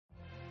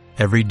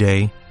Every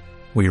day,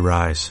 we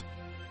rise,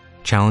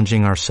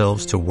 challenging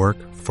ourselves to work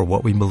for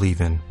what we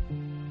believe in.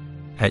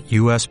 At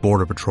U.S.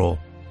 Border Patrol,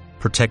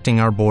 protecting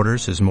our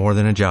borders is more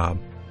than a job.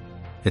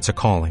 It's a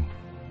calling.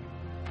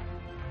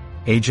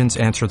 Agents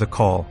answer the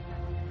call,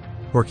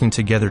 working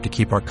together to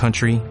keep our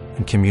country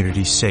and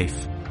communities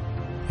safe.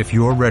 If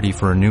you are ready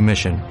for a new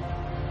mission,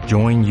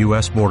 join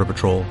U.S. Border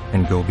Patrol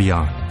and go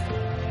beyond.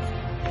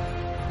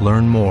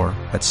 Learn more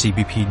at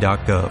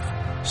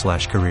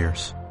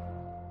cbp.gov/careers.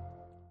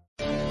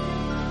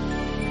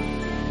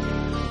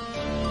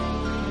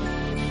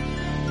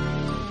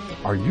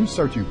 Are you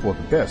searching for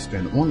the best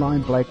in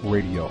online black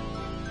radio?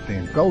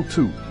 Then go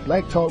to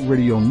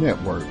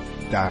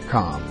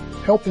blacktalkradionetwork.com,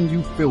 helping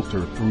you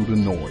filter through the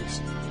noise.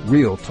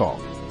 Real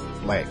talk,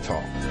 black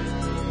talk.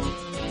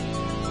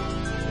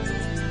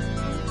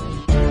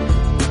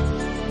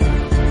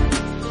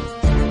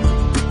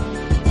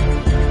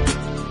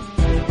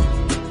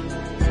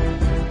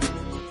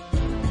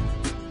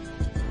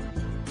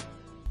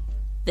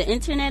 The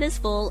internet is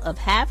full of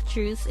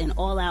half-truths and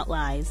all-out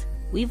lies.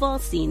 We've all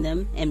seen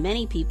them, and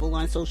many people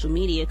on social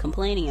media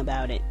complaining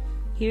about it.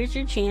 Here's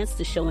your chance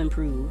to show and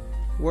prove.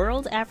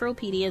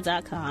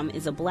 WorldAfropedia.com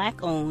is a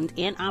Black-owned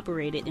and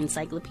operated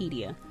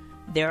encyclopedia.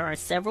 There are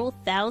several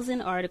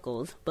thousand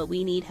articles, but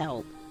we need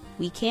help.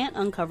 We can't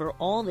uncover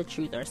all the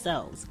truth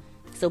ourselves.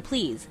 So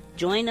please,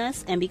 join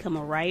us and become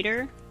a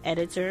writer,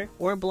 editor,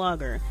 or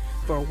blogger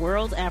for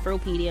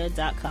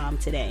WorldAfropedia.com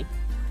today.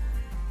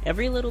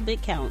 Every little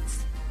bit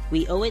counts.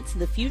 We owe it to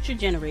the future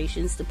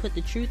generations to put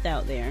the truth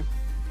out there.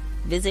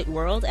 Visit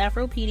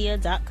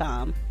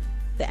WorldAfropedia.com,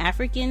 the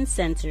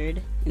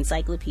African-centered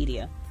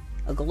encyclopedia,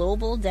 a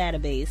global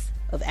database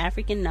of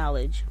African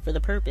knowledge for the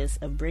purpose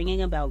of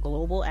bringing about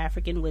global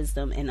African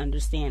wisdom and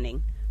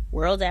understanding.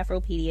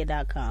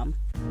 WorldAfropedia.com.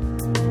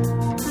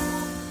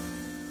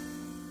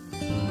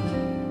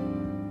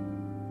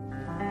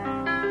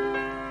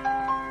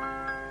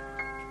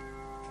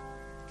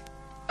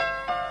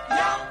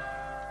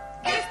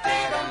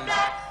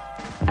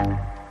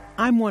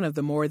 I'm one of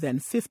the more than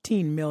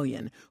 15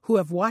 million who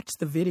have watched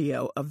the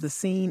video of the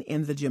scene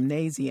in the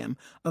gymnasium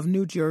of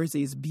New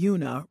Jersey's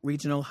Buna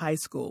Regional High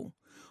School.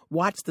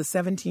 Watch the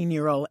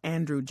 17-year-old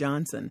Andrew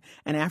Johnson,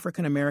 an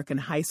African-American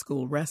high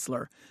school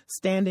wrestler,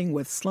 standing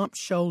with slumped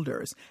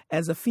shoulders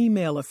as a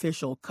female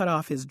official cut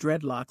off his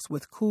dreadlocks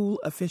with cool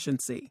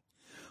efficiency.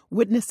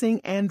 Witnessing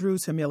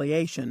Andrew's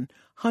humiliation,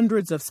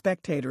 hundreds of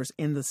spectators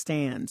in the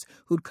stands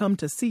who'd come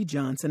to see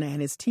Johnson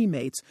and his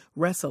teammates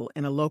wrestle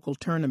in a local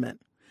tournament.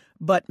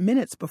 But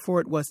minutes before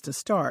it was to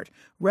start,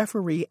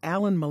 referee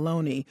Alan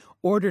Maloney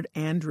ordered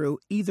Andrew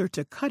either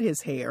to cut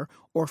his hair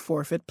or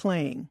forfeit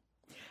playing.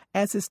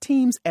 As his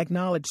team's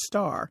acknowledged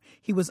star,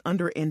 he was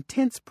under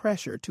intense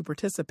pressure to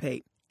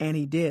participate, and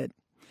he did.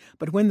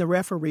 But when the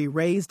referee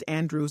raised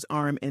Andrew's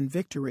arm in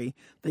victory,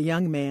 the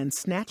young man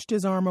snatched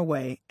his arm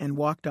away and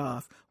walked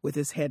off with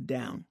his head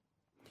down.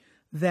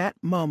 That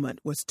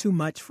moment was too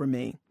much for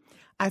me.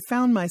 I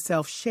found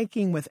myself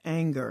shaking with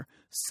anger,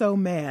 so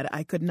mad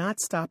I could not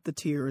stop the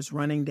tears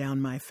running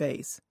down my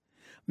face.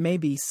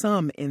 Maybe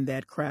some in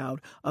that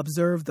crowd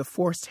observed the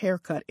forced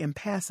haircut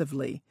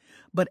impassively,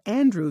 but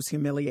Andrew's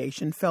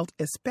humiliation felt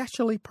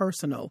especially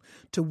personal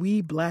to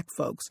we black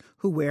folks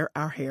who wear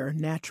our hair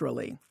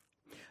naturally.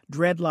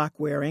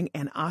 Dreadlock-wearing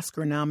and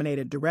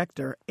Oscar-nominated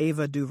director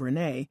Ava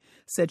DuVernay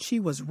said she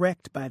was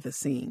wrecked by the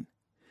scene.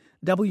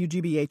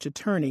 WGBH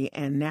attorney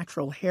and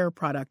natural hair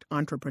product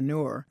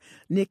entrepreneur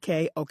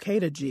Nike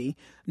Okedeji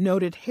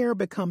noted hair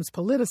becomes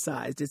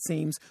politicized, it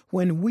seems,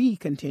 when we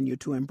continue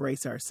to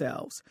embrace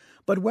ourselves.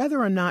 But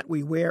whether or not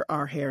we wear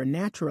our hair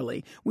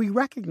naturally, we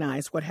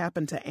recognize what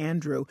happened to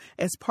Andrew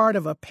as part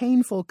of a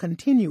painful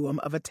continuum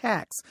of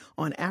attacks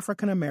on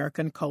African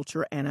American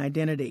culture and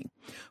identity.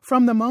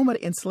 From the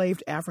moment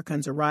enslaved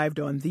Africans arrived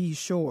on these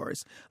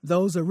shores,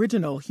 those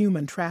original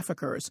human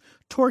traffickers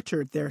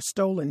tortured their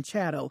stolen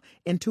chattel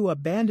into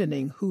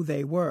abandoning who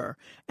they were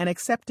and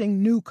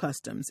accepting new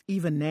customs,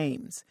 even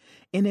names.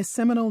 In his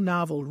seminal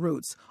novel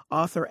Roots,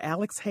 author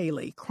Alex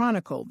Haley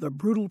chronicled the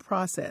brutal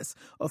process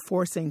of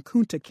forcing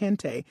Kunta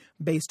Kinte,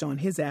 based on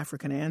his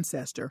African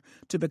ancestor,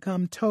 to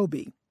become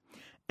Toby.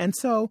 And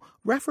so,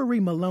 referee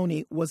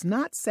Maloney was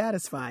not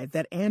satisfied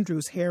that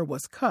Andrew's hair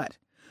was cut.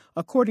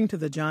 According to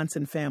the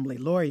Johnson family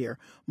lawyer,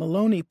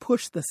 Maloney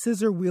pushed the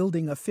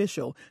scissor-wielding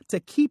official to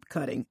keep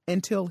cutting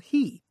until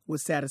he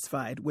was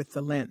satisfied with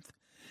the length.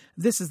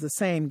 This is the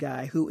same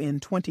guy who in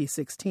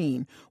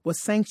 2016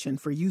 was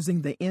sanctioned for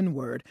using the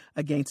N-word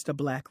against a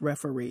black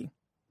referee.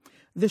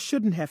 This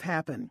shouldn't have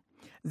happened.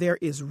 There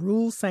is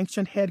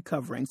rule-sanctioned head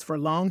coverings for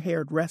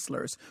long-haired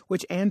wrestlers,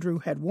 which Andrew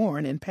had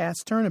worn in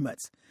past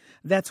tournaments.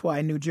 That's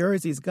why New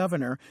Jersey's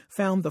governor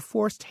found the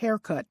forced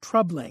haircut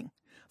troubling.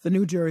 The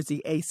New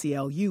Jersey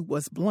ACLU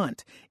was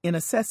blunt in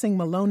assessing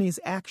Maloney's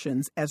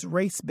actions as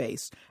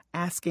race-based,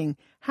 asking,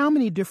 how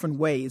many different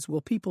ways will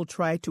people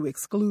try to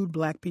exclude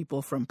black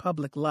people from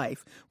public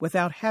life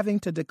without having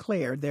to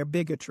declare their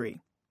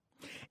bigotry?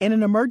 In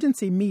an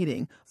emergency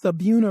meeting, the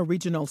Buna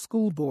Regional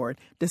School Board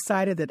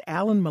decided that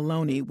Alan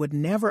Maloney would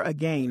never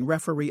again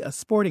referee a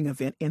sporting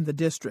event in the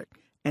district,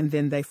 and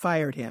then they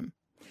fired him.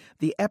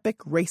 The epic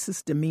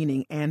racist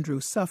demeaning Andrew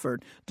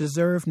suffered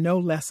deserved no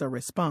less a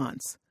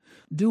response.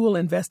 Dual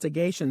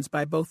investigations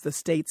by both the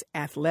state's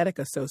Athletic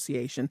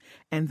Association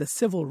and the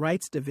Civil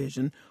Rights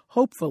Division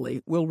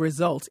hopefully will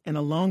result in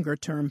a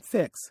longer-term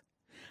fix.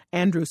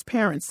 Andrew's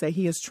parents say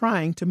he is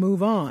trying to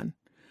move on.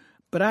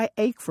 But I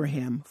ache for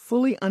him,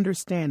 fully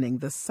understanding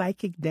the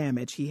psychic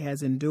damage he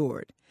has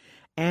endured.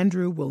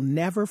 Andrew will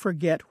never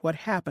forget what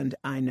happened,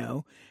 I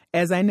know,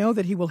 as I know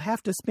that he will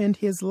have to spend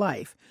his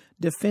life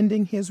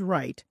defending his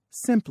right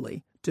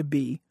simply to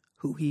be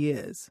who he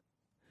is.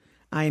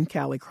 I am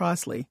Callie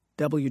Crossley,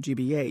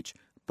 WGBH,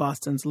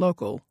 Boston's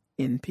local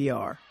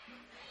NPR.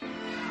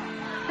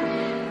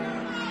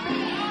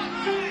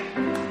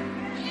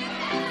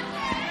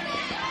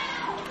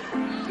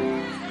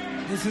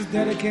 This is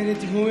dedicated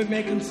to whom it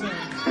may concern.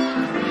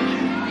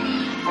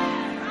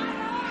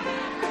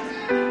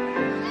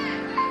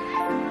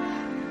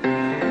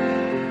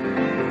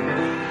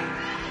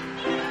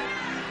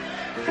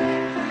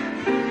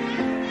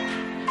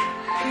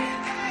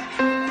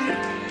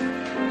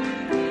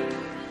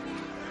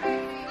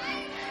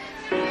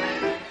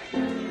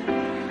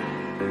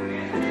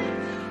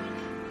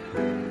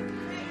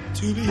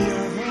 To be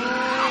young,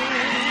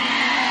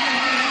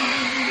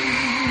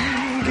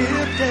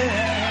 gifted,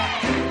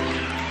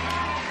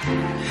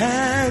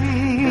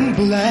 and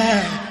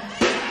black.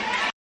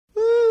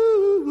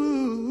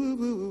 Ooh,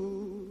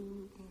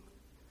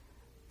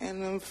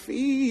 and I'm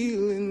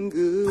feeling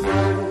good.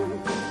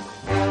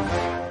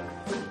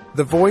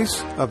 The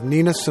voice of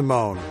Nina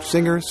Simone,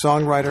 singer,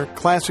 songwriter,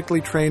 classically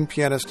trained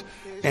pianist,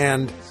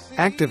 and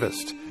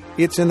activist.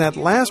 It's in that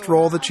last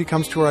role that she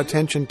comes to our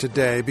attention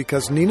today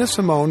because Nina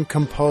Simone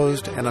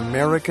composed an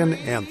American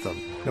anthem.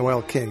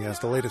 Noel King has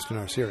the latest in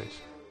our series.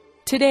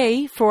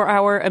 Today, for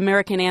our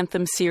American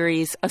Anthem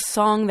series, a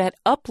song that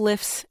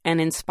uplifts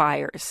and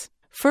inspires.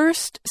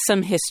 First,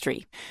 some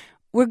history.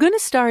 We're going to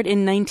start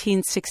in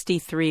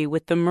 1963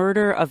 with the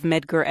murder of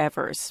Medgar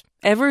Evers.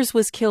 Evers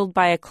was killed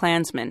by a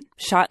Klansman,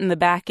 shot in the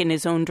back in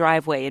his own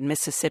driveway in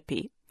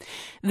Mississippi.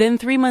 Then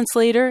 3 months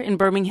later, in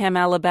Birmingham,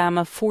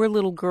 Alabama, 4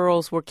 little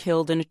girls were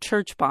killed in a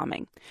church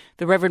bombing.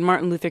 The Reverend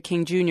Martin Luther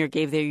King Jr.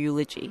 gave their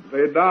eulogy.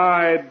 They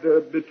died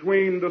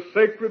between the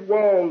sacred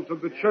walls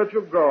of the Church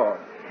of God,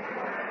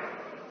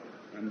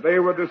 and they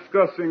were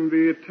discussing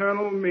the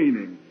eternal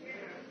meaning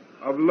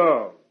of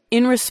love.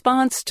 In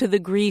response to the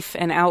grief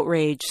and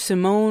outrage,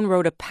 Simone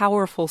wrote a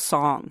powerful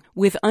song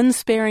with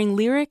unsparing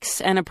lyrics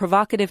and a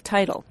provocative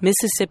title,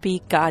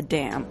 Mississippi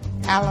Goddamn.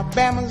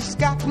 Alabama's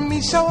got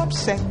me so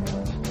upset.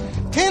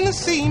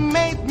 Tennessee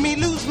made me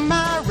lose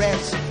my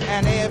rest.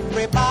 And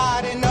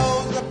everybody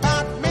knows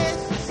about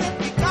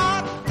Mississippi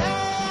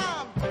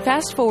Goddamn.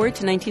 Fast forward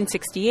to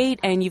 1968,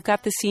 and you've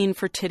got the scene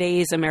for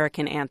today's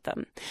American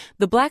anthem.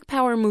 The Black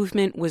Power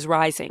movement was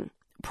rising.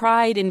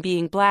 Pride in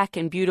being black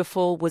and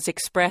beautiful was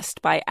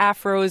expressed by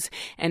afros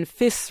and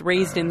fists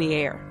raised in the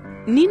air.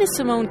 Nina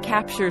Simone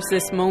captures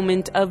this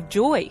moment of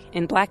joy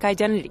in black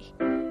identity.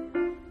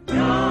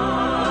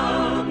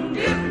 Young,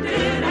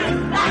 gifted,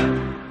 and black.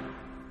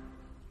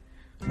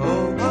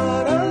 Oh,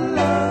 what a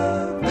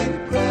lovely,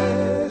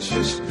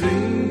 precious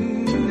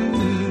dream.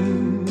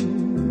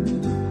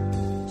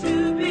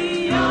 To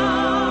be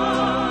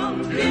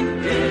young,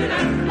 gifted,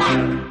 and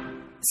black.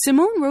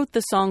 Simone wrote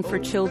the song for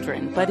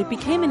children, but it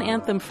became an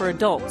anthem for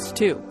adults,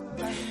 too.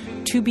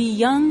 To Be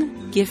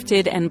Young,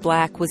 Gifted, and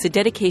Black was a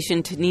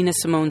dedication to Nina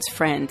Simone's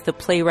friend, the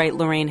playwright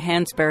Lorraine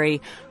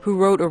Hansberry, who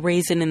wrote A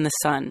Raisin in the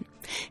Sun.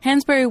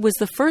 Hansberry was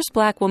the first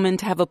black woman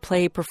to have a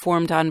play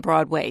performed on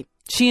Broadway.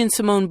 She and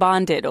Simone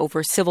bonded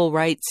over civil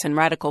rights and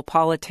radical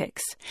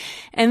politics.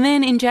 And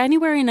then in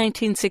January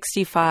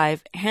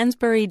 1965,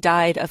 Hansberry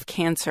died of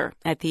cancer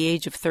at the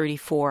age of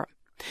 34.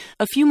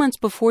 A few months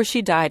before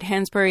she died,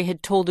 Hansberry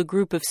had told a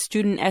group of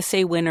student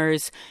essay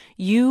winners,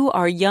 "You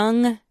are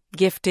young,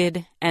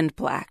 gifted, and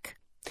black."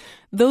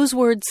 Those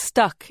words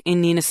stuck in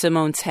Nina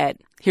Simone's head.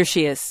 Here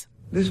she is.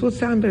 This will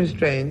sound very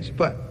strange,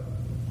 but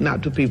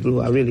not to people who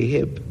are really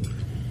hip.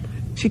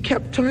 She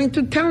kept trying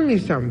to tell me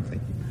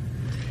something.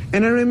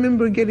 And I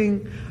remember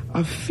getting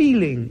a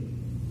feeling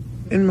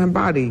in my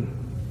body.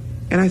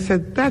 And I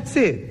said, that's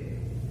it.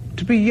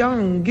 To be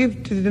young,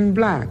 gifted, and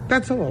black.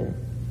 That's all.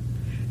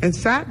 And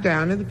sat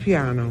down at the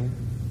piano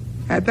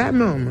at that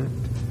moment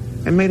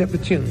and made up a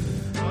tune.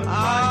 My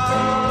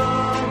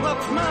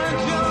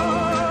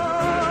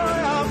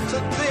joy of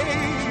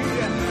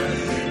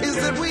today is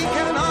that we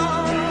can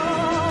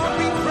all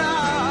be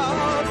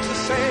proud to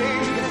say,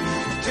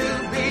 to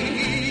be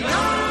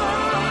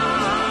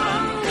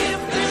young,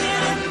 gifted,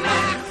 and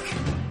black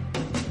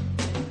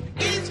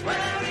is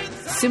where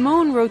it's at.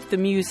 Simone wrote the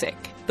music.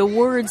 The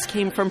words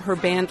came from her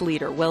band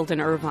leader,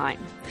 Weldon Irvine.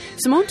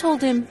 Simone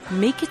told him,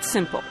 make it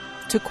simple.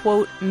 To,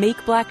 quote,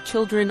 make black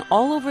children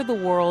all over the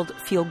world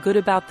feel good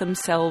about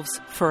themselves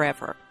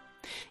forever.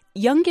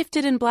 Young,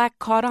 Gifted, and Black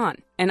caught on,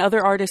 and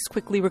other artists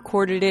quickly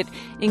recorded it,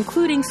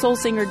 including soul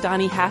singer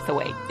Donny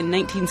Hathaway in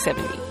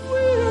 1970.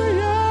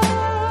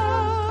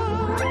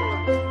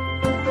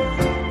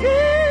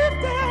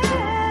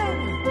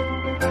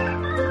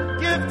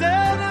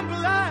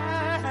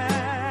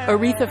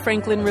 Aretha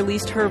Franklin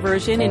released her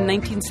version in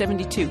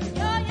 1972.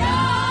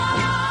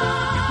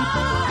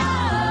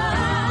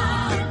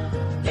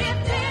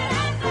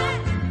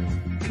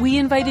 We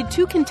invited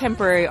two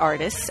contemporary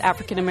artists,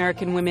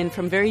 African-American women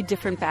from very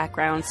different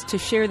backgrounds, to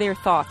share their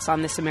thoughts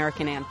on this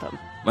American anthem.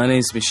 My name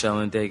is Michelle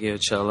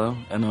Ndegeocello,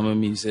 and I'm a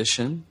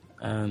musician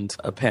and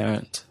a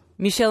parent.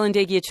 Michelle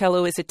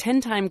Ndegeocello is a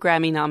 10-time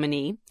Grammy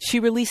nominee.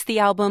 She released the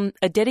album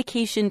A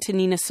Dedication to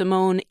Nina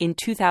Simone in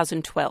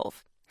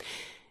 2012.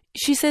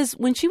 She says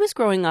when she was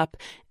growing up,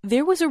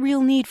 there was a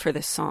real need for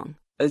this song.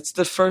 It's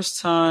the first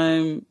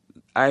time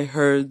I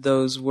heard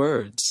those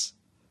words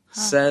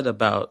said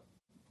about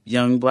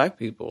young Black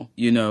people.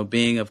 You know,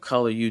 being of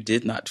color, you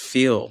did not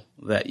feel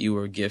that you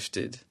were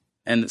gifted,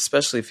 and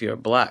especially if you're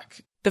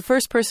Black. The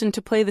first person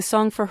to play the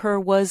song for her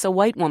was a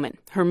white woman,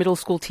 her middle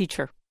school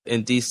teacher.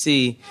 In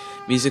D.C.,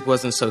 music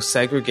wasn't so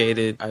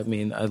segregated. I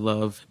mean, I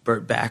love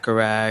Burt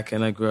Bacharach,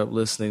 and I grew up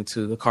listening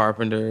to the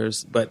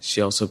Carpenters, but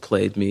she also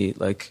played me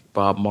like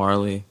Bob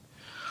Marley,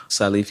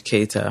 Salif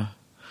Keita.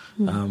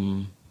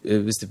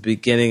 It was the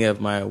beginning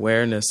of my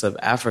awareness of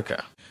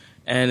Africa.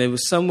 And it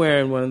was somewhere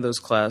in one of those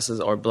classes,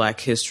 or Black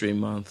History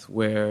Month,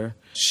 where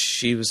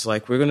she was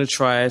like, we're going to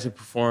try to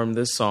perform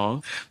this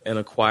song in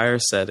a choir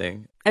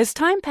setting. As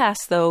time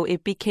passed, though,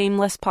 it became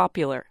less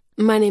popular.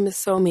 My name is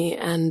Somi,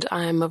 and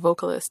I'm a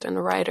vocalist and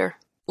a writer.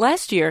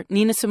 Last year,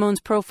 Nina Simone's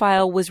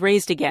profile was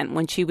raised again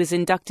when she was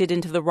inducted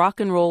into the Rock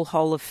and Roll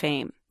Hall of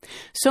Fame.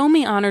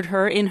 Somi honored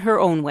her in her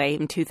own way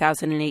in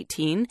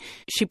 2018.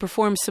 She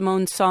performed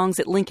Simone's songs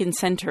at Lincoln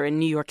Center in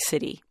New York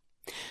City.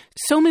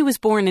 Somi was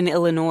born in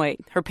Illinois.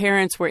 Her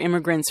parents were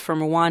immigrants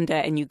from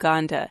Rwanda and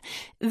Uganda.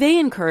 They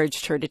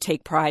encouraged her to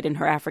take pride in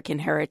her African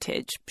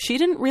heritage. She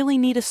didn't really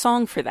need a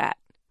song for that,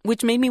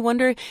 which made me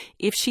wonder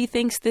if she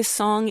thinks this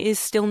song is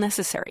still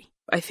necessary.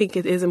 I think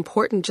it is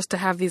important just to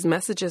have these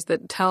messages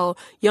that tell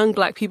young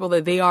Black people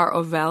that they are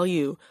of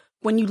value.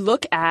 When you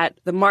look at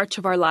the March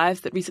of Our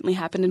Lives that recently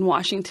happened in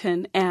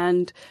Washington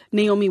and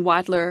Naomi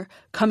Wadler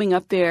coming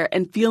up there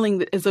and feeling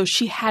that as though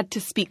she had to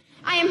speak.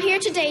 I am here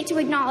today to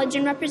acknowledge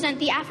and represent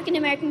the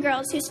African-American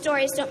girls whose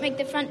stories don't make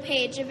the front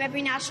page of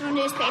every national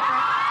newspaper.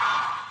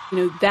 You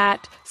know,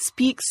 that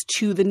speaks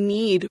to the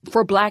need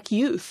for Black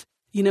youth,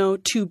 you know,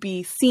 to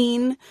be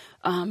seen,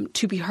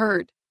 to be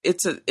heard.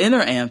 It's an inner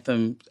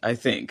anthem, I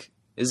think,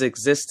 is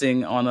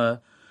existing on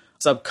a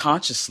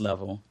subconscious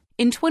level.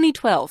 In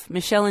 2012,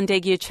 Michelle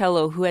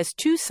Ndegeocello, who has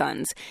two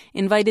sons,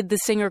 invited the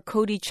singer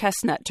Cody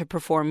Chestnut to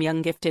perform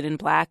Young, Gifted, and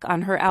Black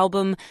on her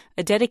album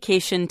A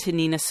Dedication to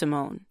Nina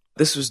Simone.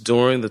 This was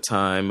during the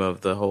time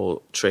of the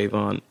whole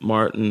Trayvon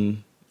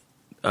Martin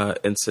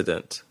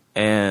incident,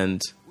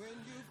 and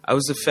I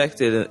was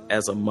affected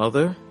as a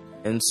mother,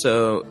 and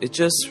so it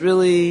just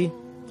really,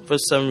 for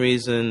some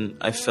reason,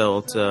 I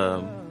felt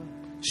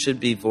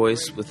should be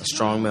voiced with a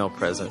strong male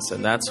presence,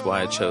 and that's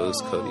why I chose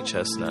Cody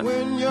Chestnut.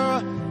 When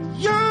you're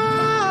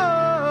young,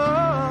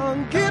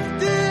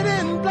 gifted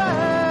and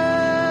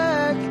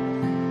Black,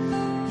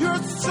 your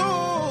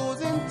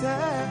soul's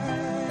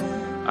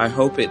intact. I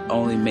hope it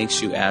only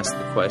makes you ask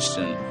the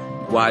question,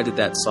 why did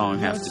that song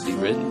have to be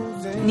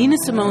written? Nina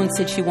Simone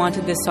said she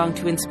wanted this song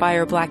to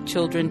inspire Black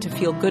children to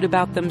feel good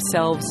about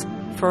themselves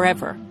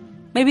forever.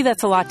 Maybe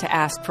that's a lot to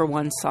ask for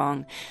one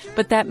song,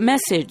 but that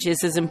message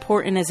is as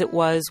important as it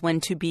was when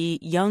To Be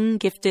Young,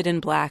 Gifted,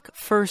 and Black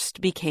first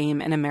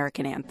became an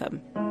American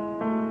anthem.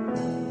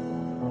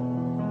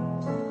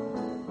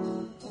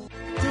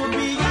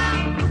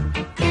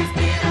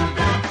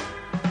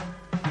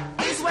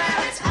 Is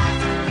where it's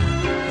at.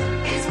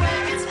 Is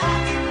where it's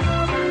at.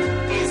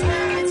 Is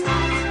where it's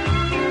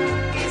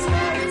at. Is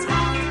where it's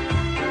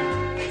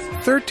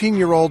at.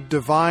 13-year-old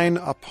Divine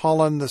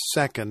Apollon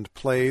II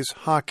plays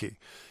hockey.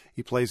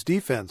 He plays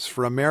defense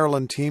for a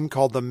Maryland team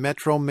called the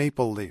Metro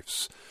Maple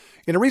Leafs.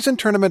 In a recent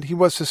tournament, he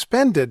was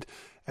suspended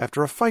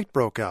after a fight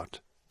broke out.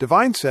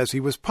 Divine says he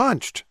was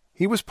punched.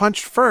 He was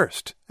punched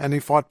first, and he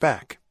fought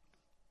back.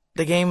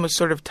 The game was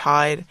sort of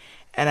tied,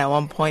 and at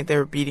one point they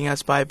were beating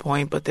us by a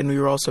point, but then we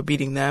were also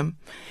beating them.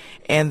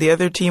 And the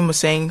other team was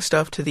saying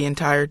stuff to the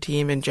entire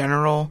team in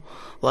general,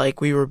 like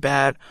we were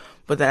bad.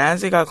 But then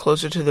as they got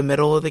closer to the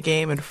middle of the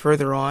game and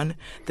further on,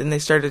 then they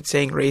started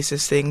saying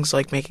racist things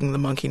like making the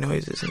monkey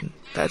noises and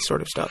that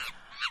sort of stuff.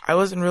 I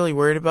wasn't really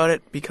worried about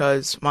it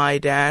because my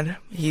dad,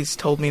 he's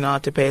told me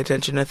not to pay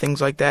attention to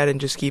things like that and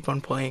just keep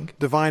on playing.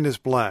 Divine is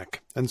Black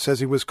and says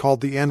he was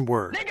called the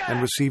N-word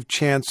and received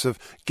chants of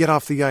get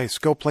off the ice,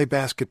 go play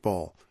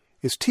basketball.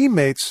 His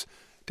teammates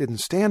didn't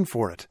stand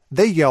for it.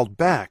 They yelled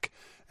back,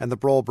 and the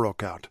brawl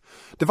broke out.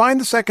 Divine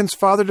II's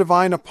father,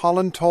 Divine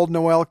Apollon, told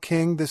Noel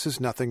King this is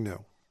nothing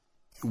new.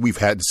 We've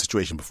had this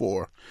situation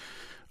before.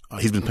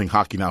 He's been playing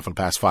hockey now for the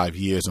past 5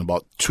 years, and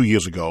about 2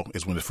 years ago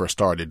is when it first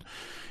started.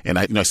 And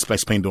I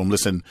explained to him,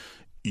 listen,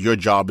 your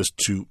job is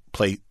to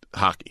play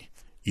hockey.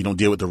 You don't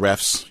deal with the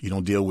refs. You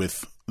don't deal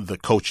with the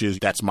coaches.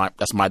 That's my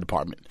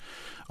department.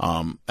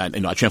 And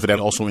I transfer that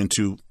also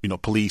into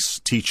police,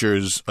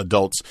 teachers,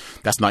 adults.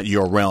 That's not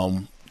your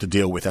realm to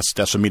deal with.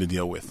 That's for me to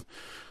deal with.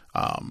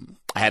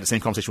 I had the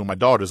same conversation with my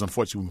daughters.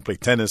 Unfortunately, we play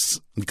tennis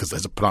because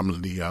that's a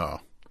predominantly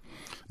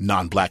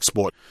non-black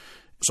sport.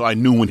 So I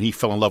knew when he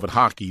fell in love with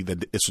hockey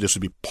that this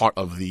would be part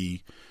of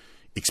the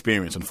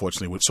experience.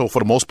 Unfortunately, so for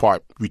the most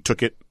part, we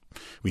took it.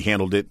 We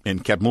handled it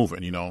and kept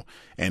moving,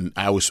 And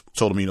I always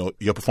told him,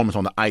 your performance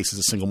on the ice is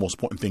the single most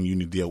important thing you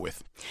need to deal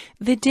with.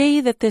 The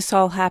day that this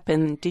all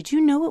happened, did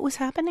you know it was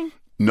happening?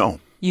 No.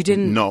 You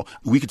didn't? No.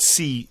 We could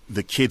see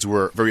the kids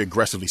were very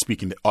aggressively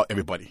speaking to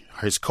everybody.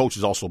 His coach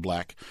is also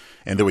black.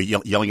 And they were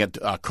yelling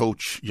at our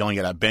coach, yelling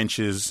at our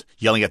benches,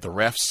 yelling at the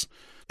refs.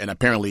 And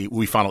apparently, what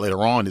we found out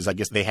later on is I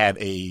guess they had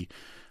a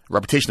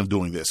reputation of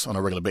doing this on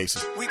a regular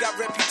basis. We got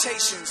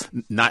reputations.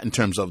 Not in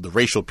terms of the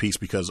racial piece,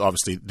 because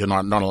obviously they're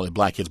not only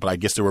black kids, but I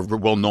guess they were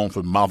well known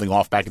for mouthing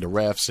off back at the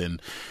refs.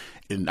 And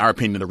in our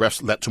opinion, the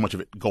refs let too much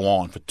of it go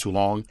on for too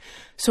long.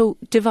 So,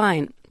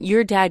 Divine,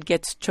 your dad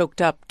gets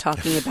choked up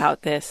talking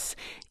about this.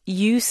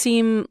 You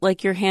seem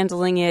like you're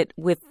handling it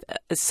with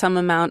some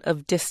amount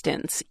of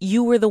distance.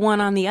 You were the one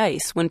on the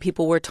ice when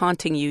people were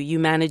taunting you. You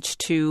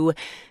managed to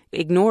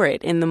ignore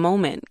it in the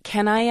moment.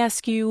 Can I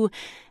ask you,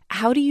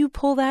 how do you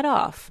pull that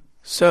off?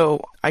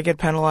 So I get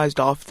penalized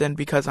often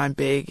because I'm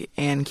big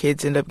and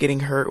kids end up getting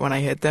hurt when I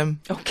hit them.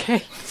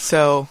 Okay.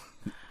 So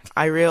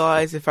I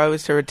realized if I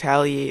was to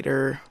retaliate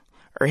or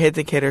hit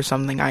the kid or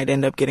something, I'd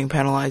end up getting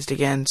penalized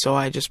again. So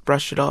I just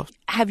brushed it off.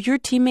 Have your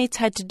teammates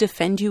had to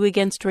defend you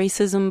against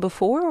racism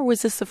before, or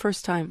was this the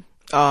first time?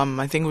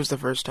 I think it was the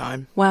first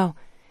time. Wow.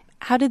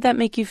 How did that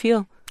make you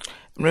feel?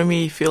 It made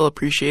me feel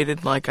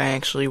appreciated, like I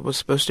actually was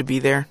supposed to be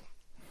there.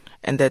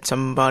 And that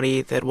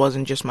somebody that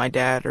wasn't just my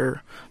dad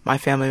or my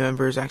family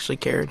members actually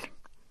cared.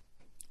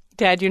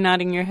 Dad, you're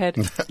nodding your head.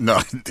 No,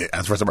 that's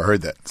the first time I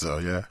heard that. So,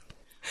 yeah.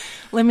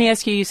 Let me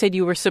ask you, you said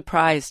you were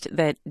surprised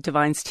that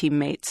Divine's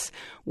teammates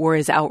were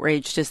as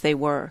outraged as they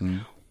were.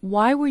 Mm.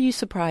 Why were you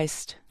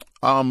surprised?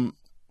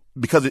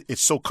 Because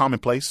it's so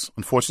commonplace,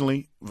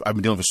 unfortunately. I've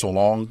been dealing with it so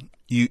long.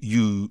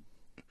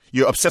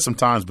 You're upset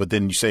sometimes, but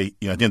then you say, at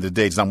the end of the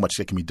day, there's not much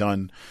that can be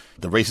done.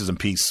 The racism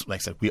piece,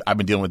 like I said, I've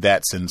been dealing with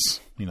that since,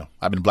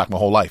 I've been black my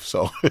whole life.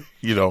 So,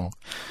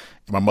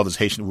 my mother's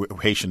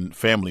Haitian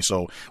family.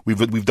 So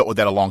we've dealt with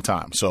that a long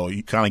time. So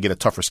you kind of get a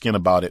tougher skin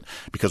about it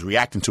because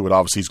reacting to it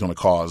obviously is going to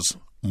cause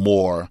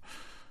more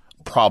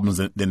problems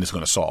than it's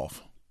going to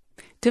solve.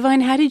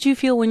 Divine, how did you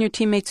feel when your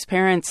teammates'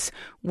 parents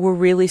were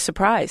really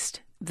surprised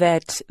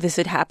that this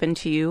had happened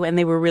to you, and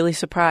they were really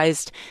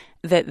surprised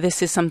that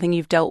this is something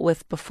you've dealt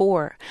with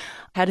before?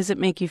 How does it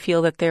make you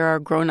feel that there are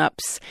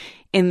grown-ups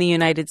in the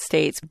United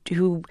States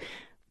who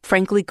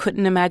frankly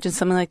couldn't imagine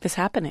something like this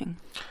happening?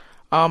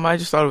 I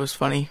just thought it was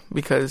funny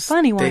because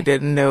they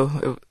didn't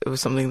know it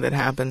was something that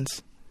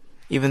happens,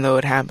 even though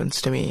it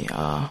happens to me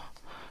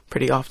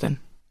pretty often.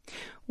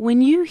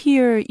 When you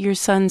hear your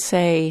son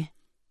say,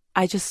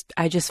 I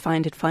just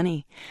find it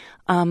funny,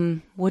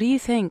 what do you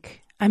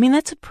think? I mean,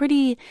 that's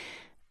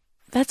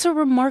a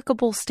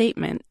remarkable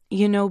statement,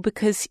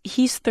 because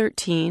he's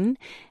 13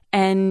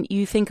 and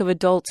you think of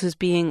adults as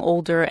being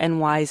older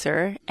and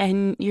wiser,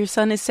 and your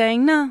son is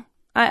saying, no,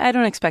 I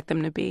don't expect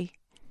them to be.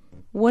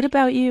 What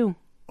about you?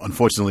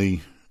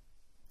 Unfortunately,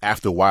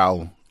 after a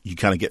while, you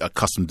kind of get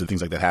accustomed to things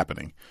like that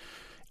happening.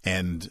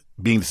 And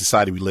being the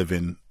society we live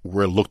in,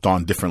 we're looked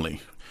on differently.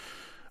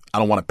 I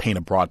don't want to paint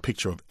a broad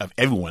picture of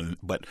everyone,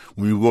 but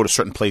when we go to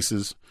certain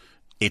places,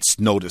 it's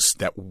noticed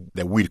that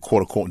we,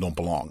 quote unquote, don't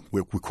belong.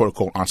 We quote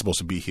unquote, aren't supposed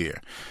to be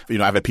here.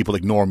 I've had people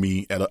ignore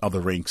me at other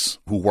rinks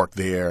who work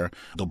there.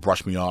 They'll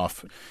brush me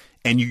off.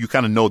 And you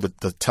kind of know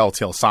the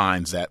telltale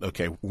signs that,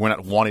 okay, we're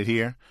not wanted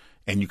here.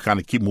 And you kind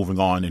of keep moving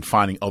on and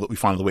we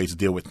find other ways to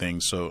deal with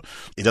things. So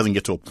it doesn't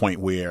get to a point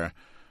where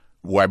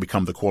I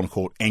become the quote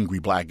unquote angry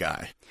black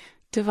guy.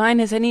 Divine,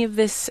 has any of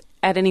this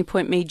at any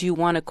point made you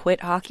want to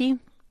quit hockey?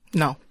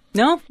 No.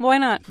 No? Why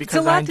not?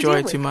 Because I enjoy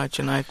it too much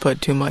and I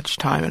put too much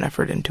time and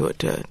effort into it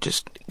to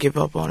just give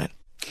up on it.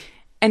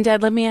 And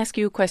Dad, let me ask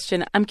you a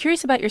question. I'm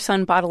curious about your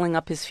son bottling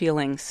up his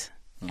feelings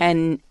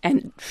and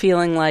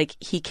feeling like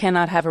he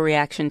cannot have a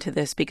reaction to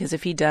this because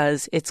if he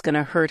does, it's going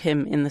to hurt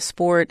him in the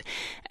sport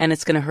and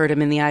it's going to hurt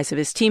him in the eyes of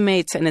his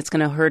teammates and it's going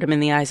to hurt him in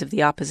the eyes of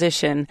the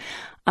opposition.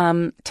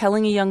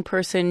 Telling a young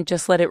person,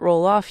 just let it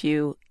roll off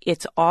you,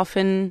 it's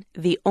often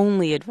the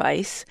only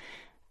advice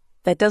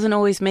that doesn't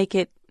always make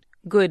it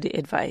good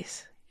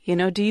advice.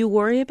 Do you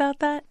worry about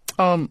that?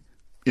 I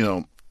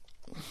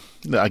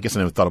guess I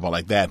never thought about it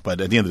like that. But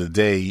at the end of the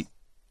day,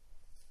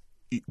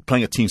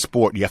 playing a team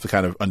sport, you have to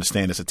kind of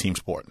understand it's a team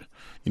sport.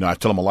 I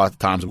tell him a lot of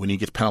times when he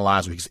gets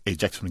penalized or he's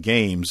ejected from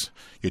games,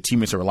 your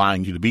teammates are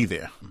relying on you to be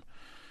there.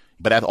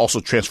 But that also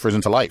transfers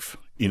into life.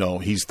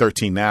 He's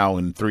 13 now.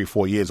 In 3 or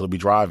 4 years, he'll be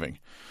driving.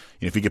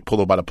 If you get pulled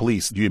over by the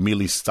police, do you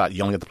immediately start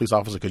yelling at the police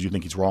officer because you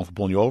think he's wrong for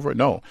pulling you over?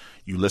 No.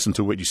 You listen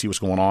to it, you see what's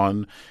going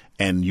on,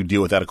 and you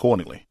deal with that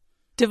accordingly.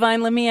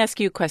 Divine, let me ask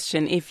you a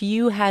question. If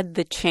you had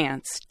the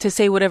chance to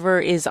say whatever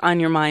is on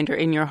your mind or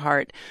in your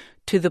heart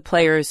to the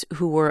players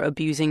who were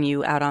abusing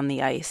you out on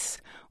the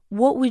ice,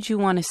 what would you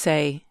want to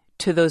say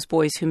to those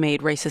boys who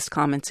made racist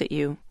comments at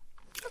you?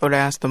 I would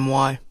ask them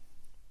why.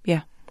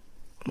 Yeah.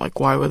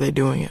 Like, why were they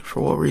doing it? For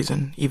what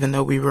reason? Even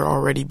though we were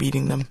already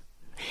beating them.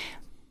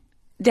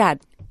 Dad,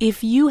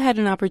 if you had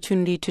an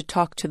opportunity to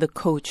talk to the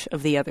coach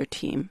of the other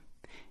team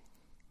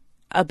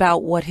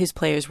about what his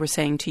players were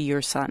saying to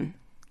your son,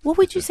 what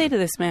would you say to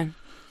this man?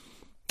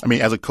 I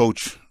mean, as a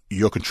coach,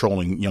 you're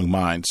controlling young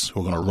minds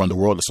who are going to run the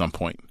world at some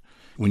point.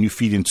 When you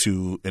feed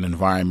into an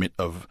environment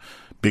of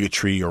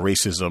bigotry or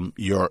racism,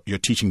 you're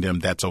teaching them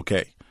that's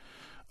okay.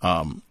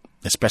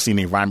 Especially in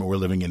the environment we're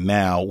living in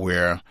now,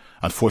 where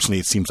unfortunately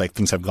it seems like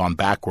things have gone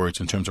backwards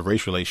in terms of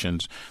race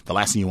relations. The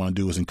last thing you want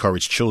to do is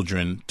encourage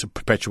children to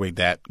perpetuate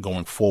that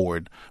going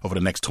forward over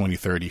the next 20,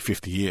 30,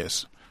 50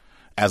 years.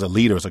 As a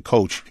leader, as a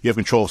coach, you have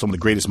control of some of the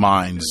greatest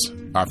minds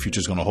our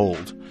future is going to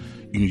hold.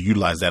 You need to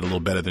utilize that a little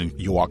better than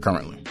you are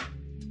currently.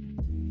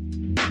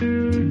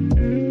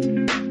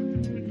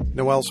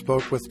 Noel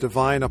spoke with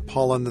Divine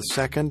Apollon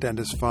II and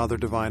his father,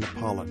 Divine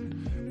Apollon.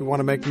 We want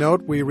to make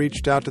note, we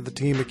reached out to the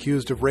team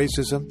accused of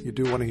racism. You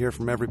do want to hear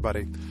from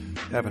everybody.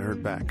 Haven't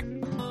heard back.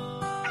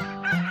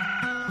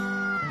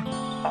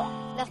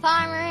 The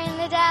farmer in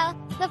the dell,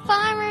 the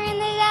farmer in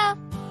the dell.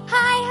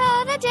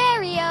 Hi-ho, the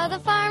dairy-o, the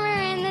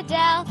farmer in the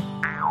dell.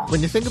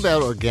 When you think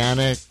about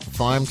organic,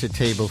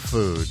 farm-to-table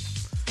food,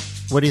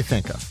 what do you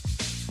think of?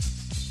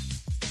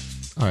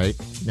 All right,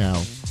 now,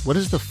 what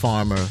does the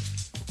farmer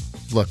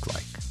look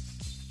like?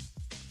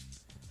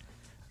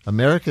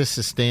 America's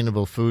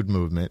sustainable food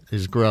movement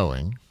is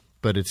growing,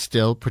 but it's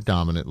still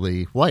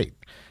predominantly white,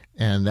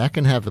 and that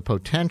can have the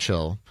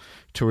potential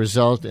to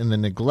result in the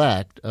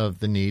neglect of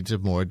the needs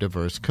of more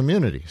diverse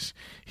communities.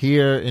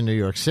 Here in New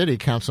York City,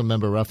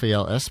 Councilmember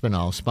Rafael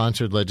Espinal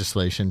sponsored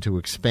legislation to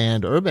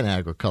expand urban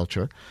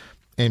agriculture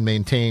and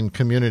maintain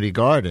community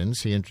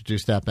gardens. He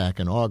introduced that back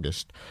in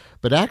August.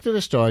 But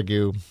activists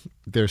argue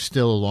there's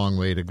still a long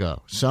way to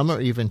go. Some are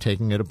even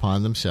taking it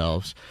upon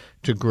themselves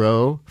to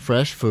grow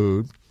fresh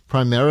food,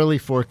 primarily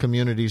for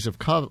communities of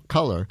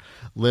color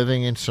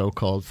living in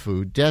so-called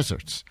food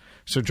deserts.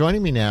 So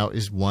joining me now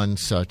is one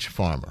such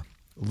farmer.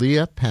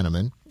 Leah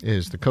Penniman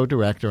is the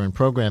co-director and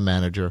program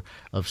manager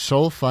of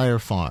Soulfire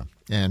Farm,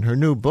 and her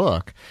new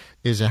book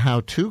is a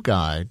how-to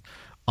guide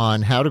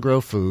on how to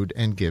grow food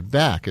and give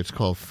back. It's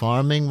called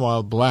Farming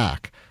While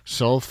Black,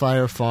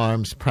 Soulfire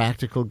Farm's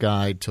Practical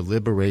Guide to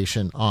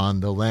Liberation on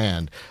the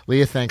Land.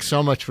 Leah, thanks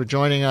so much for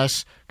joining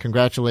us.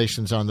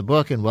 Congratulations on the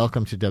book, and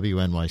welcome to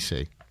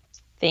WNYC.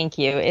 Thank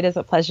you. It is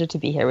a pleasure to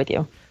be here with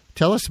you.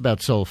 Tell us about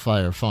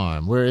Soulfire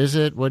Farm. Where is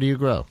it? What do you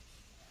grow?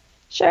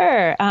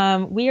 Sure.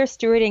 We are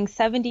stewarding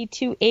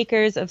 72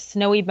 acres of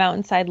snowy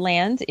mountainside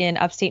land in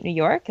upstate New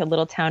York, a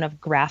little town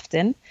of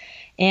Grafton.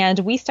 And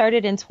we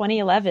started in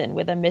 2011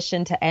 with a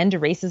mission to end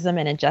racism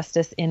and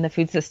injustice in the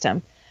food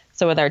system.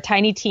 So with our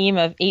tiny team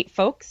of 8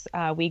 folks,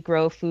 we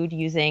grow food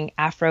using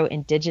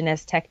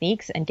Afro-Indigenous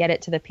techniques and get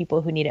it to the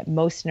people who need it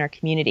most in our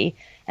community.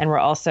 And we're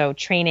also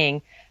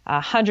training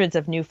hundreds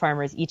of new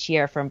farmers each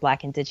year from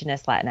Black,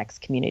 Indigenous, Latinx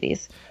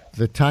communities.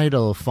 The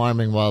title,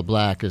 Farming While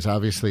Black, is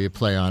obviously a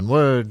play on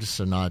words,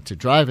 a nod to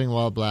driving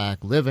while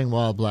black, living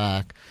while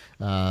black,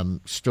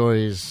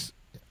 stories,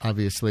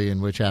 obviously,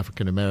 in which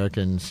African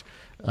Americans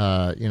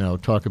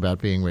talk about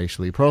being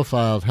racially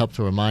profiled, help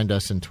to remind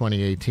us in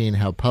 2018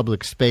 how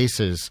public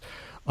spaces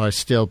are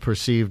still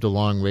perceived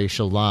along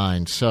racial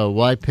lines. So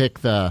why pick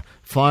the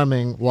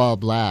Farming While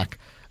Black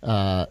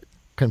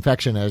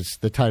confection as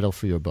the title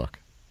for your book?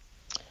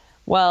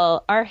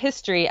 Well, our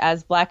history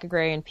as Black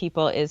agrarian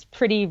people is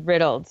pretty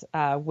riddled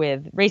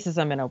with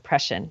racism and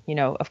oppression. You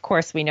know, of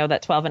course, we know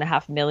that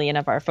 12.5 million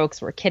of our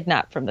folks were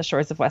kidnapped from the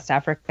shores of West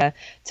Africa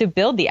to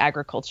build the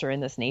agriculture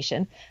in this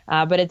nation.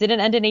 But it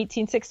didn't end in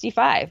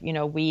 1865. You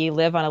know, we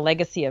live on a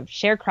legacy of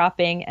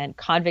sharecropping and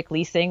convict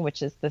leasing,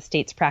 which is the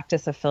state's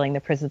practice of filling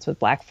the prisons with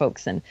Black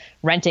folks and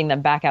renting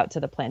them back out to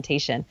the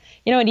plantation.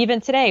 You know, and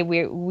even today,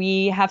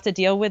 we have to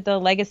deal with the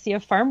legacy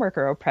of farm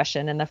worker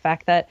oppression and the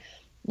fact that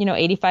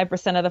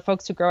 85% of the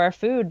folks who grow our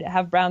food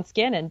have brown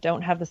skin and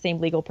don't have the same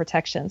legal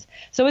protections.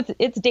 So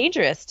it's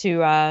dangerous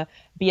to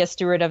be a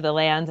steward of the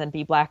land and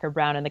be Black or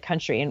brown in the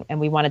country. And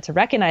we wanted to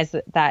recognize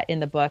that in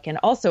the book and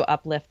also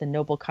uplift the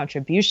noble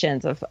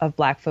contributions of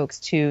Black folks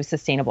to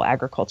sustainable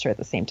agriculture at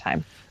the same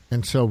time.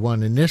 And so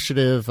one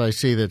initiative I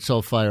see that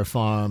Soulfire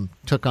Farm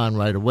took on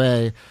right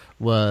away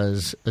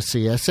was a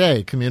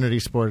CSA, Community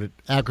Supported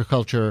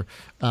Agriculture,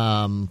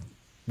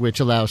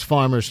 which allows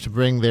farmers to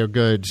bring their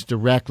goods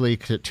directly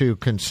to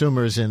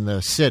consumers in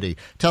the city.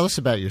 Tell us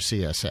about your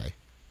CSA.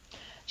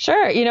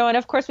 Sure. And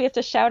of course, we have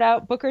to shout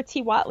out Booker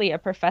T. Watley, a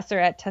professor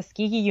at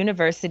Tuskegee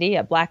University,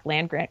 a Black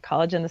land-grant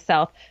college in the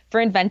South, for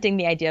inventing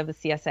the idea of the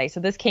CSA. So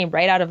this came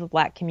right out of the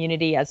Black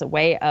community as a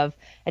way of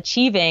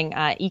achieving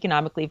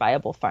economically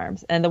viable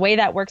farms. And the way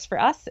that works for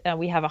us,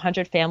 we have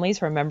 100 families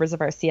who are members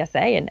of our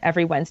CSA, and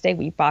every Wednesday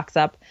we box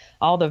up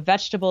all the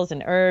vegetables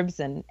and herbs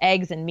and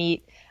eggs and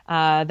meat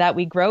that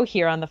we grow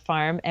here on the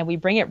farm, and we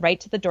bring it right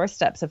to the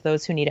doorsteps of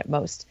those who need it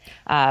most.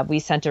 We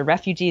center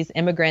refugees,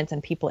 immigrants,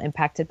 and people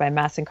impacted by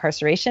mass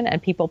incarceration,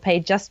 and people pay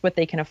just what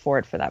they can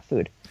afford for that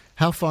food.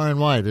 How far and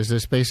wide? Is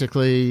this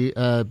basically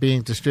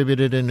being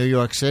distributed in New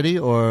York City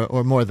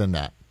or more than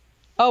that?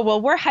 Oh,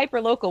 well, we're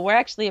hyper-local. We're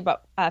actually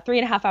about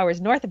 3.5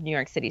 hours north of New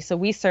York City, so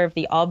we serve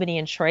the Albany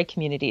and Troy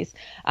communities.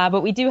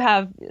 But we do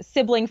have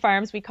sibling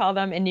farms, we call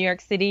them, in New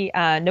York City,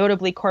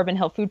 notably Corbin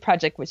Hill Food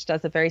Project, which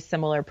does a very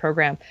similar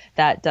program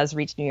that does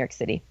reach New York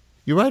City.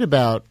 You write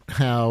about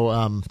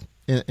how,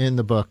 in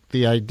the book,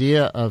 the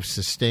idea of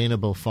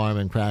sustainable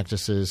farming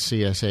practices,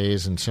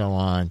 CSAs, and so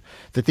on,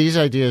 that these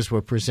ideas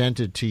were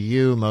presented to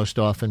you most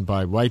often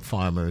by white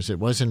farmers. It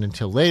wasn't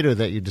until later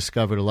that you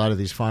discovered a lot of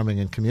these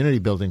farming and community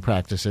building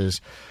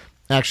practices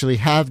actually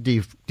have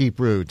deep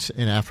roots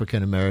in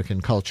African American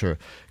culture.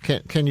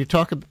 Can you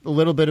talk a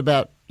little bit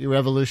about your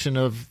evolution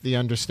of the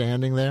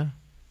understanding there?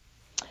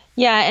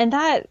 Yeah, and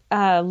that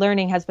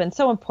learning has been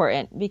so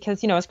important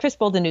because, as Chris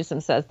Bolden Newsom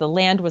says, the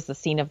land was the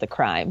scene of the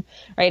crime,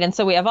 right? And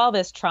so we have all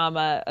this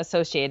trauma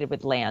associated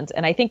with land.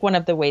 And I think one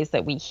of the ways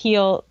that we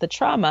heal the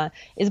trauma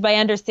is by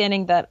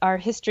understanding that our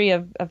history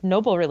of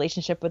noble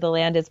relationship with the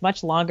land is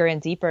much longer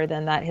and deeper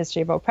than that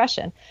history of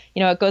oppression.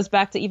 It goes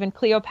back to even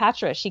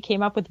Cleopatra. She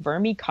came up with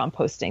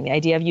vermicomposting, the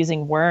idea of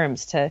using worm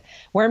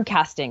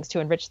castings to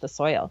enrich the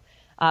soil.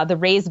 The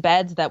raised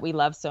beds that we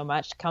love so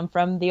much come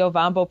from the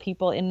Ovambo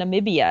people in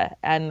Namibia,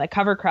 and the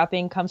cover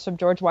cropping comes from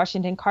George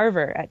Washington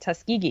Carver at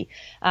Tuskegee,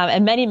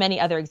 and many, many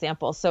other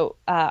examples. So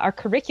our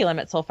curriculum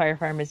at Soulfire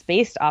Farm is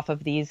based off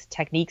of these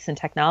techniques and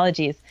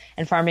technologies,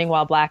 and Farming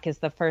While Black is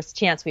the first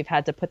chance we've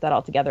had to put that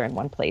all together in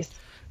one place.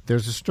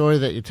 There's a story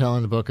that you tell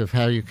in the book of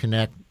how you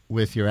connect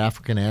with your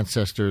African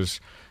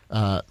ancestors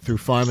through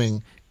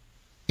farming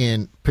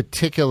in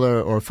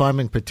particular, or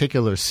farming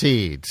particular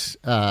seeds.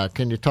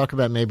 Can you talk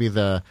about maybe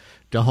the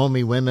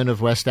Dahomey women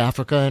of West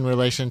Africa in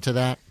relation to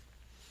that?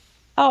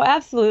 Oh,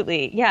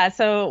 absolutely. Yeah.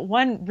 So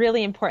one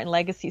really important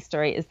legacy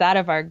story is that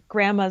of our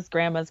grandmas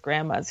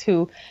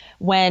who,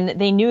 when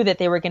they knew that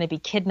they were going to be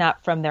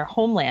kidnapped from their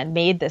homeland,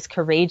 made this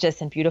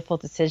courageous and beautiful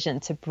decision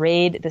to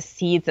braid the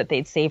seeds that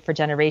they'd saved for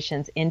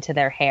generations into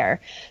their hair.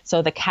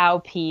 So the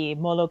cowpea,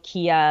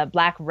 molokia,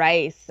 black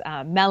rice,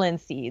 melon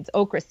seeds,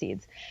 okra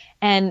seeds.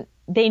 And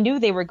they knew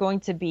they were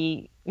going to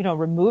be,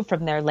 removed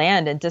from their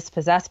land and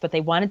dispossessed, but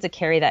they wanted to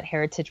carry that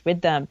heritage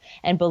with them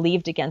and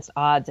believed against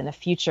odds in a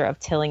future of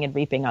tilling and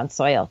reaping on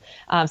soil.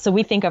 So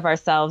we think of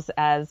ourselves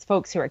as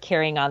folks who are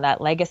carrying on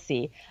that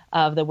legacy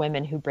of the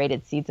women who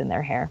braided seeds in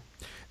their hair.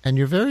 And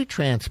you're very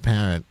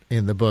transparent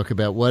in the book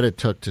about what it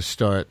took to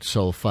start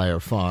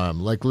Soulfire Farm,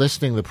 like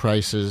listing the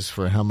prices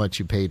for how much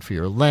you paid for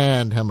your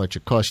land, how much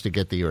it cost to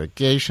get the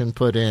irrigation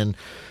put in,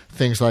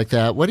 things like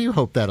that. What do you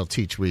hope that'll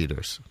teach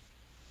readers?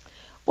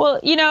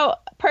 Well,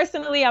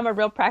 personally, I'm a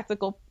real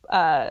practical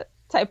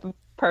type of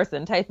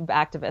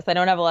activist. I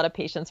don't have a lot of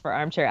patience for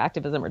armchair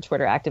activism or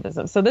Twitter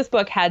activism. So this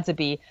book had to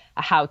be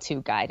a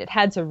how-to guide. It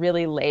had to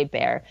really lay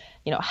bare,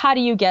 how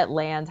do you get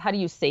land? How do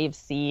you save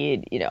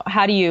seed?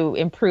 How do you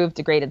improve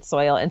degraded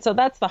soil? And so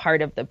that's the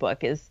heart of the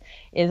book is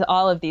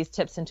all of these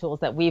tips and tools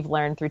that we've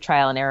learned through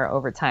trial and error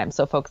over time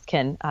so folks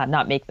can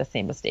not make the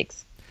same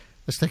mistakes.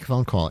 Let's take a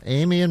phone call.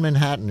 Amy in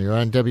Manhattan, you're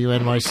on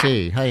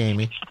WNYC. Hi,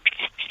 Amy.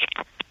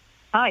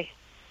 Hi.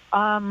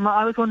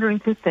 I was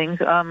wondering two things.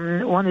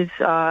 One is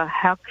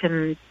how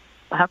can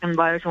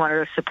buyers who want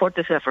to support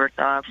this effort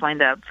find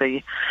out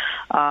if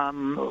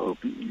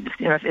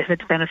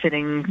it's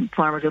benefiting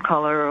farmers of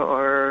color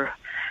or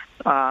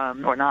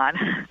not?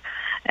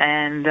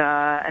 And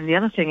the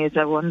other thing is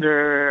I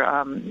wonder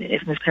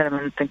if Ms.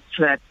 Pettiman thinks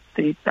that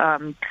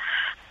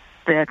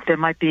that there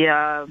might be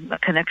a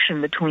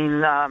connection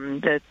between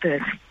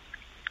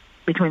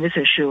between this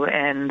issue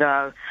and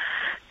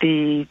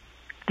the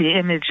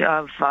image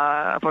of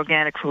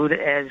organic food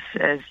as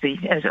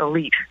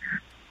elite.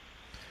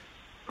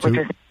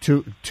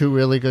 Two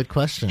really good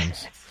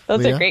questions.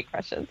 Those are great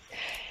questions.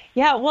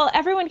 Yeah, well,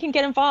 everyone can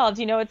get involved.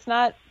 It's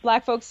not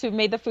Black folks who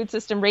made the food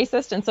system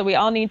racist, and so we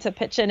all need to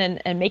pitch in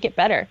and make it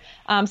better.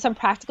 Some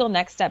practical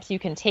next steps you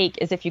can take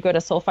is if you go to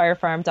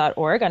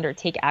soulfirefarm.org under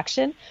Take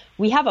Action,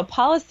 we have a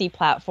policy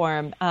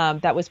platform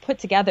that was put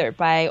together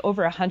by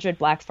over 100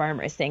 Black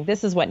farmers saying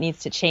this is what needs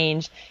to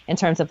change in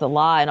terms of the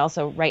law and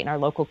also right in our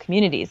local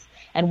communities.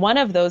 And one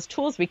of those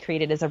tools we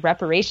created is a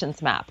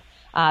reparations map.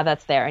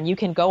 That's there. And you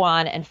can go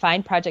on and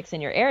find projects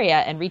in your area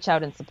and reach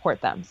out and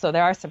support them. So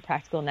there are some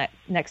practical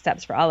next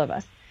steps for all of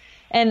us.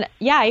 And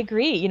yeah, I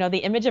agree. The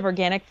image of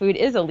organic food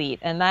is elite.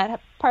 And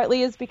that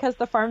partly is because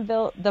the Farm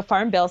Bill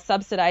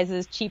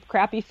subsidizes cheap,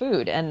 crappy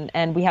food.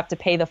 And we have to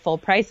pay the full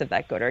price of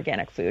that good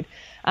organic food.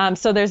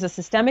 So there's a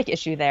systemic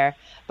issue there.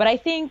 But I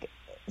think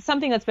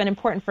something that's been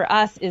important for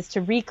us is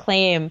to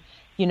reclaim,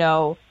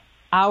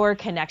 our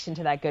connection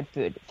to that good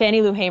food.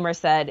 Fannie Lou Hamer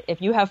said,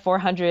 if you have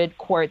 400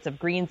 quarts of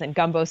greens and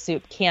gumbo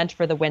soup canned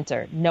for the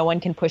winter, no one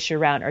can push you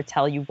around or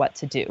tell you what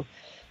to do.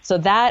 So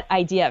that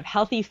idea of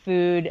healthy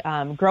food,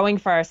 growing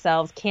for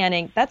ourselves,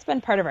 canning, that's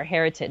been part of our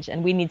heritage,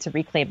 and we need to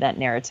reclaim that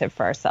narrative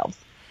for ourselves.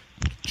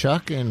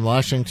 Chuck in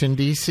Washington,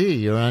 D.C.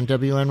 You're on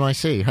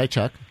WNYC. Hi,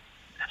 Chuck.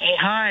 Hey,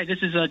 hi. This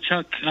is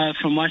Chuck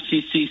from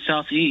Washington, D.C.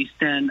 Southeast.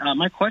 And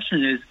my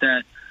question is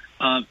that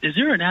is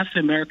there an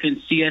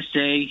African-American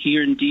CSA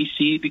here in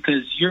D.C.?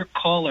 Because your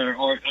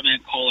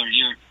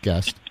your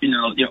guest,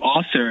 your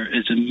author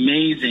is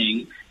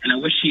amazing. And I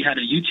wish she had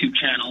a YouTube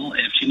channel.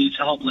 If she needs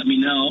help, let me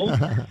know.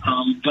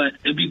 But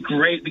it'd be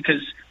great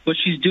because what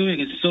she's doing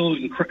is so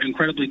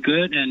incredibly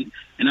good. And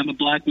I'm a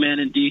black man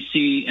in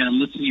D.C., and I'm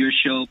listening to your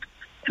show.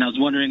 And I was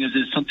wondering if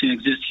there's something that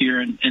exists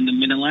here in the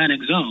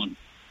Mid-Atlantic zone.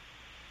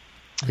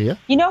 Yeah.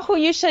 You know who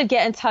you should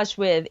get in touch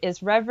with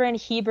is Reverend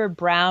Heber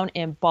Brown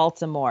in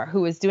Baltimore,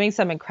 who is doing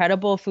some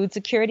incredible food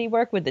security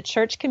work with the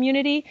church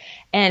community.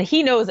 And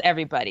he knows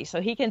everybody, so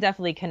he can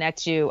definitely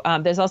connect you.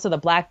 There's also the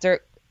Black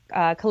Dirt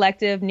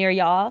Collective near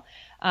y'all,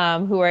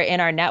 who are in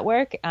our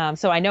network.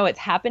 So I know it's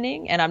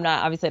happening, and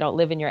I don't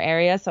live in your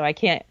area, so I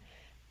can't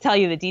tell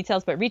you the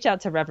details, but reach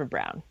out to Reverend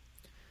Brown.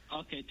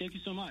 Okay, thank you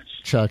so much.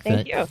 Chuck,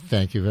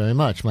 thank you very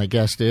much. My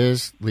guest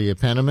is Leah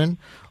Penniman,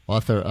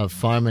 author of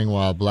Farming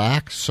While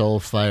Black,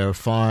 Soulfire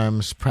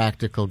Farm's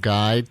Practical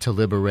Guide to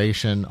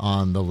Liberation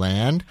on the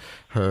Land.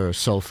 Her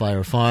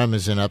Soulfire Farm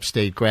is in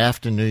upstate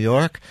Grafton, New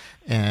York.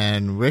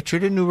 And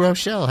Richard in New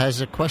Rochelle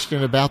has a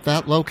question about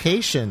that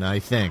location, I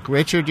think.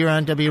 Richard, you're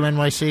on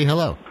WNYC.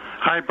 Hello.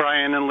 Hi,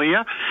 Brian and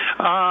Leah.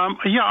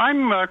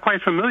 I'm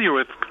quite familiar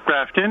with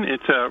Grafton.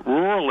 It's a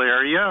rural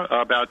area,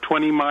 about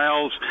 20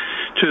 miles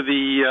to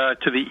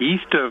the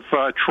east of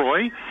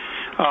Troy.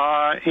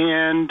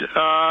 And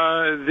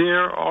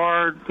there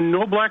are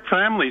no black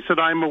families that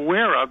I'm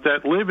aware of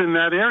that live in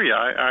that area.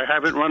 I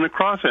haven't run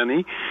across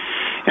any.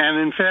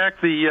 And in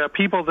fact, the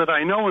people that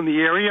I know in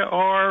the area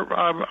are,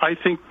 I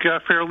think,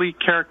 fairly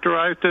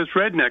characterized as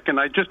redneck. And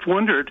I just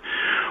wondered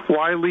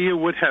why Leah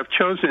would have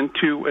chosen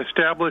to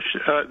establish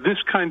this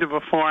kind of a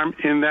farm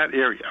in that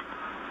area.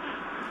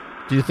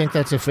 Do you think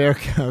that's a fair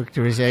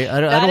characterization?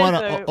 I don't want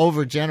to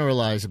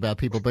overgeneralize about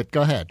people, but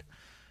go ahead.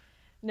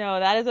 No,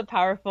 that is a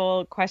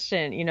powerful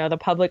question. The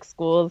public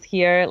schools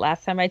here,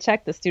 last time I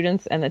checked, the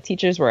students and the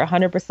teachers were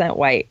 100%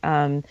 white.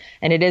 And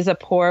it is a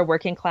poor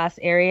working class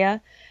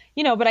area.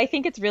 But I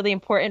think it's really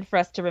important for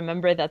us to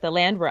remember that the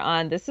land we're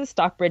on, this is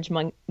Stockbridge,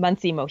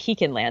 Muncie,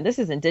 Mohican land. This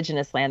is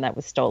indigenous land that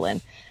was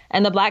stolen.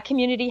 And the black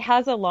community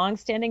has a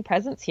long-standing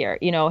presence here.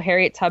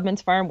 Harriet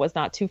Tubman's farm was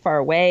not too far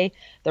away.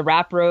 The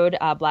Rap Road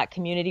black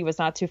community was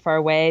not too far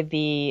away.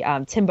 The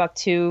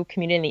Timbuktu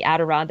community in the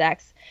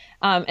Adirondacks.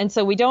 And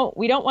so we don't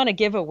want to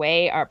give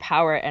away our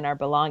power and our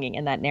belonging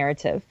in that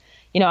narrative.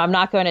 I'm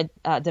not going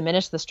to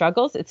diminish the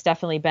struggles. It's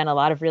definitely been a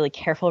lot of really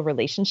careful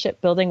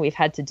relationship building we've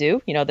had to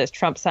do. There's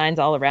Trump signs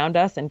all around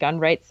us and gun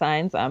rights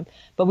signs.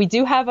 But we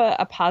do have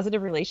a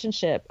positive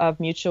relationship of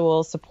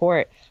mutual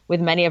support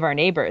with many of our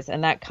neighbors.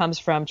 And that comes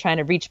from trying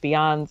to reach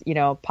beyond,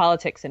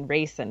 politics and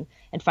race and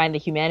find the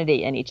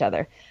humanity in each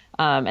other.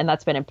 And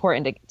that's been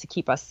important to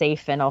keep us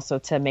safe and also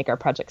to make our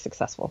project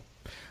successful.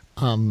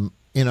 In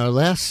our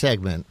last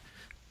segment,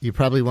 you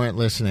probably weren't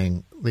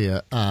listening,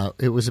 Leah.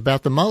 It was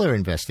about the Mueller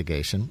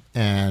investigation,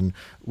 and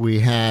we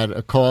had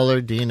a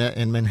caller, Dina,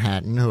 in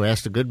Manhattan, who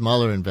asked a good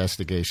Mueller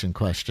investigation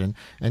question,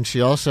 and she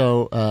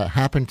also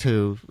happened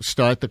to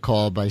start the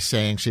call by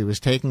saying she was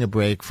taking a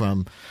break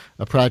from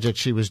a project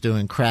she was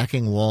doing,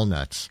 cracking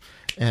walnuts,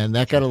 and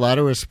that got a lot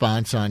of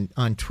response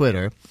on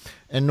Twitter.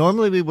 And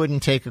normally we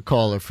wouldn't take a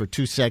caller for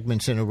two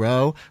segments in a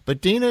row, but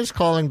Dina is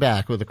calling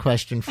back with a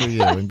question for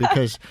you. And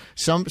because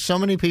so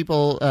many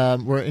people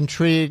were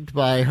intrigued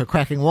by her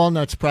Cracking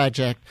Walnuts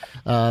project,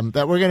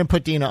 that we're going to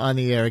put Dina on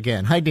the air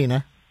again. Hi,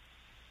 Dina.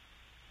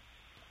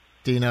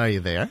 Dina, are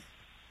you there?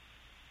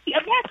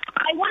 Yes,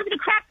 I wanted to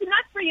crack the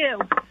nut for you.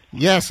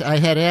 Yes, I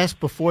had asked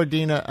before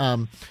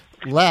Dina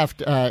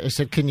left. I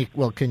said, can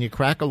you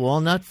crack a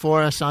walnut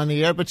for us on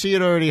the air? But she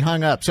had already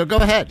hung up. So go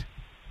ahead.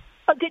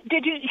 Oh,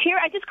 did you hear?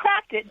 I just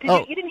cracked it.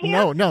 You didn't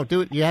hear? No. Do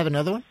it. You have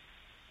another one?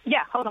 Yeah,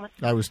 hold on.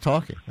 I was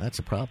talking. That's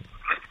a problem.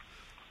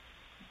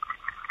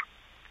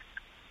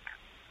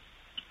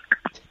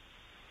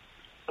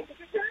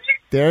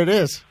 There it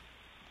is.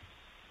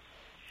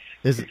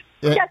 Yes,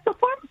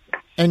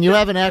 and you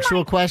have an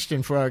actual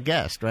question for our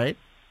guest, right?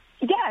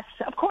 Yes,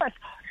 of course.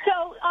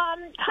 So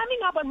coming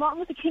up on Martin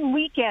Luther King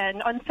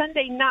weekend, on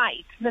Sunday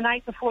night, the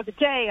night before the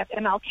day of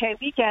MLK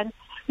weekend,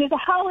 there's a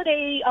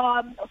holiday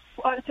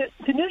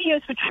to New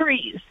Year's for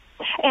trees.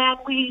 And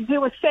we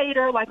do a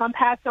Seder, like on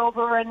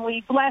Passover, and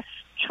we bless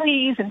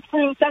trees and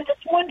fruits. I'm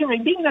just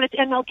wondering, being that it's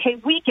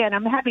MLK weekend,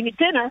 I'm having a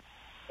dinner,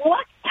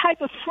 what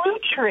type of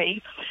fruit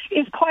tree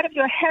is part of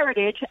your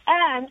heritage,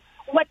 and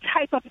what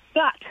type of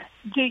nut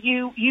do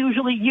you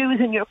usually use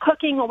in your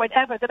cooking or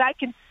whatever that I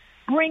can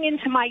bring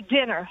into my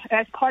dinner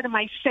as part of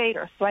my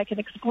Seder so I can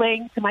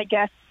explain to my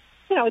guests?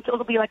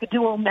 It'll be like a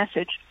dual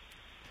message.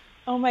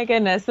 Oh my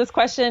goodness, this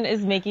question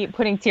is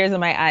putting tears in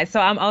my eyes. So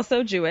I'm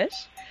also Jewish,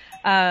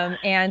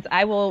 and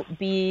I will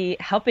be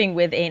helping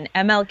with an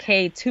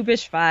MLK Tu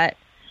B'Shvat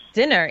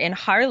dinner in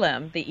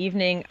Harlem the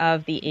evening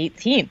of the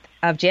 18th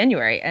of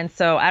January. And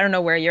so I don't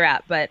know where you're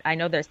at, but I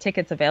know there's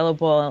tickets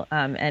available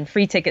and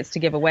free tickets to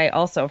give away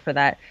also for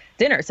that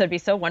dinner. So it'd be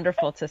so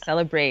wonderful to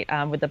celebrate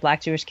with the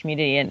Black Jewish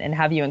community and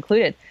have you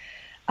included.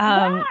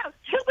 Wow,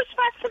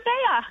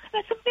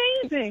 that's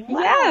amazing.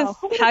 Wow.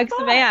 Yes, Hag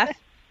Sameach.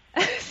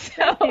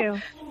 Thank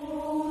you.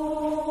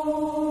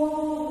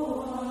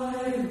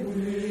 I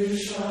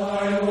wish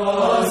I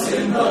was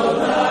in the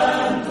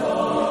land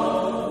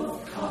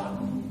of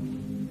cotton.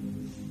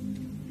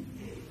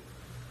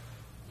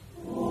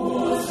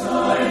 Oh,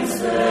 times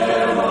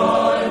there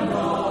are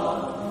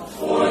not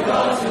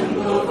forgotten.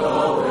 Look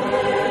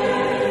away,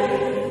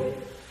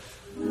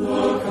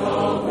 look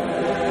away,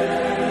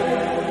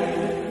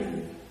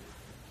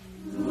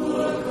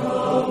 look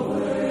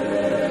away,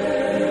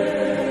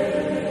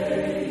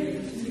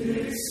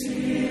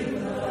 Dixieland.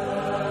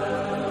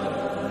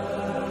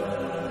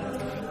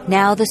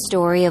 Now the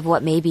story of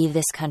what may be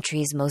this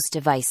country's most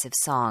divisive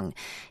song.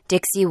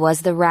 Dixie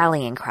was the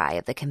rallying cry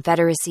of the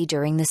Confederacy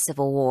during the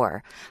Civil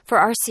War. For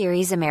our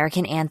series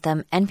American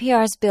Anthem,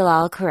 NPR's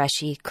Bilal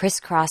Qureshi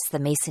crisscrossed the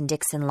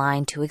Mason-Dixon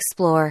line to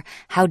explore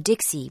how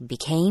Dixie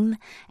became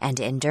and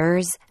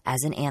endures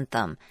as an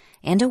anthem.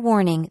 And a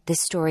warning,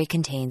 this story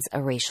contains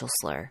a racial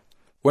slur.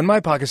 When my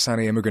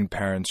Pakistani immigrant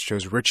parents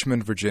chose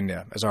Richmond,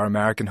 Virginia as our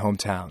American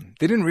hometown,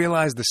 they didn't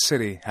realize the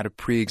city had a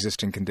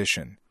pre-existing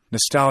condition: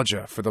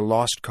 nostalgia for the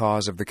lost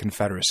cause of the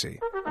Confederacy.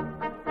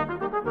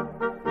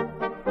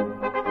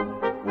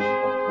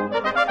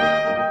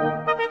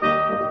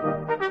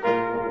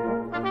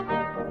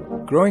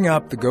 Growing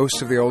up, the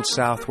ghosts of the Old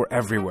South were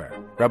everywhere.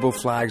 Rebel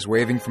flags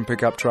waving from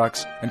pickup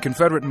trucks and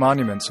Confederate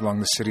monuments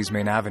along the city's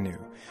main avenue.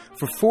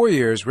 For 4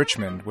 years,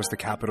 Richmond was the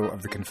capital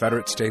of the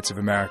Confederate States of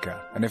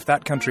America, and if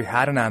that country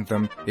had an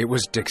anthem, it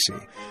was Dixie.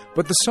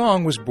 But the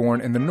song was born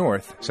in the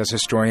North, says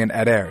historian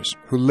Ed Ayers,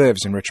 who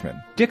lives in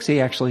Richmond.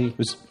 Dixie actually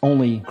was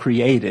only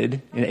created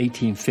in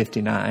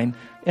 1859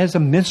 as a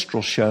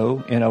minstrel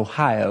show in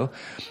Ohio,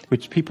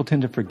 which people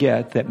tend to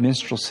forget that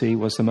minstrelsy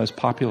was the most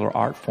popular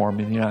art form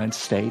in the United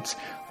States.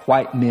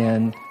 White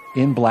men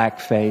in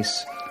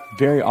blackface,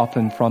 very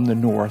often from the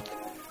North,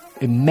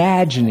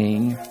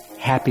 imagining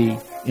happy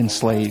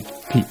enslaved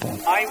people.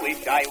 I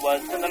wish I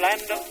was in the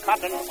land of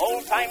cotton.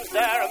 Old times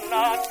there have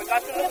not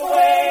forgotten. Look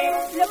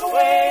away, look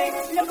away,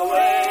 look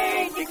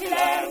away,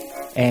 Dixieland.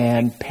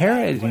 And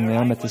parodying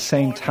them at the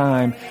same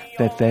time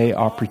that they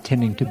are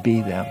pretending to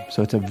be them.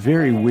 So it's a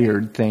very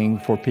weird thing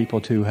for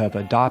people to have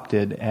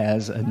adopted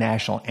as a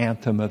national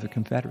anthem of the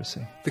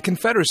Confederacy. The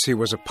Confederacy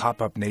was a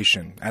pop-up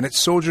nation, and its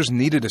soldiers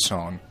needed a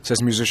song,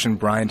 says musician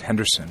Bryant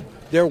Henderson.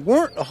 There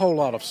weren't a whole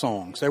lot of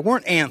songs. There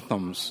weren't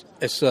anthems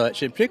as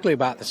such, and particularly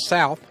about the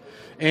South.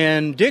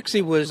 And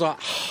Dixie was a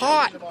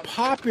hot,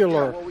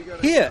 popular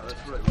hit.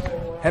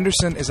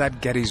 Henderson is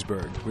at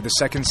Gettysburg with the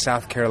 2nd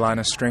South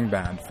Carolina String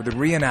Band for the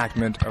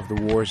reenactment of the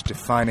war's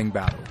defining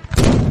battle.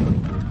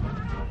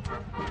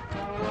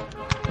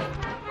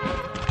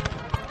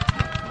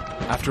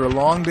 After a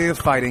long day of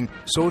fighting,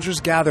 soldiers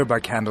gather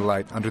by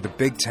candlelight under the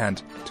big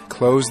tent to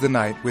close the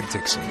night with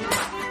Dixie.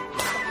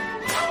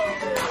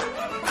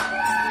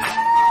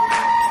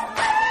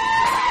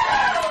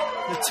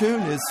 The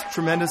tune is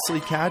tremendously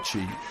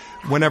catchy.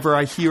 Whenever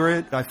I hear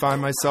it, I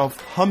find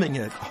myself humming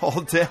it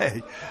all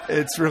day.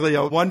 It's really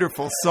a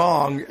wonderful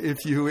song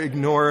if you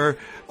ignore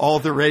all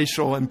the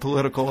racial and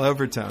political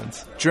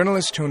overtones.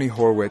 Journalist Tony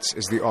Horwitz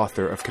is the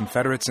author of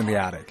Confederates in the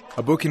Attic,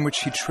 a book in which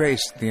he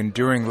traced the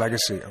enduring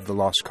legacy of the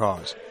lost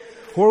cause.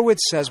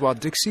 Horwitz says while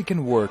Dixie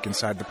can work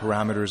inside the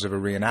parameters of a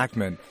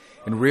reenactment,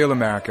 in real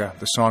America,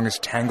 the song is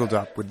tangled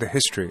up with the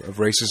history of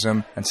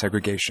racism and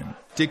segregation.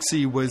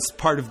 Dixie was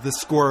part of the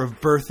score of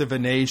Birth of a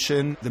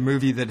Nation, the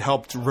movie that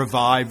helped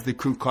revive the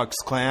Ku Klux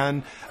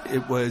Klan.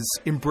 It was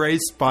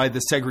embraced by the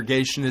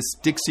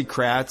segregationist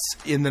Dixiecrats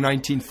in the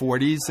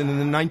 1940s, and in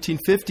the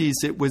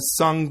 1950s it was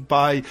sung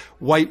by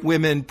white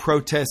women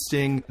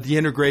protesting the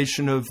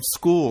integration of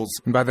schools.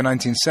 And by the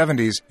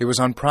 1970s, it was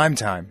on prime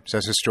time,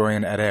 says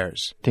historian Ed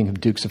Ayers. Think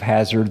of Dukes of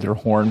Hazzard, their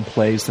horn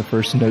plays the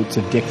first notes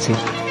of Dixie.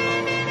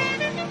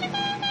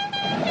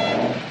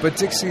 But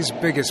Dixie's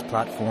biggest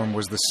platform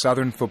was the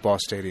Southern Football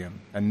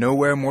Stadium, and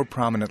nowhere more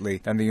prominently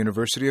than the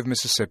University of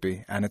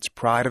Mississippi and its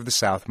Pride of the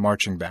South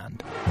marching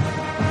band.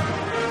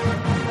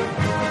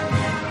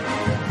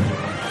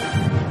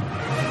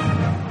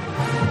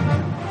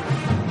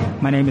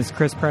 My name is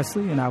Chris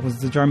Presley, and I was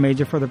the drum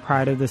major for the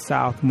Pride of the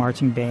South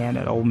marching band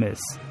at Ole Miss.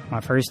 My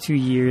first 2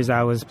 years,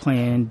 I was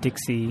playing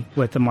Dixie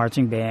with the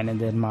marching band, and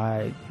then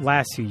my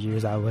last 2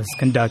 years, I was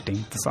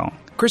conducting the song.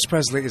 Chris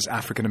Presley is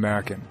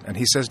African-American, and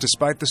he says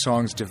despite the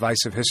song's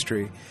divisive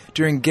history,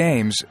 during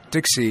games,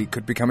 Dixie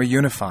could become a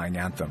unifying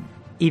anthem.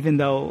 Even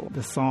though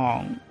the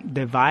song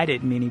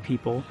divided many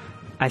people,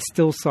 I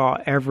still saw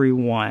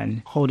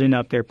everyone holding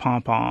up their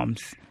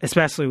pom-poms,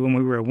 especially when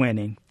we were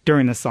winning,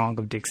 during the song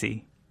of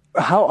Dixie.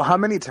 How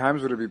many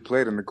times would it be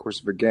played in the course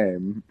of a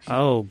game?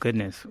 Oh,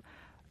 goodness.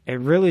 It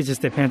really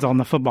just depends on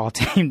the football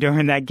team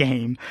during that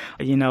game.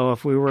 You know,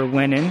 if we were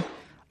winning,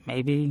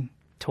 maybe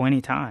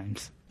 20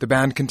 times. The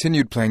band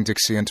continued playing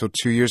Dixie until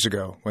 2 years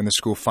ago, when the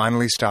school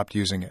finally stopped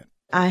using it.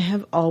 I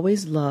have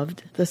always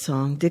loved the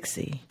song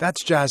Dixie.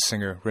 That's jazz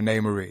singer Renee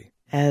Marie.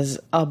 As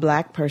a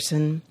black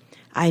person,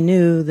 I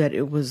knew that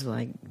it was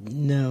like,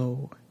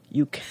 no,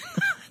 you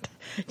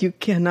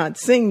cannot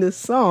sing this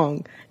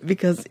song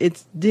because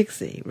it's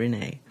Dixie,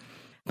 Renee.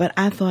 But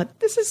I thought,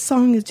 this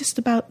song is just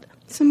about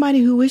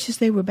somebody who wishes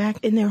they were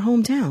back in their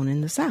hometown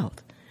in the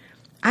South.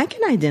 I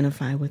can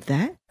identify with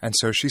that. And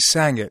so she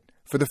sang it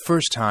for the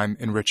first time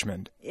in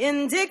Richmond.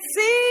 In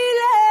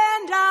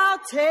Dixieland, I'll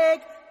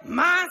take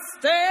my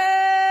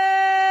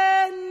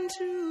stand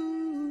to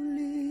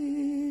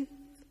live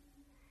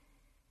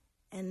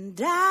and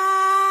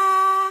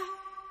die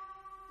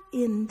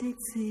in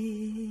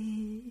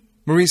Dixie.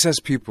 Marie says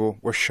people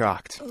were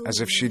shocked,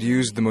 as if she'd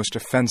used the most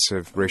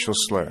offensive racial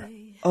slur.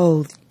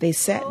 Oh, they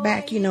sat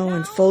back,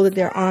 and folded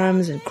their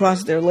arms and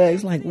crossed their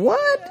legs like,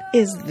 what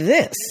is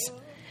this?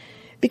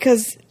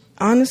 Because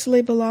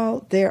honestly,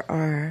 Bilal, there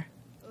are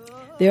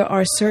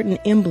certain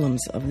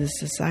emblems of this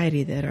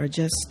society that are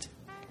just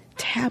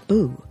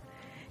taboo.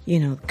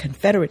 The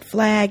Confederate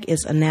flag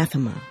is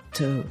anathema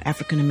to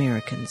African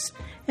Americans,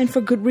 and for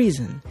good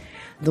reason.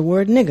 The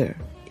word nigger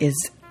is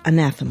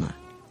anathema,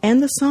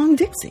 and the song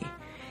Dixie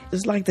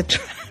is like the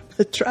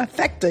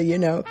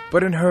trifecta,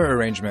 But in her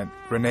arrangement,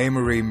 Renee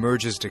Marie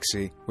merges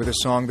Dixie with a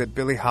song that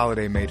Billie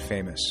Holiday made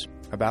famous,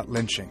 about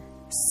lynching.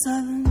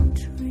 Southern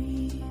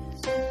trees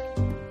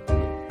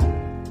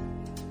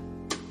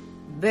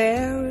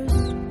bear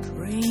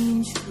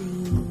strange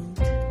fruit,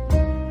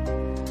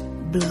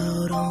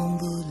 blood on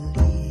the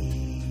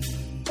leaves,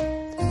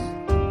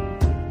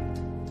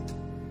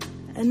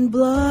 and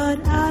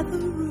blood at the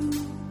root.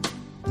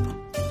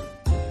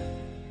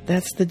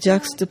 That's the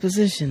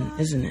juxtaposition,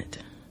 isn't it?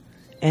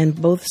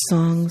 And both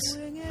songs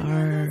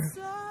are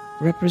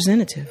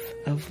representative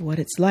of what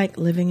it's like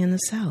living in the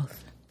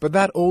South. But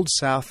that old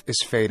South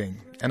is fading,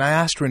 and I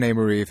asked Renee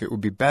Marie if it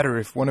would be better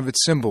if one of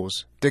its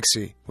symbols,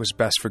 Dixie, was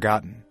best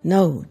forgotten.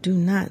 No, do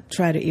not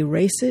try to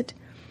erase it.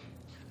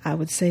 I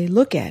would say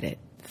look at it.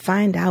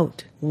 Find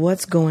out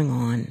what's going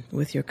on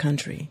with your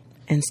country.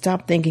 And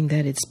stop thinking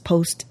that it's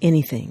post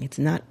anything. It's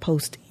not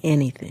post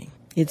anything.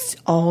 It's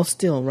all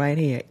still right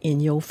here in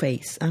your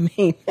face. I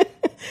mean,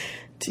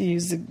 to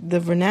use the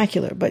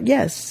vernacular. But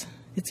yes,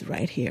 it's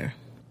right here.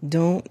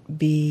 Don't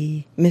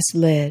be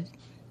misled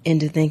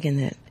into thinking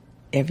that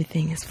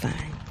everything is fine.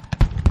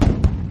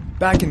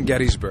 Back in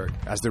Gettysburg,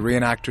 as the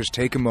reenactors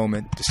take a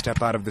moment to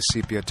step out of the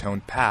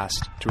sepia-toned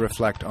past to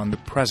reflect on the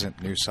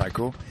present news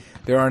cycle,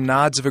 there are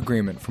nods of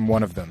agreement from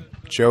one of them,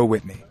 Joe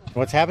Whitney.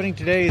 What's happening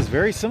today is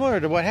very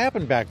similar to what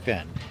happened back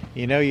then.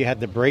 You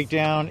had the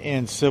breakdown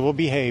in civil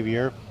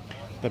behavior,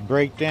 the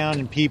breakdown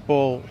in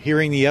people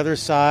hearing the other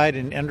side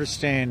and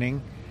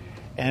understanding.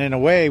 And in a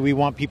way, we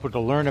want people to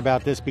learn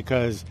about this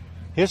because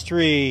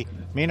history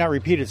may not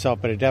repeat itself,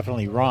 but it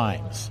definitely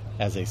rhymes,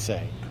 as they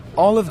say.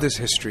 All of this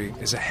history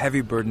is a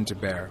heavy burden to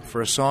bear for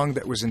a song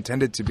that was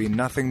intended to be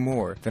nothing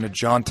more than a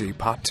jaunty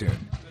pop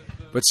tune.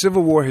 But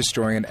Civil War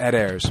historian Ed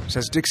Ayers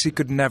says Dixie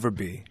could never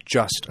be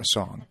just a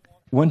song.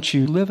 Once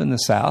you live in the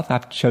South,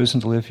 I've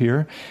chosen to live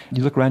here,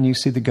 you look around, you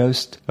see the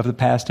ghost of the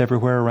past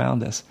everywhere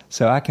around us.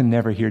 So I can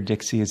never hear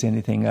Dixie as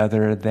anything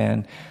other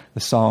than the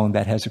song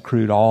that has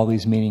accrued all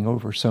these meaning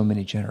over so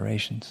many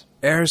generations.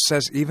 Ayers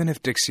says even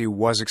if Dixie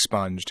was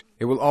expunged,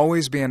 it will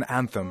always be an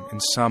anthem in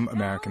some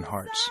American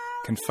hearts,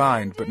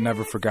 confined but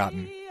never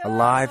forgotten,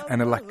 alive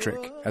and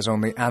electric as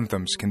only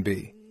anthems can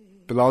be.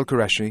 Bilal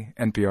Qureshi,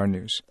 NPR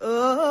News.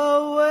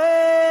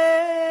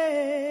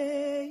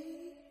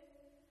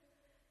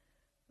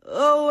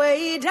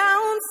 Away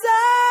down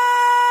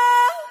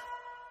south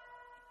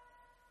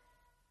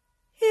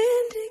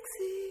in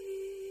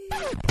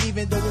Dixie.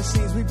 Even though it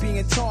seems we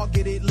being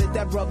targeted, let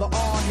that brother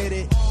all hit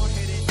it.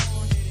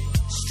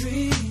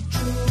 Street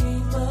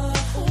dreamer,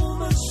 oh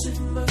mercy,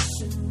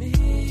 mercy me.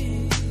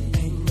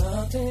 Ain't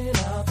nothing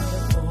out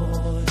there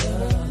for you.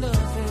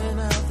 Nothing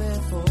out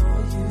there for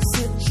you.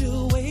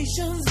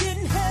 Situations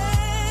getting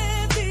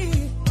heavy,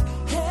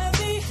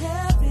 heavy,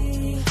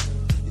 heavy.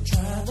 You're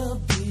trying to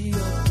be a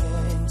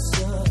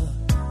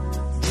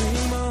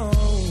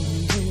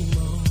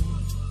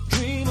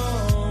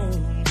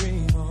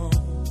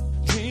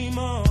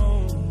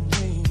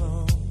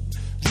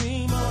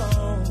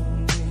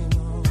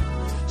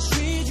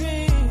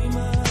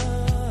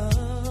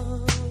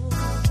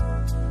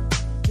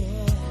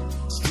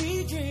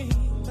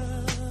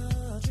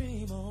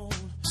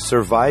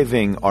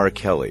Surviving R.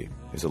 Kelly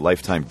is a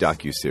Lifetime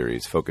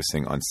docuseries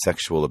focusing on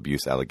sexual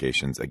abuse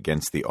allegations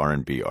against the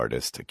R&B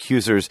artist.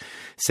 Accusers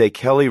say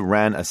Kelly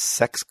ran a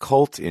sex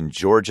cult in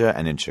Georgia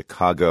and in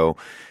Chicago.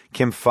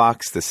 Kim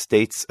Fox, the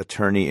state's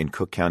attorney in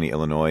Cook County,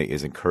 Illinois,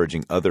 is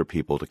encouraging other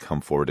people to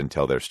come forward and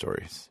tell their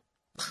stories.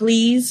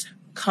 Please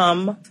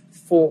come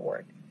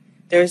forward.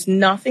 There's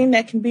nothing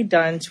that can be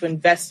done to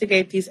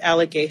investigate these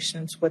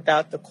allegations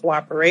without the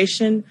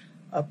cooperation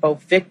of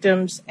both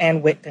victims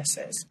and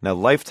witnesses. Now,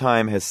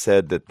 Lifetime has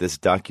said that this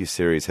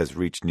docuseries has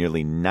reached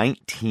nearly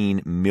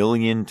 19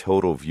 million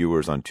total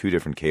viewers on 2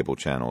 different cable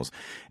channels,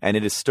 and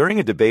it is stirring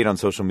a debate on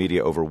social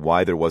media over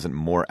why there wasn't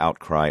more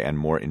outcry and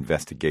more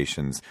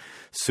investigations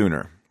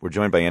sooner. We're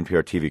joined by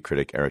NPR TV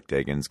critic Eric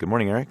Deggans. Good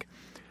morning, Eric.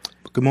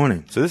 Good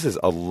morning. So this is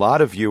a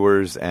lot of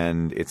viewers,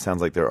 and it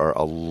sounds like there are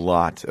a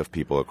lot of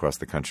people across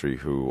the country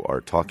who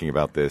are talking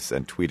about this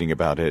and tweeting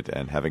about it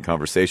and having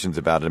conversations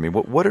about it. I mean,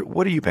 what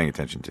are you paying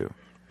attention to?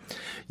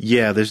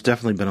 Yeah, there's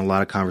definitely been a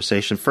lot of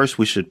conversation. First,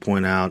 we should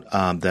point out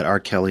that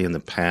R. Kelly in the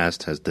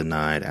past has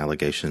denied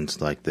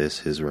allegations like this.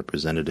 His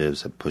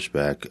representatives have pushed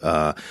back,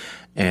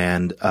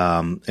 and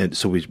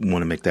so we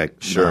want to make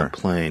that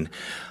plain.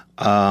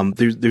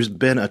 There's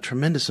been a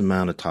tremendous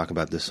amount of talk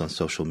about this on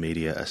social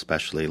media,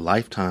 especially.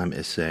 Lifetime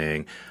is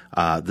saying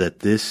that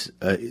this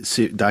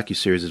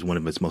docuseries is one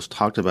of its most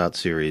talked about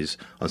series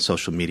on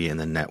social media in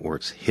the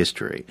network's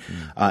history.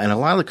 And a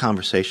lot of the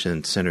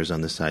conversation centers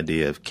on this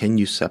idea of, can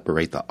you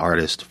separate the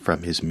artist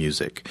from his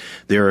music?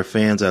 There are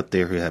fans out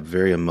there who have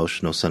very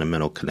emotional,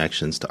 sentimental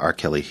connections to R.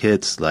 Kelly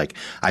hits like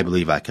I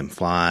Believe I Can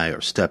Fly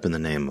or Step in the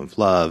Name of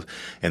Love,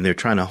 and they're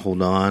trying to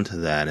hold on to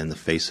that in the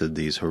face of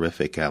these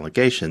horrific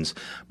allegations.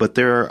 But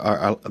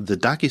the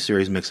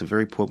docuseries makes a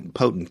very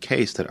potent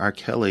case that R.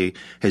 Kelly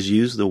has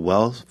used the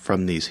wealth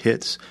from these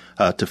hits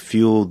to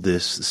fuel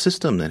this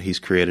system that he's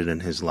created in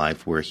his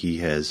life, where he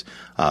has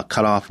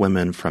cut off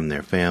women from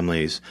their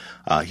families.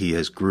 He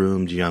has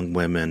groomed young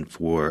women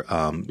for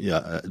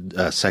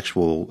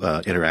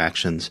sexual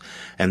interactions,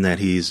 and that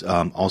he's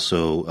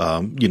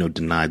also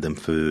denied them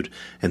food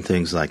and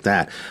things like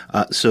that.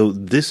 So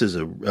this is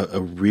a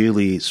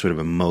really sort of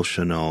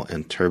emotional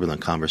and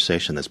turbulent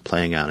conversation that's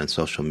playing out in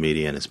social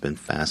media, and it's been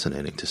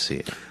fascinating to see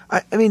it.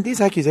 I mean,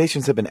 these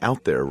accusations have been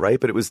out there, right?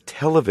 But it was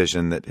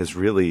television that has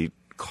really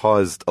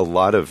caused a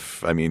lot of,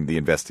 the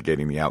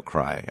investigating, the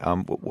outcry.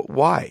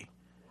 Why?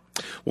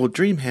 Well,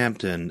 Dream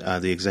Hampton,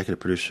 the executive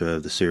producer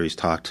of the series,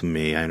 talked to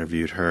me. I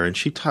interviewed her, and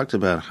she talked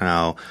about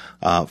how,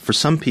 for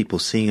some people,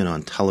 seeing it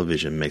on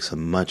television makes a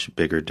much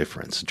bigger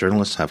difference.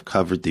 Journalists have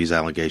covered these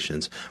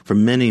allegations for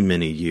many,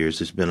 many years.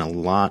 There's been a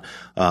lot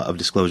of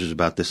disclosures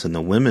about this, and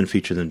the women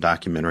featured in the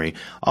documentary,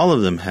 all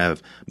of them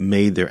have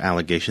made their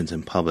allegations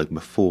in public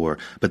before.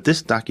 But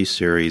this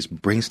docuseries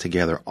brings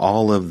together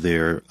all of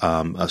their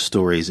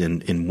stories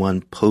in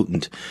one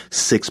potent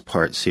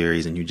 6-part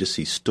series, and you just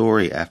see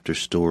story after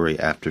story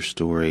after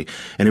story,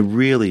 and it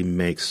really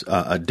makes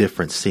a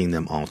difference seeing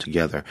them all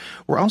together.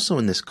 We're also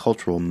in this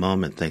cultural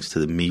moment, thanks to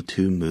the Me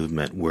Too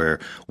movement, where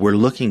we're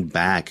looking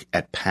back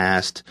at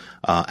past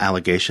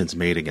allegations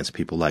made against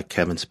people like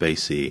Kevin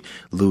Spacey,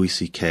 Louis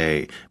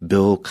C.K.,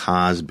 Bill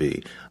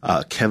Cosby,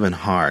 Kevin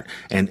Hart,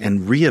 and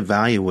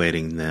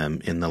reevaluating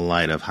them in the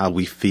light of how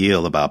we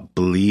feel about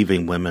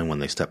believing women when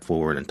they step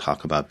forward and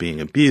talk about being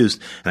abused.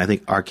 And I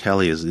think R.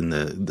 Kelly is in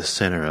the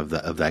center of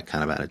that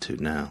kind of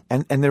attitude now.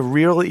 And there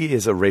really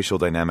is a racial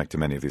dynamic to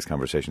many of these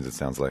conversations, it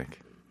sounds like.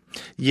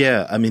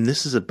 Yeah,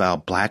 this is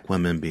about black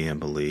women being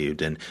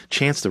believed, and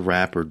Chance the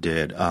Rapper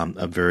did an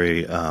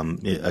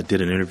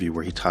interview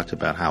where he talked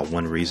about how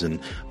one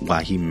reason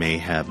why he may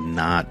have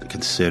not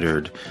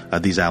considered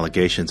these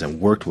allegations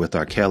and worked with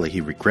R. Kelly,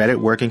 he regretted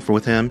working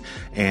with him,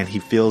 and he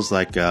feels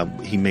like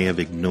he may have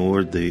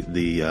ignored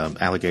the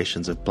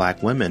allegations of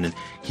black women, and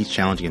he's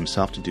challenging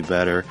himself to do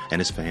better and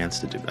his fans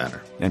to do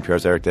better.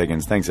 NPR's Eric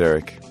Deggans. Thanks,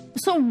 Eric.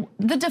 So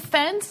the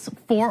defense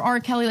for R.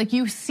 Kelly, like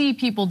you see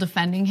people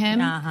defending him.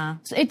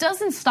 So it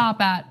doesn't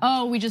stop at,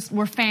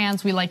 we're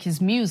fans, we like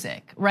his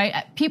music,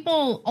 right?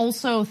 People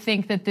also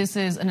think that this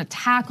is an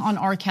attack on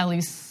R. Kelly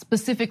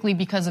specifically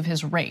because of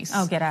his race.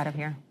 Oh, get out of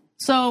here.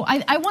 So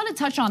I want to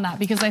touch on that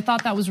because I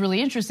thought that was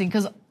really interesting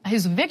because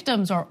his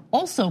victims are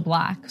also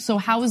black. So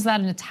how is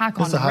that an attack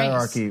on race? It's a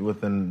hierarchy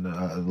within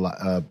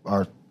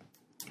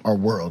our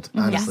world,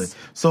 honestly. Yes.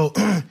 So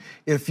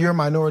if you're a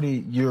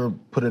minority, you're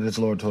put at its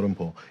lower totem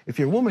pole. If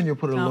you're a woman, you're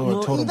put at a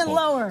lower totem pole. Even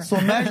lower. So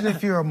imagine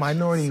if you're a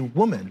minority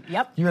woman.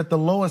 Yep. You're at the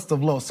lowest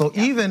of low. So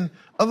even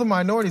other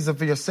minorities, if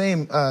you're your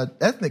same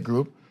ethnic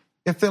group,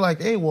 if they're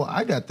like, hey, well,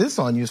 I got this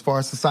on you as far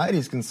as society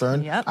is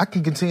concerned, I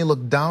can continue to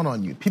look down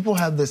on you. People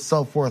have this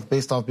self-worth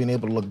based off being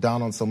able to look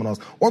down on someone else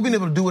or being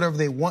able to do whatever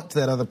they want to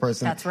that other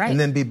person. That's right. And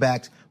then be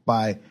backed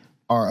by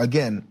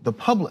again, the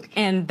public.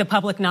 And the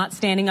public not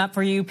standing up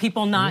for you,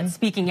 people not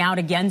speaking out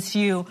against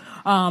you.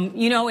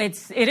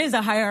 It is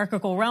a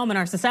hierarchical realm in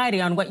our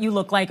society on what you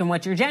look like and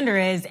what your gender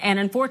is. And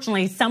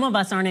unfortunately, some of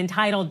us aren't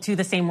entitled to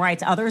the same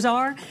rights others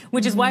are,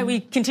 which is why we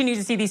continue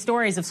to see these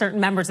stories of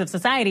certain members of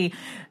society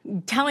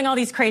telling all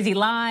these crazy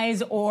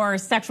lies or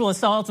sexual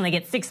assaults, and they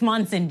get 6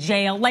 months in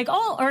jail,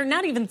 or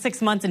not even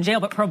 6 months in jail,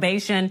 but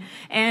probation.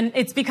 And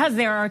it's because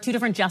there are 2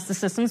 different justice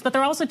systems, but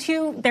there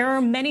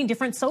are many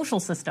different social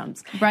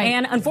systems. Right.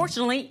 And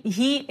unfortunately,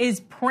 he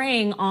is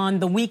preying on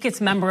the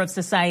weakest member of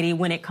society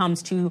when it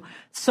comes to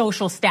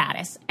social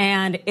status.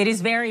 And it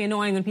is very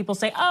annoying when people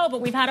say, oh, but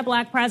we've had a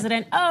black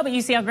president. Oh, but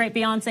you see how great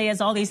Beyonce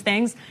is, all these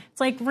things.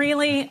 It's like,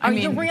 really?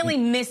 You're really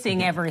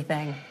missing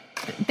everything.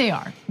 They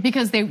are,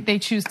 because they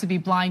choose to be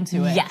blind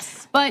to it.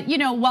 Yes. But,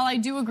 while I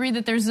do agree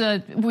that there's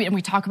and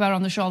we talk about it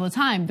on the show all the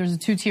time, there's a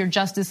two-tier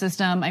justice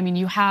system. I mean,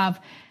 you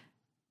have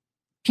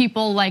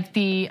people like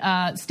the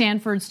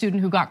Stanford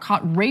student who got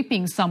caught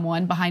raping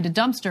someone behind a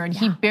dumpster, and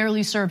he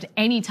barely served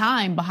any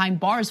time behind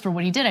bars for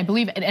what he did. I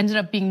believe it ended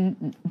up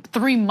being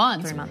 3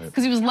 months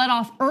because he was let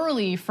off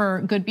early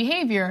for good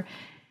behavior.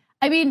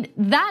 I mean,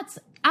 that's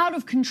out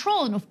of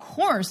control. And of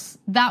course,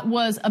 that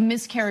was a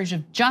miscarriage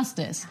of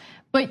justice.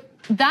 But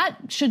that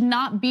should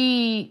not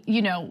be,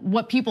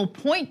 what people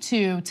point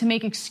to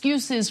make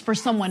excuses for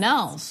someone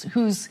else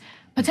who's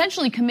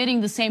potentially committing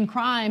the same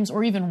crimes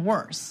or even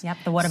worse. Yep,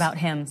 the what about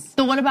hims.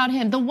 The what about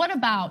him, the what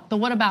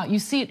about, you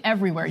see it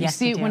everywhere. You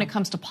see it when it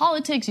comes to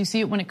politics, you see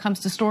it when it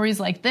comes to stories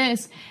like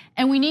this.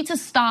 And we need to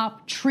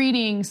stop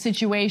treating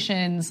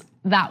situations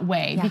that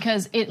way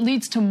because it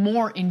leads to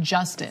more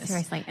injustice.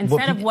 Seriously.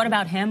 Instead of what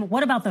about him,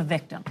 what about the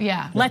victim?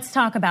 Yeah. Let's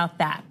talk about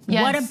that.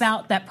 Yes. What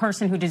about that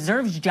person who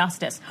deserves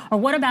justice? Or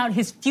what about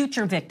his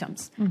future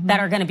victims that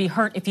are going to be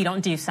hurt if you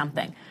don't do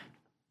something?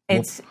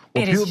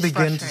 People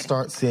begin to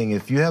start seeing,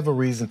 if you have a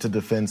reason to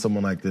defend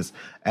someone like this,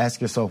 ask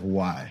yourself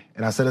why.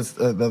 And I said this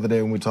the other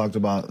day when we talked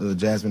about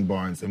Jasmine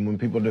Barnes, and when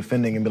people are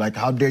defending and be like,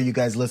 how dare you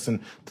guys listen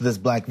to this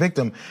black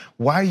victim?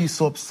 Why are you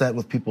so upset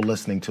with people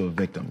listening to a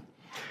victim?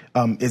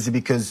 Is it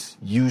because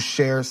you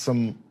share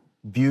some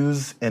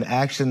views and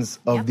actions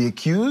of the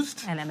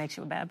accused? And that makes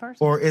you a bad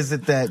person? Or is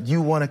it that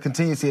you want to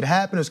continue to see it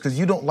happen, or because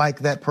you don't like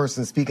that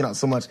person speaking out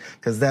so much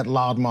because that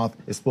loudmouth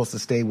is supposed to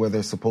stay where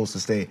they're supposed to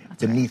stay,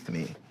 beneath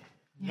me?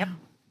 Yep.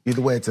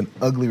 Either way, it's an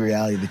ugly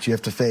reality that you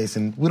have to face,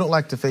 and we don't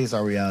like to face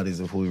our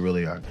realities of who we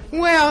really are.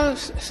 Well,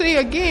 see,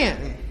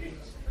 again,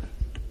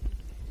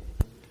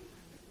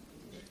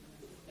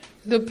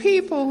 the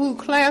people who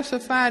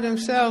classify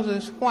themselves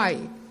as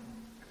white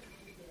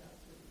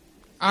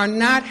are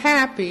not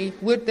happy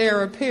with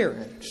their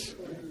appearance.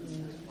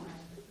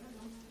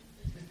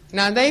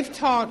 Now, they've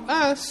taught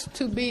us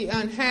to be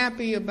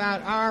unhappy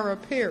about our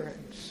appearance.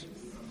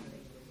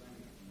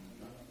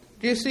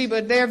 You see,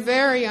 but they're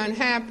very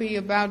unhappy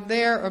about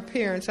their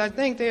appearance. I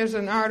think there's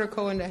an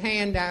article in the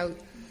handout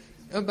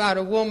about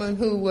a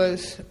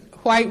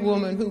white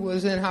woman who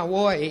was in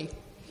Hawaii.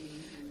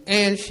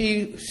 And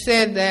she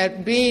said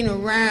that being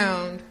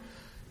around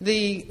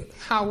the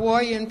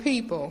Hawaiian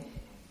people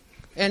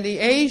and the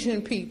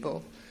Asian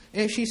people,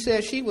 and she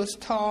said she was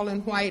tall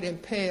and white and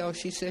pale.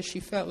 She said she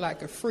felt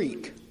like a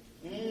freak.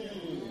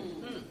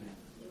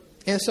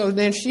 And so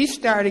then she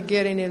started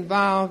getting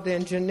involved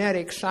in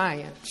genetic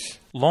science.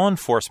 Law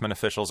enforcement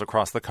officials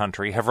across the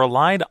country have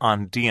relied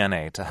on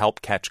DNA to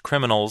help catch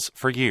criminals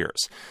for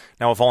years.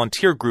 Now, a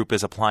volunteer group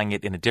is applying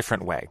it in a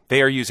different way.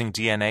 They are using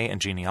DNA and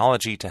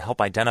genealogy to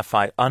help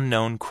identify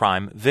unknown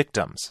crime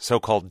victims,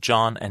 so-called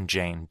John and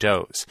Jane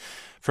Does.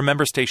 From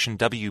member station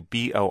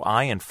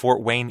WBOI in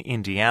Fort Wayne,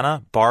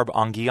 Indiana, Barb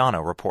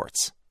Anguiano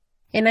reports.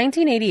 In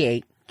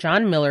 1988,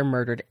 John Miller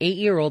murdered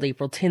 8-year-old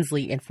April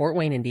Tinsley in Fort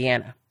Wayne,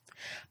 Indiana.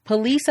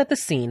 Police at the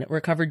scene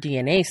recovered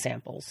DNA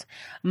samples,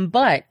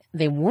 but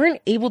they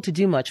weren't able to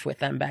do much with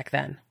them back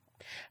then.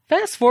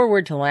 Fast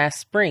forward to last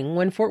spring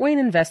when Fort Wayne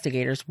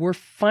investigators were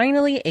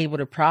finally able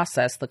to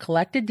process the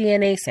collected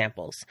DNA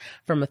samples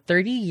from a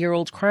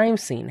 30-year-old crime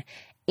scene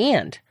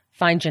and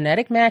find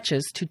genetic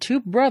matches to 2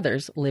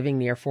 brothers living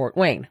near Fort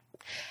Wayne.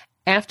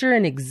 After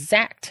an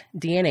exact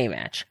DNA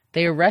match,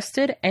 they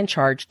arrested and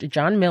charged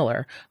John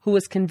Miller, who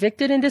was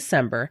convicted in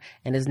December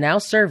and is now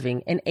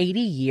serving an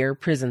 80-year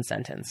prison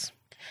sentence.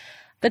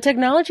 The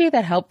technology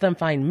that helped them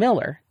find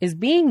Miller is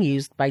being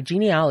used by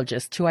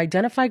genealogists to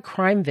identify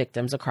crime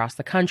victims across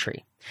the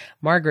country.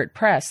 Margaret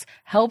Press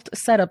helped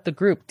set up the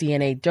group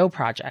DNA Doe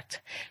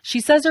Project.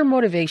 She says her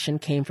motivation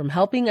came from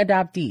helping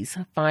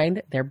adoptees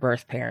find their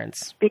birth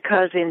parents.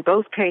 Because in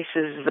both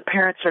cases, the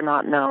parents are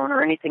not known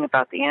or anything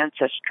about the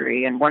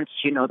ancestry. And once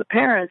you know the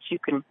parents, you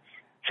can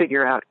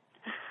figure out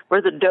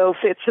where the doe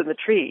fits in the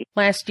tree.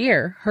 Last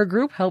year, her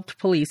group helped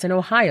police in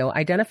Ohio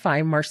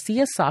identify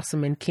Marcia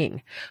Sossaman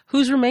King,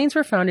 whose remains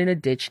were found in a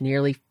ditch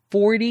nearly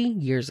 40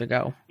 years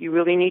ago. You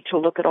really need to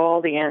look at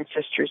all the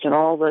ancestors and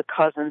all the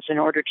cousins in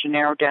order to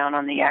narrow down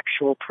on the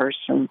actual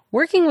person.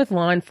 Working with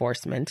law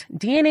enforcement,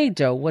 DNA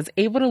Doe was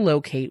able to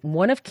locate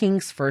one of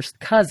King's first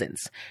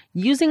cousins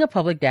using a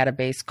public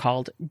database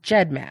called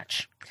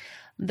GEDmatch.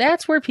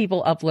 That's where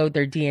people upload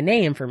their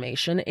DNA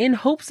information in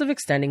hopes of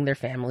extending their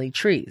family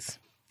trees.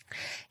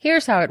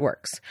 Here's how it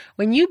works.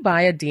 When you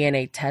buy a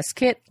DNA test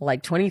kit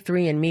like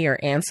 23andMe or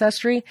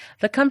Ancestry,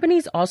 the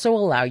companies also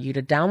allow you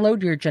to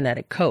download your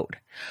genetic code,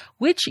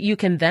 which you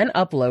can then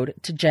upload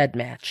to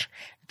GEDmatch.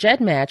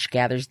 GEDmatch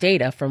gathers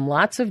data from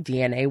lots of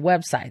DNA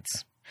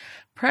websites.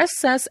 Press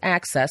says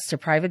access to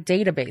private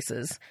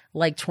databases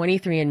like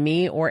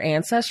 23andMe or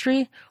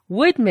Ancestry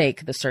would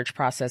make the search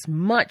process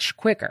much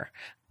quicker,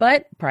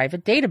 but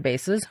private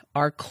databases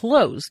are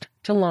closed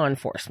to law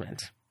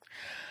enforcement.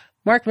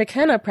 Mark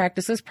McKenna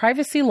practices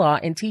privacy law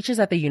and teaches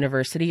at the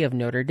University of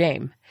Notre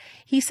Dame.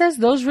 He says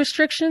those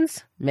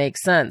restrictions make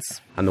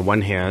sense. On the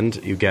one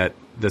hand, you get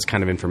this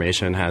kind of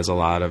information has a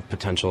lot of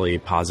potentially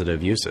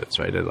positive uses,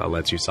 right? It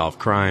lets you solve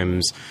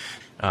crimes.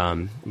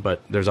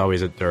 But there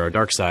are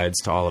dark sides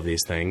to all of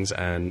these things.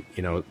 And,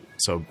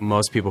 so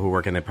most people who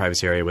work in the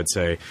privacy area would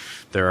say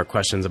there are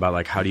questions about,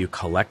 like, how do you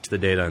collect the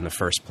data in the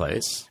first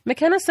place?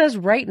 McKenna says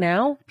right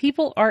now,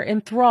 people are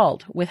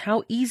enthralled with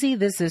how easy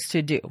this is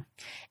to do.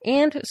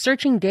 And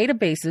searching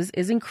databases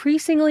is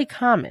increasingly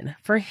common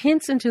for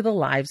hints into the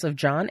lives of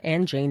John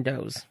and Jane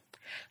Does.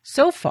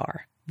 So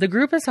far, the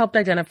group has helped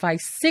identify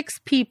 6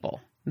 people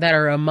that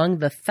are among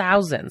the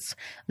thousands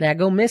that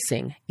go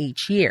missing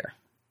each year.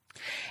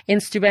 In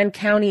Steuben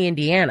County,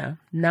 Indiana,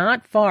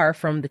 not far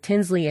from the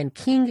Tinsley and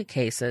King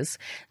cases,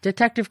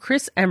 Detective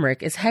Chris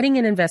Emmerich is heading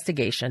an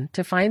investigation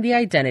to find the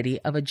identity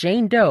of a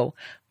Jane Doe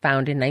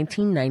found in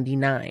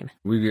 1999.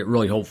 We get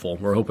really hopeful.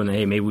 We're hoping,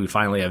 hey, maybe we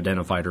finally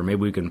identified her.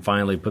 Maybe we can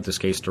finally put this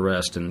case to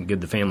rest and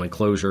give the family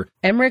closure.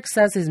 Emmerich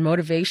says his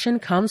motivation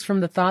comes from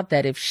the thought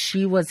that if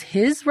she was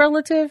his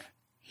relative,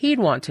 he'd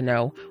want to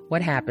know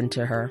what happened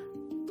to her.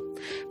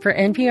 For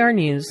NPR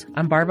News,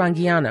 I'm Barb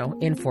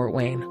Anguiano in Fort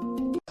Wayne.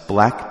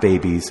 Black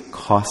babies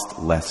cost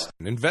less.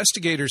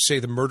 Investigators say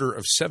the murder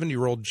of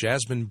 7-year-old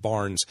Jasmine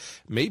Barnes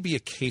may be a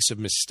case of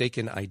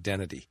mistaken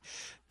identity.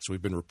 As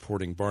we've been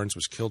reporting, Barnes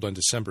was killed on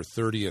December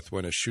 30th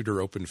when a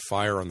shooter opened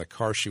fire on the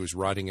car she was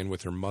riding in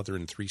with her mother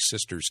and 3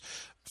 sisters.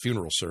 A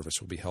funeral service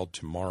will be held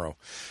tomorrow.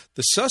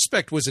 The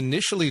suspect was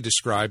initially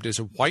described as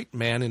a white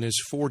man in his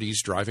 40s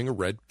driving a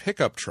red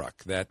pickup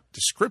truck. That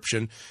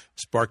description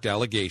sparked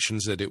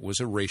allegations that it was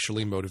a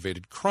racially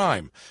motivated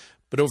crime.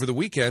 But over the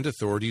weekend,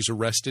 authorities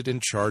arrested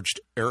and charged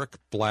Eric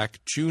Black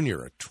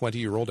Jr., a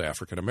 20-year-old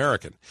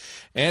African-American.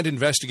 And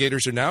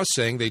investigators are now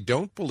saying they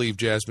don't believe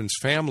Jasmine's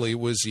family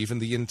was even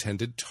the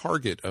intended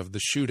target of the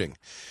shooting.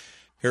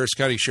 Harris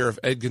County Sheriff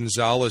Ed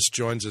Gonzalez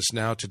joins us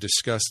now to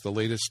discuss the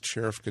latest.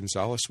 Sheriff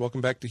Gonzalez,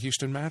 welcome back to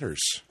Houston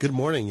Matters. Good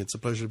morning. It's a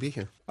pleasure to be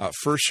here.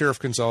 First, Sheriff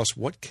Gonzalez,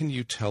 what can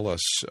you tell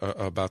us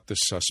about this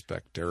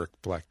suspect, Eric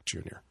Black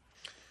Jr.?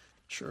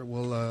 Sure.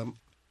 Well,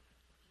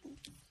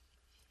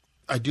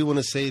 I do want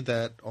to say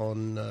that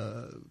on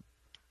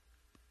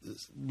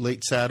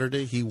late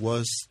Saturday, he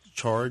was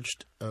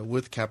charged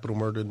with capital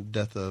murder and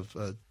death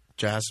of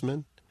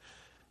Jasmine.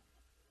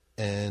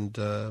 And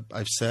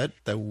I've said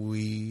that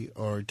we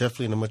are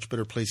definitely in a much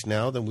better place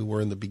now than we were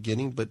in the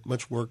beginning, but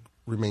much work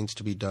remains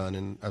to be done.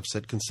 And I've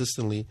said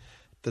consistently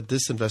that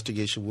this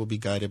investigation will be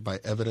guided by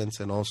evidence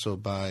and also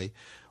by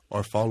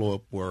our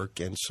follow-up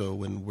work. And so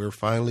when we're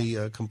finally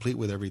complete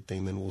with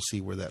everything, then we'll see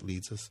where that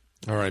leads us.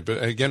 All right.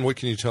 But again, what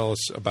can you tell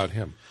us about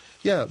him?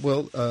 Yeah,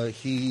 well,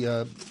 he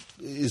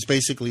is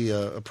basically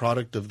a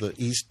product of the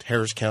East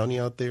Harris County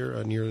out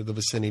there near the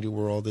vicinity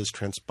where all this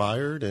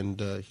transpired. And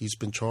he's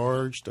been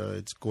charged.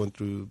 It's going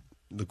through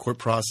the court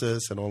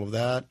process and all of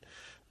that.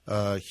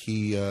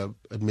 He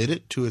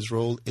admitted to his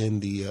role in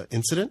the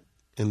incident,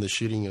 in the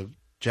shooting of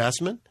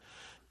Jasmine.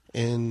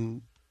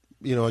 And,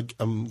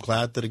 I'm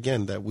glad that,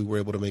 again, that we were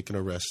able to make an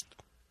arrest.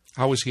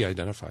 How was he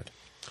identified?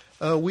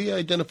 We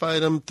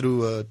identified him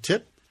through a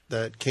tip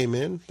that came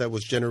in that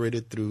was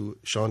generated through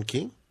Sean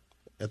King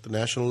at the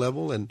national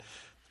level, and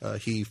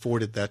he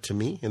forwarded that to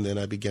me, and then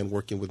I began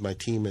working with my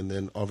team, and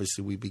then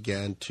obviously we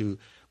began to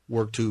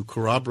work to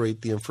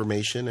corroborate the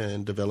information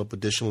and develop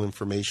additional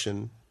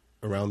information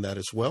around that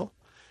as well.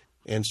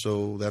 And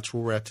so that's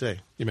where we're at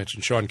today. You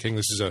mentioned Sean King.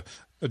 This is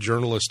a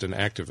journalist and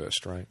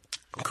activist, right?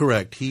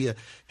 Correct. He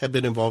had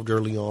been involved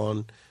early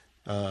on,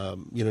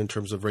 in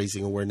terms of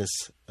raising awareness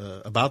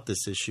about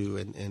this issue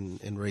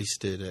and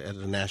raised it at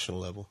a national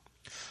level.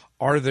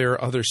 Are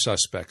there other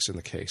suspects in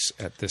the case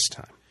at this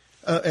time?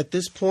 At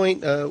this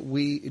point,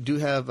 we do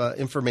have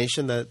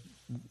information that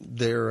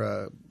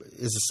there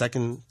is a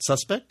second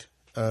suspect.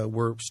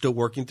 We're still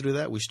working through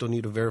that. We still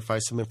need to verify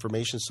some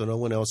information, so no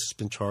one else has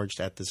been charged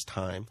at this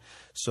time.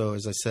 So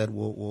as I said,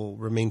 we'll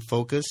remain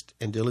focused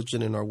and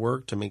diligent in our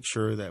work to make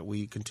sure that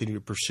we continue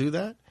to pursue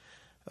that.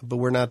 But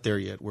we're not there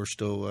yet. We're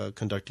still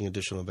conducting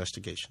additional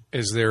investigation.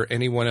 Is there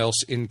anyone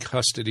else in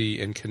custody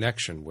in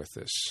connection with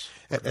this?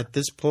 At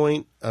this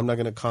point, I'm not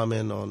going to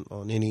comment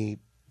on any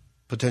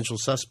potential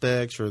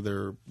suspects or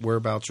their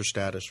whereabouts or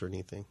status or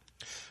anything.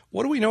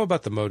 What do we know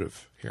about the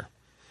motive here?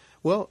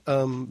 Well,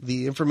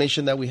 the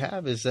information that we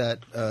have is that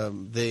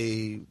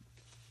they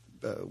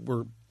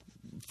were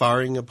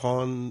firing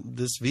upon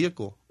this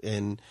vehicle,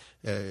 and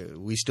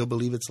we still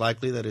believe it's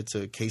likely that it's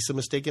a case of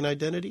mistaken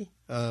identity.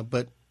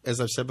 But as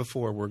I've said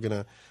before, we're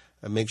going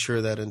to make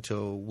sure that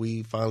until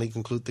we finally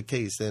conclude the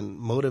case, then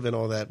motive and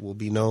all that will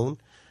be known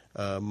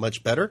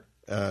much better.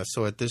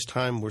 So at this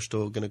time, we're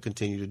still going to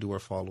continue to do our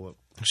follow-up.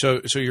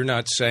 So you're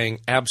not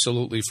saying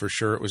absolutely for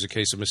sure it was a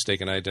case of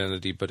mistaken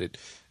identity, but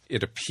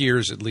it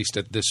appears, at least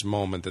at this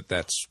moment, that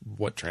that's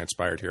what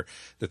transpired here,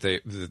 that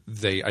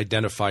they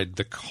identified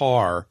the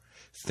car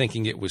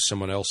thinking it was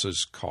someone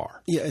else's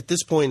car. Yeah, at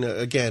this point,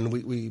 again,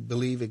 we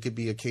believe it could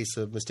be a case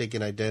of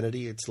mistaken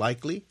identity. It's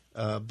likely,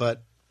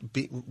 but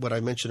what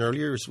I mentioned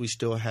earlier is we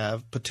still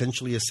have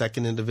potentially a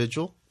second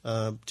individual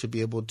to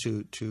be able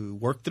to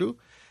work through.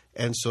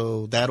 And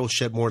so that'll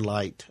shed more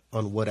light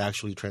on what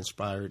actually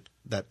transpired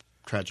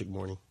tragic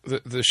morning.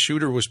 The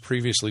shooter was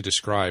previously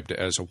described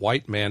as a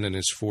white man in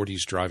his 40s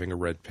driving a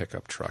red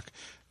pickup truck.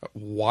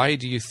 Why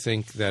do you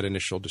think that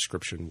initial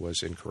description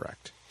was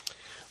incorrect?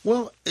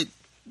 Well,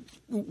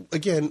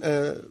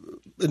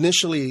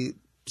 initially,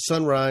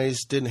 sunrise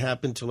didn't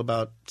happen till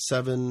about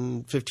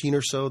 7:15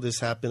 or so.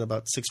 This happened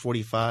about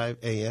 6:45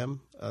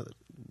 a.m.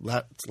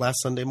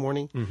 Last Sunday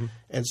morning. Mm-hmm.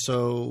 And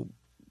so,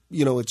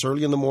 it's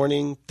early in the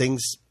morning.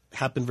 Things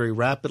happen very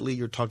rapidly.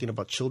 You're talking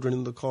about children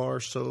in the car.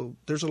 So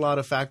there's a lot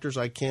of factors.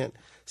 I can't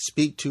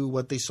speak to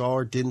what they saw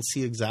or didn't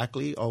see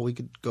exactly. All we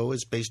could go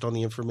is based on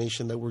the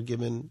information that we're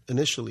given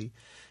initially.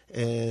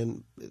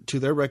 And to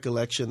their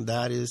recollection,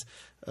 that is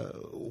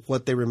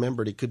what they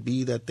remembered. It could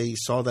be that they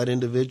saw that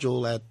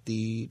individual at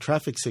the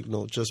traffic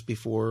signal just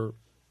before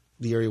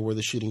the area where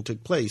the shooting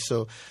took place.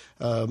 So,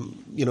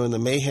 in the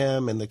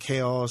mayhem and the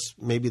chaos,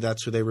 maybe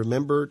that's who they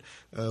remembered.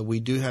 We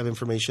do have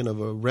information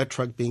of a red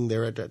truck being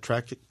there at that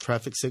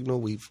traffic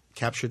signal. We've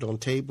captured on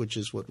tape, which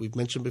is what we've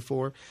mentioned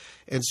before.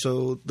 And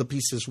so the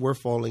pieces were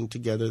falling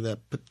together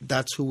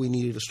that's who we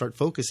needed to start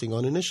focusing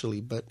on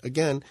initially. But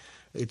again,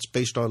 it's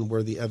based on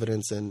where the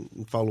evidence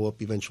and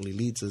follow-up eventually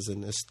leads us.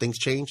 And as things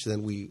change,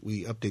 then we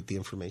update the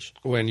information.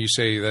 When you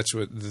say that's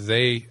what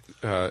they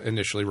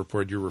initially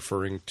reported, you're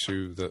referring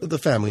to the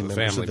family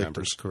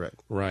members. Correct.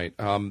 Right.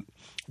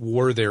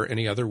 Were there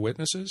any other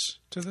witnesses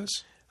to this?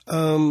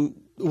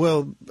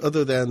 Well,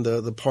 other than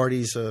the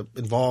parties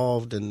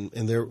involved, and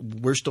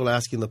we're still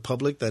asking the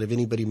public that if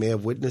anybody may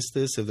have witnessed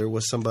this, if there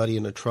was somebody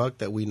in a truck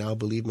that we now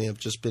believe may have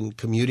just been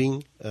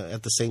commuting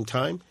at the same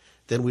time,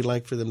 then we'd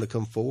like for them to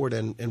come forward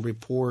and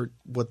report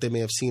what they may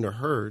have seen or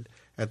heard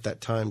at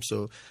that time.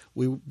 So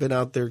we've been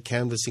out there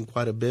canvassing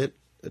quite a bit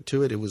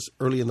to it. It was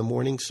early in the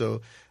morning,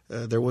 so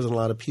there wasn't a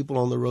lot of people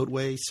on the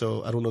roadway.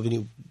 So I don't know of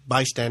any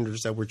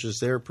bystanders that were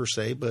just there per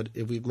se, but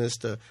if we've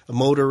missed a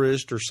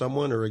motorist or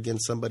someone, or again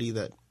somebody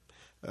that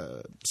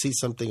sees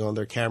something on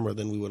their camera,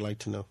 then we would like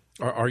to know.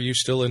 Are you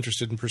still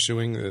interested in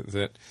pursuing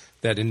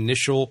that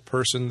initial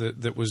person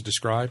that was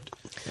described,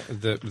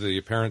 the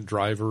apparent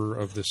driver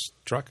of this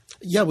truck?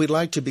 Yeah, we'd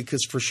like to,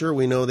 because for sure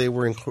we know they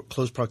were in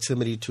close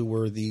proximity to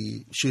where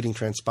the shooting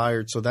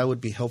transpired. So that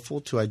would be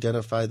helpful to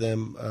identify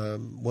them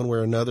one way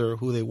or another,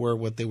 who they were,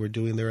 what they were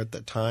doing there at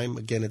that time.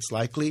 Again, it's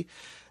likely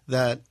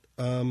that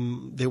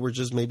they were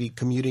just maybe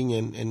commuting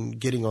and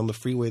getting on the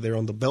freeway there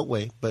on the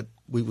Beltway, but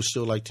we would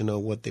still like to know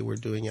what they were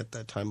doing at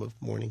that time of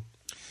morning.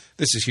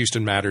 This is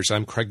Houston Matters.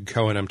 I'm Craig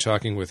Cohen. I'm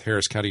talking with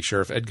Harris County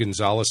Sheriff Ed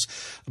Gonzalez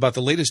about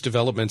the latest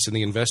developments in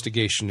the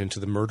investigation into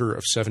the murder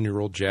of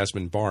 7-year-old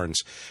Jasmine Barnes.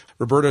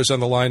 Roberto's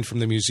on the line from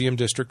the Museum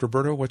District.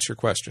 Roberto, what's your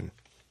question?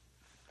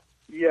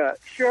 Yeah,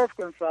 Sheriff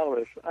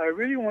Gonzalez, I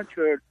really want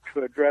you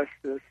to address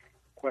this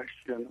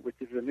question, which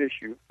is an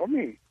issue for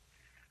me.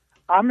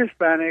 I'm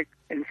Hispanic,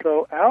 and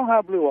so I don't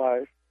have blue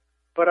eyes,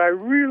 but I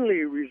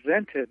really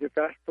resented, if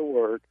that's the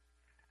word,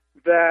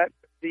 that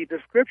the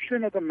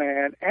description of the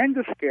man and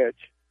the sketch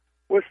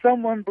was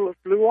someone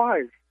with blue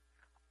eyes.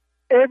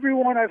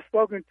 Everyone I've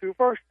spoken to,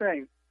 first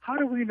thing, how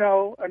do we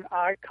know an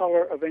eye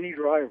color of any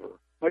driver,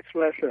 much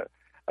less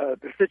the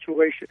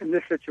situation in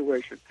this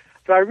situation?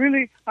 So I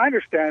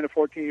understand a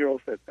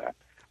 14-year-old said that,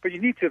 but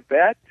you need to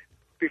vet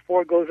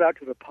before it goes out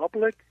to the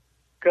public,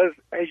 because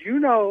as you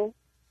know,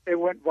 it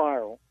went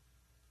viral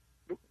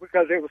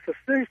because it was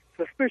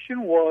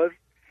suspicion was,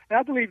 and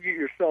I believe you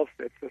yourself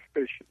said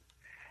suspicion.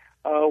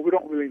 We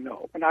don't really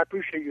know, and I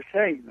appreciate you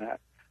saying that.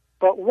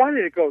 But why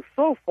did it go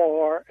so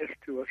far as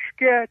to a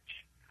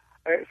sketch,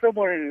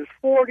 someone in his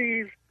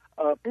 40s,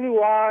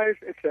 blue eyes,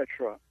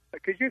 etc.?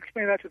 Could you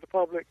explain that to the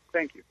public?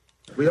 Thank you.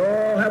 We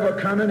all have a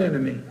common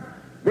enemy,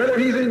 whether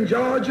he's in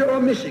Georgia or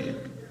Michigan,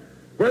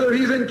 whether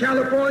he's in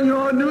California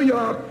or New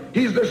York,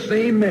 he's the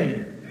same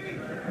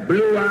man.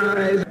 Blue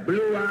eyes,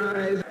 blue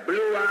eyes,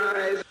 blue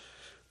eyes.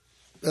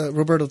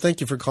 Roberto,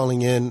 thank you for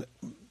calling in.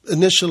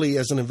 Initially,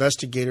 as an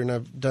investigator, and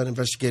I've done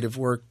investigative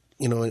work,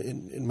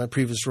 in my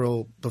previous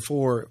role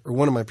before, or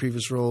one of my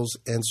previous roles,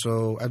 and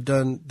so I've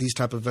done these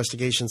type of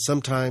investigations.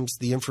 Sometimes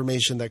the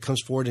information that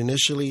comes forward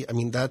initially,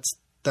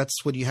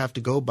 that's what you have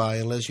to go by,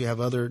 unless you have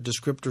other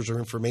descriptors or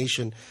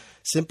information,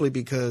 simply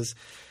because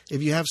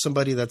if you have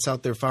somebody that's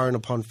out there firing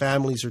upon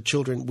families or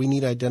children, we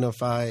need to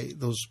identify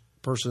those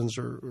persons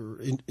or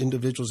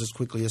individuals as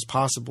quickly as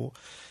possible.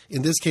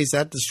 In this case,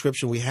 that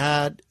description we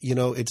had,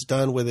 it's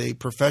done with a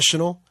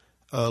professional,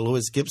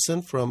 Lois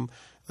Gibson from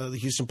the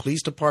Houston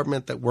Police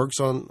Department, that works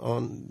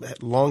on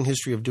long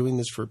history of doing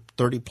this for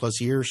 30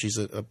 plus years. She's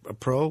a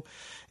pro,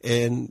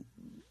 and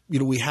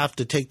we have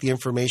to take the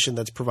information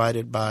that's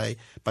provided by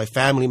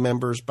family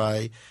members,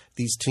 by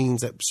these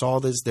teens that saw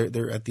this.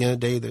 They're at the end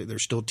of the day, they're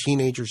still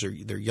teenagers,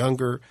 they're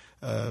younger.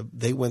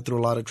 They went through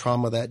a lot of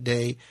trauma that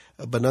day,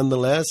 but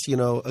nonetheless,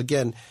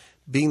 again,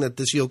 being that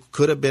this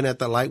could have been at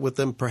the light with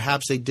them,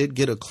 perhaps they did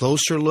get a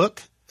closer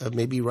look,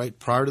 maybe right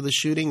prior to the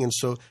shooting, and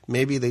so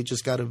maybe they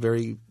just got a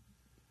very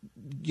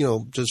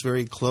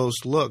very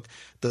close look.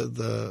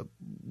 The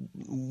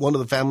one of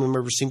the family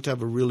members seemed to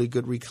have a really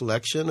good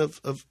recollection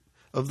of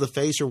of the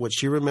face or what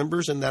she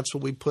remembers, and that's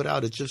what we put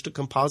out. It's just a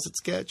composite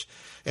sketch,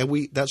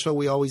 and that's why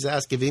we always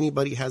ask if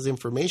anybody has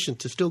information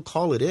to still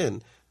call it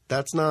in.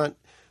 That's not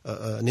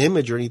an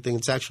image or anything.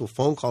 It's actual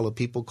phone call of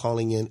people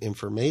calling in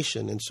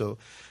information, and so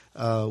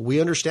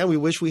we understand. We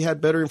wish we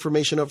had better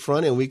information up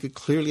front, and we could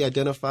clearly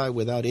identify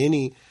without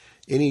any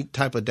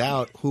type of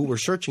doubt who we're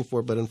searching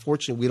for. But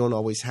unfortunately, we don't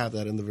always have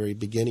that in the very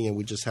beginning, and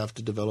we just have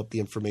to develop the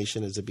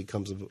information as it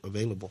becomes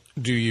available.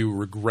 Do you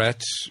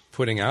regret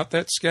putting out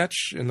that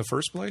sketch in the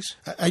first place?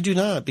 I do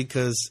not,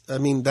 because, I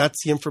mean,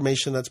 that's the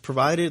information that's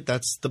provided.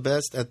 That's the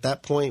best. At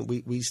that point,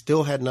 we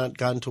still had not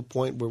gotten to a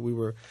point where we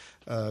were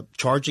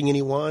charging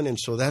anyone, and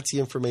so that's the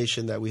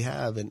information that we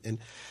have. And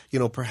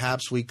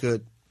perhaps we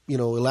could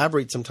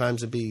elaborate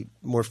sometimes and be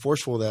more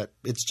forceful that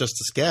it's just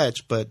a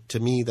sketch, but to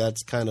me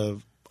that's kind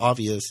of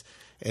obvious,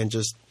 and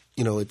just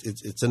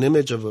it's an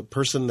image of a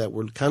person that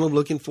we're kind of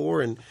looking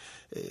for, and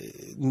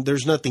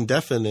there's nothing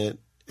definite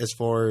as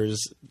far as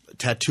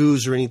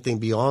tattoos or anything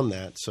beyond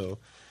that. So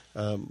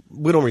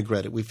we don't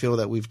regret it. We feel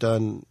that we've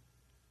done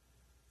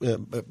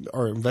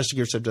our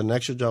investigators have done an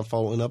extra job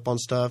following up on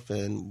stuff,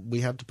 and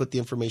we have to put the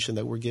information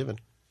that we're given.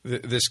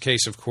 This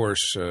case, of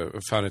course,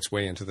 found its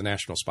way into the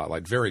national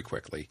spotlight very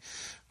quickly.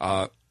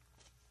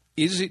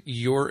 Is it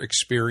your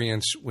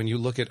experience when you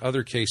look at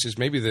other cases,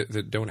 maybe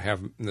that don't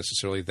have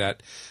necessarily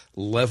that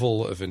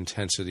level of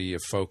intensity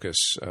of focus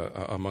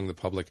among the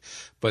public,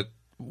 but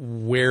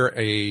where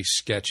a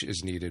sketch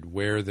is needed,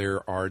 where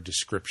there are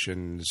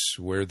descriptions,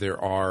 where there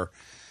are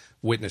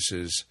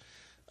witnesses,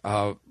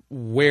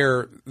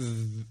 where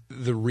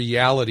the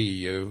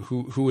reality of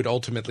who it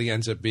ultimately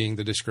ends up being,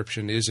 the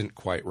description isn't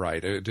quite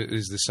right?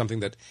 Is this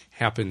something that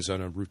happens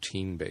on a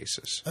routine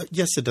basis?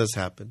 Yes, it does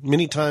happen.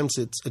 Many times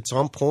it's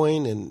on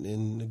point,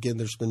 and again,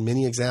 there's been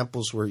many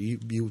examples where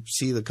you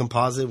see the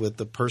composite with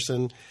the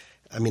person.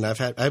 I mean, I've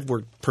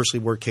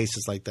personally worked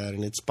cases like that,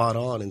 and it's spot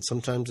on, and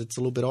sometimes it's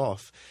a little bit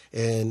off.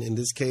 And in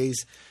this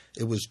case,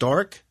 it was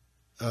dark.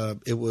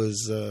 It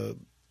was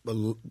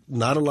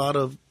not a lot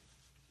of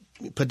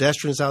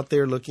pedestrians out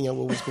there looking at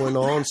what was going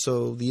on,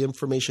 so the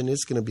information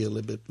is going to be a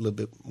little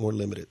bit more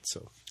limited.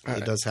 So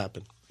it does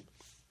happen.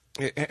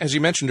 As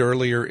you mentioned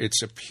earlier,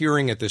 it's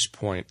appearing at this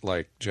point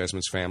like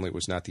Jasmine's family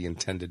was not the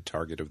intended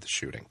target of the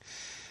shooting.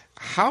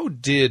 How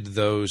did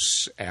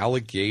those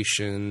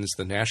allegations,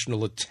 the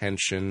national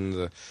attention,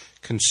 the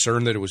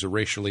concern that it was a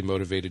racially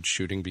motivated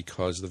shooting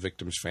because the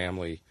victim's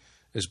family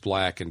is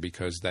black and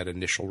because that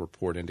initial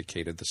report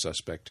indicated the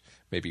suspect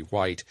may be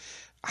white,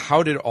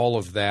 how did all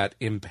of that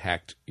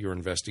impact your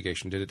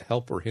investigation? Did it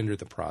help or hinder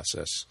the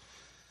process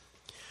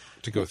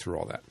to go through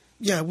all that?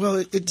 Yeah, well,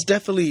 it's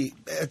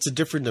a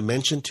different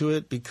dimension to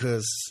it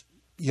because,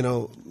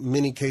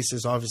 many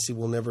cases obviously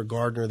will never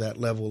garner that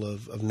level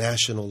of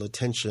national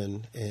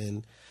attention.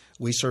 And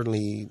we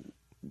certainly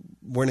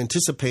weren't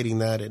anticipating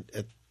that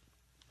at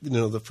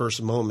the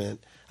first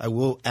moment. I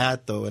will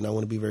add, though, and I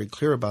want to be very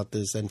clear about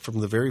this, and from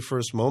the very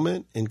first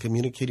moment in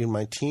communicating with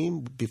my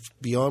team,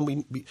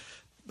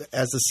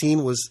 as the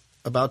scene was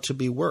about to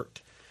be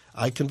worked,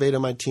 I conveyed to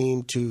my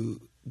team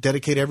to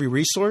dedicate every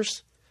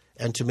resource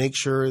and to make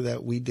sure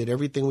that we did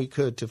everything we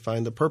could to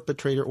find the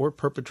perpetrator or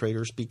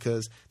perpetrators,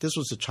 because this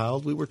was a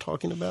child we were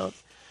talking about,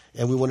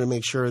 and we wanted to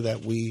make sure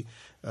that we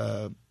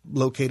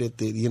located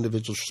the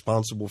individuals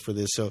responsible for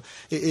this. So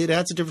it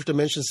adds a different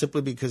dimension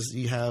simply because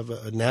you have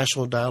a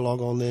national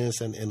dialogue on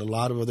this and a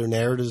lot of other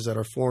narratives that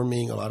are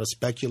forming, a lot of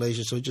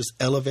speculation. So it just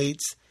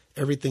elevates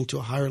everything to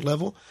a higher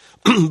level.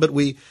 But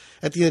we,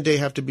 at the end of the day,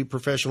 have to be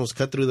professionals,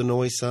 cut through the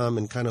noise some,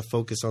 and kind of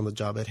focus on the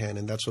job at hand.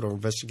 And that's what our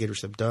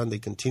investigators have done. They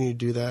continue to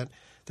do that.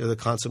 They're the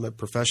consummate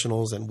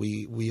professionals, and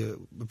we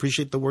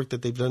appreciate the work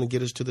that they've done to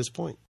get us to this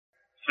point.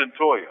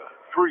 Centoya,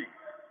 freeze.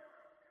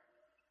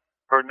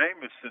 Her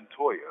name is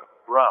Centoya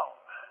Brown,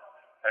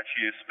 and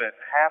she has spent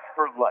half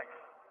her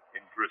life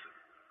in prison.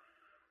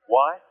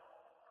 Why?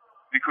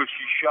 Because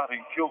she shot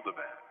and killed a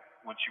man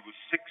when she was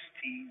 16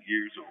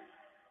 years old.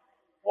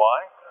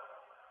 Why?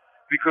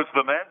 Because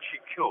the man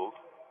she killed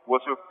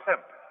was her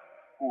pimp,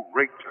 who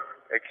raped her,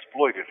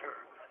 exploited her,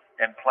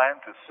 and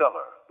planned to sell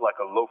her like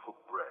a loaf of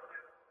bread.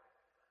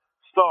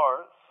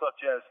 Stars such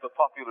as the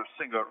popular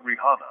singer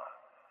Rihanna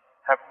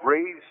have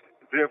raised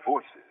their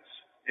voices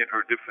in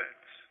her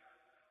defense.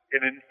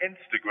 In an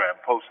Instagram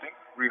posting,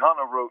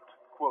 Rihanna wrote,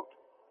 quote,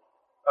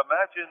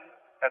 "Imagine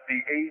at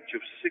the age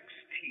of 16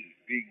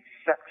 being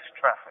sex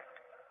trafficked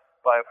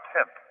by a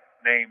pimp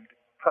named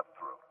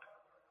Cutthroat.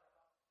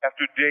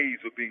 After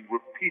days of being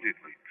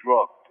repeatedly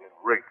drugged and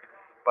raped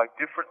by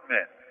different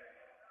men,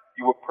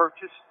 you were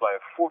purchased by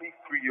a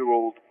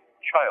 43-year-old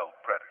child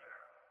predator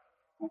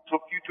who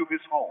took you to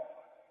his home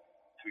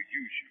to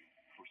use you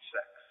for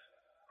sex."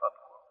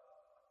 Unquote.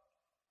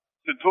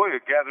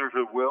 Centoya gathered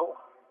her will,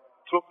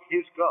 took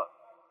his gun,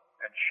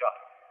 and shot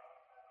him.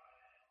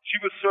 She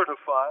was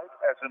certified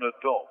as an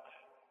adult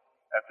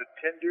at the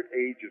tender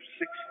age of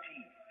 16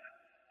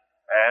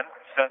 and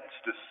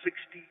sentenced to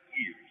 60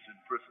 years in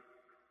prison.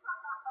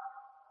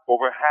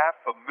 Over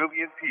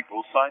 500,000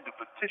 people signed a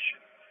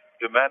petition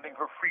demanding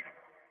her freedom.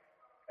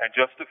 And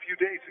just a few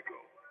days ago,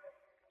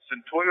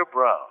 Centoya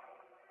Brown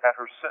had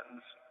her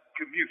sentence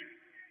commuted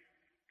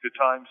to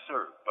time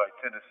served by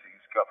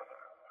Tennessee's governor.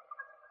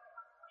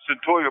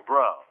 Centoya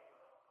Brown,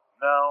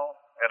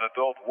 now an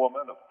adult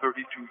woman of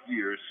 32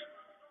 years,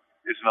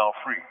 is now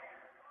free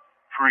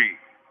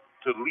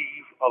to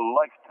leave a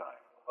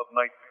lifetime of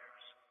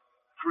nightmares,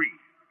 free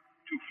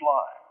to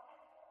fly.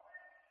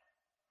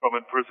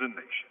 From Imprisoned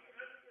Nation,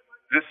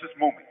 this is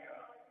Mumia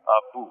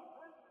Abu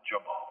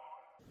Jamal.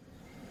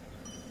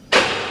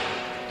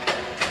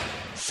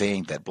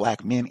 Saying that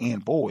black men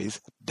and boys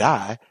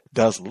die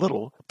does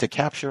little to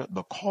capture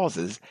the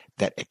causes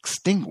that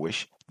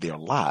extinguish their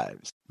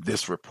lives.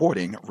 This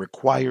reporting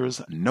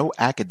requires no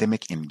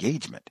academic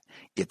engagement.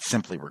 It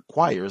simply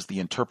requires the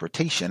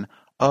interpretation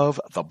of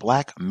the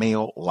black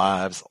male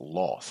lives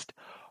lost.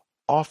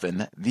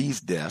 Often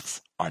these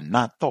deaths are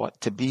not thought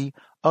to be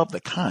of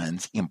the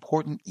kinds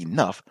important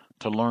enough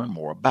to learn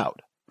more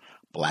about.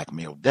 Black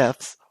male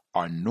deaths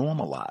are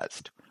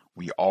normalized.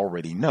 We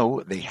already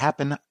know they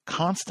happen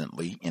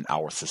constantly in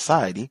our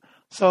society,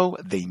 so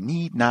they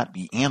need not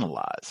be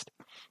analyzed.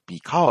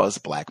 Because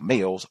black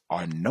males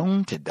are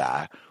known to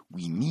die,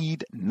 we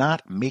need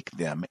not make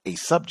them a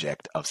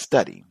subject of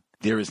study.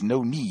 There is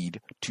no need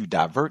to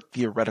divert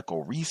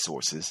theoretical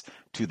resources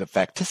to the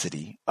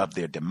facticity of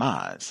their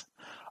demise.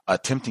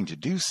 Attempting to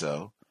do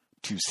so,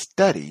 to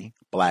study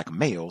black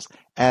males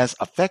as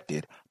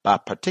affected by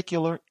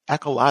particular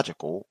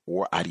ecological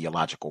or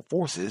ideological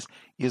forces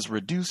is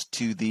reduced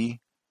to the,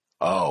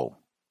 oh,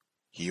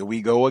 here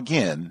we go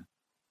again,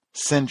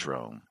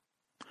 syndrome.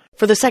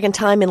 For the second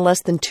time in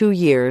less than 2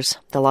 years,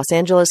 the Los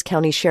Angeles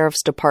County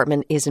Sheriff's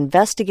Department is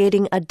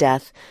investigating a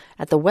death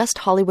at the West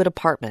Hollywood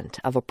apartment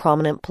of a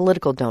prominent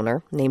political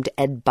donor named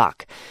Ed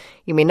Buck.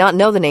 You may not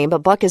know the name,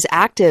 but Buck is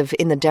active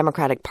in the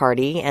Democratic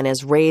Party and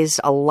has raised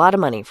a lot of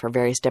money for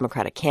various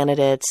Democratic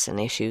candidates and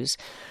issues.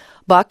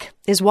 Buck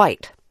is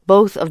white.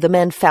 Both of the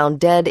men found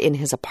dead in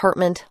his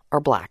apartment are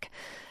black.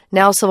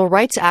 Now, civil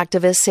rights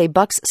activists say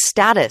Buck's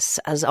status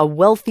as a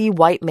wealthy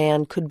white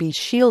man could be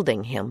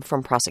shielding him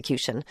from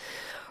prosecution.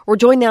 We're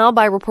joined now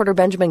by reporter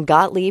Benjamin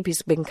Gottlieb.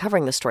 He's been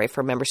covering the story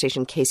for member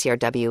station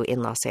KCRW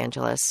in Los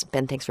Angeles.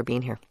 Ben, thanks for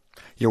being here.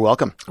 You're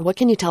welcome. What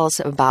can you tell us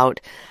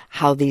about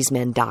how these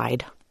men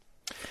died?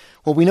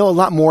 Well, we know a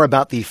lot more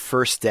about the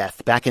first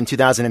death. Back in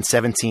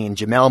 2017,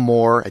 Jamel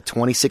Moore, a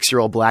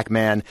 26-year-old black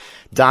man,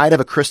 died of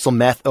a crystal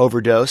meth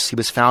overdose. He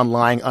was found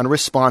lying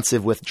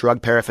unresponsive with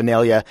drug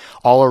paraphernalia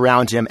all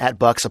around him at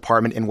Buck's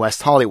apartment in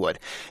West Hollywood.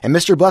 And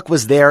Mr. Buck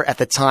was there at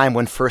the time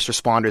when first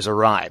responders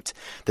arrived.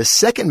 The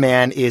second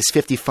man is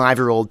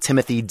 55-year-old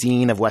Timothy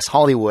Dean of West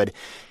Hollywood.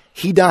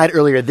 He died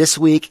earlier this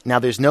week. Now,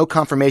 there's no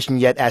confirmation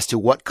yet as to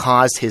what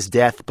caused his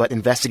death, but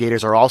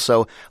investigators are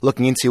also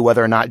looking into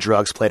whether or not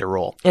drugs played a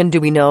role. And do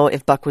we know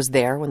if Buck was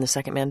there when the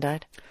second man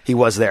died? He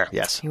was there,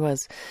 yes. He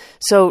was.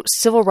 So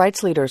civil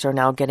rights leaders are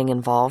now getting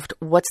involved.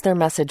 What's their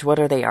message? What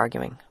are they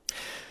arguing?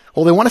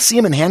 Well, they want to see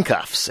him in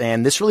handcuffs,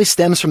 and this really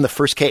stems from the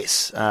first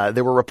case.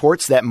 There were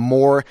reports that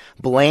Moore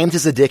blamed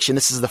his addiction,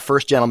 this is the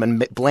first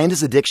gentleman, blamed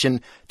his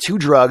addiction to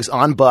drugs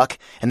on Buck,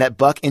 and that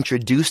Buck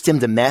introduced him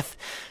to meth.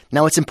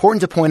 Now, it's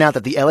important to point out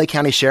that the LA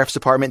County Sheriff's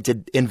Department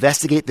did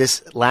investigate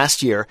this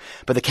last year,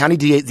 but the county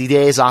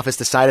DA's office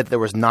decided that there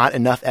was not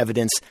enough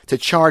evidence to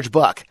charge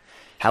Buck.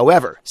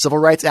 However, civil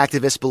rights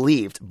activists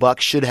believed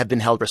Buck should have been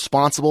held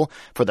responsible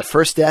for the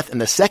first death, and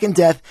the second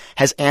death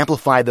has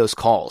amplified those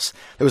calls.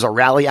 There was a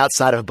rally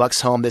outside of Buck's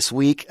home this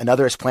week.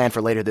 Another is planned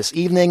for later this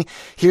evening.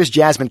 Here's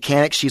Jasmine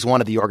Canick. She's one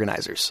of the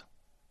organizers.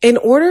 In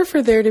order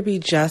for there to be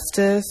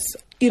justice,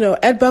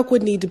 Ed Buck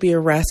would need to be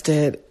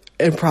arrested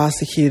and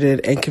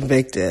prosecuted and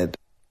convicted.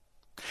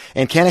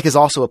 And Canick has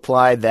also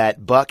applied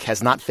that Buck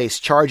has not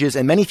faced charges,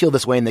 and many feel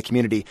this way in the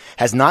community,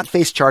 has not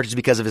faced charges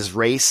because of his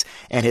race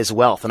and his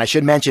wealth. And I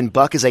should mention,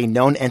 Buck is a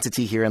known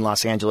entity here in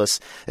Los Angeles,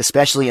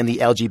 especially in the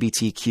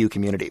LGBTQ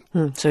community.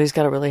 So he's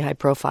got a really high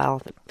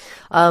profile.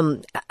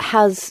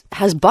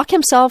 Has Buck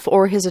himself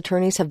or his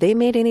attorneys, have they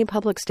made any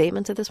public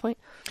statements at this point?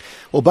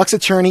 Well, Buck's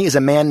attorney is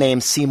a man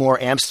named Seymour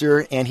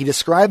Amster, and he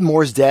described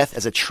Moore's death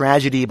as a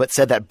tragedy, but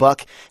said that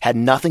Buck had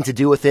nothing to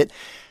do with it.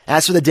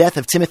 As for the death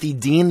of Timothy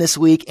Dean this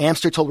week,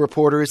 Amster told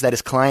reporters that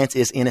his client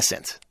is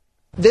innocent.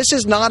 This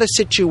is not a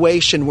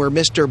situation where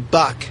Mr.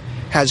 Buck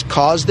has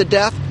caused the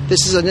death.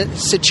 This is a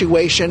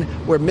situation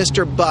where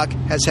Mr. Buck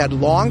has had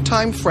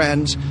longtime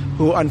friends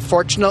who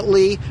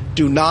unfortunately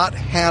do not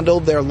handle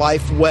their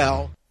life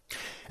well.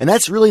 And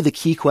that's really the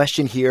key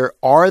question here.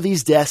 Are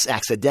these deaths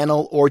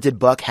accidental, or did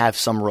Buck have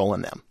some role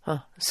in them?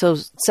 So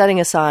setting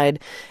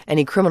aside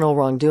any criminal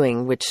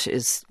wrongdoing, which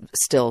is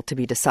still to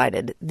be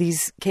decided,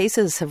 these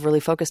cases have really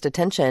focused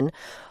attention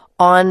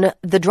on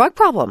the drug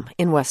problem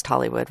in West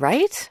Hollywood,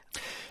 right?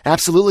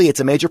 Absolutely. It's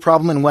a major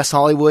problem in West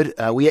Hollywood.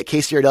 We at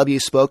KCRW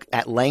spoke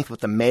at length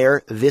with the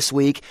mayor this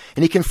week,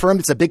 and he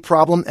confirmed it's a big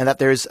problem and that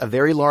there's a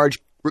very large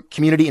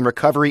community in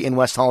recovery in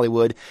West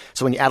Hollywood.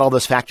 So when you add all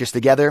those factors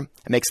together,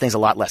 it makes things a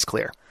lot less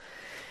clear.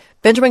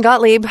 Benjamin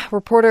Gottlieb,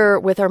 reporter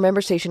with our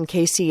member station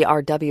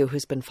KCRW,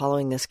 who's been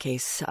following this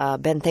case.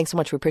 Ben, thanks so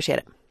much. We appreciate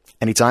it.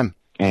 Anytime.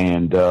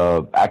 And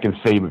I can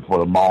save it for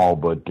tomorrow,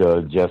 but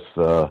just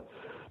to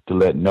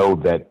let know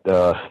that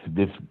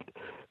this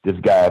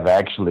guy is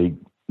actually,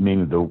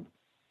 meaning the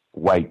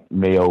white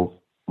male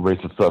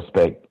racist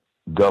suspect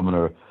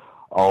governor,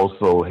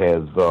 also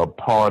has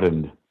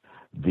pardoned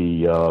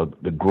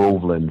the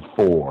Groveland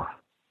Four,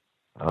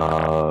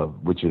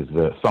 which is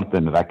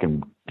something that I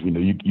can,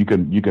 you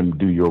can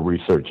do your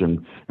research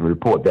and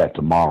report that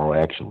tomorrow,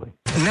 actually.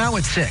 Now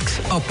at 6,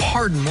 a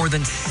pardon more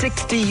than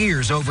 60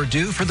 years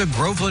overdue for the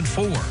Groveland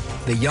Four.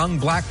 The young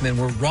black men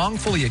were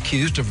wrongfully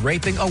accused of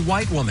raping a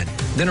white woman,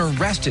 then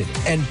arrested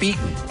and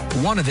beaten,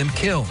 one of them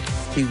killed.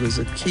 He was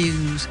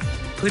accused,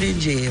 put in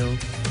jail,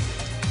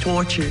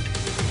 tortured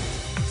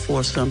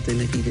for something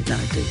that he did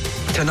not do.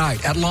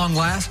 Tonight, at long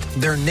last,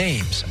 their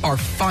names are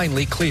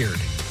finally cleared.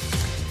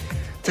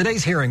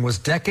 Today's hearing was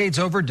decades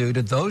overdue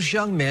to those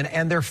young men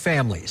and their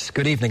families.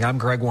 Good evening, I'm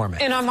Greg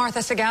Warman. And I'm Martha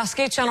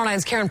Sagowski. Channel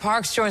 9's Karen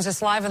Parks joins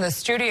us live in the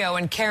studio.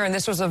 And Karen,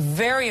 this was a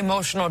very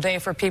emotional day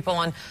for people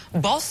on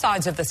both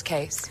sides of this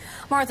case.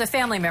 Martha,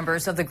 family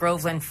members of the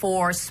Groveland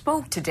Four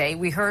spoke today.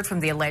 We heard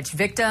from the alleged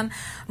victim,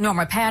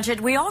 Norma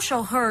Paget. We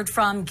also heard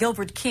from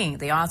Gilbert King,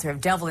 the author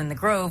of Devil in the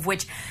Grove,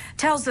 which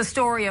tells the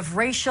story of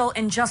racial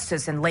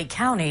injustice in Lake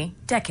County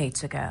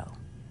decades ago.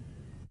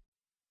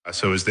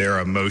 So is there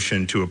a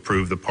motion to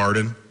approve the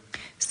pardon?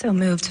 So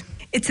moved.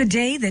 It's a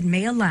day that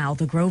may allow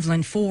the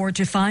Groveland Four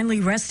to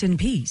finally rest in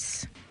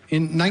peace.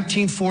 In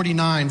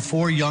 1949,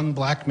 4 young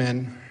black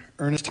men,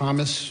 Ernest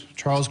Thomas,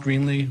 Charles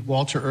Greenlee,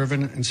 Walter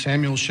Irvin, and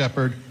Samuel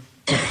Shepard,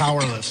 were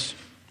powerless.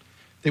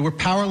 They were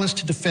powerless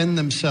to defend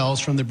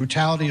themselves from the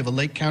brutality of a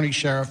Lake County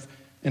sheriff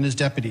and his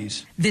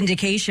deputies.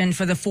 Vindication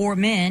for the 4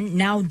 men,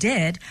 now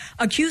dead,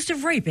 accused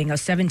of raping a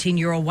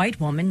 17-year-old white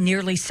woman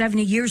nearly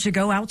 70 years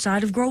ago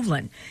outside of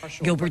Groveland.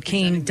 Gilbert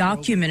King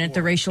documented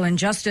the racial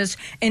injustice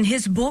in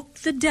his book,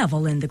 The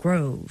Devil in the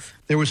Grove.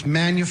 There was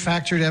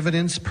manufactured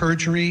evidence,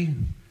 perjury,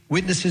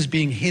 witnesses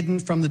being hidden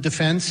from the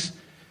defense,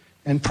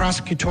 and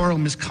prosecutorial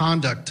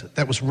misconduct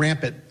that was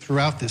rampant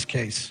throughout this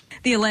case.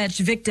 The alleged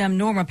victim,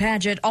 Norma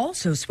Paget,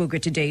 also spoke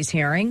at today's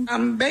hearing.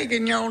 I'm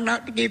begging y'all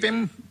not to give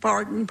him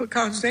pardon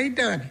because they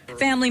done it.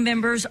 Family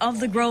members of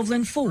the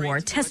Groveland Four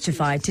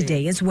testified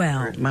today as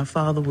well. My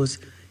father was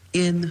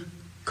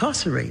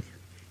incarcerated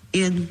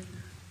in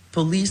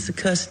police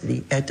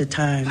custody at the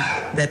time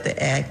that the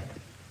act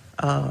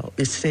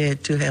is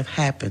said to have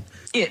happened.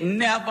 It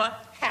never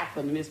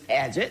happened, Miss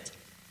Paget.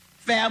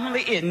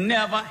 Family, it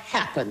never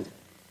happened.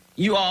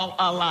 You all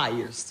are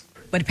liars.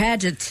 But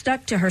Paget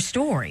stuck to her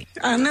story.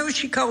 I know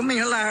she called me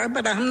a liar,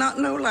 but I'm not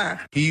no liar.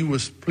 He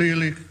was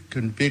clearly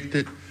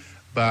convicted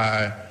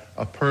by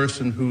a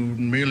person who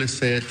merely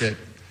said that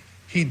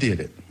he did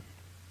it.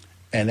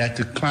 And at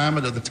the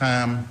climate of the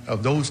time,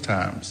 of those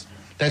times,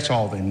 that's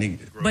all they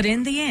needed. But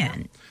in the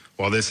end,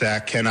 While this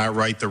act cannot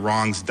right the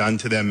wrongs done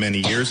to them many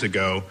years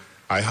ago,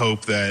 I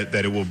hope that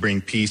it will bring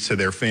peace to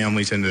their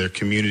families and to their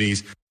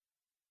communities.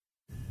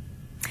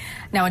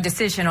 Now, a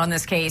decision on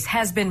this case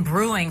has been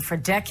brewing for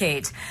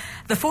decades.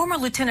 The former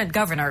Lieutenant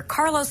Governor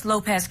Carlos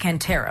Lopez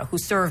Cantero, who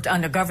served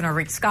under Governor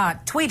Rick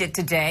Scott, tweeted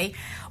today,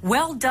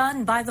 "Well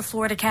done by the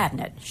Florida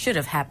cabinet. Should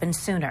have happened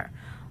sooner."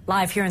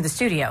 Live here in the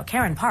studio,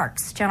 Karen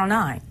Parks, Channel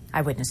 9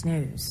 Eyewitness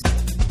News.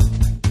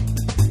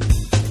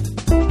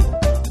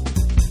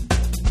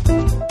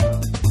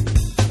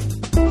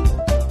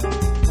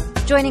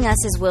 Joining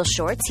us is Will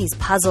Shorts. He's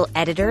puzzle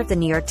editor of the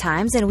New York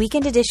Times and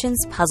Weekend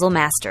Edition's Puzzle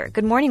Master.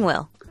 Good morning,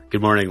 Will.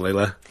 Good morning,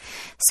 Layla.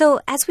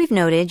 So, as we've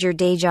noted, your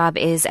day job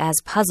is as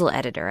puzzle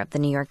editor of the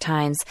New York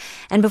Times.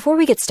 And before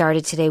we get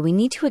started today, we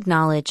need to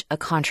acknowledge a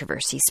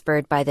controversy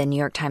spurred by the New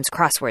York Times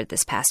crossword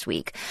this past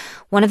week.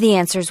 One of the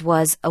answers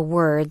was a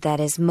word that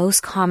is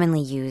most commonly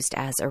used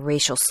as a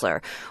racial slur.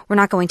 We're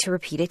not going to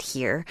repeat it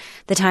here.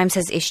 The Times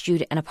has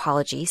issued an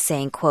apology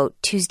saying, quote,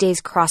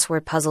 "Tuesday's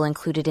crossword puzzle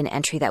included an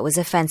entry that was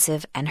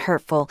offensive and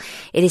hurtful.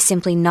 It is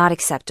simply not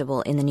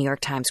acceptable in the New York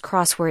Times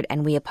crossword,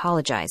 and we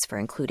apologize for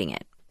including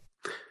it."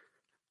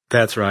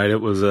 That's right.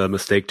 It was a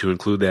mistake to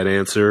include that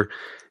answer.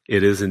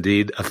 It is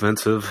indeed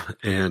offensive,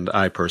 and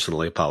I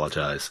personally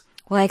apologize.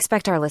 Well, I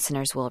expect our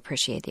listeners will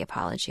appreciate the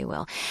apology,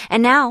 Will.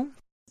 And now,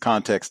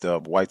 context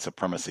of white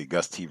supremacy,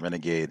 Gus T.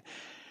 Renegade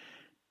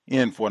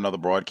in for another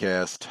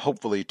broadcast,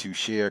 hopefully to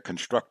share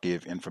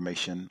constructive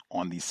information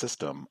on the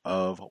system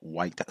of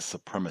white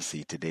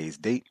supremacy. Today's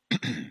date,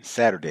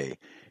 Saturday,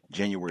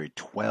 January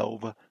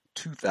 12,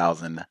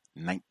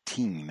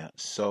 2019.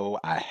 So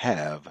I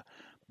have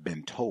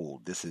been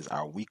told. This is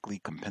our weekly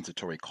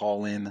compensatory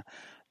call-in.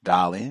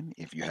 Dial in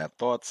if you have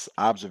thoughts,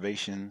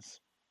 observations,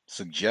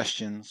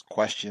 suggestions,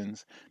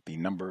 questions. The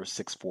number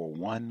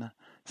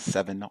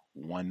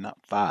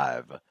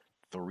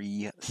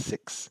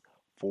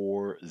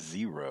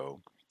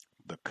 641-715-3640.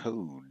 The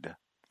code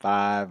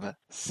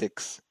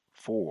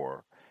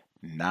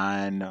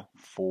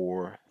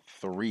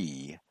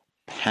 564943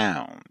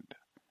 pound.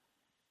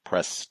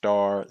 Press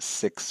star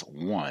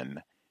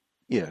 61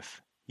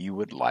 if you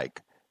would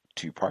like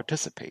to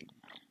participate.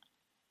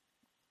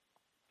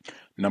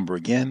 Number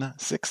again,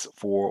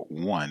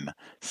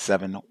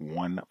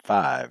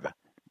 641-715-3640.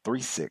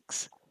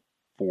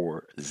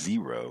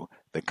 3640,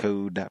 the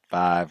code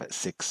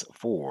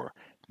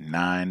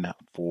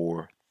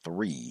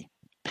 564943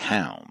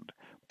 pound.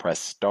 Press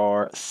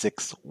star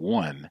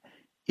 61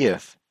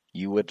 if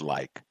you would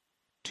like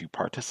to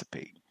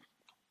participate.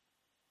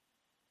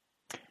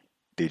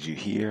 Did you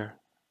hear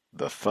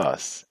the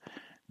fuss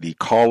the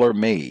caller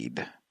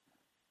made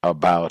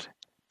about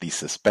the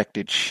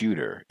suspected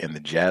shooter in the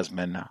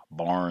Jasmine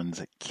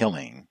Barnes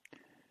killing?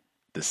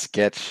 The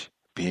sketch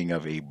being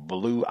of a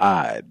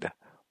blue-eyed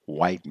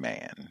white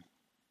man.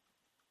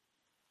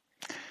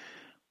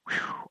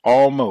 I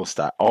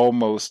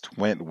almost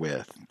went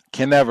with,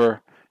 can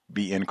never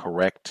be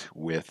incorrect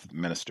with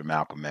Minister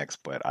Malcolm X,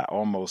 but I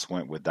almost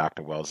went with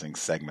Dr. Welsing's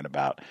segment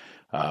about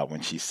when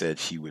she said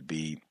she would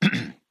be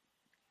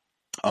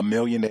a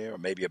millionaire or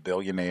maybe a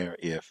billionaire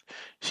if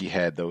she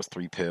had those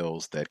 3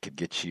 pills that could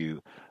get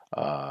you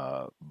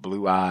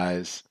blue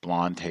eyes,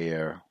 blonde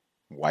hair,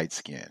 white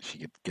skin. She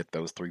could get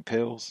those 3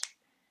 pills.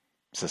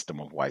 System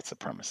of white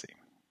supremacy.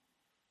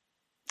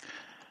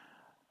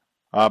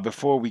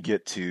 Before we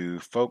get to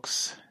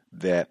folks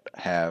that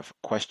have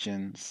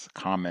questions,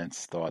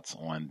 comments, thoughts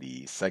on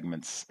the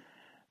segments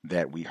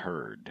that we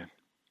heard,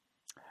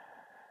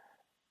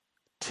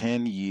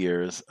 10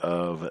 years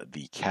of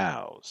the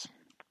cows.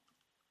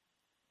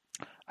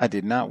 I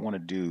did not want to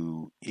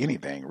do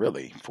anything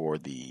really for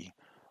the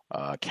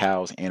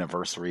cows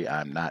anniversary.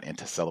 I'm not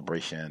into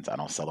celebrations. I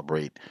don't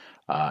celebrate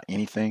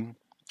anything.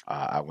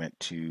 I went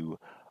to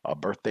a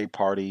birthday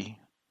party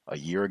a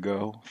year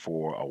ago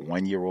for a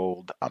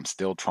 1-year-old. I'm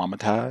still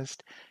traumatized.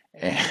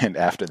 And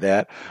after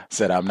that,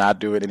 said I'm not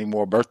doing any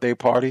more birthday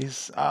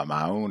parties,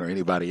 my own or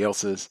anybody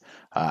else's.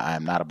 I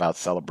am not about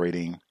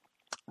celebrating.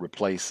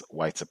 Replace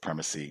white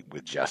supremacy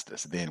with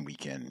justice. Then we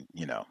can,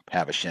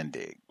 have a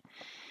shindig.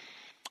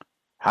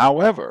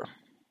 However,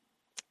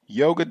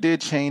 yoga did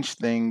change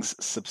things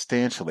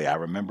substantially. I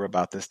remember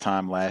about this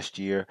time last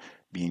year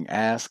being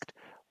asked,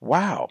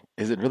 wow,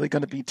 is it really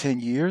going to be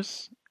 10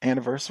 years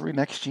anniversary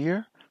next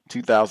year,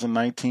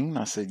 2019?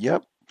 I said,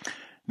 yep.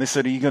 They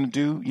said, are you going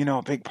to do,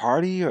 a big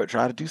party or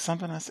try to do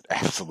something? I said,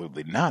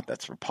 absolutely not.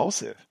 That's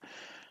repulsive.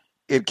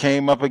 It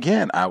came up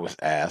again. I was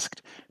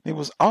asked. It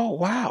was, oh,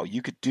 wow,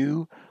 you could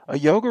do a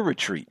yoga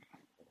retreat.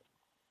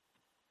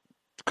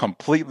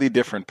 Completely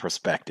different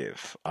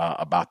perspective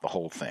about the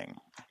whole thing.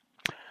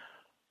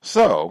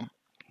 So,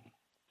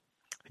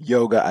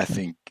 yoga, I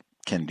think,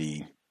 can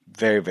be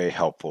very, very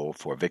helpful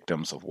for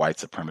victims of white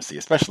supremacy,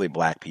 especially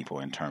Black people,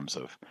 in terms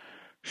of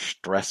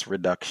stress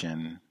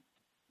reduction,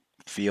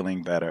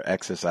 feeling better,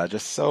 exercise,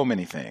 just so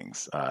many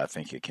things. I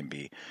think it can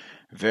be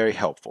very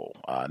helpful.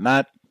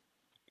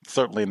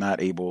 Certainly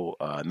not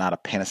a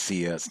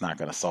panacea. It's not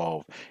going to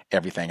solve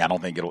everything. I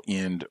don't think it'll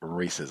end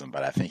racism,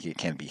 but I think it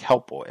can be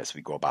helpful as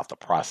we go about the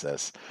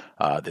process,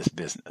 this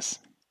business.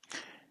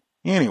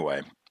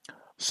 Anyway,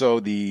 so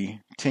the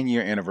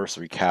 10-year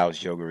anniversary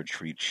Cows Yoga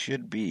Retreat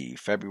should be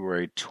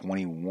February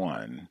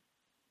 21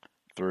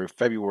 through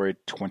February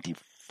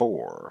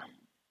 24.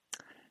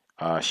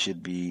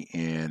 Should be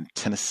in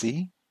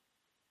Tennessee.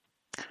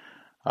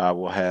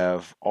 We'll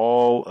have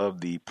all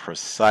of the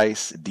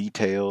precise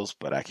details,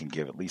 but I can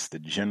give at least the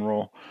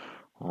general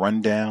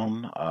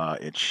rundown.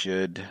 It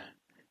should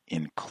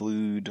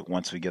include,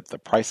 once we get the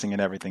pricing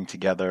and everything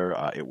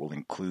together, it will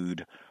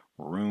include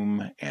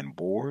room and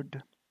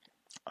board.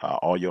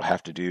 All you'll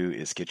have to do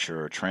is get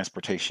your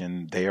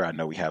transportation there. I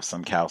know we have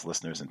some Cows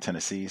listeners in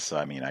Tennessee, so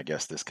I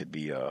guess this could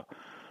be a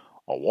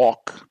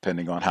walk,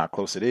 depending on how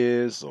close it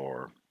is,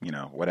 or,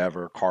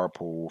 whatever,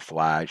 carpool,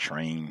 fly,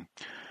 train.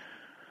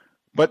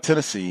 But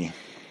Tennessee,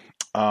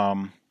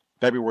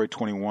 February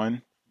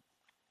 21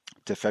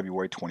 to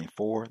February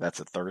 24, that's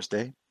a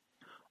Thursday,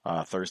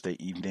 Thursday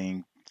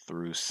evening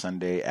through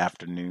Sunday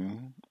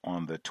afternoon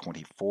on the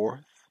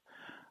 24th.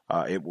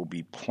 It will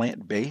be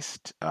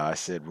plant-based. I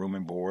said room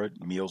and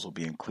board. Meals will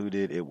be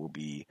included. It will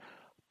be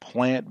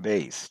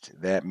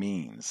plant-based. That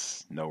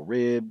means no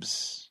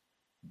ribs,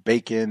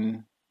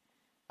 bacon,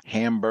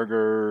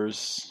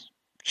 hamburgers,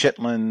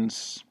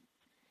 chitlins,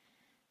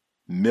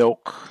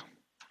 milk,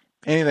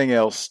 anything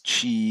else,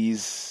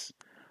 cheese,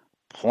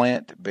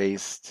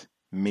 plant-based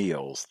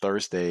meals,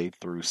 Thursday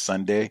through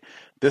Sunday.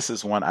 This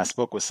is one, I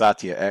spoke with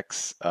Satya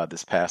X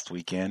this past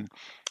weekend.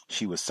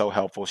 She was so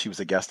helpful. She was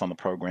a guest on the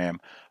program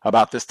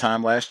about this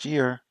time last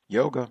year,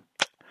 yoga.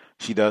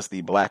 She does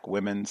the Black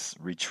Women's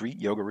Retreat,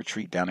 yoga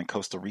retreat down in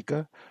Costa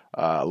Rica.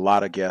 A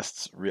lot of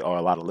guests, or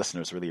a lot of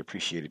listeners really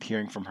appreciated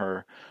hearing from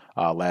her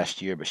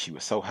last year, but she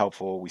was so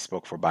helpful. We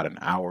spoke for about an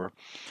hour.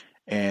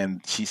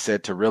 And she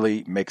said to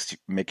really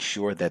make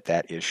sure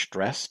that is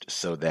stressed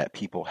so that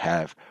people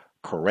have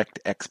correct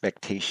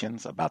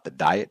expectations about the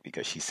diet,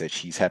 because she said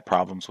she's had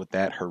problems with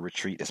that. Her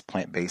retreat is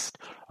plant-based.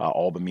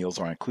 All the meals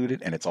are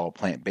included, and it's all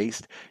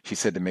plant-based. She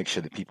said to make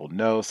sure that people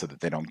know so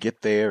that they don't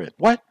get there and,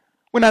 what?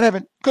 We're not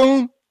having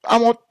coon. I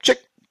want chick.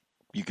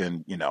 You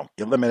can,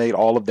 eliminate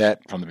all of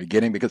that from the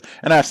beginning,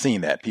 and I've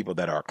seen that, people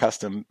that are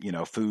accustomed,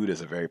 food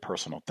is a very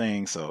personal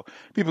thing. So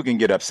people can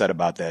get upset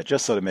about that,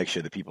 just so to make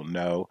sure that people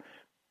know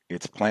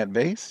it's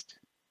plant-based.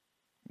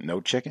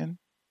 no chicken,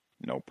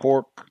 no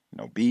pork,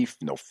 no beef,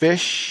 no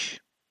fish.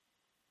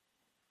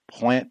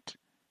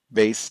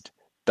 Plant-based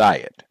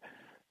diet,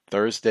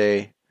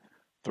 Thursday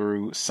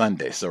through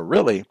Sunday. So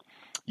really,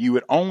 you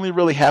would only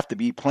really have to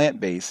be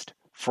plant-based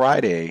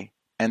Friday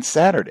and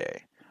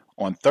Saturday.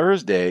 On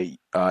Thursday,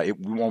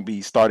 we won't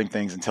be starting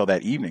things until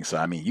that evening. So,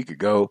 I mean, you could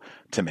go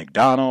to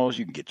McDonald's,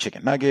 you can get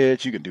chicken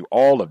nuggets, you can do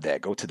all of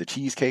that. Go to the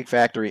Cheesecake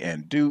Factory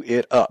and do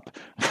it up,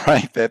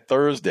 right, that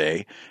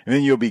Thursday, and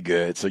then you'll be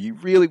good. So you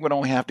really would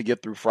only have to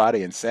get through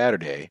Friday and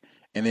Saturday,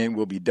 and then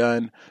we'll be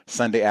done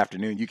Sunday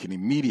afternoon. You can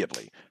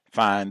immediately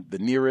find the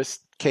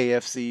nearest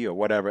KFC or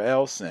whatever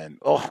else, and,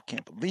 I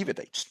can't believe it,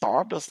 they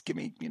starved us. Give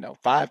me,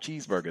 5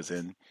 cheeseburgers,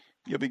 and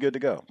you'll be good to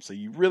go. So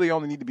you really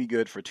only need to be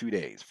good for 2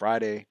 days,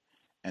 Friday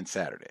and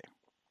Saturday.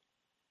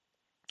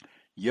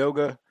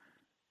 Yoga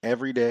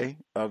every day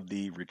of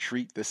the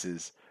retreat. This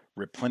is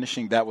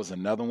replenishing. That was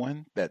another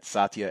one that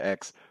Satya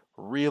X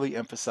really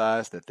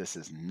emphasized, that this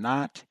is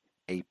not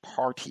a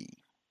party.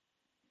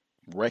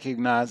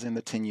 Recognizing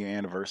the 10-year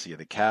anniversary of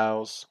the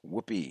cows,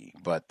 whoopee,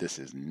 but this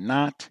is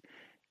not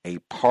a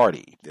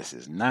party. This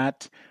is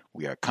not,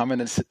 we are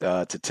coming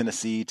to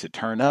Tennessee to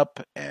turn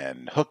up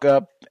and hook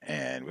up,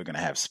 and we're going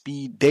to have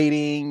speed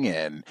dating,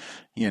 and,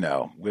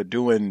 we're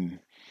doing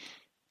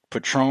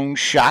Patron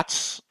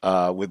shots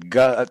with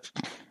guns.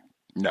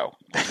 No,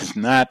 that is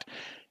not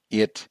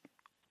it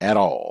at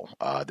all.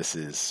 This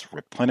is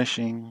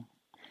replenishing,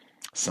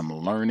 some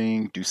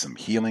learning, do some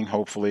healing,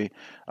 hopefully.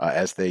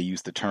 As they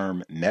use the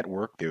term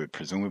network, there would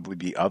presumably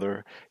be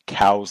other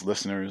cows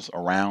listeners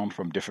around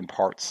from different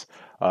parts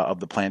of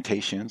the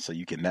plantation, so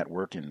you can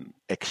network and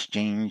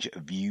exchange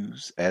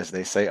views, as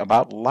they say,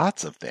 about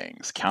lots of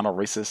things.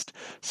 Counter-racist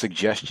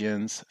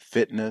suggestions,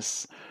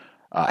 fitness,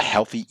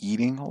 healthy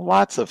eating,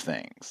 lots of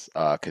things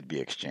could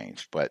be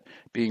exchanged. But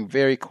being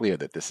very clear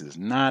that this is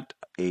not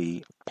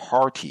a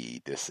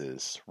party. This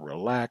is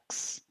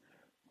relax,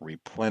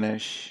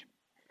 replenish,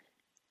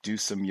 do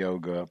some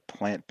yoga,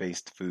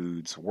 plant-based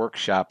foods,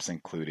 workshops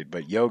included.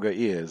 But yoga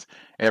is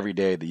every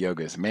day. The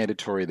yoga is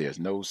mandatory. There's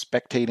no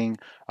spectating.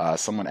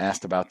 Someone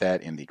asked about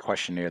that in the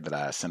questionnaire that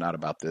I sent out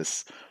about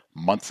this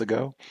months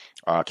ago.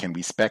 Can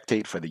we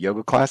spectate for the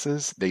yoga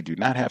classes? They do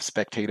not have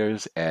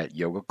spectators at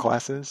yoga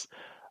classes.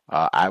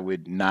 I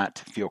would not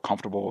feel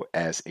comfortable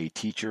as a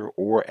teacher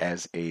or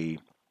as a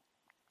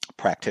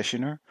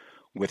practitioner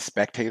with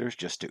spectators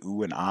just to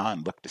ooh and ah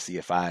and look to see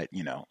if I,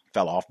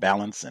 fell off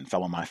balance and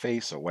fell on my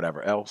face or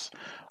whatever else.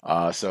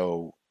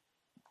 So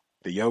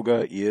the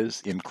yoga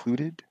is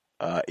included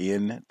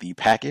in the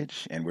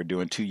package, and we're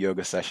doing 2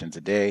 yoga sessions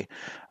a day.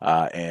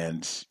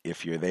 And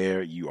if you're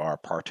there, you are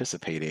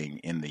participating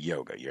in the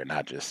yoga. You're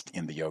not just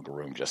in the yoga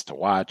room just to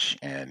watch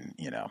and,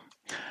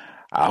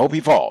 I hope he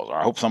falls, or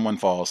I hope someone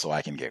falls so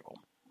I can giggle.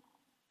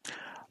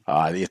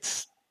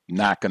 It's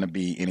not going to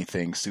be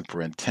anything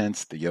super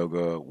intense. The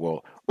yoga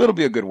it'll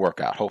be a good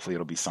workout. Hopefully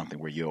it'll be something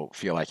where you'll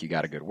feel like you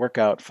got a good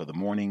workout for the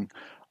morning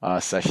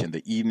session.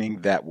 The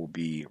evening, that will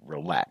be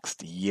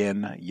relaxed.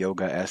 Yin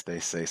yoga, as they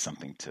say,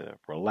 something to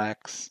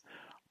relax,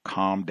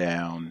 calm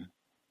down,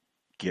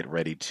 get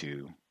ready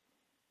to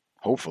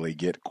hopefully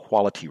get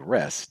quality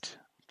rest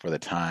for the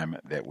time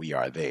that we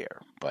are there.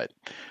 But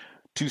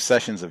 2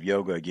 sessions of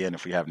yoga. Again,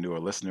 if we have newer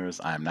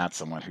listeners, I am not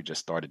someone who just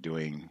started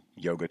doing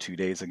yoga 2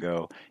 days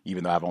ago.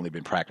 Even though I've only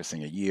been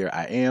practicing a year,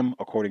 I am,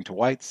 according to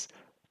White's,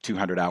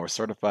 200 hours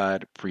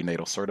certified,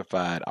 prenatal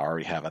certified. I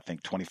already have,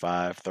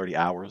 25, 30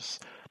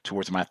 hours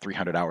towards my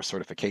 300-hour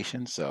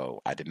certification.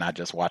 So I did not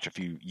just watch a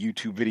few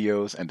YouTube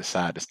videos and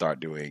decide to start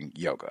doing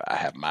yoga. I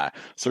have my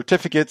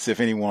certificates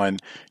if anyone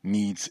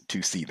needs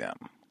to see them.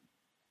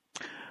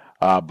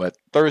 But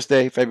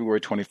Thursday, February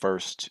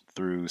 21st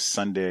through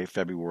Sunday,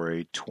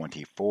 February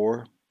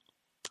 24,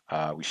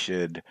 we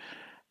should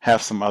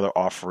have some other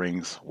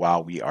offerings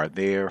while we are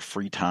there,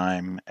 free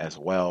time as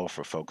well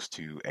for folks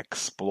to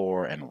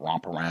explore and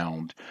romp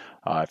around.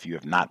 If you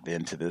have not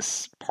been to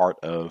this part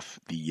of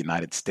the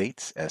United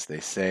States, as they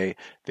say,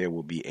 there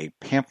will be a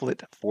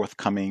pamphlet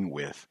forthcoming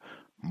with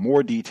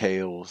more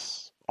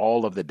details,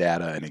 all of the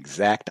data, an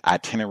exact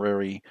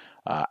itinerary,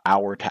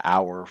 hour to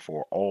hour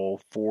for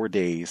all 4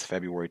 days,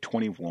 February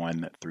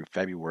 21 through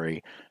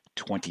February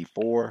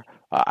 24.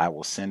 I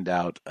will send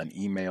out an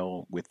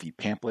email with the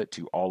pamphlet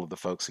to all of the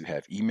folks who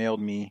have emailed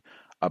me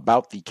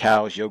about the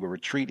Cows Yoga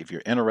Retreat. If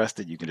you're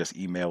interested, you can just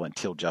email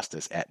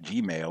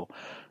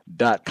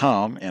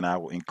untiljustice@gmail.com, and I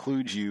will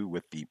include you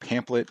with the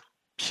pamphlet.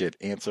 Should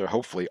answer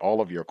hopefully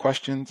all of your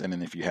questions, and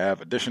then if you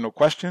have additional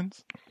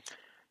questions,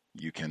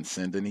 you can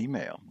send an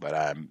email. But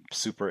I'm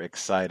super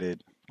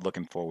excited,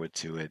 looking forward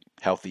to it.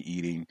 Healthy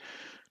eating,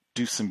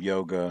 do some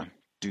yoga,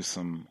 do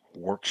some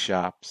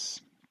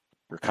workshops,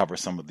 recount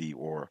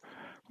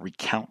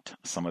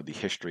some of the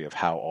history of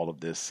how all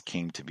of this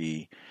came to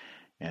be,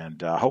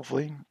 and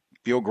hopefully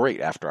feel great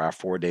after our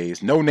 4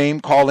 days. No name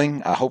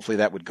calling. Hopefully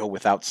that would go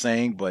without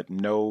saying, but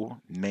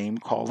no name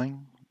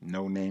calling.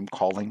 No name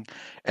calling.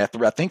 I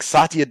think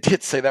Satya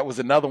did say that was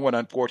another one.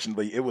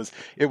 Unfortunately, it was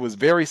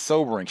very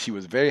sobering. She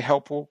was very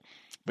helpful,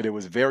 but it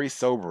was very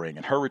sobering.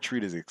 And her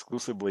retreat is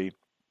exclusively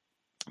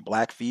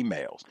black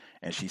females.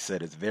 And she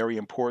said it's very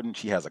important.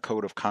 She has a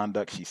code of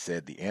conduct. She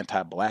said the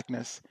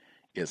anti-blackness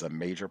is a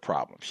major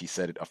problem. She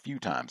said it a few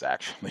times,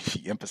 actually.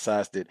 She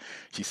emphasized it.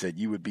 She said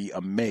you would be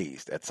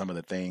amazed at some of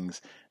the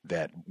things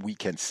that we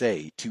can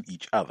say to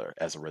each other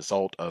as a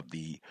result of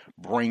the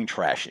brain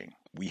trashing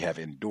we have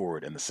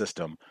endured in the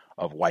system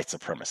of white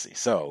supremacy.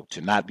 So to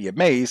not be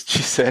amazed,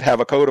 she said, have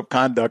a code of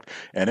conduct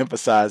and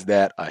emphasize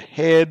that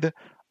ahead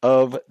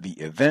of the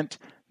event.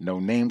 No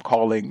name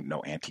calling,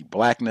 no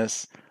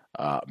anti-blackness,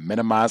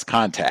 minimize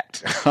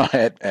contact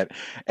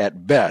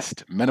at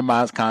best.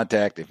 Minimize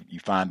contact if you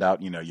find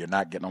out, you're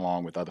not getting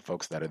along with other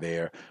folks that are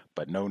there,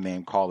 but no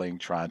name calling,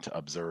 trying to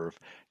observe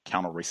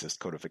counter-racist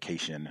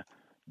codification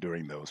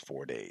during those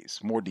 4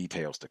 days. More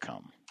details to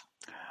come.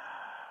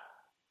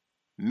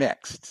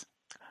 Next,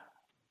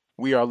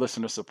 we are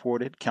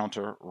listener-supported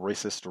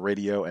counter-racist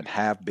radio and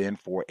have been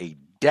for a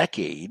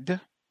decade.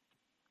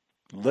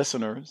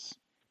 Listeners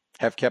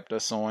have kept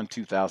us on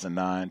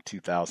 2009,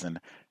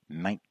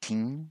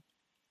 2019.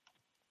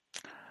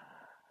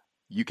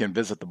 You can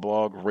visit the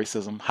blog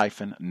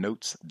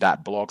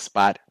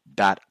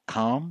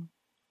racism-notes.blogspot.com.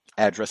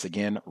 Address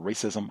again,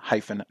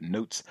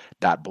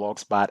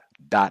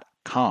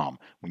 racism-notes.blogspot.com.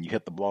 When you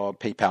hit the blog,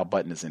 PayPal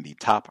button is in the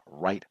top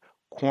right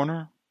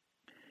corner.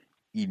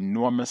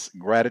 Enormous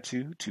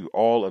gratitude to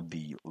all of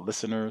the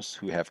listeners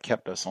who have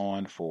kept us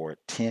on for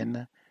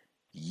 10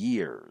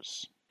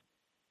 years.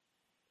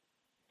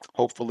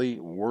 Hopefully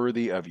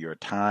worthy of your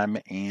time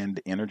and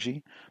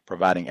energy,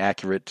 providing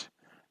accurate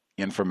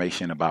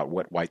information about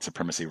what white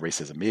supremacy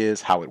racism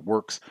is, how it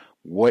works,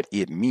 what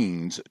it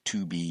means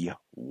to be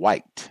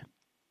white.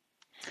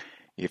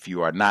 If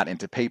you are not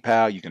into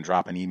PayPal, you can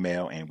drop an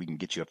email and we can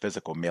get you a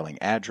physical mailing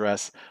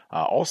address.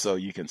 Also,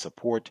 you can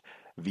support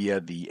via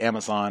the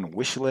Amazon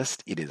wish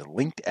list. It is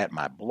linked at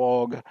my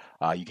blog.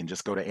 You can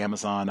just go to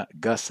Amazon,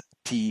 Gus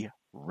T.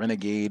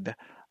 Renegade.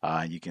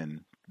 You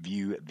can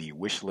view the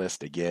wish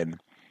list again.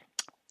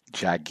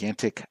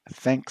 Gigantic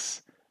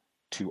thanks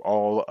to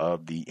all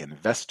of the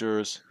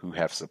investors who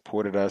have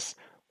supported us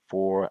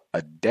for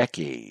a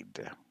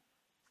decade.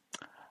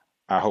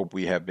 I hope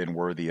we have been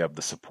worthy of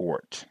the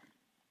support.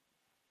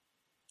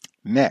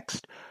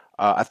 Next,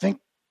 I think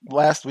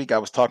last week I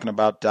was talking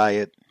about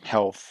diet,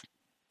 health.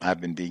 I've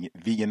been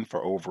vegan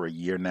for over a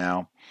year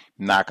now.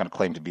 Not going to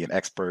claim to be an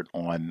expert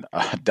on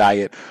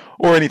diet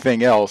or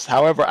anything else.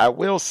 However, I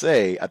will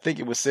say, I think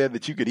it was said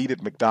that you could eat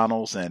at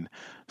McDonald's and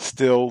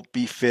still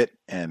be fit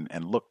and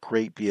look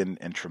great, be in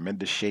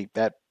tremendous shape.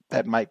 That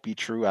might be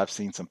true. I've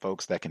seen some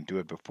folks that can do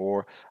it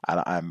before.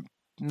 I'm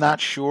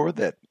not sure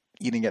that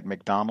eating at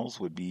McDonald's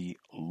would be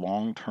a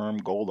long-term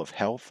goal of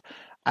health.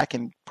 I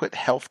can put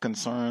health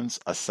concerns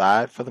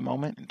aside for the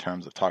moment in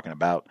terms of talking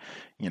about,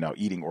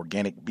 eating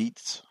organic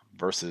beets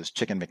versus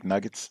chicken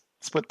McNuggets.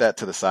 Let's put that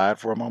to the side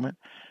for a moment.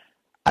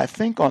 I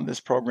think on this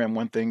program,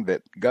 one thing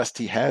that Gus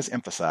T has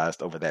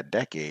emphasized over that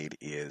decade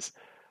is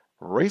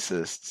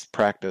racists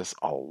practice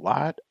a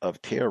lot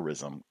of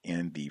terrorism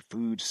in the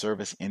food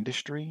service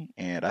industry.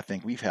 And I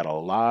think we've had a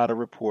lot of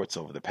reports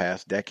over the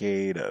past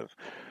decade of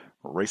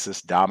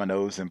racist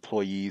Domino's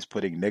employees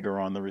putting nigger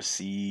on the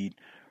receipt,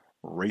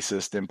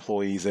 racist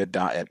employees at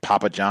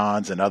Papa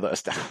John's and other,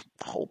 the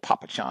whole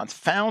Papa John's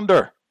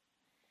founder.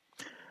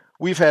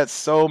 We've had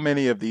so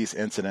many of these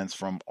incidents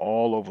from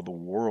all over the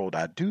world.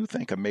 I do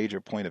think a major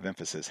point of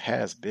emphasis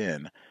has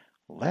been,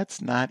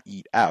 let's not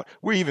eat out.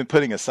 We're even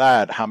putting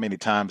aside how many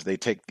times they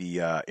take the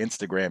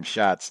Instagram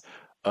shots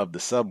of the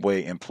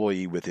Subway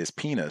employee with his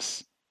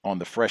penis on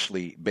the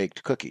freshly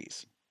baked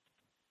cookies.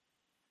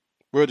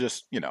 We'll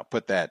just,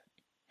 put that.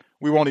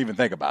 We won't even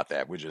think about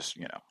that. We're just,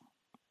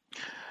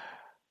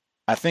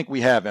 I think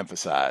we have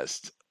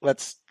emphasized,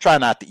 let's try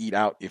not to eat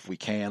out if we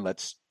can.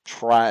 Let's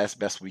try as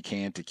best we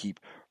can to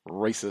keep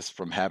racists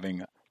from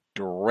having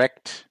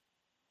direct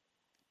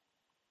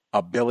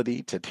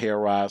ability to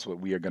terrorize what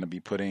we are going to be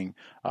putting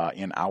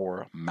in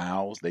our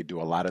mouths. They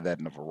do a lot of that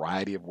in a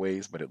variety of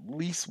ways, but at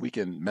least we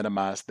can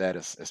minimize that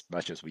as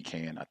much as we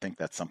can. I think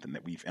that's something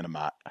that we've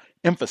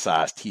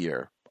emphasized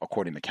here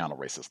according to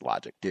counter-racist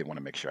logic. Did want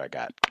to make sure I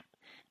got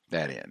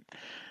that in.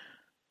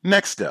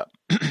 Next up,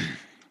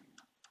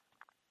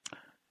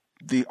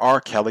 the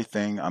R. Kelly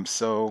thing.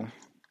 What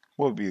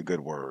would be a good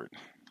word?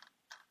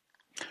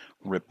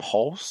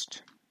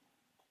 Repulsed,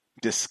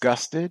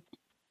 disgusted.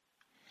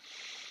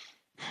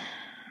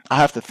 I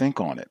have to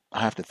think on it.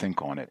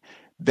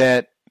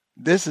 That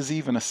this is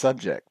even a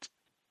subject.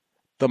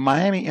 The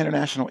Miami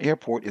International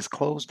Airport is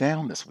closed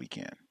down this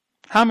weekend.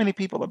 How many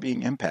people are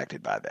being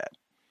impacted by that?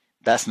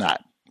 That's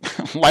not.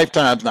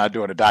 Lifetime's not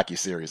doing a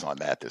docuseries on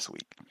that this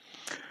week.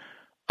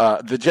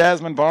 The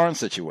Jasmine Barnes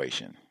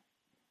situation.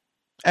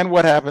 And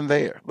what happened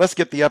there? Let's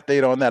get the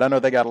update on that. I know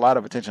they got a lot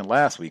of attention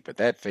last week, but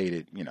that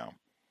faded,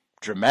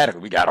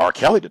 dramatically. We got R.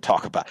 Kelly to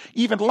talk about.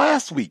 Even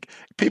last week,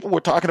 people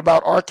were talking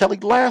about R. Kelly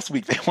last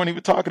week. They weren't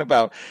even talking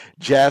about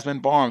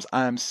Jasmine Barnes.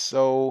 I'm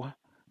so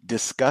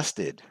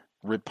disgusted,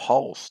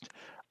 repulsed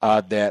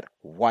that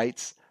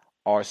whites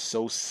are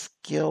so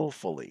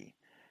skillfully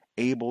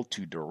able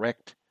to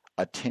direct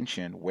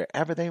attention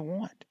wherever they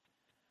want.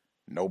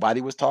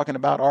 Nobody was talking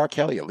about R.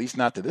 Kelly, at least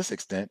not to this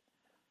extent,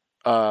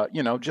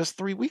 just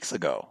 3 weeks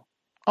ago,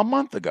 a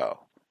month ago.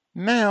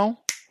 Now,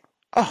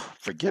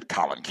 forget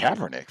Colin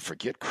Kaepernick,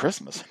 forget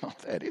Christmas and all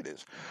that. It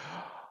is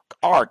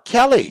R.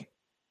 Kelly.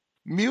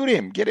 Mute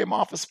him, get him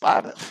off of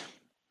Spotify.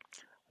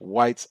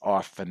 Whites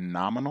are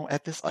phenomenal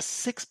at this. A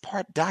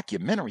 6-part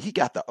documentary. He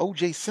got the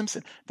O.J.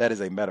 Simpson. That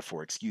is a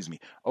metaphor, excuse me.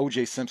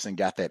 O.J. Simpson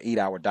got that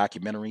 8-hour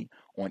documentary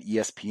on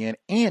ESPN,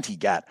 and he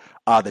got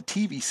the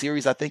TV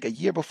series, I think, a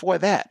year before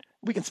that.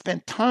 We can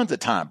spend tons of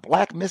time.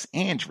 Black Miss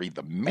Andrew,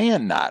 the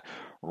man not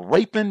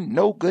raping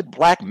no good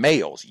black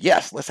males.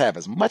 Yes, let's have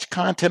as much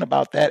content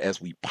about that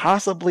as we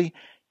possibly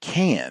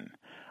can.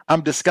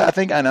 I'm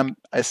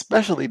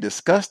especially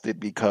disgusted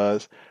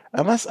because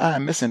unless I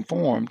am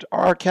misinformed,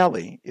 R.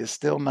 Kelly is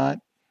still not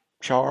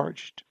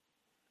charged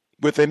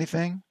with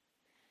anything.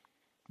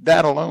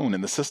 That alone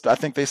in the system, I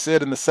think they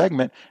said in the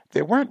segment,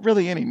 there weren't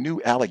really any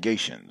new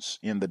allegations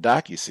in the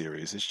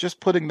docuseries. It's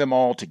just putting them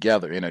all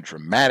together in a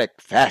dramatic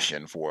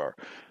fashion for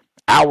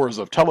hours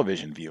of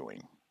television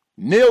viewing.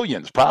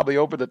 Millions, probably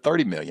over the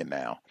 30 million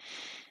now.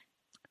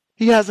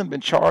 He hasn't been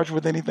charged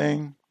with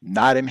anything,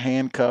 not in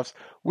handcuffs.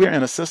 We're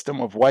in a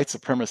system of white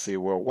supremacy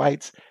where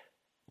whites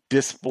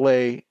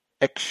display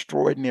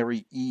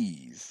extraordinary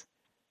ease,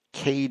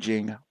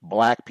 caging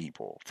black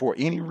people for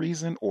any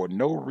reason or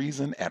no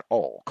reason at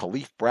all.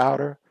 Khalif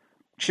Browder,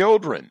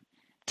 children,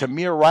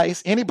 Tamir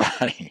Rice,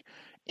 anybody,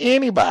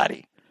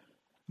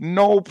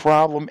 no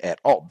problem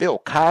at all. Bill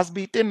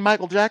Cosby, didn't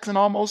Michael Jackson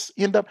almost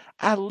end up?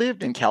 I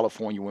lived in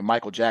California when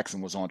Michael Jackson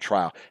was on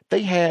trial.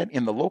 They had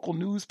in the local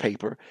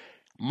newspaper,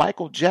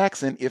 Michael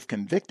Jackson, if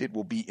convicted,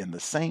 will be in the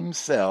same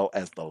cell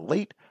as the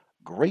late,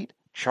 great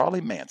Charlie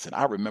Manson.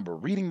 I remember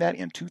reading that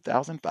in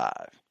 2005.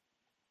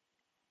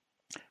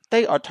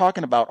 They are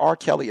talking about R.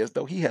 Kelly as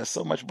though he has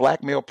so much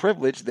black male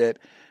privilege that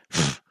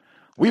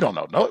we don't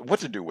know what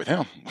to do with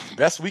him.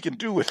 Best we can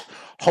do is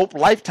hope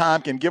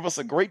Lifetime can give us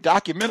a great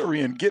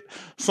documentary and get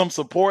some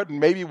support, and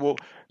maybe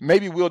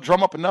we'll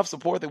drum up enough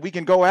support that we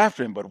can go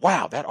after him. But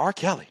wow, that R.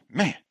 Kelly,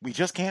 man, we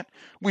just can't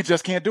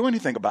do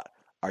anything about it.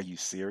 Are you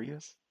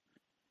serious?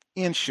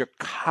 In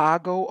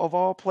Chicago, of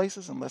all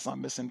places, unless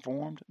I'm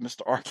misinformed,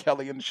 Mr. R.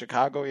 Kelly in the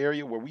Chicago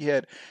area where we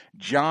had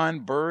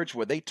John Burge,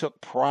 where they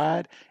took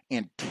pride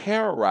in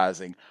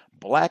terrorizing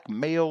black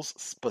males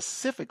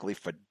specifically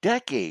for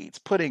decades,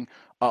 putting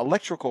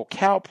electrical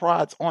cow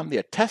prods on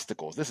their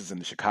testicles. This is in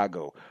the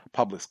Chicago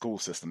public school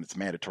system. It's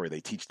mandatory.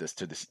 They teach this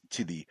to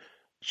the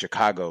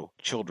Chicago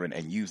children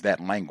and use that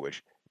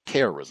language,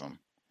 terrorism.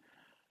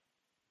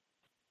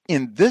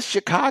 In this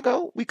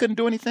Chicago, we couldn't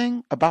do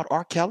anything about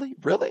R. Kelly?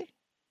 Really?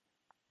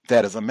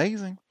 That is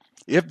amazing.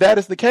 If that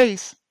is the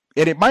case,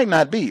 and it might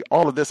not be,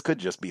 all of this could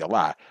just be a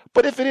lie.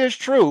 But if it is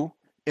true,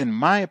 in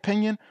my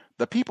opinion,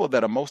 the people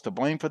that are most to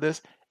blame for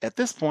this, at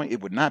this point, it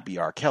would not be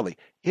R. Kelly.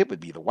 It would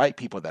be the white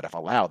people that have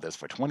allowed this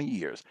for 20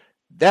 years.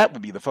 That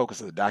would be the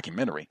focus of the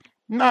documentary.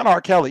 Not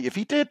R. Kelly. If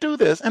he did do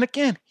this, and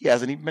again, he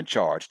hasn't even been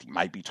charged. He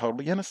might be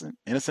totally innocent.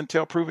 Innocent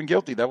till proven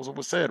guilty. That was what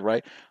was said,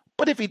 right?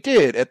 But if he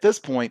did, at this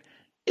point,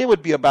 it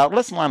would be about,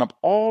 let's line up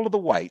all of the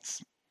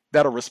whites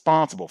that are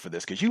responsible for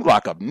this, because you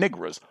lock up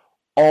niggers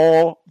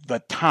all the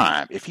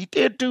time. If he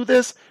did do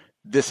this,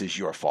 this is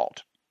your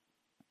fault.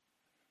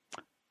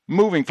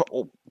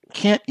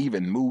 Can't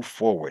even move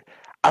forward.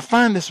 I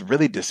find this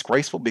really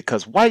disgraceful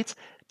because whites,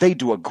 they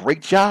do a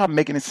great job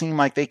making it seem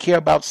like they care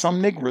about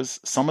some niggers.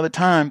 Some of the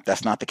time,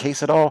 that's not the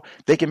case at all.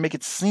 They can make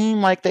it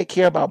seem like they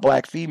care about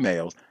black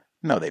females.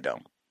 No, they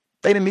don't.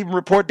 They didn't even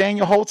report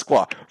Daniel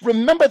Holtzclaw.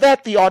 Remember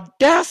that? The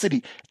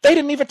audacity. They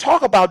didn't even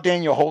talk about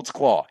Daniel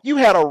Holtzclaw. You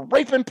had a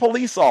raping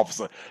police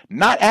officer.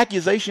 Not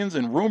accusations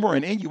and rumor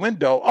and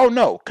innuendo. Oh,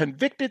 no.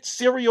 Convicted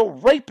serial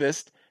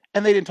rapist.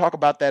 And they didn't talk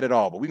about that at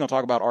all. But we're going to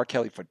talk about R.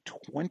 Kelly for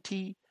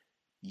 20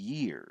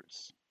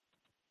 years.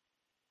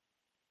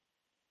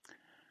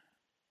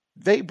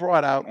 They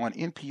brought out on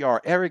NPR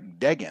Eric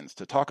Deggans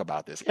to talk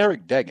about this.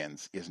 Eric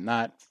Deggans is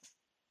not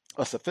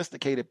a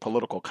sophisticated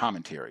political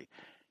commentator.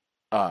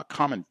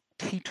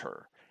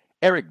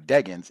 Eric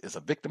Deggans is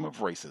a victim of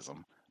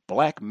racism,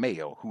 black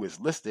male who is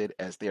listed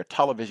as their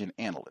television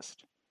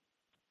analyst.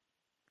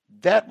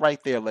 That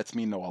right there lets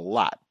me know a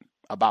lot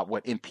about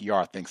what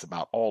NPR thinks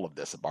about all of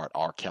this about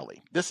R.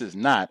 Kelly. This is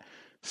not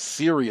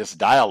serious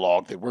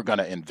dialogue that we're going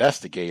to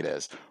investigate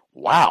as,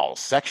 wow,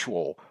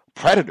 sexual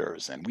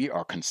predators, and we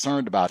are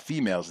concerned about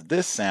females.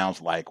 This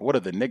sounds like, what are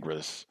the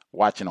niggers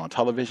watching on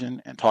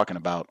television and talking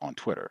about on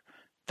Twitter?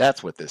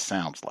 That's what this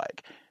sounds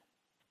like.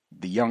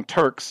 The Young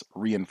Turks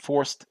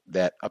reinforced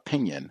that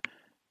opinion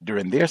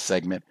during their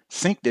segment.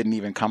 Sync didn't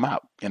even come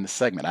out in the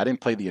segment. I didn't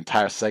play the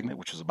entire segment,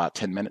 which was about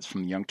 10 minutes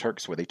from the Young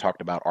Turks, where they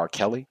talked about R.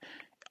 Kelly.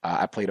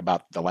 I played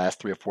about the last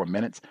 3 or 4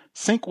 minutes.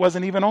 Sync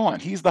wasn't even on.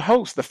 He's the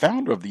host, the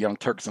founder of the Young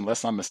Turks,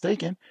 unless I'm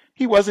mistaken.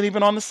 He wasn't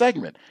even on the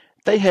segment.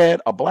 They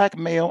had a black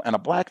male and a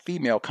black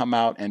female come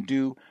out and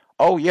do,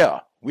 oh yeah,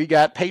 we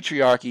got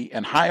patriarchy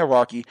and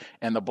hierarchy,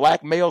 and the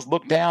black males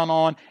look down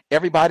on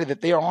everybody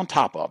that they are on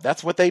top of.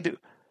 That's what they do.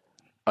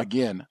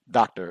 Again,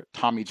 Dr.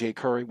 Tommy J.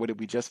 Curry, what did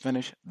we just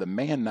finish? The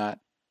man not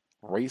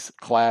race,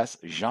 class,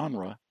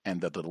 genre,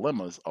 and the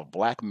dilemmas of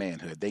black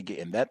manhood. They get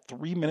in that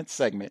 3-minute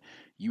segment,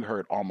 you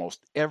heard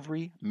almost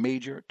every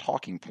major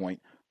talking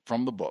point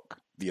from the book.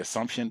 The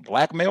assumption,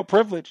 black male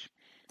privilege.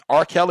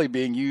 R. Kelly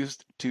being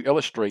used to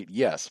illustrate,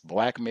 yes,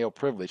 black male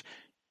privilege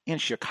in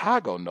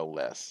Chicago, no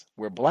less,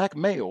 where black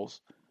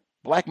males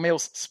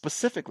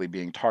specifically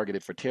being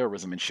targeted for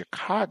terrorism in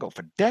Chicago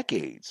for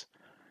decades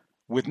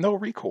with no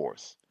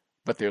recourse.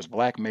 But there's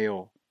black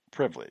male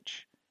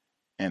privilege.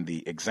 And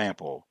the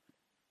example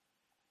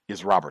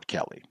is Robert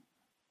Kelly.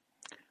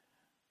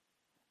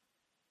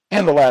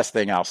 And the last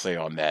thing I'll say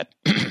on that,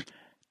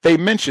 they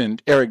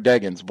mentioned Eric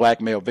Deggans, black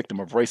male victim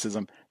of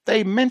racism.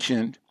 They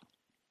mentioned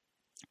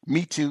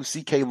Me Too,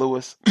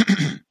 C.K.W.S,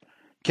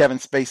 Kevin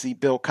Spacey,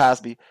 Bill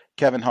Cosby,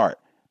 Kevin Hart.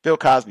 Bill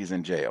Cosby's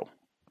in jail.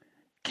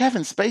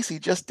 Kevin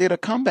Spacey just did a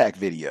comeback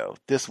video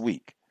this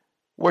week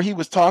where he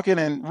was talking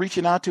and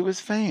reaching out to his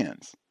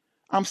fans.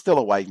 I'm still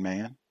a white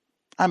man.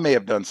 I may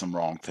have done some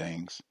wrong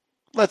things.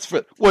 Let's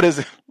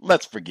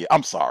forget.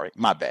 I'm sorry.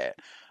 My bad.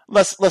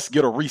 Let's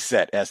get a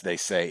reset, as they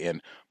say,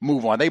 and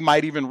move on. They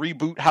might even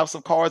reboot House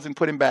of Cards and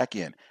put him back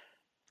in.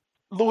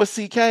 Louis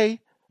C.K.,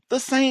 the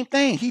same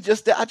thing.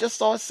 I just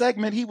saw a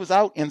segment. He was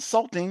out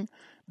insulting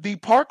the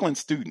Parkland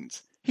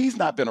students. He's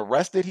not been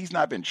arrested. He's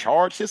not been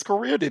charged. His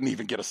career didn't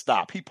even get a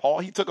stop. He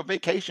took a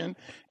vacation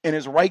and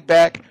is right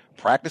back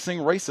practicing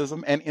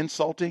racism and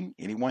insulting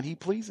anyone he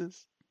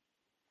pleases.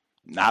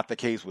 Not the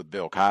case with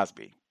Bill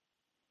Cosby.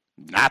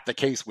 Not the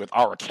case with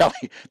R.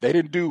 Kelly. They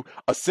didn't do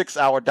a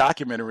 6-hour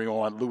documentary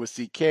on Louis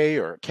C.K.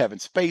 or Kevin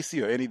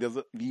Spacey or any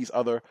of these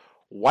other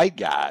white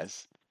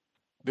guys.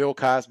 Bill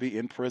Cosby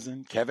in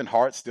prison. Kevin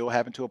Hart still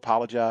having to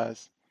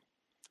apologize.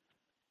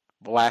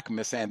 Black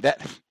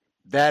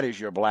that is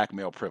your black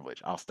male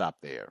privilege. I'll stop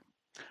there.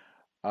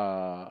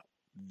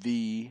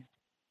 The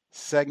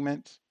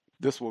segment,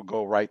 this will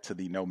go right to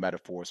the no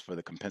metaphors for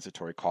the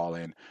compensatory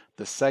call-in.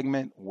 The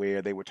segment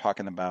where they were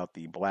talking about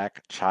the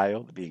black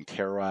child being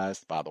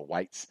terrorized by the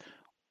whites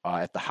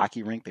at the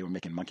hockey rink. They were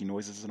making monkey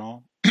noises and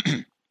all.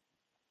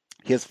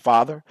 His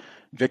father,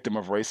 victim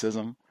of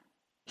racism,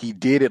 he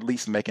did at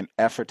least make an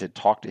effort to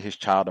talk to his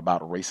child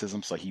about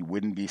racism so he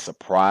wouldn't be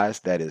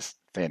surprised. That is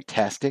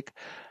fantastic.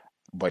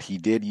 But he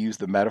did use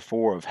the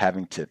metaphor of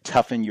having to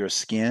toughen your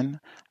skin.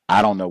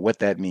 I don't know what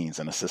that means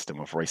in a system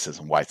of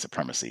racism, white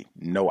supremacy.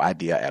 No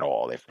idea at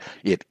all. If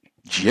it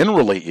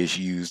generally is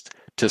used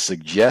to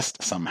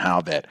suggest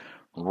somehow that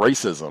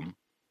racism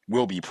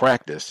will be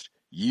practiced,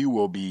 you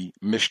will be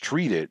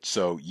mistreated,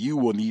 so you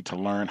will need to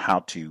learn how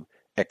to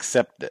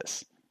accept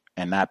this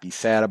and not be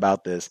sad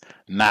about this,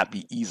 not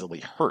be easily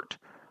hurt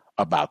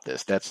about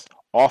this. That's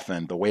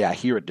often the way I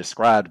hear it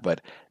described,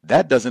 but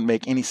that doesn't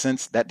make any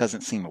sense. That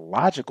doesn't seem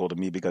logical to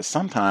me because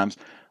sometimes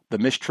the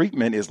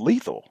mistreatment is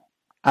lethal.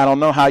 I don't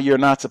know how you're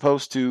not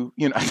supposed to,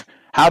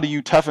 how do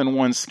you toughen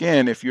one's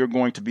skin if you're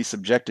going to be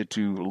subjected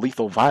to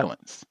lethal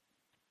violence?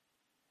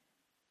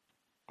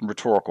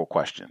 Rhetorical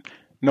question.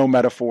 No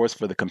metaphors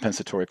for the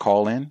compensatory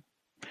call-in.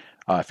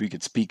 If you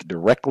could speak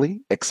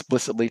directly,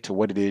 explicitly to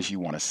what it is you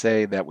want to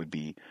say, that would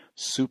be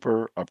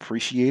super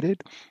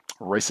appreciated.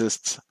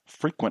 Racists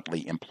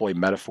frequently employ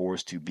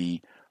metaphors to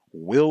be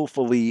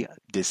willfully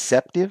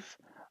deceptive.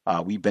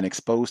 We've been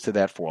exposed to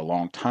that for a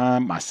long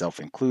time, myself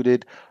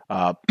included.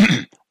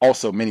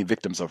 Also, many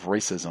victims of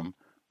racism,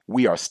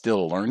 we are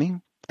still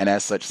learning. And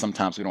as such,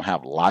 sometimes we don't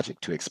have logic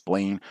to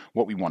explain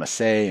what we want to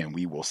say, and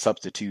we will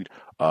substitute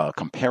a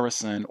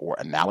comparison or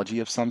analogy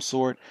of some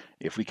sort.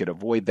 If we could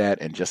avoid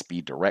that and just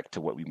be direct to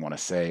what we want to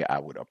say, I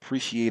would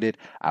appreciate it.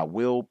 I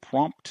will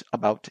prompt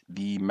about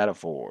the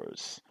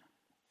metaphors.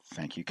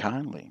 Thank you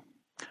kindly.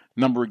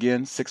 Number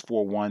again,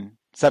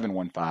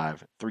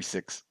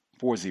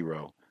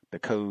 641-715-3640. The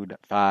code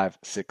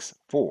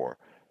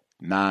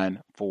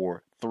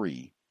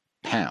 564-943#.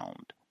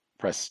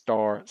 Press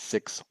star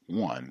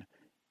 61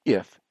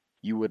 if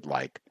you would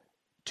like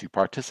to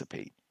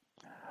participate.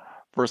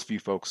 First few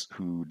folks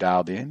who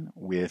dialed in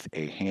with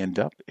a hand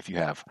up, if you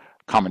have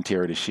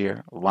commentary to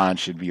share, line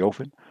should be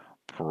open.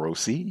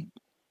 Proceed.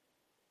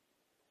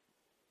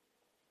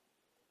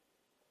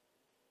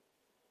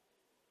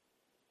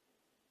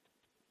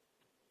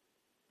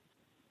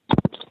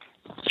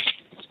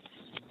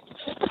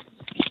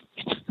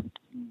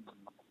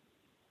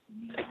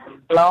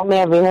 Hello,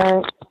 may I be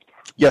heard?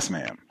 Yes,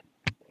 ma'am.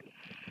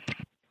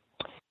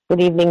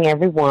 Good evening,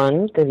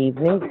 everyone. Good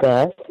evening,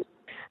 Gus.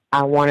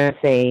 I want to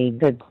say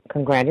good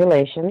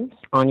congratulations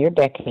on your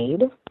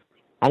decade.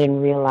 I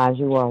didn't realize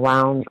you were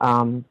around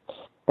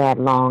that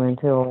long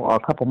until a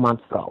couple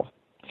months ago.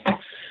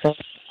 So,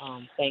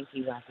 thank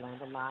you. I've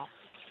learned a lot.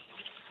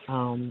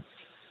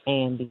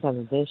 And because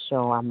of this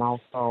show, I'm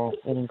also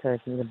been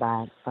encouraged to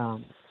buy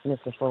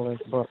Mr.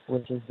 Fuller's book,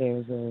 which is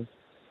very, very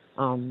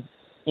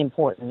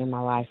important in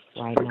my life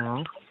right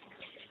now.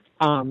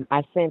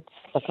 I sent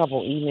a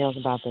couple emails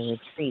about the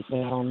retreat,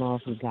 but I don't know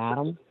if you got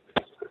them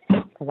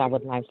because I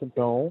would like to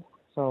go.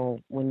 So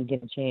when you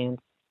get a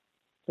chance,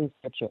 please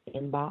check your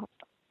inbox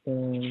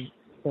and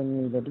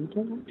send me the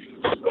details.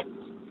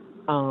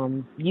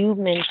 You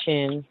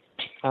mentioned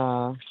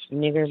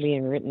nigger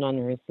being written on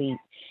the receipt,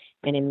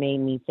 and it made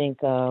me think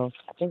of,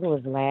 I think it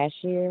was last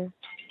year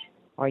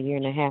or a year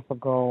and a half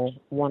ago,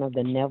 one of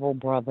the Neville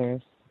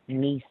brothers'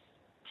 niece,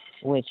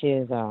 which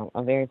is a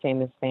very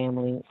famous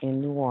family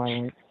in New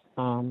Orleans,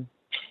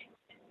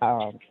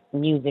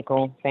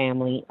 musical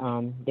family.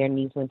 Their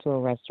niece went to a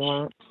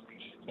restaurant,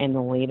 and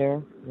the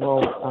waiter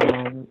wrote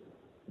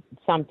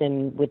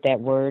something with that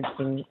word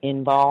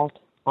involved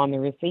on the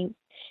receipt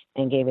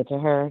and gave it to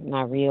her,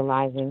 not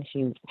realizing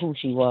who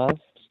she was.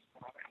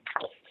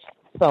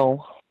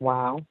 So,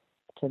 wow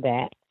to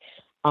that.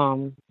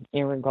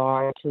 In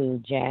regard to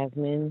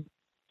Jasmine,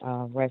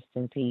 rest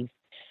in peace.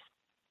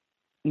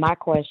 My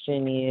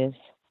question is,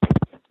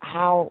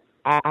 how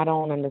I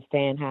don't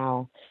understand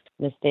how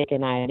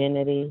mistaken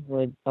identity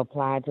would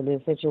apply to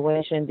this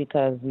situation,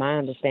 because my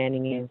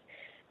understanding is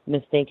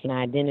mistaken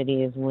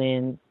identity is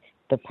when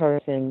the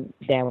person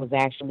that was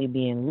actually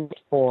being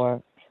looked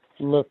for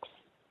looks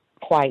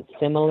quite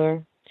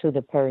similar to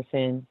the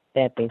person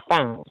that they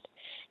found.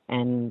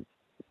 And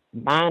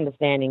my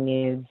understanding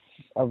is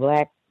a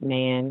black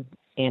man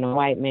and a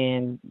white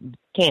man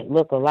can't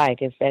look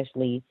alike,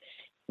 especially,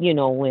 you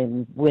know,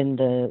 when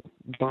the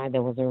guy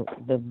that was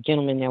the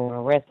gentlemen that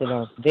were arrested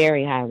are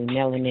very highly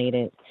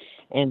melanated,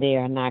 and they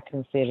are not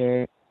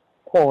considered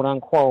quote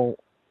unquote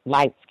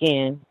light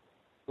skinned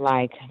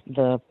like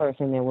the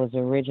person that was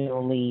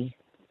originally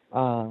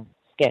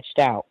sketched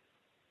out.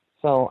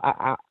 So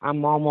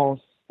I'm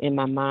almost, in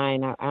my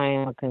mind, I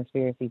am a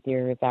conspiracy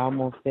theorist. I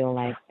almost feel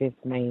like this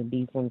may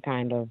be some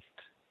kind of,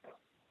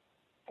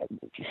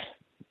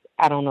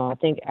 I don't know. I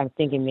think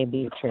it may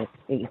be a trick.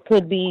 It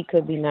could be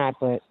not,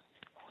 but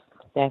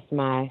that's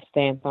my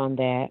stance on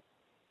that.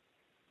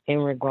 In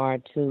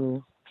regard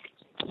to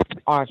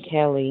R.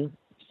 Kelly,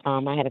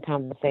 I had a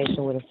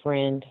conversation with a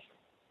friend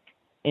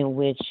in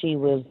which she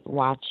was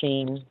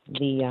watching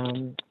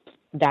the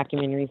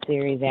documentary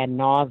series ad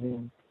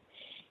nauseum,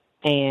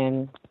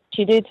 and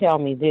she did tell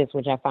me this,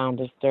 which I found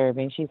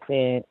disturbing. She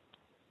said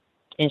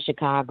in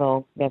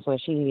Chicago, that's where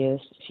she is,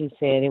 she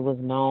said it was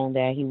known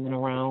that he went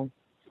around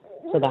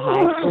to the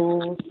high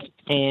schools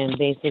and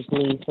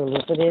basically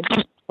solicited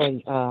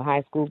for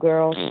high school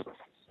girls,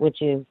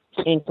 which is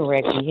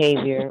incorrect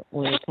behavior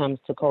when it comes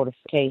to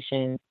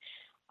codification,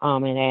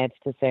 and adds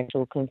to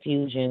sexual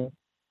confusion.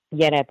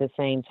 Yet at the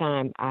same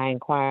time, I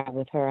inquired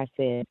with her, I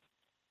said,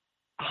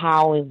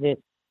 how is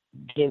it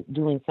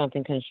doing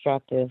something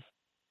constructive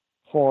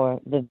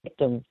for the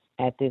victims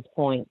at this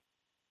point,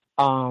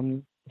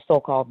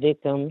 so-called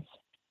victims,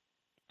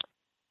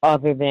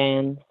 other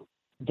than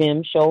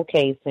them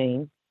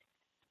showcasing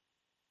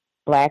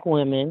black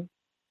women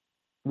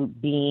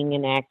being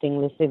and acting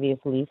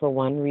lasciviously for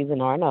one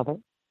reason or another,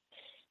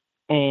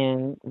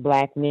 and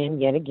black men,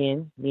 yet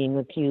again, being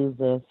accused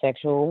of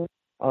sexual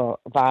or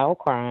vile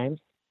crimes.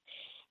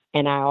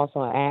 And I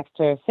also asked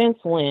her, since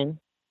when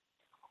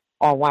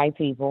are white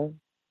people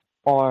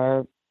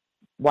or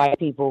white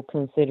people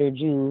considered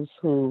Jews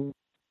who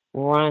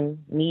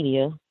run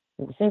media,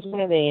 since when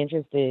are they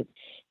interested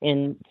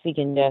in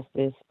seeking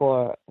justice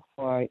for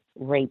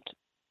raped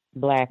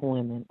black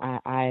women?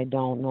 I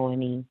don't know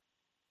any,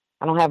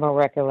 I don't have a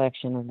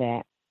recollection of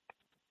that.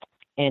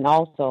 And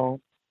also,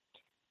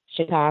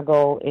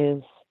 Chicago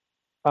is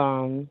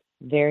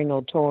very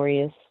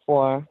notorious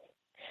for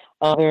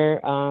other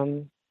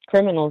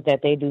criminals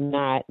that they do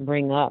not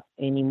bring up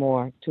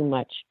anymore too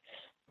much.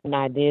 When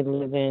I did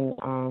live in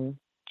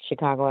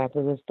Chicago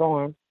after the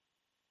storm,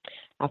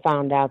 I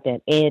found out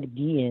that Ed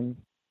Gein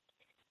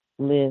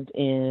lived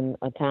in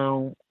a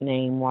town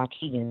named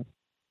Waukegan,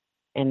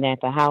 and that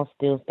the house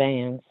still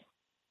stands.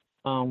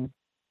 So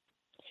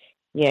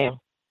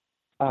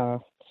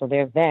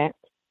there's that.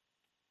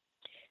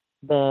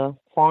 The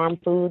farm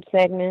food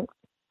segment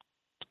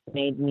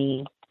made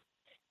me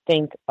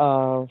think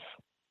of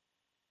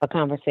a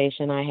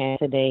conversation I had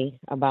today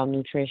about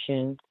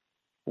nutrition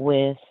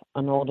with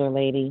an older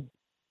lady.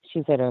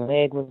 She said her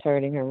leg was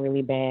hurting her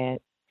really bad.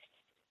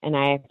 And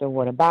I asked her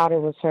what about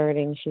it was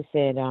hurting. She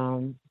said,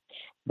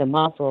 the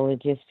muscle,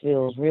 it just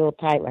feels real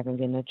tight, like I'm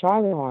getting a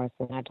Charlie horse.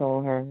 And I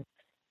told her,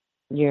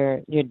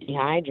 you're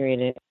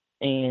dehydrated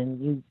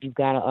and you've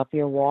got to up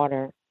your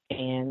water.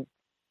 And,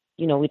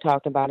 you know, we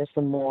talked about it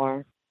some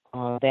more,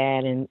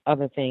 that and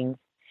other things.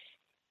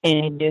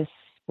 And it just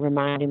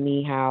reminded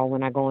me how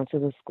when I go into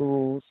the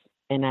schools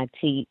and I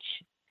teach,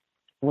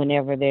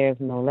 whenever there's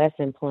no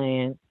lesson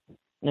plan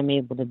and I'm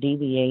able to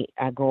deviate,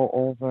 I go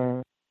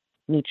over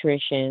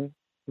nutrition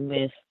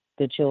with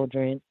the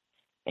children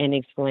and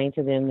explain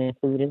to them that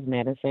food is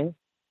medicine.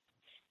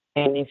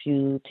 And if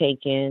you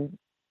take in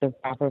the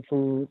proper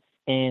foods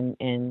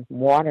and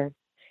water,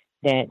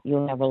 that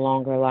you'll have a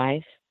longer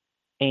life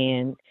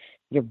and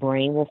your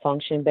brain will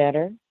function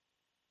better.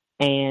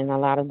 And a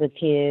lot of the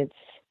kids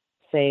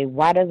say,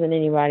 why doesn't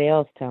anybody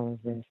else tell us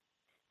this?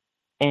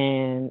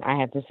 And I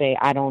have to say,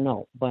 I don't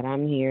know, but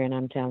I'm here and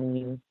I'm telling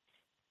you.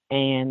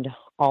 And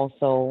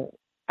also,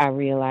 I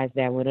realize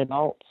that with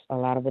adults, a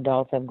lot of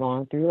adults have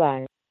gone through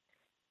life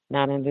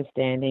not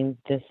understanding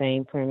the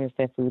same premise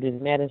that food is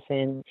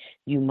medicine.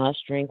 You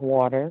must drink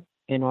water.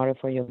 in order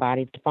for your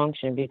body to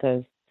function,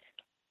 because,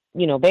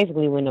 you know,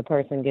 basically when a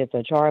person gets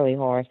a Charlie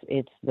horse,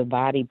 it's the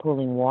body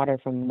pulling water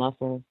from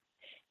muscles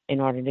in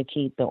order to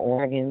keep the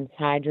organs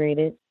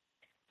hydrated.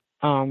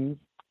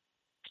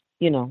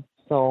 You know,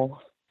 so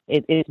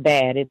it's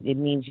bad. It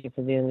means you're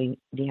severely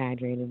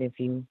dehydrated if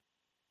you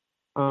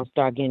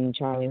start getting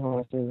Charlie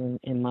horses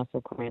and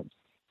muscle cramps.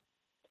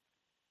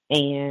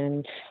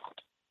 And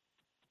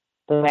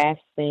the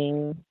last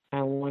thing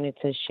I wanted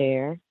to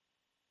share,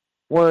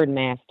 word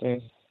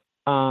masters.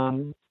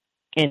 And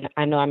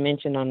I know I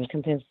mentioned on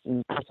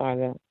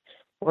the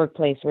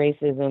workplace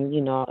racism,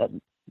 you know,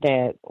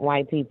 that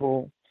white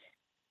people,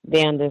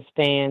 they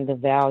understand the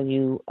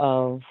value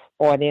of,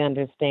 or they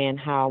understand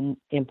how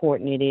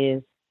important it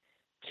is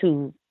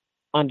to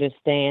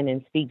understand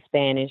and speak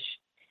Spanish,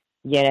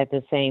 yet at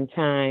the same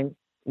time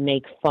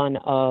make fun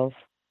of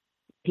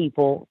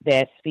people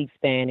that speak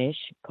Spanish,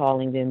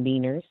 calling them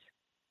beaners.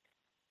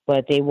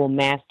 But they will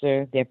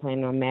they're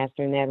planning on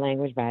mastering that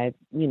language by,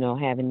 you know,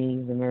 having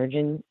these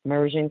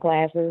immersion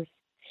classes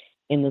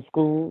in the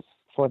schools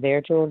for their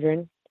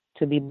children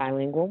to be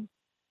bilingual.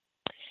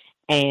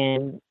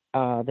 And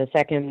the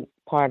second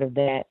part of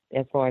that,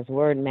 as far as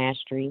word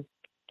mastery,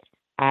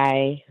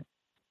 I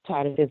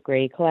taught a fifth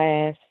grade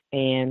class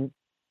and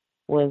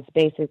was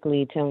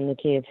basically telling the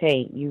kids,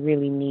 hey, you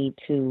really need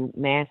to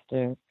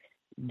master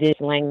this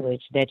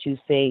language that you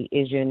say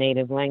is your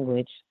native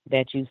language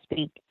that you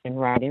speak and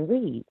write and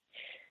read.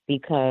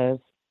 Because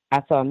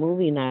I saw a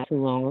movie not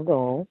too long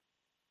ago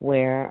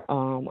where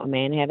a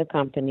man had a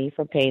company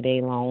for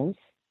payday loans,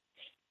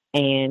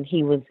 and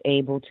he was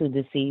able to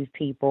deceive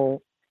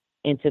people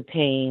into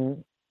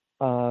paying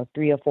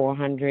 300 or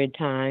 400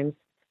 times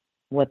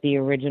what the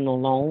original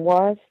loan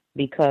was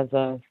because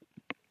of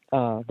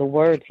the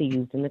words he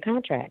used in the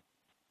contract.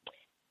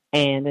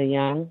 And a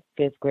young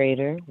fifth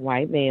grader,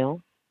 white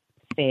male,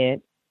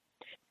 said,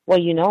 well,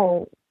 you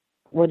know,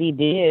 what he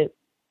did,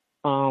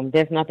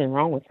 there's nothing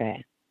wrong with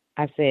that.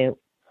 I said,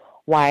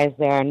 why is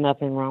there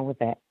nothing wrong with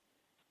that?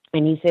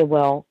 And he said,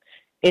 well,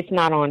 it's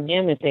not on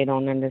him if they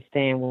don't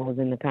understand what was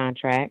in the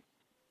contract.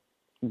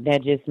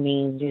 That just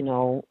means, you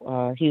know,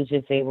 he was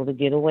just able to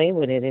get away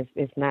with it.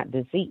 It's not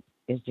deceit.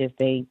 It's just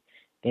they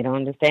don't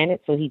understand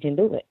it, so he can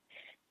do it.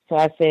 So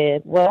I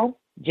said, well,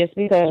 just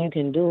because you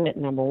can do it,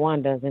 number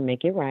one, doesn't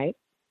make it right.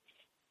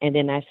 And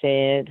then I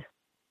said,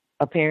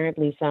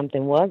 apparently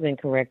something was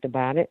incorrect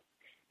about it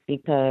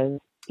because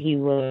he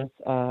was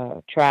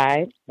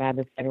tried by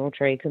the Federal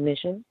Trade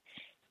Commission,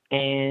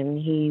 and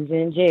he's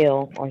in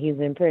jail or he's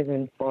in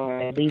prison for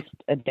at least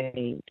a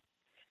decade.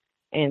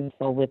 And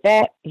so with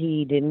that,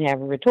 he didn't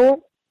have a retort,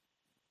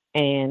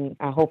 and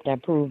I hope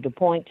that proved a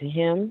point to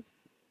him,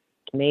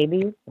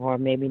 maybe or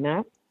maybe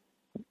not.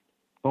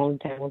 Only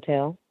time will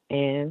tell.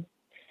 And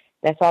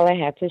that's all I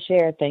have to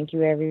share. Thank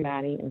you,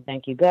 everybody, and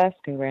thank you, Gus.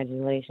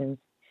 Congratulations,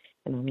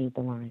 and I'll mute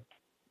the line.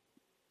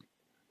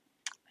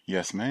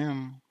 Yes,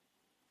 ma'am.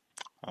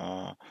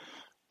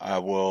 I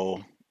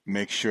will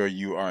make sure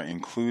you are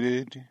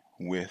included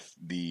with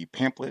the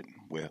pamphlet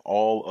with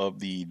all of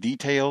the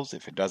details.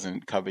 If it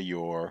doesn't cover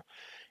your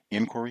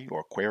inquiry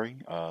or query,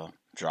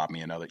 drop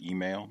me another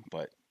email.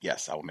 But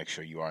yes, I will make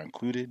sure you are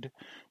included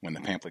when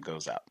the pamphlet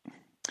goes out.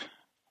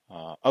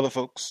 Other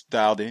folks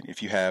dialed in,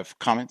 if you have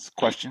comments,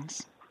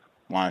 questions,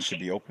 line should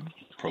be open.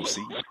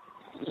 Proceed.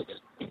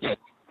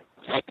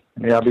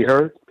 May I be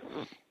heard?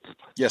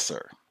 Yes,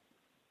 sir.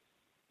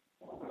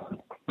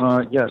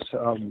 Yes.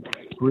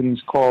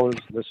 Greetings, callers,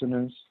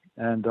 listeners,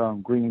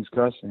 and greetings,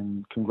 Gus,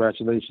 and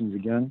congratulations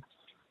again.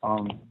 I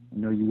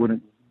know you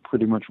wouldn't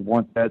pretty much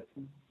want that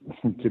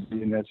to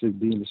be in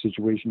the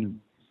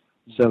situation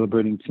of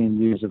celebrating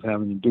 10 years of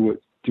having to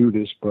do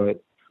this,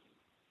 but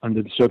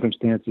under the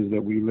circumstances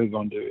that we live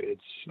under,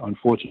 it's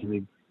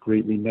unfortunately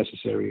greatly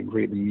necessary and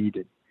greatly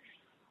needed.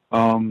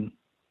 I'd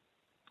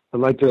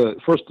like to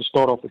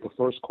start off with the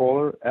first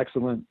caller.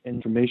 Excellent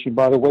information,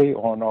 by the way,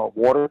 on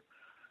water.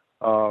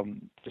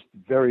 Just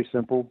very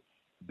simple,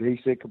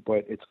 basic,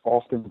 but it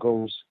often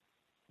goes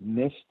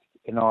missed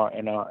in our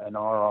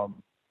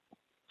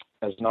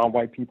as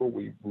non-white people.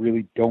 We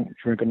really don't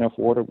drink enough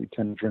water. We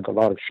tend to drink a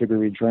lot of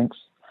sugary drinks.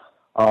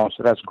 So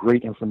that's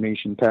great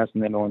information.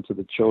 Passing that on to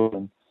the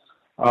children.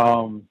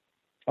 By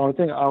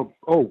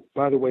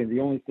the way, the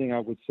only thing I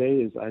would say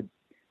is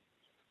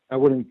I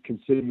wouldn't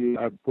consider you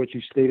what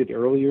you stated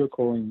earlier,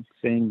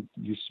 saying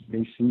you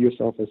may see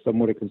yourself as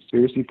somewhat a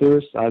conspiracy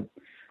theorist. I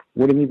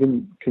wouldn't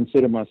even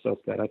consider myself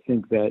that. I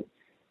think that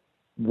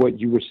what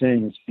you were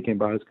saying and speaking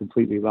about is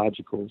completely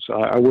logical. So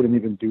I wouldn't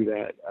even do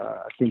that.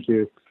 I think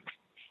you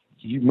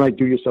might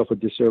do yourself a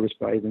disservice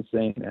by even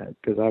saying that,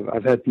 because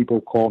I've had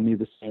people call me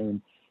the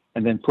same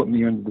and then put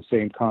me under the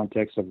same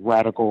context of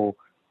radical,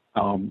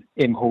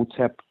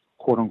 Imhotep,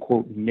 quote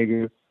unquote,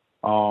 nigger,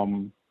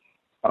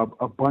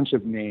 a bunch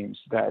of names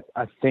that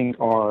I think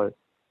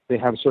they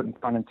have a certain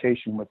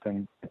connotation with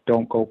them that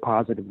don't go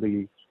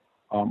positively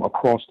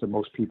across to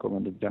most people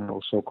in the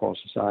general so-called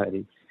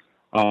society.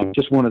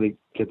 Just wanted to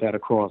get that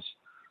across.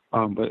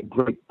 But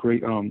great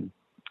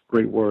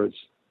words.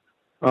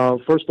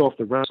 First off,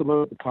 the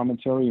wrestler, the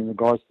commentary in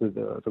regards to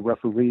the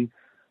referee,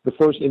 the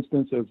first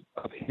instance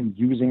of him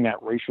using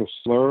that racial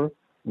slur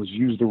was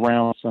used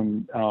around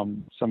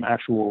some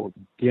actual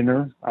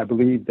dinner, I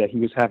believe, that he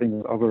was having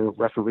with other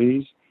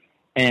referees,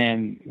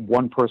 and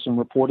one person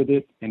reported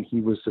it, and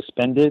he was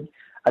suspended.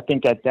 I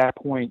think at that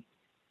point,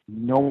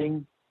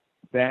 knowing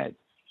that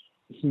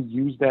he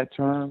used that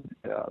term,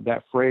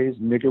 that phrase,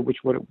 nigger,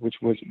 which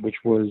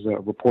was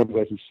reported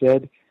that he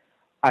said,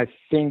 I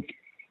think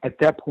at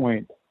that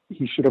point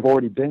he should have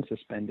already been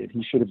suspended.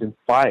 He should have been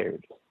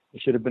fired.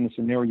 It should have been a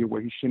scenario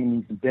where he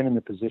shouldn't even been in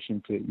the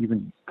position to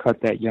even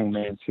cut that young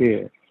man's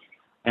hair.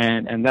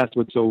 And that's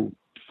what's so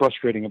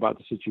frustrating about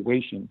the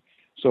situation.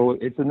 So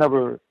it's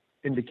another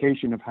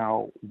indication of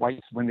how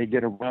whites, when they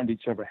get around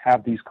each other,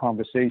 have these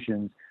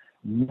conversations,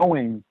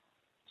 knowing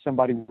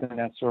somebody within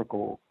that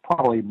circle,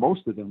 probably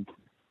most of them,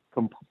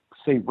 can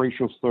say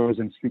racial slurs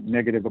and speak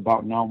negative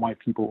about non-white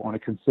people on a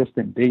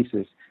consistent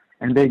basis,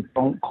 and they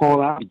don't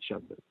call out each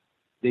other.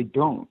 They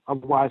don't.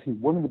 Otherwise, he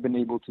wouldn't have been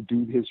able to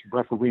do his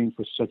refereeing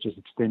for such an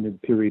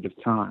extended period of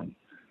time.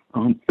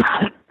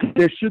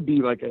 There should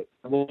be like a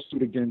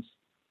lawsuit against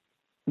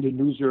the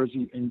New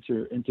Jersey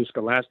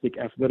Interscholastic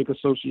Athletic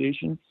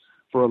Association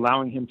for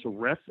allowing him to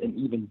ref and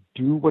even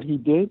do what he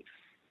did.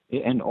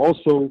 And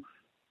also,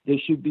 there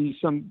should be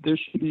some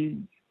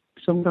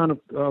kind of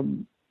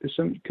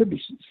could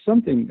be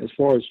something as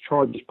far as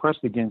charges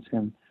pressed against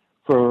him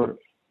for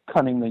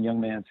cutting the young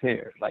man's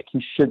hair. Like,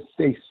 he should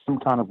face some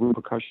kind of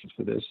repercussions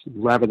for this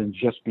rather than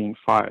just being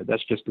fired.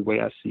 That's just the way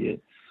I see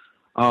it.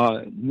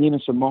 Nina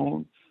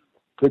Simone,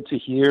 good to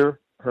hear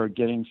her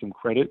getting some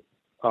credit,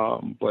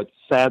 but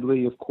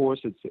sadly, of course,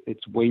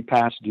 it's way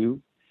past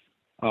due.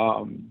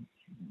 A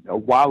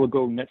while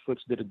ago, Netflix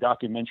did a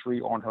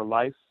documentary on her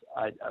life.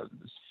 I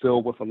was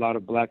filled with a lot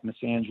of black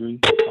misandry.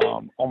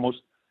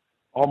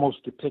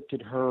 Almost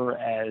depicted her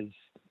as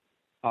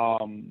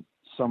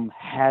some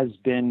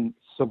has-been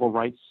civil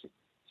rights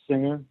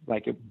singer.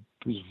 Like, it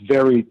was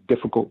very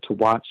difficult to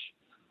watch,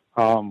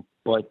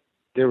 but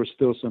there were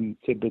still some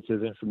tidbits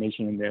of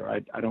information in there.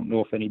 I don't know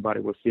if anybody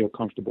would feel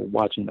comfortable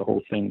watching the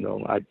whole thing,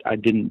 though. I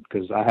didn't,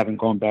 because I haven't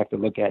gone back to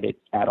look at it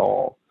at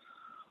all.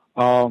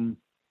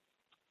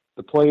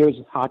 The players'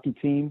 hockey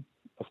team,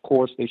 of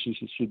course, they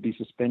should be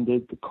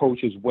suspended. The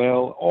coach as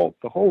well.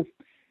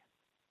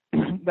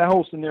 That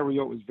whole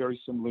scenario is very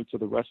similar to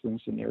the wrestling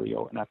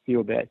scenario, and I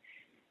feel that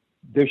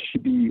there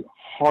should be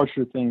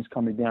harsher things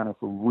coming down if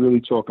we're really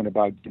talking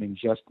about getting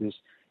justice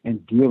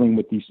and dealing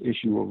with this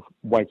issue of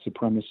white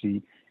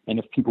supremacy, and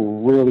if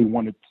people really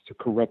wanted to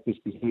correct this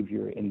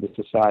behavior in the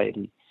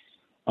society.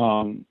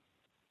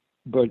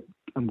 But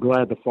I'm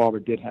glad the father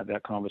did have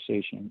that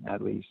conversation,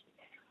 at least.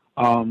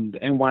 The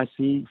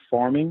NYC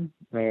farming,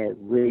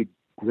 really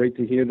great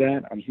to hear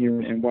that. I'm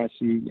here in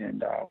NYC,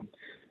 and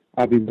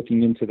I'll be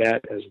looking into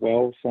that as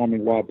well.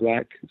 Farming While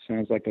Black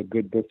sounds like a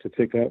good book to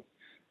pick up.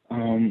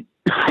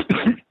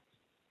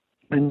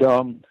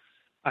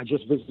 I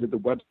just visited the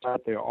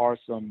website.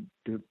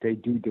 They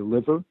do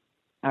deliver,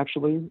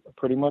 actually,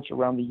 pretty much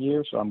around the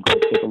year. So I'm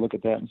going to take a look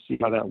at that and see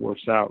how that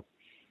works out.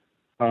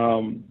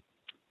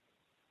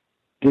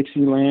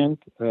 Dixieland,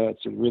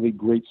 it's a really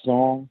great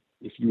song.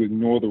 If you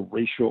ignore the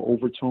racial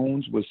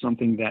overtones, was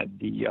something that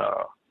the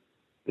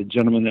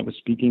gentleman that was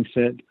speaking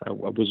said. I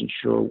wasn't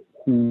sure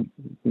who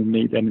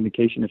made that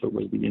indication, if it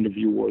was the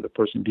interviewer or the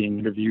person being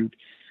interviewed.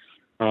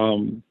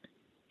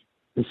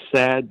 It's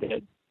sad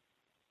that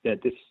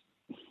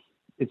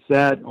it's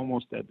sad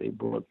almost that they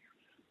brought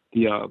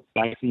the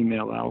black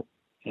female out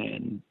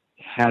and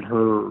had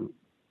her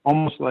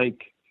almost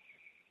like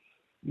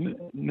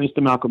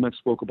Mr. Malcolm X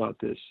spoke about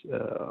this,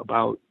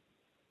 about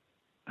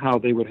how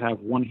they would have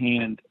one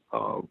hand,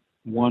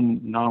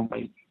 one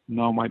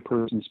non-white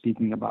person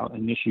speaking about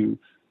an issue,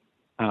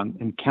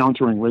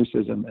 encountering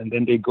racism, and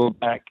then they go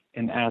back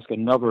and ask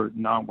another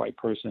non-white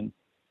person,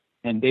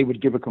 and they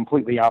would give a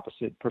completely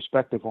opposite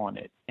perspective on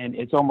it. And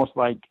it's almost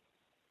like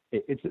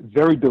it's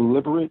very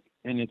deliberate,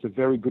 and it's a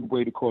very good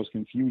way to cause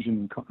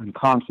confusion and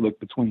conflict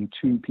between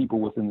two people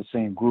within the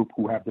same group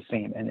who have the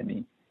same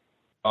enemy.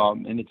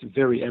 And it's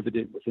very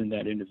evident within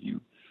that interview.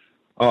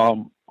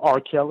 R.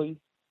 Kelly,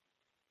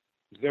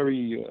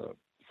 very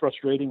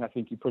frustrating. I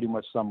think you pretty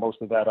much summed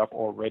most of that up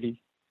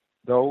already,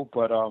 though.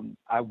 But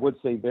I would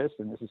say this,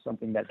 and this is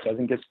something that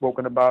doesn't get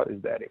spoken about,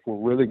 is that if we're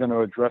really going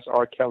to address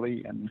R.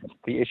 Kelly and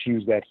the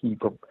issues that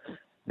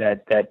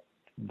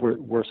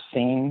we're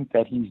seeing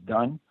that he's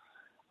done,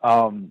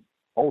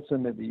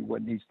 ultimately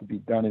what needs to be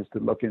done is to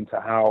look into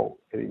how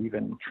it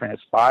even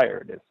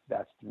transpired, if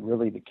that's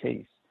really the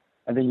case.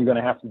 And then you're going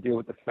to have to deal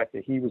with the fact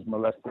that he was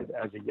molested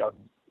as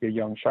a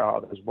young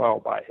child as well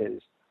by his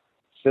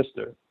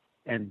sister.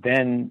 And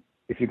then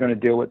if you're going to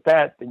deal with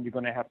that, then you're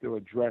going to have to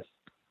address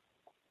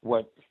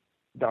what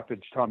Dr.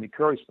 Tommy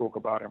Curry spoke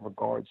about in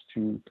regards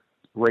to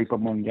rape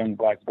among young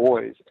black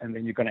boys. And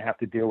then you're going to have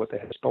to deal with the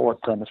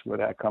historic premise where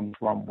that comes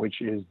from,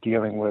 which is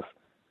dealing with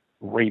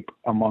rape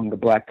among the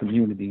black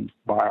community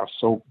by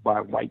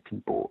white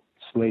people,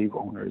 slave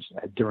owners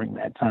during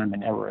that time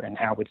and era, and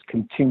how it's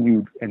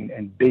continued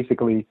and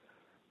basically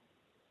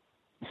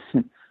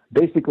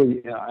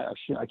basically,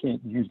 I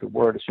can't use the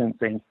word, I shouldn't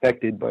say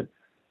infected, but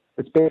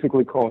it's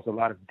basically caused a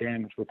lot of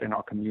damage within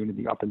our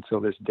community up until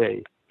this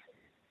day.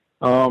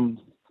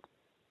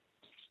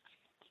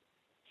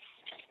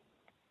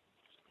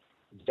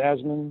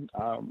 Jasmine,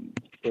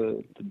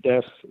 the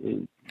death,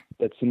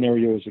 that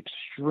scenario is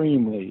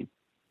extremely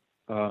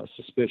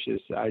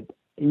suspicious.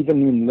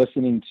 Even when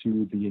listening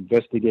to the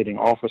investigating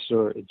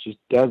officer, it just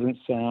doesn't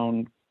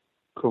sound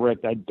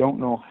correct. I don't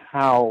know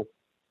how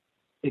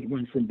it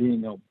went from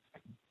being a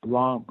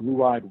blonde,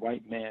 blue-eyed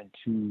white man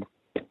to,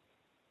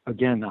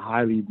 again, a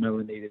highly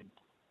melanated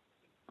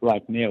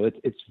black male.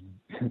 It's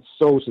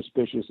so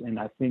suspicious, and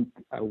I think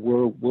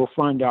we'll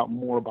find out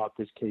more about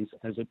this case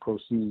as it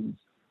proceeds.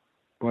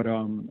 But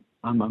I'm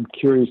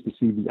curious to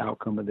see the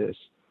outcome of this.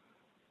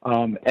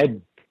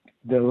 Ed,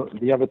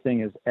 the other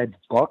thing is Ed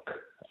Buck.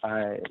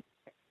 I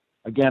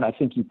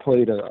think you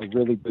played a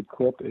really good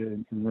clip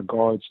in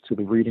regards to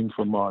the reading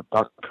from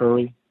Dr.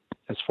 Curry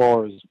as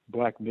far as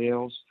black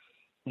males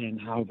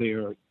and how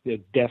their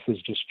death is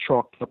just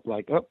chalked up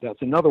like, oh,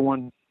 that's another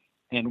one.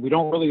 And we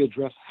don't really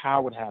address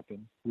how it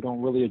happened. We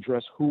don't really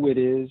address who it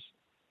is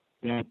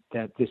that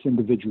this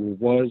individual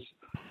was,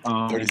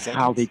 and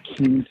how they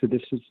came to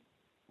this.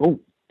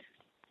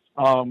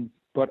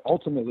 But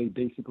ultimately,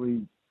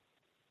 basically,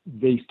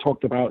 they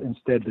talked about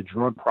instead the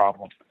drug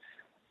problem.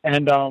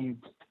 And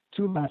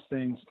two last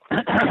things.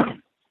 I'll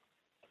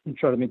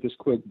try to make this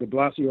quick. The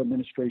Blasio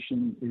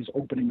administration is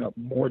opening up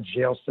more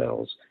jail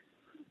cells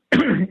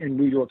in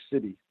New York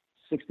City,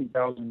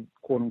 60,000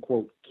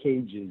 quote-unquote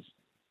cages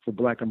for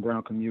black and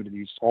brown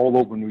communities all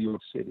over New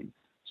York City.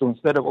 So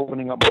instead of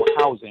opening up more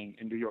housing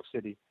in New York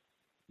City,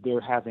 they're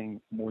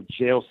having more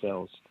jail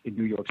cells in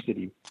New York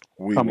City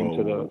coming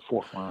to the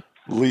forefront.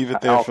 Leave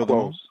it there for the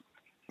moment.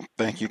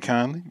 Thank you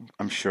kindly.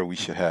 I'm sure we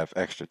should have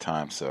extra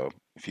time, so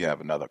if you have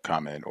another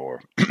comment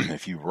or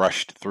if you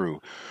rushed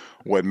through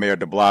what Mayor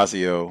de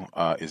Blasio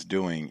is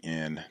doing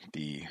in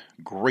the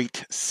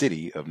great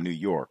city of New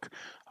York,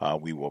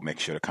 we will make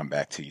sure to come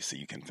back to you so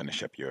you can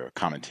finish up your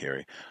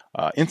commentary.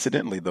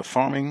 Incidentally, the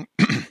Farming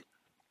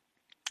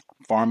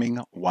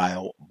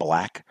While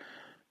Black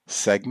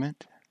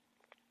segment,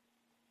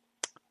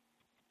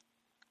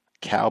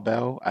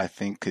 cowbell, I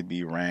think, could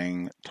be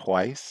rang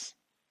twice.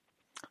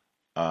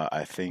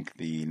 I think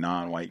the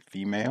non-white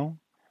female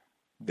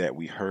that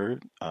we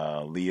heard,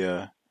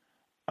 Leah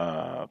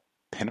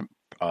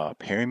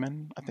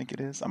Perryman, I think it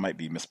is. I might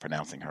be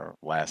mispronouncing her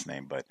last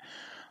name, but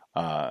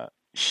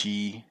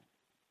she,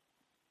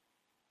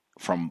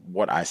 from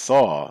what I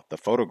saw, the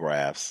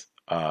photographs,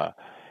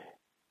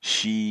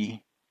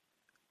 she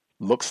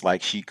looks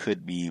like she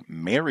could be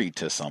married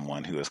to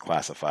someone who is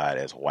classified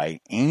as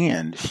white,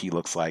 and she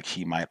looks like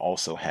she might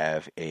also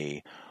have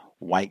a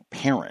white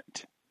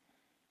parent.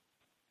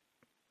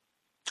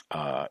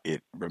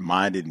 It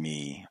reminded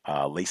me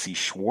Lacey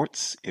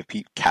Schwartz,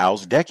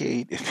 Cal's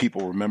Decade, if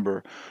people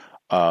remember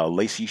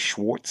Lacey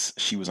Schwartz.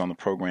 She was on the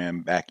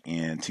program back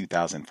in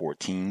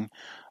 2014.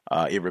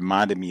 It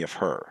reminded me of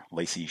her.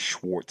 Lacey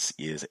Schwartz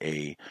is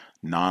a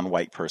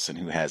non-white person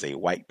who has a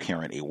white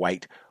parent, a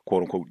white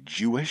quote-unquote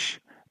Jewish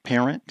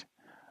parent.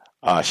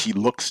 She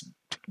looks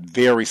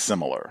very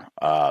similar.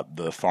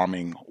 The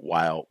Farming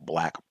While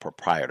Black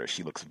proprietor,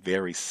 she looks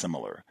very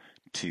similar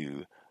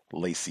to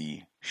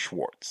Lacey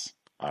Schwartz.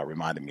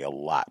 Reminded me a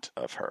lot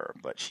of her,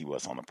 but she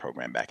was on the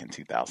program back in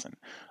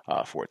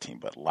 2014,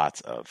 but lots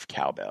of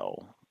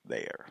cowbell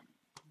there.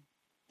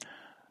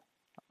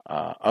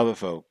 Other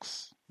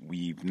folks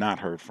we've not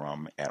heard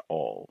from at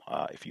all.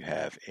 If you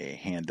have a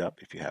hand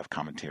up, if you have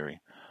commentary,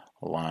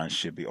 lines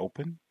should be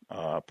open.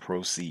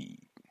 Proceed.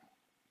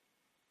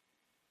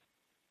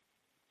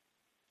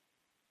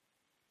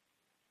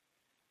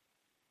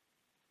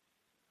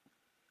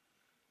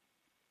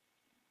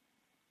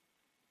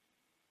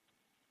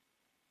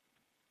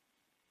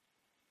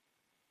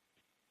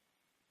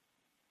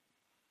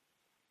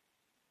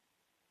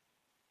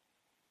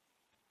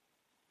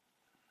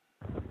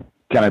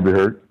 Can I be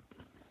heard?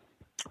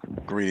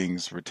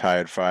 Greetings,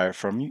 retired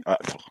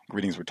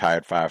greetings,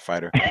 retired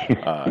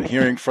firefighter.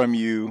 Hearing from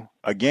you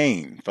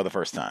again for the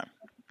first time.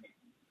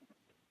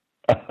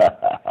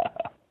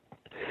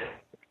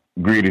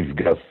 Greetings,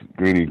 Gus.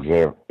 Greetings,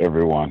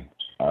 everyone.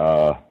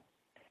 I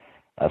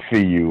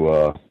see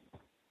you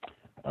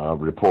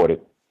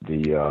reported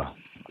the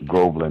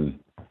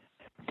Groveland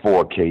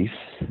 4 case.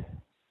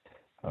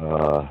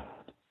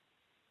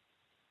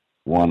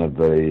 One of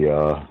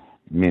the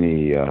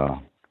many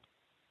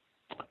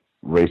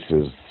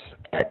racist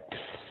acts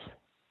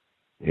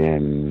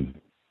in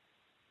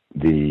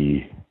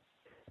the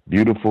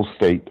beautiful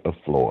state of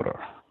Florida.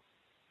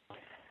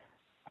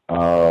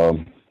 As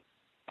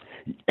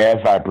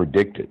I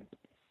predicted,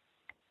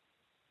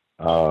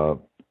 the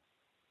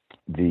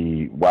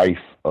wife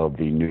of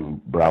the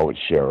new Broward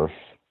sheriff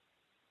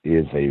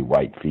is a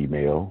white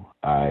female.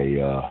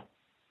 I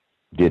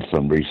did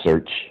some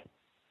research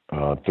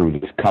through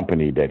this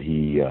company that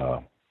he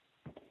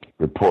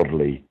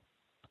reportedly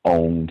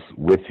owns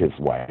with his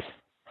wife,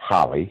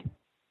 Holly.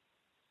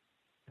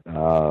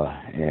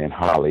 and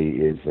Holly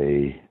is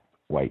a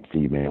white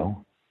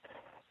female.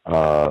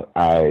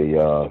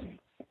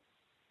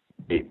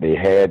 They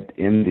had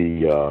in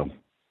the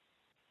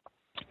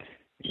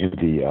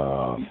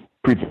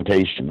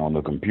presentation on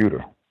the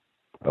computer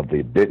of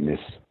the business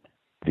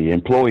the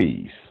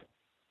employees,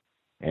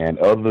 and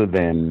other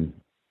than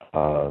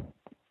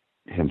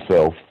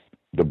himself,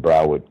 the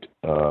Broward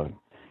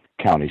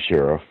County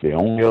Sheriff, the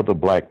only other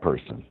black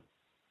person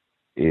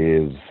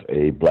is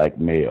a black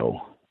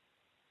male.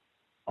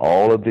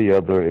 All of the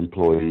other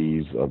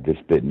employees of this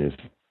business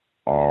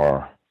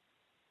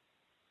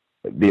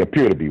they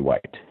appear to be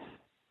white.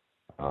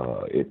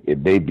 It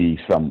may be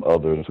some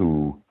others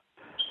who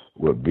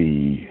would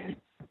be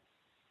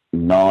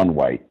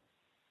non-white,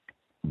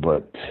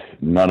 but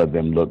none of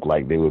them look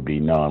like they would be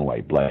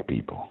non-white black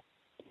people.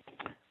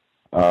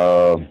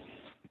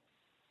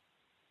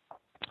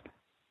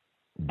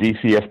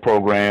 DCS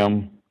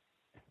program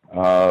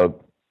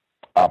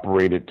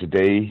operated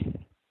today,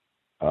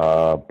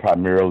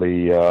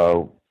 primarily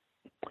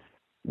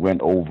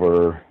went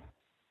over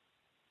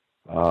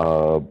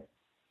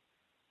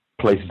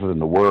places in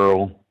the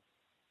world,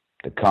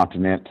 the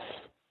continents,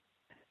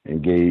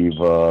 and gave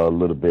a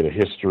little bit of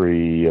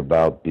history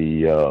about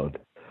the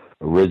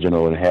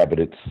original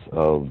inhabitants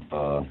of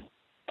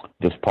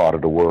this part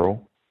of the world,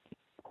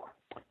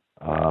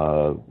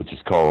 which is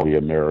called the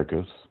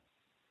Americas.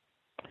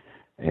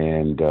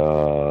 And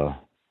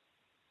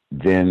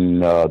then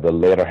the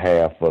latter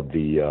half of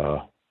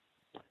the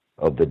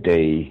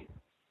day,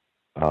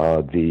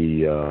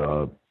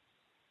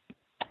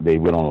 they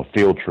went on a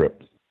field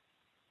trip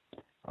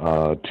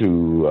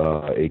to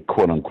a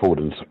quote-unquote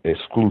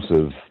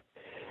exclusive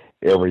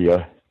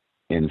area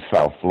in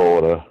South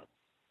Florida.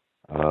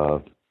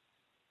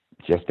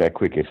 Just that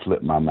quick, it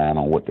slipped my mind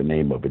on what the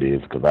name of it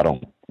is because I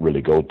don't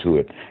really go to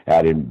it.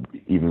 I didn't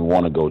even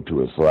want to go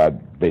to it, so I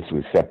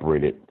basically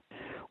separated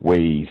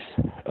ways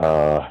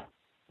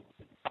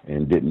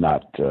and did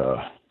not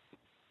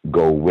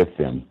go with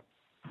them.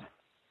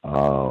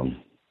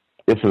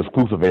 It's an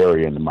exclusive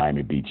area in the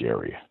Miami Beach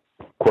area,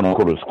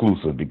 quote-unquote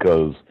exclusive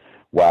because,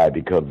 why?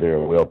 Because they're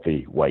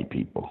wealthy white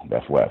people.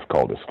 That's why it's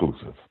called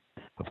exclusive,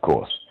 of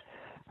course.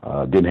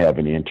 Didn't have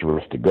any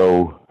interest to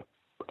go,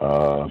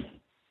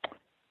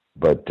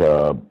 but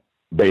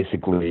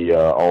basically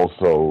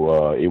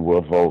also it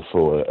was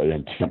also an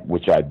attempt,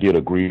 which I did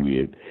agree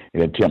with,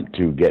 an attempt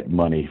to get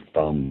money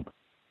from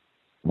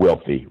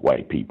wealthy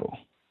white people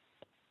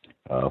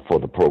for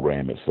the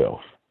program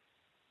itself,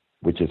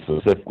 which is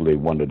specifically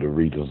one of the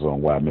reasons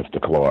on why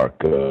Mr.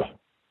 Clark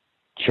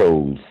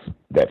chose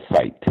that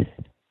site.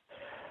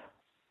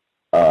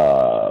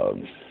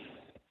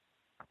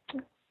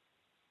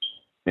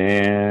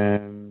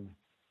 And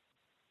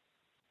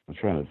I'm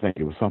trying to think,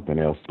 it was something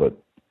else, but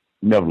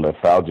nevertheless,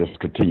 I'll just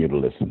continue to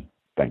listen.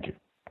 Thank you.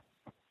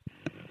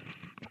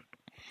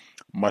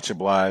 Much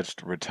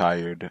obliged,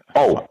 retired.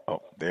 Oh,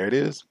 there it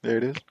is. There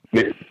it is.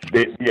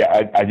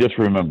 Yeah, I just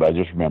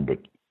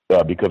remembered.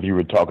 Because you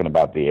were talking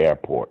about the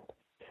airport.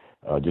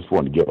 Just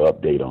wanted to give an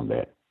update on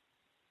that.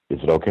 Is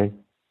it okay?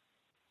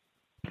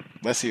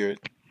 Let's hear it.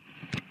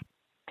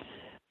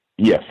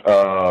 Yes.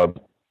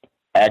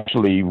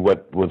 Actually,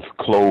 what was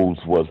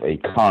closed was a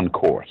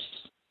concourse,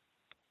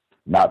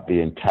 not the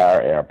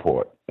entire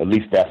airport. At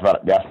least that's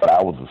what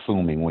I was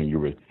assuming when you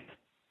were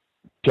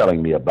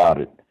telling me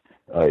about it.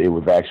 It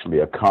was actually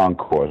a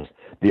concourse.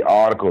 The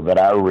article that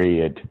I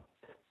read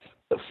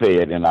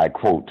said, and I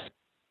quote,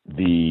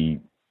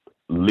 the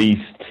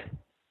least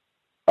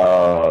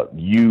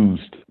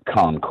used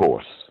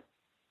concourse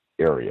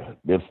area.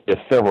 There's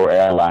several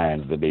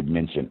airlines that they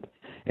mentioned,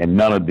 and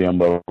none of them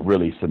are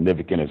really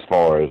significant as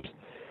far as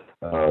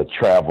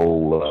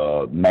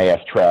travel, mass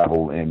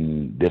travel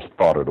in this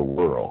part of the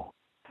world.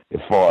 As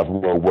far as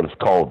what is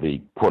called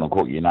the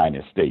quote-unquote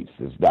United States,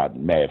 is not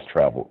mass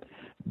travel,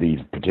 these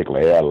particular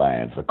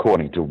airlines,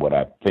 according to what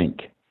I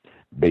think,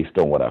 based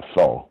on what I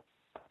saw.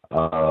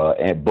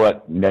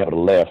 But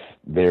nevertheless,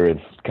 there is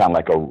kind of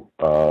like a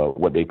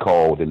what they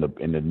called in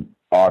the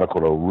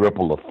article a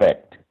ripple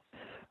effect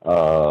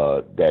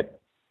that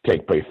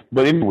take place.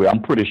 But anyway,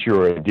 I'm pretty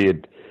sure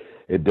it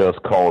does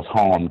cause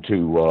harm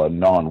to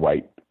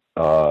non-white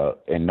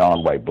and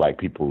non-white black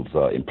people's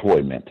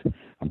employment.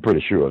 I'm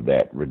pretty sure of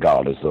that,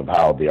 regardless of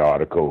how the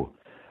article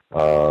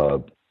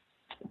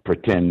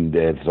pretend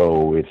as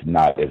though it's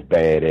not as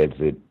bad as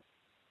it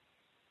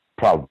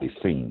probably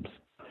seems.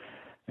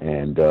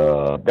 And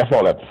that's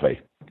all I have to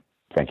say.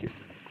 Thank you.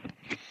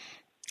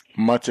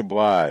 Much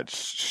obliged.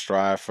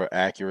 Strive for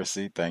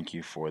accuracy. Thank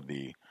you for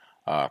the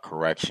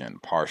correction.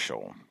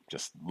 Partial,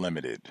 just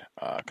limited,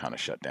 kind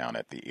of shut down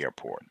at the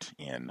airport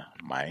in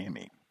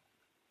Miami.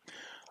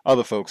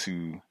 Other folks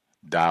who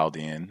dialed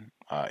in,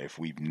 if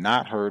we've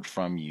not heard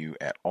from you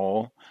at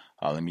all,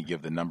 let me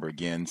give the number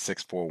again,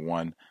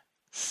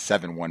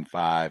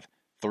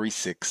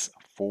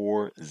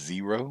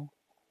 641-715-3640.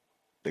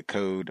 The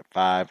code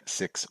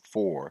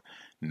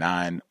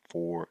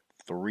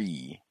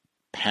 564-943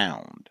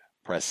 pound.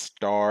 Press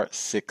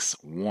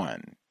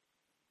 *61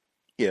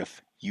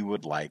 if you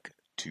would like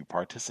to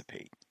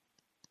participate.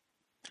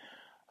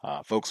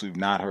 Folks we've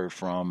not heard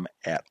from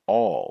at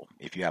all,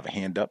 if you have a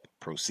hand up,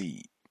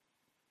 proceed.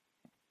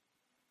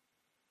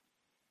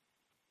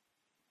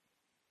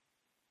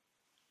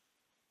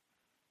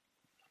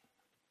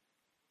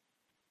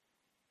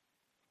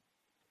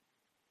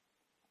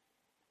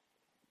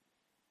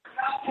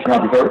 Can I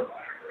be heard?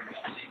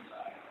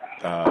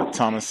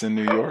 Thomas in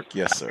New York,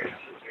 yes, sir.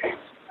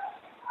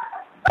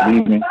 Good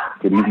evening.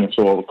 Good evening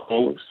to all the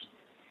callers.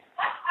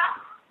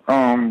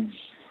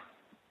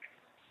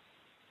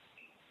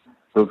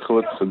 The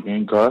clips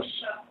again, Gus.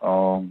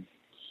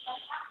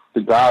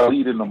 The guy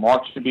leading the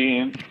marching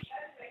band,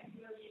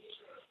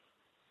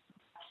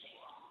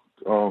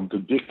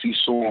 the Dixie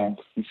song,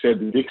 he said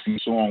the Dixie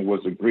song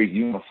was a great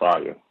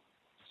unifier.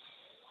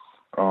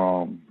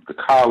 The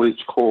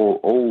college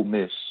called Ole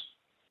Miss,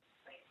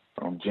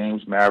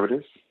 James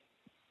Meredith.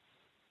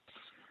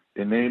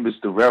 Their name is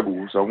the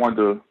Rebels. I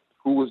wonder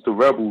who was the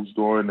Rebels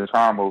during the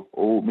time of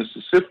old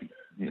Mississippi,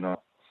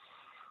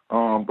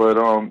 But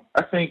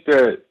I think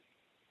that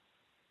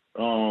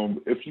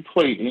if you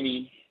played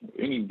any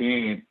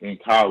band in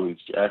college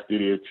after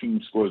their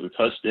team scores a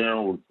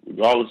touchdown,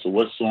 regardless of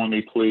what song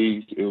they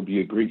played, it'll be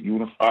a great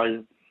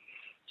unifier.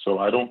 So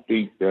I don't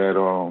think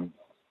that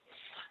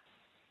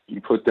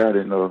you put that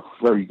in a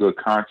very good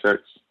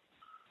context.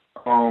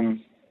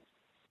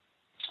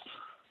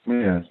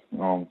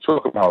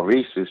 Talk about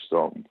racist.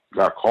 You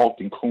got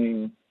Carlton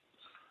Coon,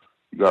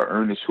 you got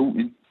Ernest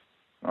Hooten.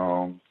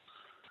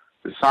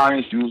 The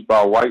science used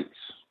by whites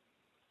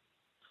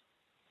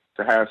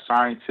to have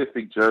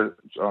scientific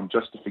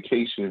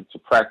justification to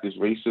practice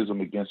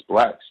racism against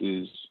blacks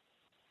is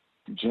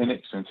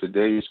eugenics, and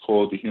today it's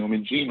called the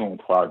Human Genome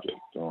Project.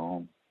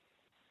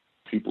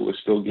 People are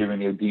still giving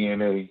their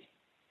DNA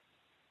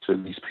to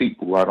these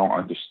people. I don't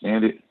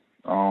understand it.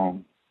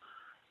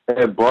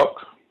 Ed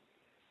Buck.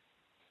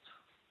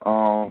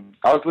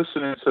 I was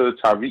listening to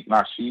Tariq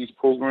Nasheed's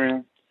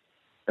program,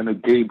 and a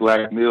gay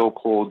black male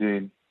called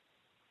in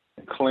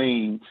and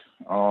claimed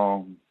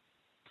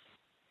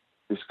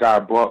this guy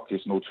Buck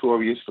is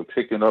notorious for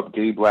picking up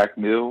gay black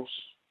males,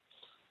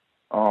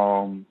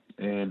 and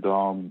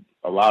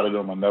a lot of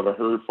them I never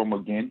heard from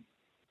again.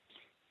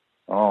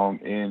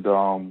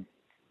 The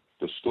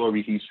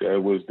story he said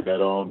was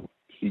that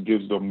he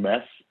gives them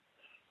meth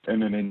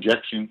in an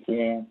injection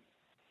form,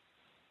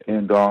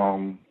 and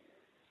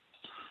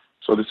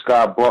so this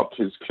guy Buck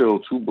has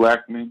killed 2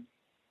 black men.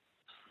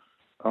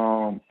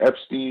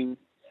 Epstein,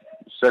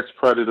 sex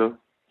predator,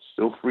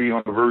 still free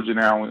on the Virgin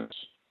Islands.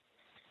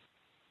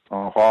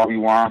 Harvey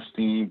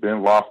Weinstein,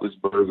 Ben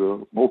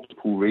Roethlisberger,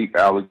 multiple rape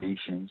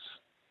allegations.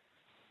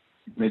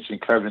 You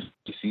mentioned Kevin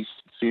Spacey,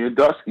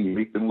 Sandusky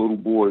raping little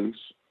boys.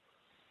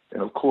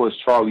 And of course,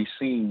 Charlie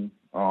Sheen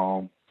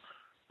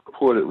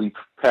reportedly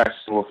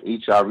passed off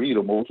HIV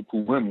to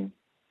multiple women.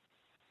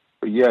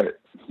 But yet,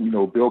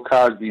 Bill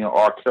Cosby and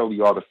R. Kelly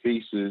are the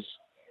faces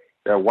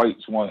that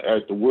whites want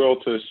the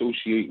world to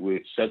associate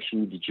with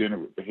sexual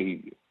degenerate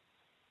behavior.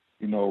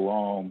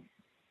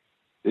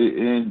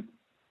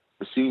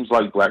 It seems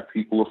like black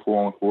people are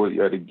falling for it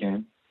yet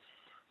again.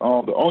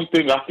 The only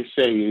thing I can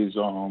say is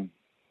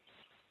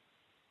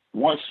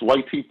once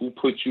white people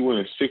put you in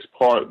a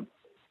 6-part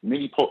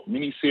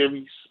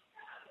mini-series,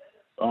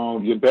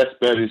 your best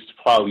bet is to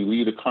probably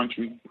leave the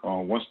country.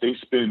 Once they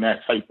spend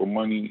that type of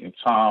money and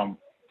time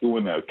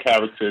doing a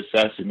character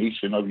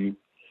assassination of you,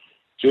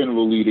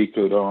 generally they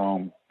could,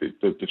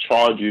 the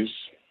charges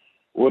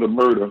or the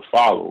murder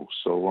follow.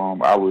 So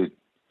I would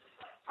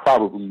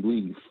probably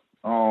leave.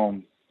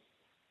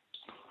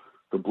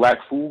 The black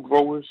food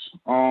growers,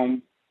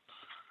 I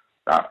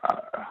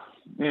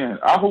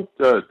hope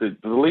the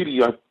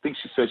lady, I think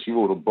she said she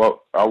wrote a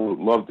book. I would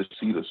love to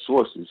see the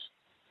sources.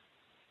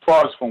 As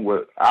far as from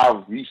what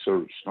I've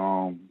researched,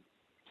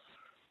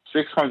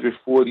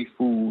 640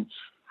 foods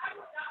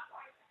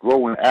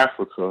grow in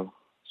Africa.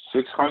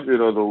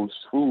 600 of those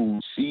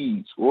food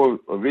seeds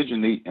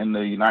originate in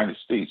the United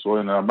States or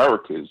in the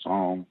Americas.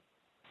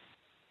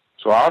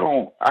 So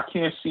I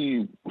can't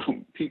see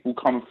people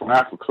coming from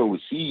Africa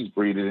with seeds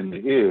braided in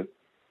the hair,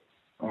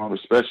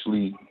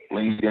 especially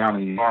laying down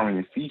in urine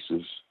and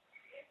feces.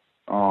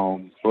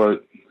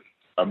 But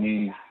I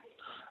mean,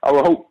 I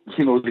would hope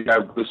they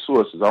have good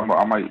sources.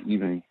 I might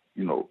even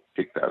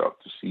pick that up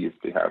to see if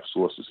they have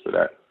sources for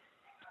that.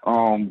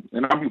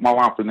 And I'll mute my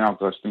line for now,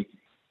 Gus. Thank you.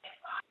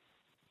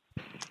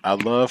 I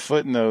love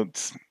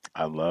footnotes.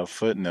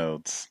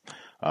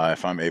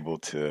 If I'm able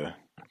to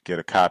get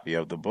a copy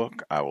of the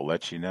book, I will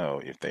let you know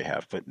if they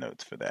have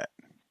footnotes for that.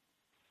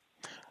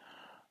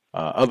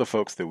 Other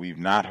folks that we've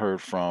not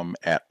heard from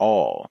at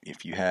all,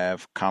 if you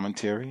have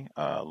commentary,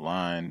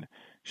 line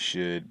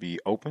should be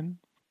open.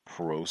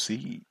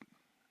 Proceed.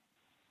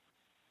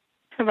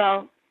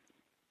 Hello.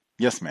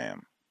 Yes,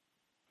 ma'am.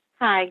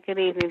 Hi, good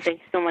evening. Thank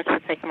you so much for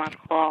taking my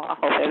call. I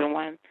hope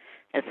everyone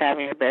is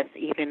having the best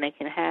evening they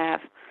can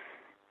have.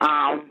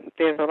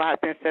 There's a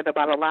lot been said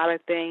about a lot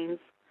of things,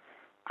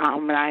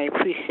 and I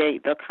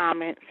appreciate the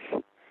comments.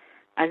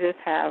 I just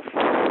have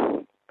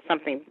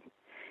something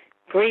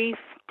brief.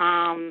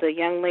 the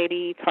young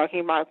lady talking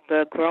about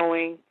the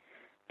farming.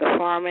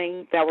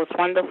 That was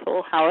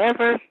wonderful.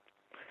 However,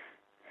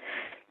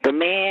 the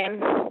man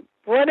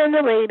brought in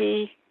the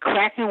lady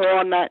cracking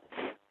walnuts,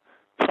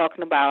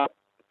 talking about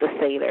the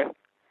Seder.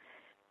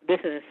 This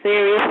is a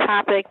serious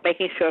topic,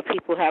 making sure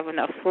people have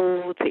enough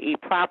food to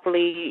eat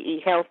properly,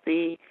 eat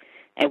healthy,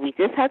 and we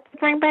just have to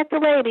bring back the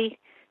lady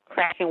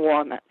cracking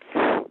walnuts.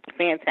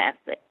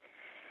 Fantastic.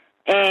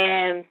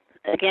 And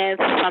again,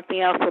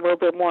 something else a little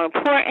bit more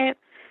important,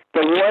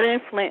 the water in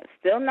Flint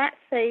still not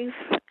safe,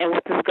 and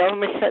with this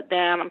government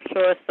shutdown, I'm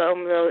sure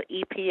some of the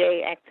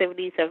EPA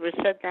activities have been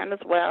shut down as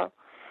well.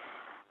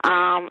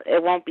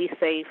 It won't be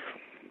safe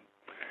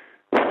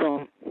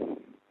soon.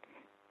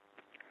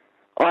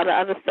 All the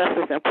other stuff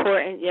is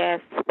important,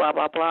 yes, blah,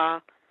 blah, blah.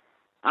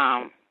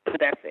 But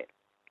that's it.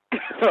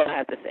 That's all I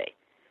have to say.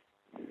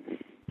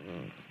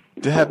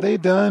 Have they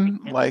done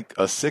like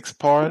a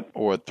 6-part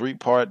or a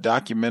 3-part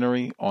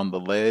documentary on the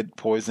lead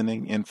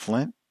poisoning in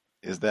Flint?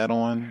 Is that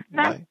on?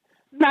 Not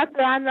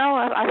that I know.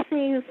 I've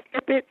seen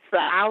snippets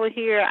hour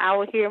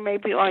here,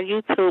 maybe on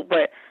YouTube,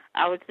 but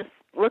I was just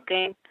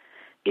looking,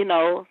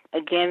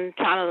 again,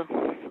 trying to,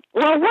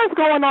 what's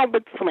going on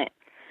with Flint?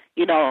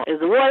 Is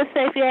the water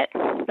safe yet?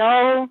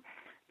 No.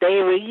 They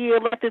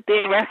re-elected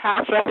their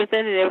House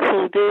representative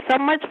who did so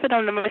much for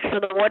them to make sure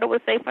the water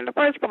was safe in the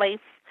first place.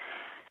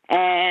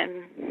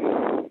 And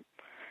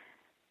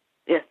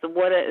yes, the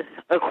water is,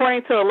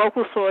 according to a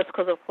local source,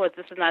 because of course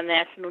this is not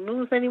national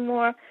news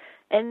anymore,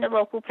 and the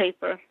local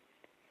paper,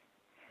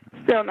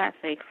 still not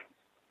safe.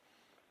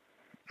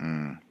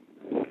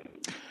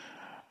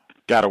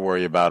 Got to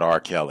worry about R.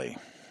 Kelly.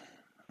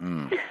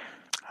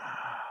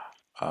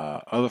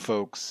 Other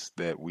folks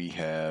that we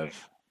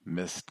have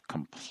missed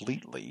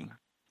completely,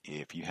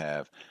 if you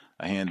have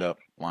a hand up,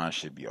 line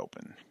should be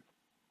open.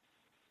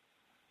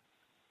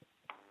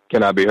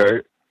 Can I be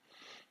heard?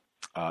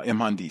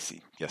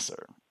 Mhandisi, yes,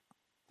 sir.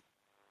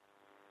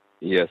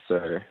 Yes,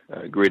 sir.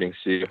 Greetings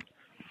to you.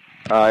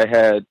 I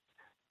had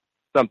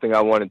something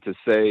I wanted to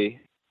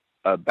say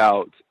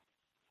about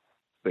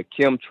the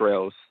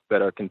chemtrails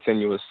that are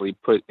continuously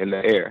put in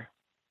the air.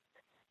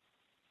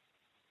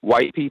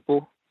 White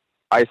people,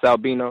 ice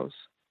albinos,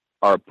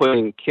 are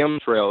putting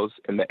chemtrails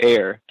in the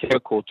air,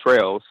 chemical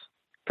trails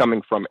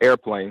coming from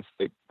airplanes.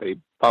 They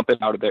pump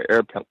it out of their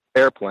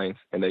airplanes,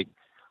 and they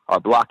are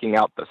blocking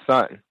out the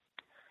sun.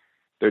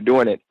 They're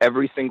doing it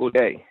every single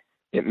day.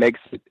 It makes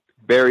it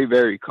very,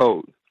 very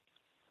cold.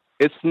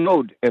 It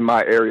snowed in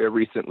my area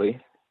recently.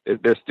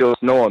 There's still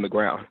snow on the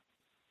ground.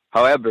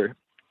 However,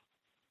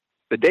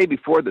 the day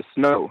before the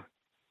snow,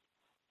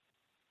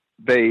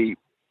 they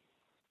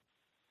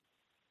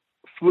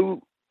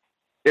flew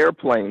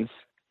airplanes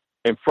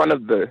in front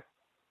of the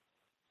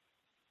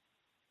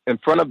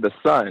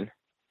sun,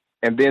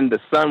 and then the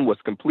sun was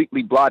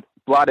completely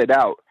blotted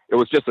out. It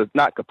was just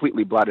not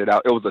completely blotted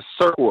out. It was a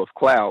circle of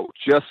cloud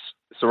just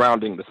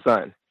surrounding the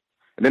sun.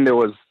 And then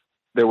you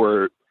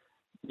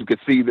could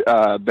see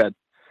that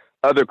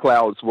other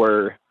clouds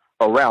were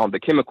around, the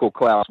chemical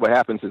clouds. What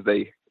happens is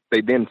they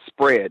then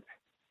spread.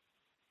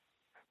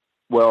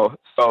 Well,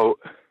 so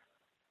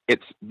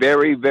it's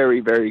very, very,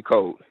 very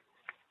cold.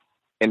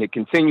 And it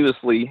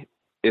continuously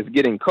is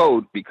getting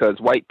cold because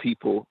white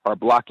people are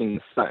blocking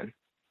the sun.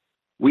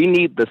 We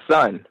need the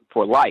sun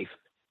for life.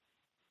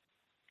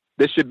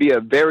 This should be a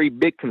very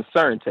big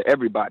concern to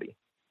everybody.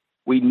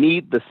 We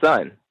need the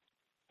sun.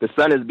 The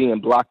sun is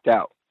being blocked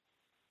out.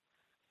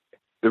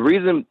 The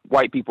reason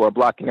white people are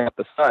blocking out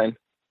the sun,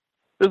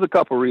 there's a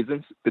couple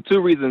reasons. The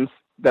two reasons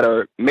that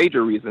are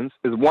major reasons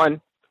is, one,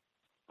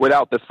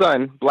 without the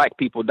sun, black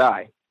people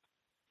die.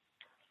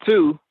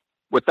 Two,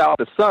 without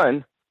the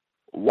sun,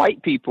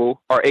 white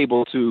people are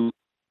able to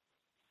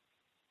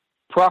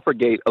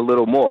propagate a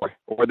little more,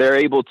 or they're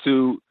able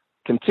to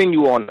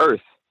continue on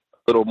Earth a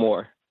little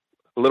more,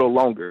 a little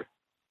longer.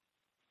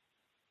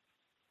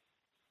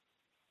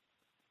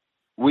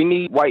 We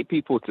need white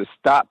people to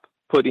stop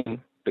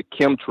putting the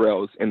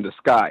chemtrails in the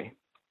sky.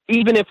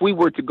 Even if we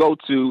were to go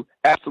to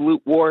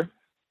absolute war,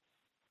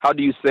 how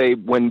do you say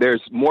when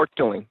there's more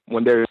killing,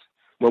 when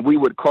we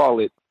would call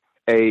it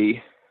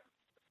a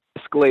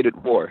escalated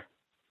war?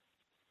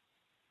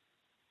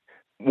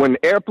 When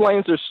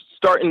airplanes are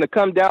starting to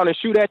come down and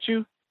shoot at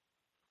you,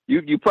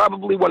 you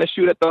probably want to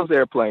shoot at those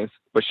airplanes,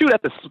 but shoot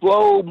at the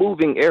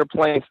slow-moving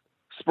airplanes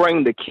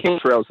spraying the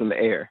chemtrails in the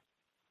air.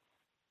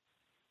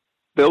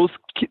 Those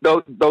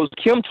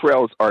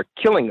chemtrails are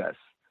killing us.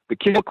 The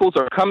chemicals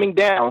are coming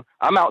down.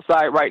 I'm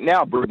outside right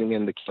now breathing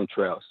in the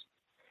chemtrails.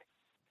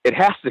 It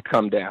has to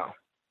come down.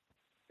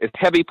 It's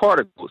heavy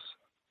particles.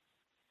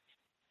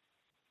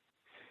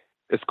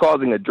 It's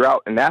causing a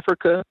drought in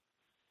Africa.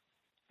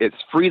 It's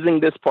freezing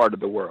this part of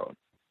the world.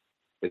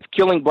 It's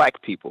killing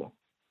black people.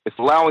 It's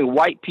allowing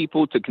white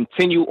people to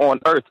continue on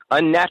Earth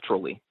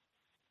unnaturally.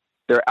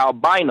 They're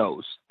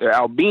albinos. They're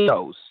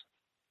albinos.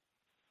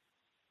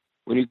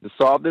 We need to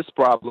solve this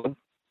problem.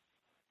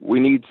 We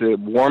need to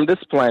warm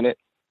this planet.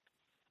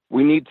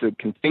 We need to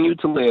continue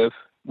to live.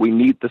 We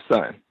need the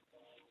sun.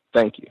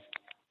 Thank you.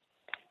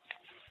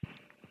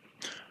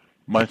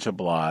 Much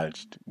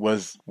obliged.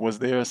 Was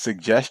there a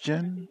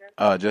suggestion?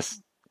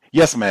 Just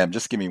yes, ma'am.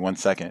 Just give me 1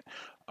 second.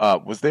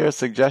 Was there a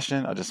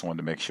suggestion? I just wanted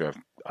to make sure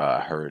I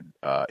heard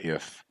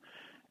if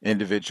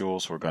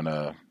individuals were going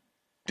to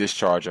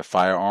discharge a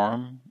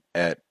firearm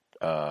at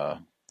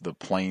the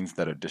planes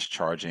that are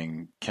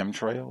discharging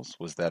chemtrails.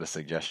 Was that a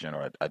suggestion,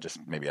 or I just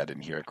maybe I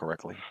didn't hear it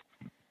correctly?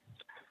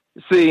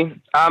 See,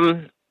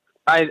 I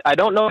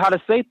don't know how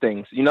to say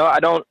things. You know, I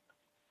don't.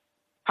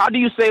 How do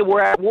you say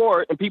we're at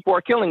war and people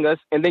are killing us,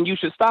 and then you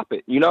should stop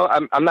it? You know,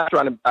 I'm not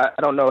trying to. I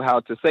don't know how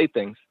to say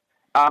things.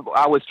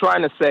 I was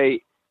trying to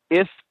say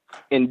if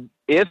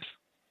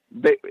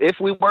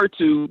we were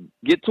to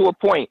get to a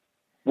point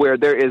where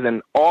there is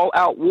an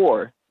all-out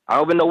war, I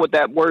don't even know what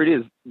that word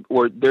is,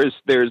 or there's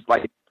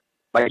like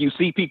you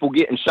see people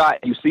getting shot,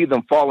 you see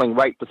them falling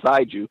right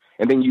beside you,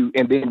 and then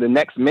the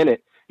next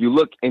minute you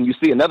look and you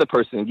see another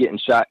person getting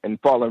shot and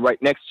falling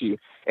right next to you,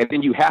 and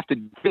then you have to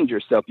defend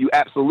yourself. You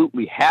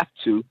absolutely have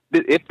to.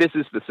 If this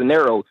is the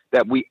scenario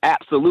that we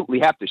absolutely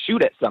have to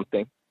shoot at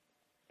something,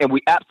 and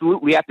we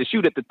absolutely have to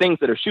shoot at the things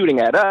that are shooting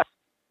at us,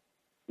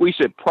 we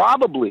should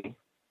probably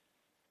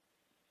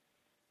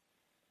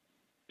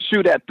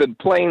shoot at the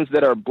planes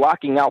that are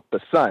blocking out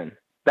the sun.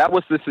 That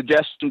was the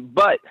suggestion,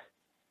 but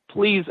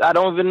please, I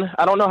don't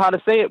know how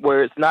to say it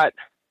where it's not,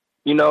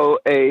 you know,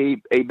 a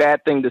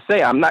bad thing to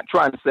say. I'm not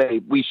trying to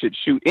say we should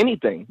shoot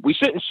anything. We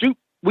shouldn't shoot.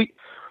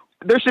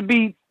 There shouldn't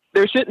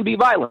be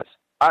violence.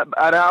 I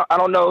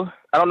don't know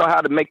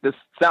how to make this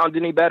sound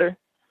any better,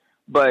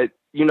 but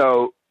you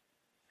know,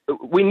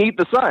 we need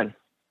the sun.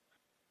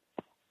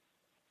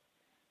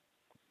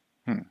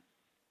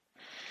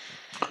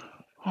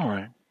 All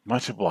right.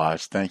 Much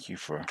obliged. Thank you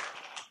for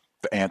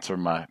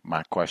answering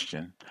my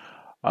question.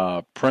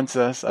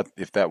 Princess,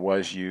 if that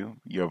was you,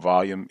 your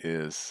volume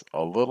is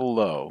a little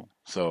low,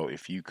 so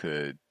if you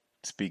could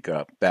speak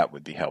up, that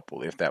would be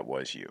helpful if that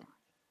was you.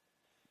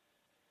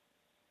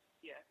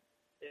 Yes,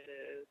 it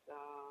is.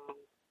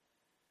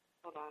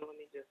 Hold on, let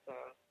me just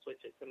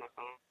switch it to my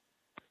phone.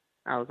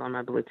 I was on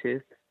my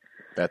Bluetooth.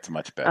 That's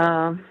much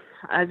better.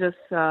 I just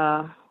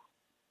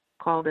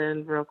called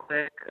in real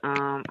quick.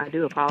 I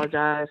do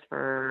apologize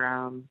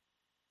for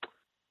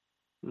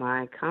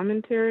my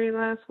commentary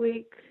last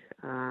week,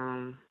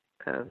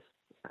 because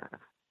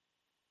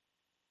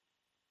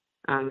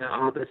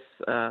all this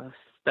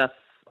stuff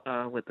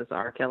with this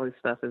R. Kelly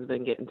stuff has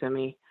been getting to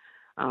me.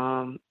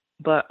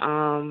 But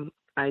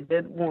I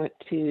did want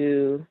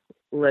to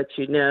let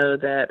you know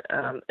that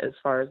as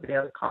far as the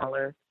other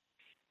caller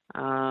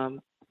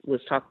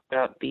was talking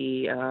about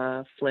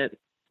the Flint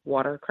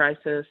water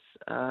crisis,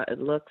 it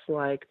looks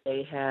like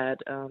they had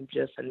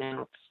just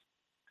announced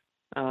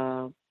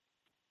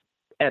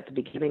at the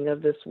beginning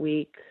of this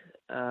week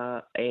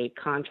a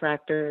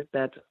contractor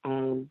that's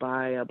owned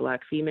by a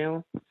black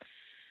female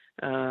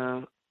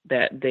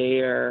that they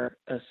are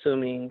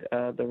assuming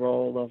the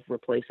role of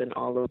replacing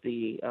all of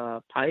the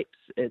pipes.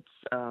 It's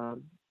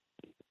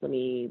let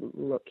me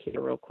look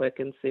here real quick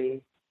and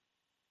see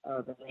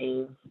the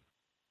name.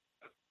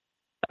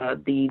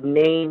 The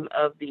name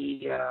of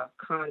the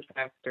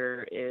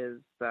contractor is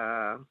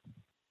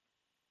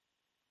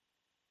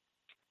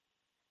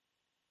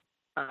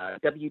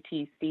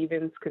W.T.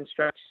 Stevens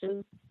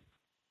Construction,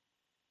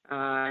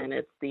 and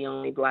it's the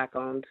only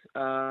black-owned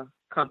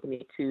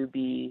company to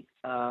be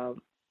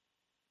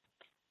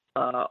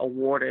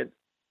awarded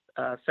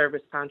a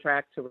service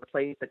contract to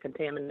replace the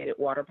contaminated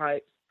water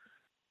pipes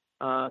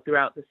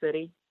throughout the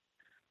city.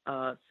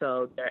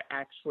 So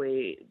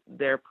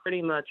they're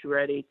pretty much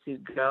ready to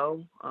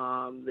go.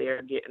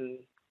 They're getting,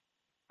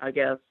 I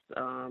guess,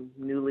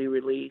 newly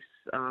released.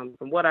 From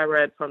what I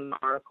read from the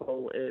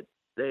article,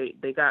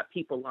 they got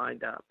people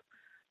lined up.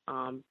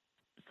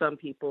 Some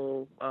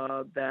people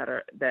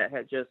that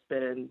had just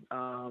been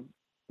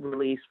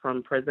released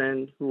from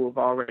prison who have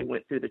already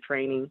went through the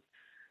training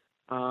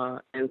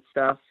and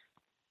stuff,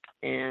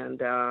 and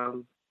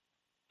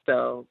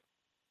so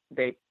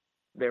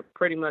they're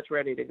pretty much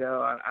ready to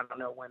go. I don't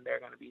know when they're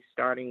going to be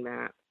starting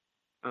that,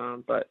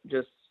 but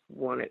just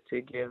wanted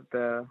to give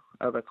the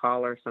other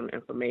caller some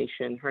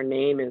information. Her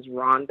name is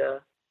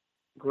Rhonda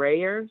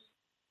Grayers.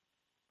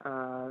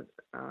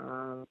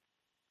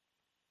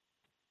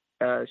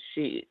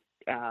 She,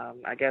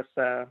 I guess,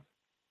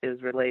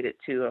 is related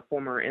to a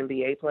former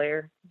NBA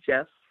player,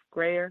 Jeff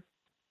Grayer.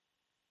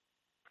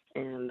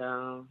 And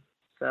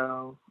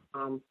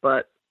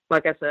but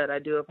like I said, I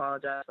do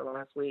apologize for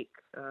last week.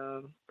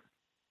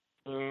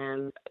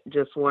 And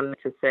just wanted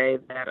to say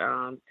that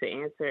to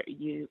answer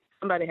you,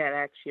 somebody had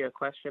asked you a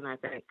question, I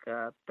think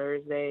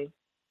Thursday,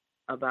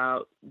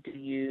 about do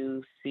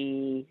you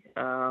see,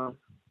 do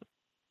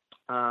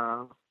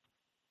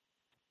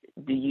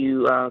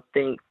you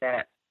think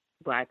that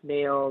black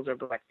males or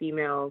black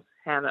females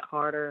have it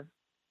harder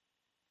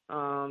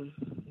in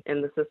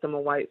the system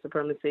of white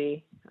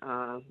supremacy?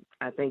 I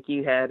think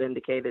you had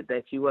indicated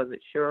that you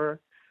wasn't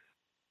sure.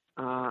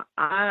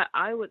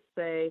 I would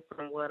say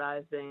from what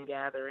I've been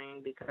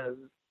gathering, because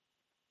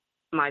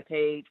my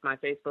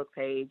Facebook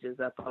page is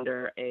up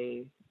under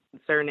a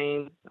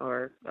surname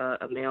or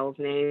a male's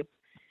name.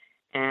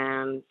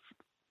 And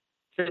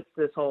since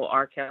this whole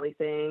R. Kelly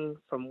thing,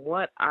 from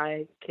what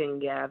I can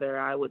gather,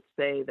 I would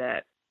say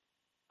that,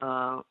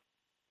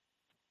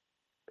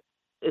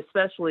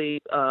 especially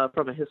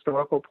from a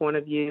historical point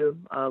of view,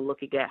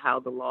 looking at how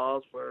the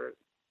laws were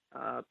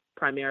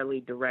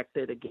primarily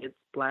directed against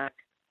black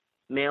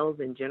males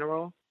in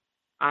general,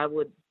 I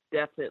would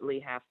definitely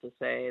have to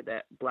say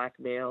that black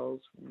males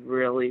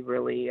really,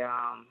 really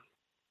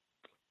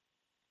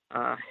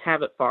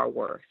have it far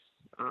worse.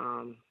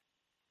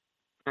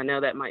 I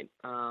know that might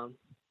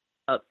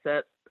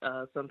upset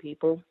some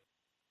people,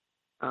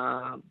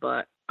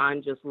 but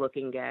I'm just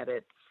looking at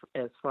it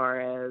as far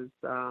as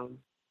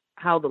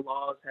how the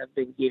laws have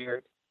been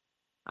geared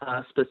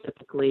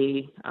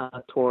specifically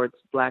towards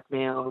black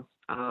males.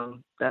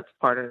 That's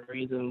part of the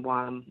reason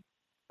why I'm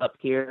up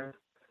here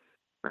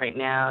right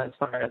now as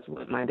far as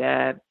with my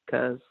dad,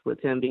 because with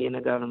him being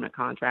a government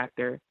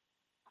contractor,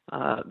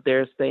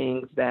 there's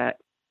things that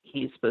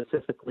he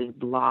specifically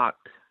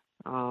blocked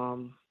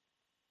from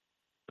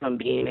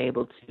being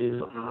able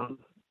to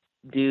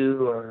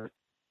do, or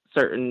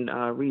certain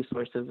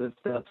resources and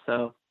stuff.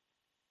 So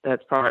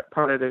that's part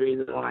of the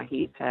reason why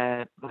he's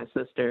had my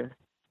sister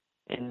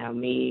and now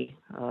me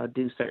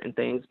do certain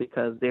things,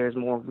 because there's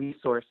more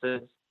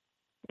resources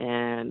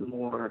and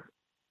more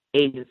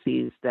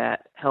agencies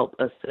that help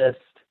assist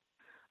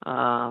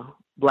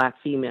black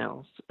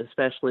females,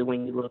 especially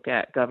when you look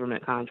at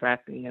government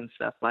contracting and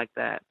stuff like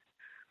that.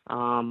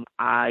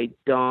 I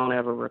don't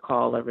ever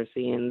recall ever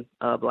seeing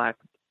a black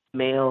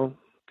male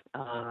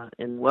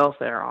in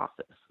welfare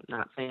office.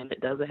 Not saying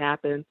it doesn't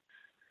happen,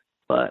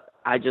 but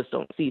I just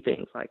don't see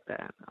things like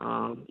that.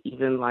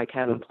 Even like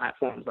having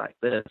platforms like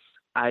this,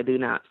 I do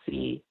not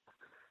see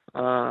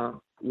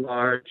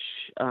large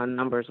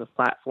numbers of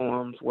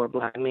platforms where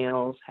black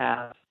males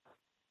have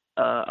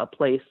a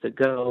place to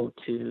go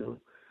to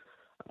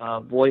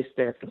voice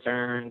their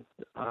concerns,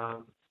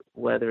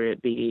 whether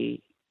it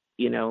be,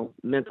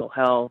 mental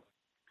health,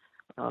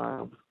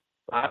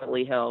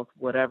 bodily health,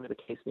 whatever the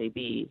case may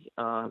be,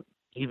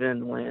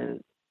 even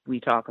when we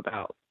talk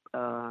about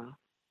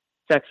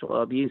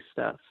sexual abuse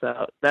stuff.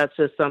 So that's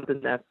just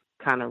something that's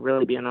kind of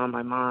really been on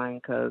my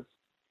mind, because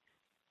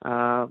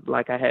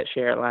like I had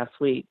shared last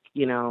week,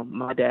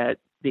 my dad,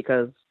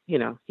 because,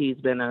 he's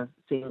been a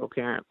single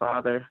parent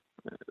father,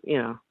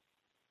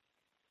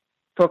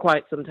 for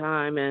quite some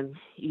time. And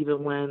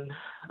even when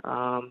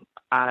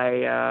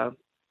I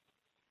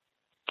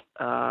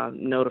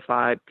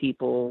notified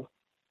people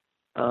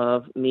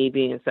of me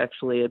being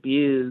sexually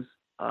abused,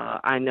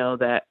 I know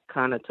that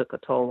kind of took a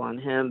toll on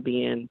him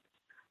being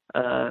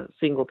a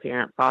single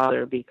parent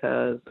father,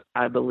 because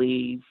I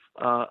believe,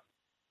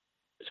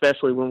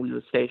 especially when we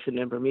were stationed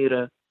in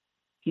Bermuda,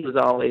 he was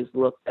always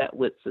looked at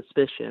with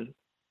suspicion.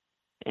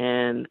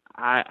 And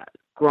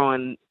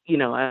growing,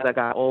 as I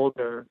got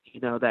older,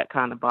 that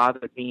kind of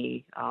bothered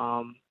me,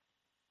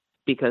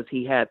 because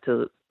he had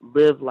to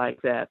live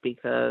like that,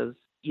 because,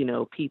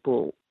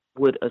 people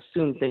would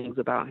assume things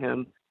about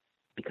him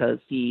because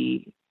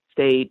he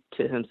stayed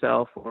to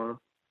himself, or,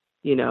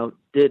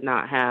 did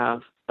not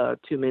have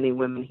too many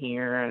women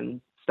here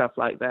and stuff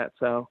like that.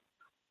 So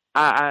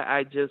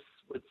I just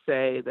would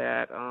say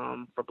that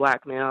for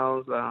black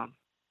males,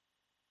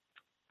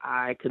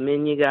 I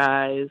commend you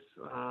guys,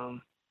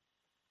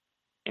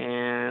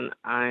 and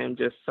I'm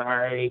just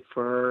sorry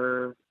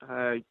for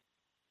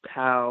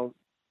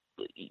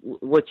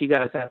what you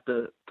guys have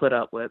to put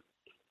up with.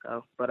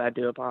 So, but I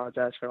do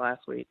apologize for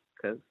last week,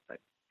 because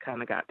it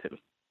kind of got to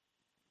me.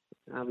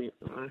 I'll be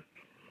fine.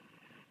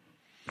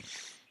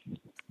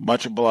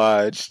 Much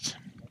obliged.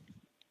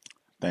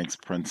 Thanks,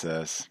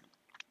 Princess.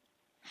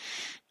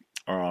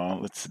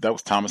 That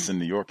was Thomas in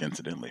New York,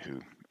 incidentally, who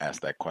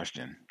asked that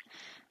question.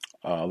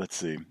 Let's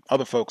see.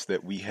 Other folks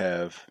that we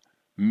have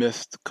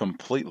missed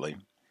completely.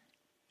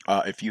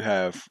 If you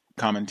have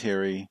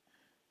commentary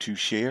to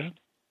share,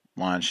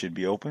 line should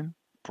be open.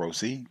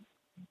 Proceed.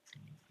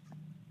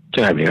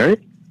 Can I be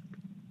heard?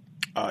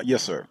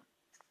 Yes, sir.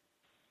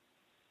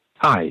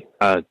 Hi,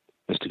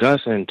 Mr.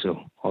 Gus, and to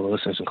all the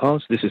listeners and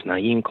callers. This is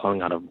Naeem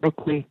calling out of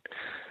Brooklyn.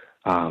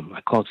 I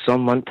called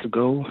some months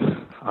ago,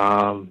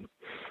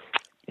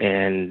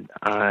 and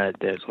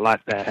there's a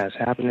lot that has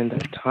happened in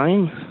that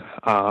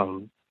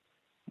time.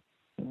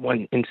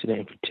 One incident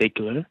in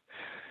particular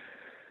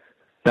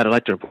that I'd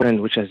like to report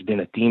on, which has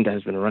been a theme that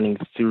has been running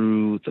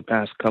through the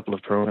past couple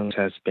of programs,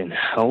 has been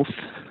health.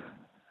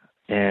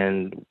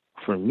 And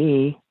for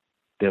me,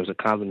 there was a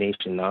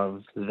combination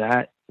of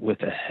that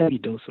with a heavy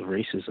dose of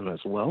racism as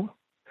well.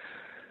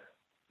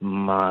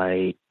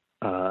 My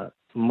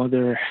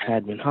mother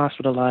had been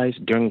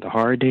hospitalized during the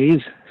hard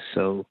days,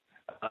 so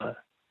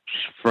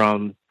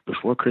from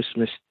before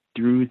Christmas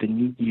through the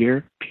New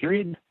Year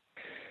period,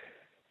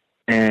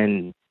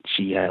 and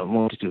she had a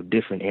multitude of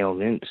different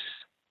ailments.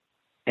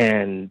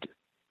 And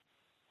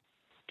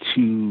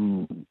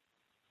to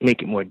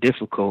make it more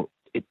difficult,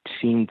 it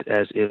seemed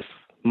as if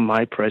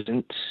my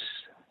presence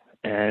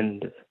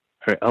and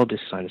her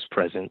eldest son's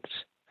presence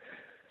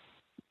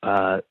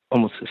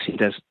almost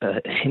seen as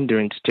a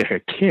hindrance to her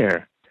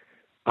care.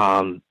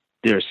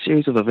 There are a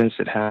series of events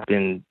that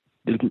happened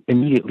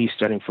immediately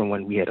starting from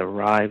when we had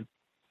arrived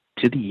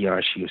to the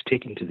ER. She was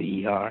taken to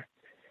the ER,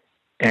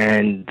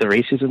 and the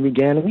racism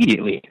began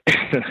immediately.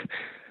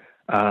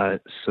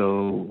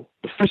 So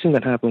the first thing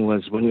that happened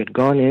was when we had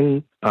gone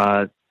in,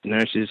 the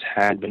nurses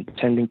had been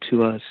tending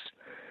to us,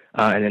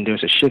 and then there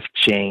was a shift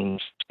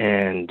change,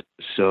 and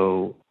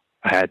so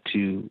I had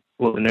to,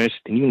 the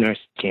new nurse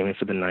came in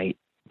for the night.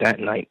 That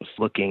night was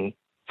looking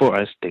for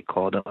us. They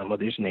called up my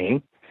mother's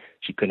name.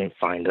 She couldn't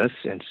find us,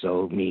 and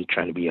so me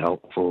trying to be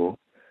helpful,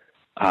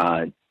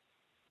 tried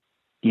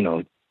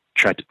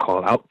to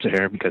call out to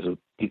her because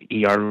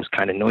the ER was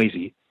kind of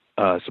noisy,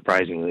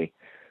 surprisingly.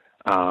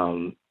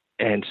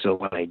 And so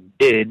when I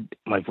did,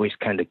 my voice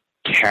kind of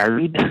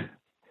carried,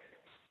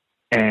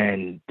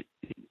 and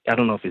I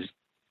don't know if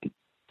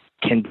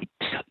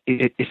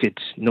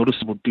it's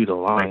noticeable through the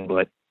line,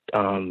 but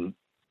the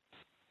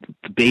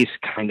bass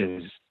kind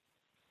of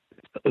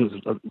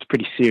it's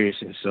pretty serious.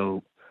 And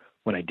so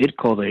when I did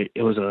call her,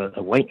 it was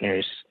a white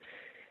nurse,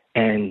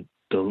 and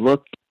the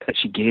look that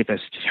she gave us,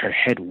 her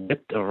head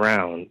whipped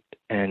around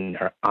and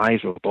her eyes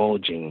were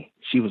bulging.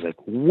 She was like,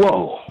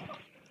 "Whoa.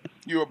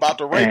 You were about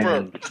to rape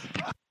her."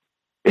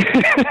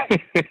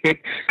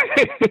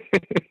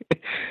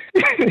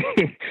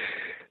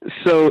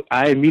 So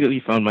I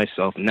immediately found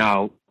myself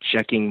now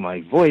checking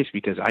my voice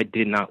because I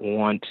did not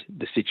want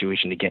the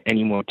situation to get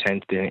any more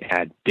tense than it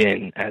had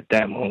been at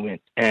that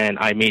moment. And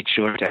I made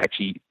sure to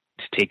actually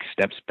take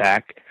steps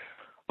back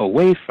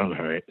away from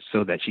her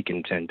so that she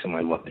can tend to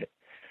my mother.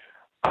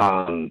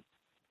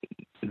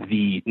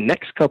 The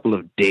next couple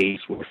of days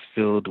were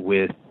filled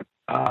with,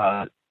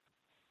 I'll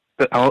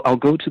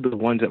go to the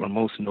ones that were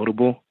most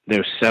notable.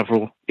 There are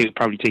several. It would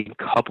probably take a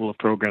couple of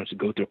programs to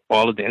go through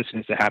all of the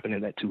incidents that happened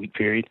in that 2-week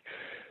period.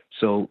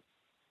 So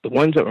the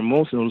ones that were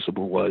most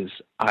noticeable was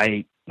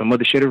my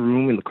mother shared a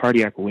room in the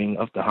cardiac wing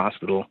of the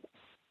hospital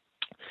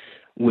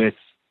with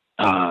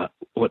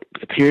what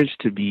appears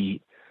to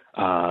be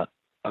a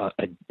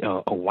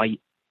white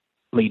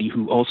lady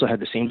who also had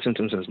the same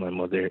symptoms as my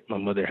mother. My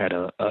mother had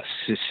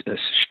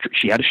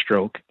she had a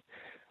stroke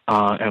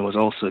and was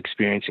also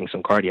experiencing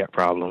some cardiac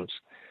problems.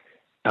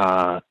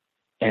 And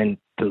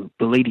the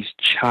lady's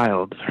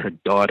child, her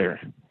daughter,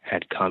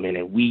 had come in,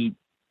 and me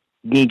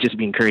just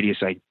being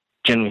courteous, I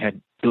generally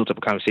had built up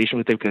a conversation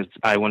with her because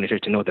I wanted her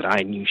to know that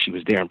I knew she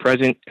was there and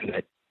present and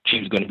that she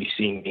was going to be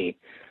seeing me.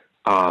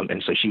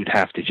 And so she would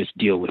have to just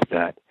deal with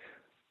that.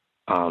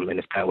 And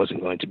if that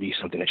wasn't going to be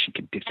something that she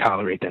could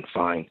tolerate, then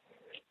fine.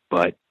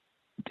 But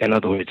in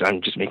other words,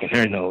 I'm just making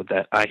her know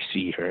that I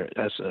see her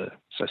as a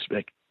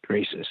suspect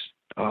racist.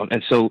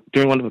 And so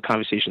during one of the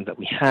conversations that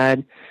we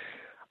had,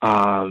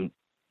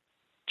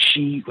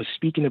 she was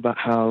speaking about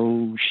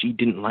how she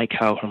didn't like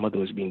how her mother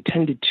was being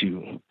tended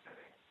to.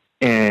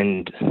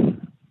 And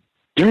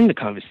during the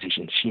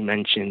conversation, she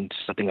mentioned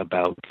something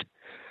about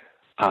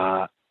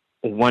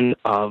one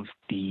of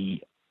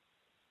the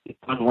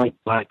unwhite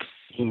black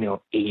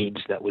female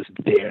aides that was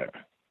there.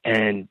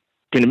 And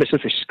in the midst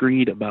of her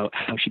screed about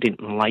how she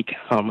didn't like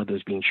how her mother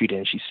was being treated,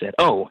 and she said,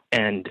 "Oh,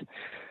 and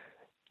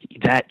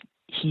that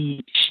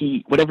she,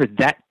 whatever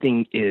that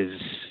thing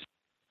is,"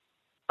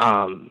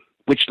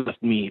 which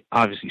left me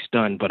obviously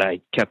stunned, but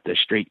I kept a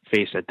straight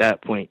face at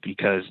that point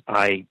because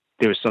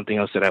there was something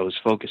else that I was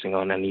focusing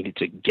on. I needed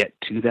to get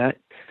to that.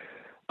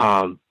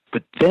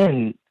 But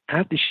then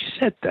after she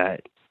said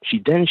that, she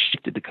then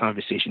shifted the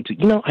conversation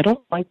to, I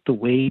don't like the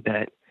way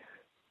that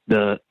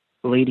the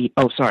lady,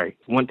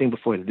 one thing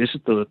before that, this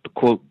is the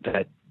quote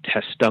that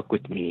has stuck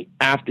with me.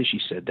 After she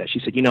said that, she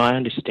said, I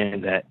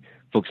understand that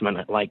folks might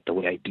not like the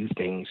way I do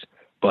things,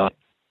 but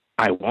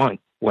I want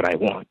what I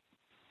want.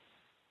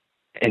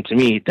 And to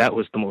me, that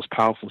was the most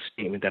powerful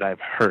statement that I've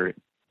heard,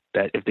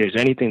 that if there's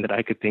anything that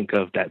I could think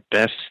of that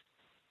best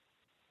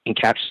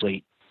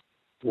encapsulate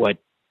what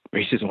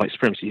racism, white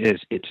supremacy is,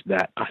 it's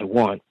that I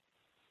want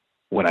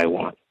what I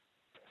want.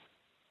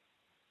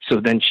 So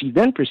then she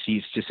then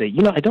proceeds to say,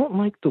 I don't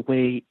like the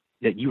way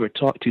that you were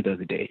talked to the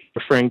other day,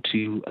 referring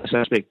to a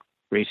suspect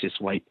racist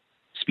white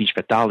speech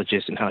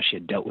pathologist and how she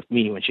had dealt with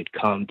me when she'd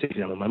come to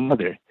examine my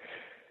mother.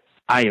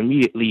 I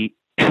immediately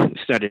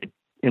started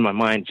in my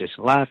mind just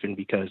laughing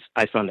because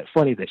I found it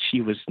funny that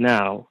she was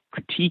now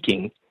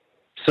critiquing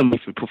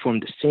somebody who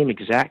performed the same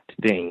exact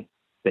thing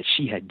that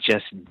she had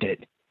just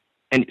did.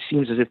 And it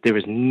seems as if there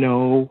was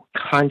no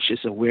conscious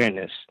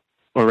awareness,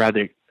 or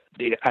rather,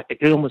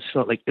 it almost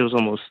felt like it was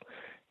almost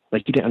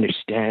like you didn't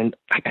understand.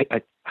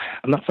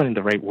 I'm not finding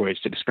the right words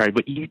to describe,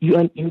 but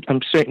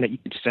I'm certain that you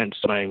could sense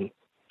what I'm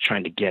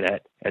trying to get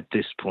at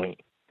this point.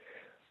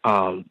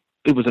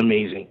 It was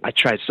amazing. I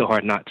tried so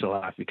hard not to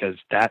laugh because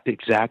that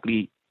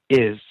exactly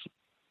is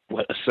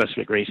what a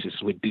suspect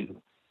racist would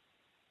do.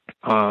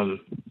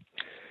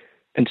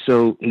 And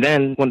so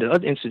then one of the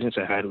other incidents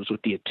I had was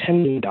with the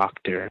attending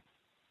doctor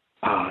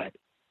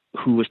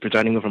who was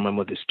presiding over my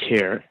mother's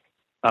care.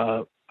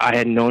 I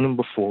had known him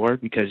before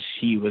because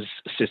he was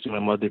assisting my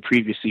mother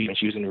previously when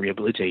she was in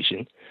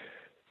rehabilitation.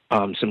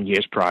 some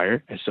years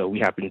prior, and so we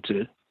happened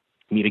to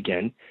meet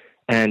again.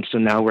 And so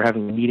now we're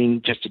having a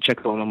meeting just to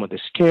check on my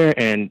mother's care.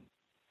 And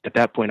at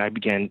that point, I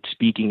began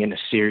speaking in a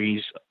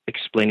series,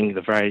 explaining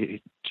the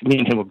variety. Me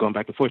and him were going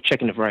back and forth,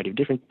 checking a variety of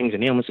different things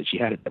and ailments that she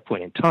had at that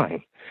point in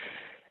time.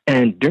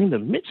 And during the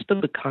midst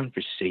of the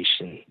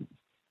conversation,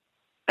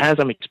 as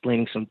I'm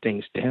explaining some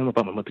things to him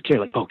about my mother's care,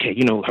 like, okay,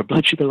 her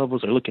blood sugar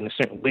levels are looking a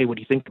certain way. What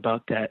do you think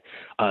about that?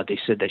 They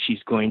said that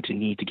she's going to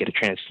need to get a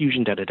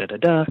transfusion,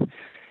 da-da-da-da-da.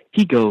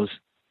 He goes,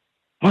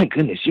 my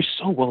goodness, you're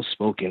so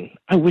well-spoken.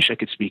 I wish I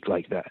could speak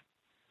like that.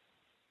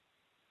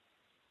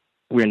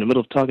 We're in the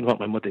middle of talking about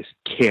my mother's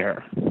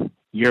care.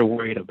 You're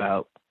worried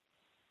about,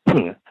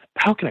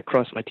 how can I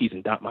cross my T's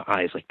and dot my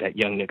I's like that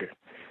young nigger?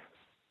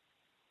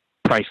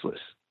 Priceless.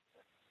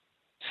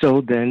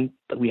 So then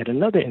we had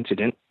another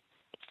incident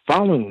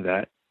following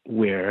that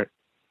where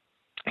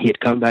he had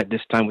come back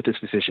this time with his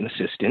physician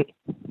assistant,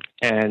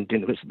 and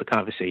in the midst of the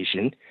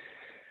conversation,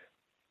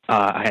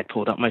 I had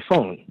pulled out my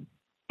phone.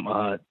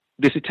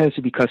 This tends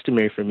to be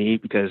customary for me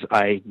because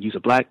I use a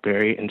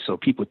BlackBerry, and so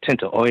people tend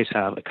to always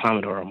have a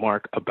comment or a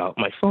remark about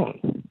my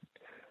phone.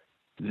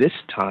 This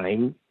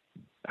time,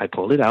 I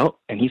pulled it out,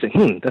 and he said,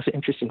 that's an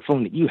interesting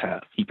phone that you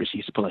have. He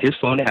proceeds to pull out his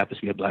phone. It happens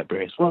to be a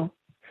BlackBerry as well.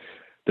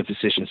 The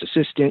physician's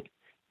assistant,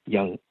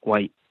 young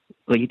white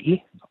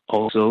lady,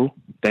 also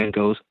then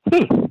goes,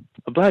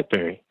 a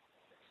BlackBerry.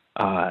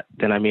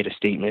 Then I made a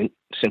statement,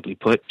 simply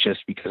put,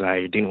 just because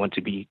I didn't want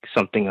to be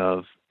something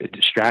of a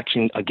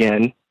distraction,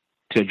 again,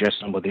 to address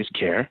some of this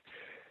care.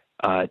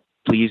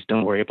 Please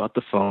don't worry about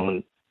the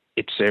phone.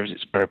 It serves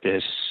its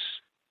purpose.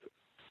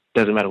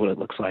 Doesn't matter what it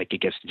looks like.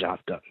 It gets the job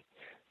done.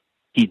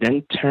 He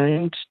then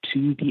turns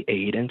to the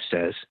aide and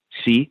says,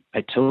 see,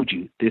 I told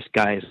you, this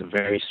guy is a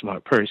very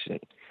smart person,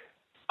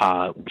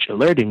 which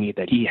alerted me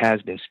that he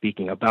has been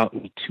speaking about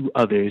me to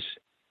others,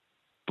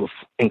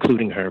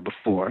 including her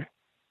before,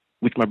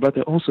 which my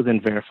brother also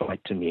then verified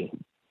to me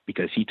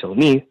because he told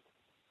me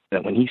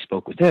that when he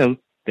spoke with him,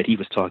 that he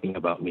was talking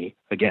about me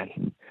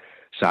again.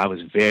 So I was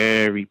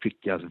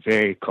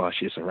very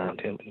cautious around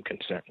him and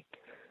concerned.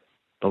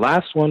 The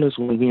last one was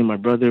when me and my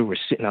brother were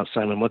sitting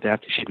outside my mother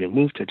after she'd been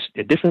moved to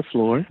a different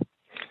floor,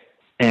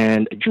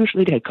 and a Jewish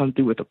lady had come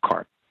through with a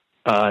cart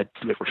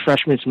with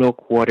refreshments,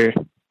 milk, water,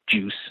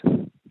 juice.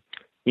 Me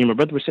and my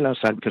brother were sitting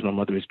outside because my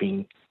mother was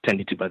being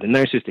tended to by the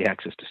nurses. They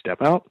asked us to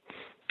step out.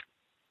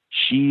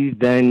 She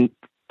then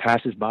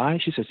passes by.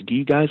 She says, do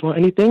you guys want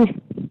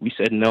anything? We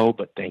said no,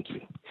 but thank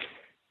you.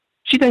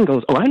 She then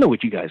goes, oh, I know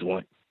what you guys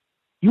want.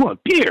 You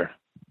want beer,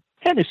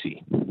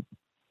 Hennessy.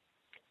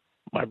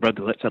 My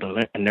brother lets out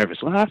a nervous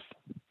laugh,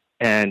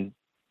 and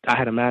I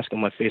had a mask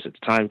on my face at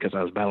the time because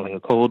I was battling a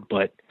cold,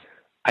 but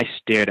I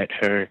stared at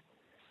her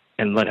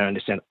and let her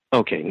understand,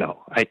 okay,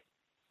 no,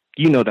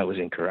 that was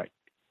incorrect.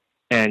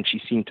 And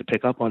she seemed to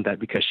pick up on that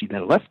because she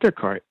then left her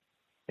cart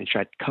and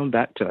tried to come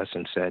back to us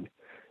and said,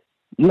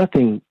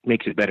 nothing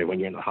makes it better when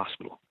you're in the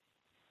hospital.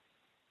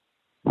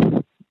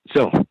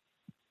 So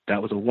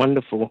that was a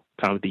wonderful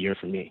time of the year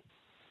for me.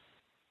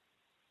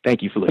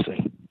 Thank you for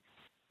listening.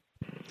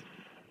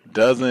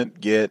 Doesn't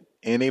get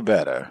any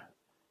better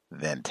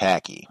than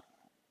tacky.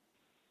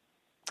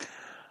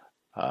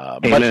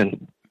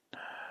 Amen.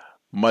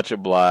 Much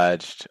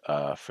obliged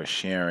for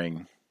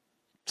sharing.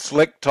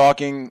 Slick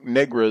talking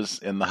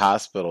niggers in the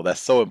hospital.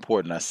 That's so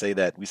important. I say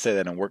that, we say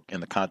that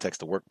in the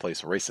context of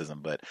workplace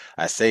racism, but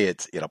I say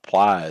it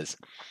applies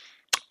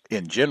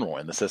in general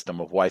in the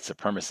system of white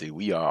supremacy.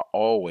 We are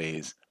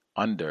always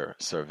under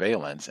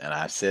surveillance, and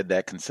I've said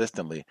that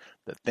consistently.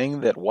 The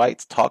thing that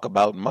whites talk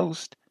about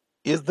most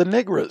is the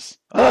niggers,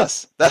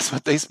 us. That's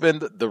what they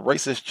spend the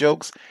racist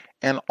jokes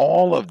and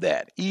all of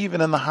that,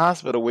 even in the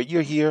hospital where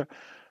you're here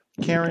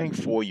caring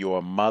for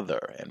your mother.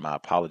 And my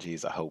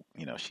apologies. I hope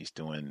she's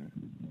doing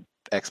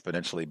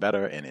exponentially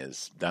better and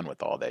is done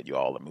with all that. You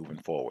all are moving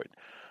forward.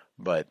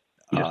 But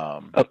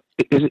yes.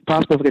 Is it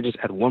possible if I could just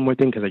add one more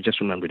thing, because I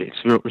just remembered it?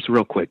 It's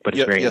real quick, but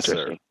it's very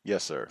interesting.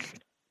 Yes, sir.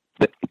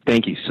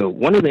 Thank you. So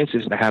one of the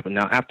incidents that happened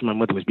now after my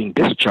mother was being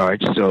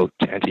discharged, so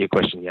to answer your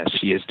question, yes,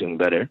 she is doing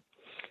better.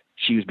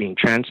 She was being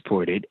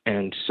transported,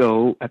 and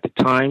so at the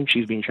time she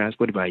was being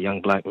transported by a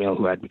young black male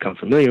who I'd become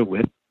familiar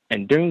with,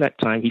 and during that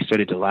time he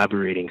started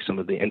elaborating some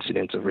of the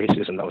incidents of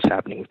racism that was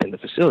happening within the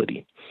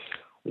facility.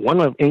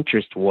 One of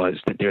interest was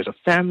that there's a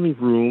family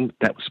room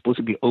that was supposed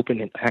to be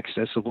open and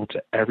accessible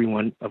to every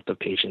one of the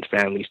patient's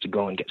families to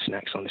go and get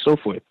snacks on and so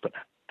forth, but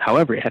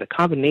however, it had a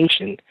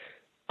combination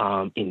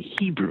in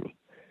Hebrew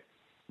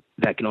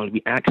that can only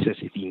be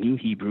accessed if you knew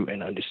Hebrew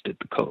and understood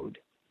the code.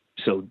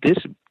 So this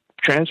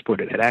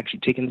transporter had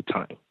actually taken the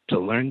time to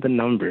learn the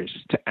numbers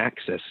to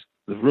access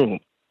the room,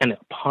 and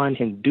upon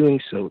him doing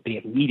so,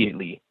 they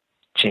immediately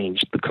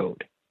changed the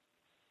code.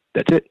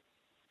 That's it.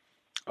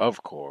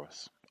 Of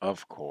course.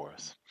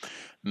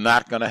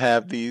 Not going to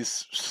have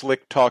these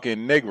slick talking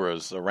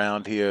niggers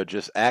around here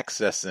just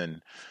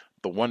accessing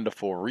the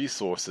wonderful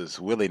resources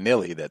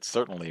willy-nilly that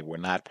certainly were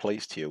not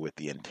placed here with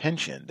the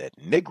intention that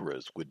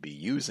niggers would be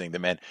using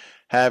them and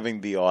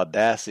having the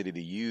audacity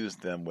to use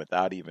them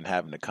without even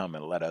having to come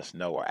and let us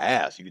know or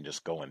ask. You can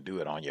just go and do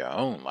it on your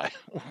own. Like,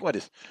 what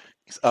is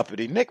these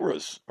uppity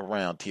niggers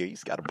around here?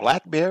 He's got a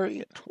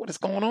BlackBerry. What is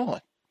going on?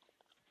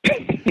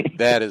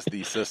 That is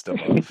the system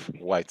of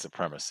white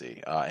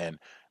supremacy. And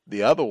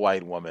the other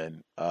white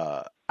woman,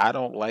 I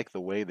don't like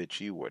the way that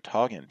you were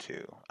talking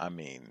to. I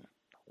mean,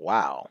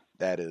 wow,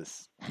 that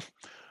is,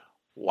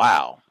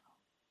 wow.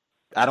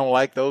 I don't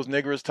like those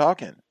niggers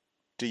talking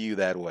to you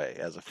that way.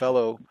 As a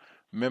fellow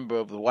member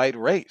of the white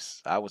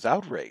race, I was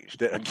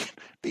outraged.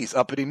 These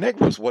uppity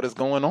niggers, what is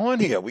going on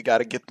here? We got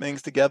to get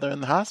things together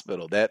in the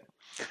hospital. That.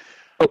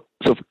 Oh,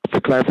 so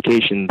for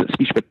clarification, the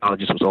speech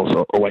pathologist was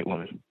also a white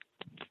woman.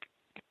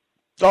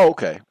 Oh,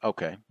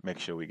 okay. Make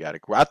sure we got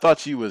it. I thought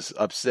she was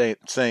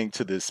saying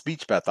to the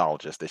speech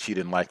pathologist that she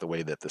didn't like the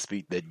way that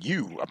that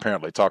you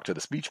apparently talked to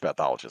the speech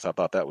pathologist. I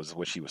thought that was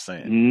what she was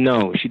saying.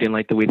 No, she didn't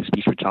like the way the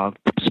speech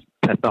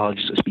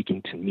pathologist was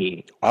speaking to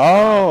me.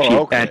 Oh,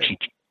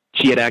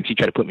 She had actually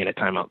tried to put me in a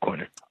timeout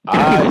corner.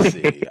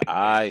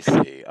 I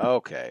see.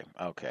 Okay.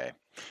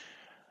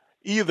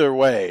 Either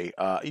way,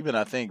 even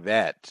I think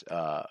that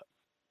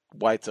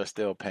whites are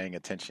still paying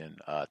attention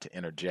to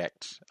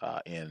interject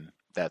in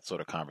that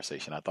sort of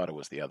conversation. I thought it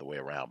was the other way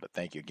around, but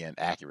thank you again.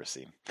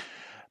 Accuracy.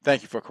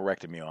 Thank you for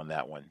correcting me on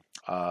that one.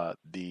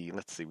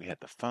 Let's see, we had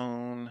the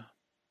phone.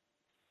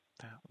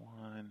 That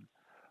one.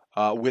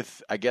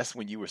 I guess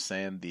when you were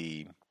saying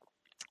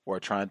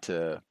or trying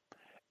to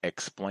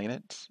explain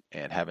it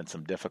and having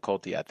some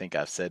difficulty, I think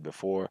I've said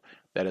before,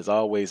 that is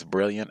always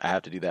brilliant. I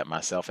have to do that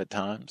myself at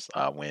times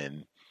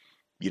when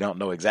you don't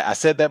know exactly. I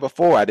said that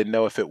before. I didn't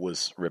know if it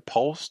was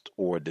repulsed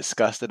or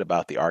disgusted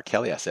about the R.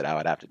 Kelly. I said I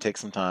would have to take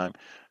some time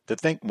to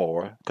think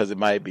more because it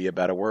might be a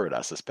better word.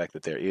 I suspect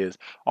that there is.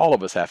 All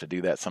of us have to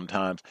do that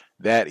sometimes.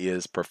 That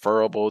is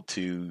preferable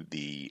to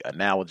the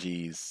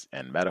analogies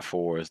and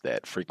metaphors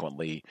that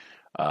frequently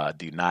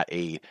do not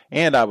aid.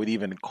 And I would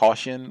even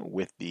caution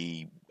with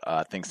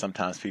I think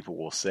sometimes people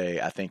will say,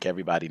 I think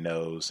everybody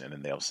knows, and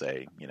then they'll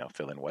say,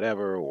 fill in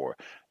whatever, or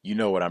you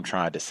know what I'm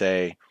trying to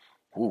say.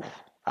 Ooh,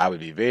 I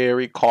would be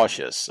very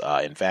cautious.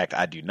 In fact,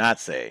 I do not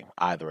say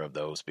either of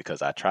those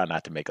because I try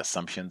not to make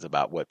assumptions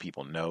about what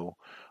people know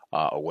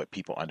or what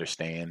people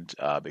understand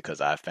because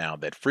I've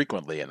found that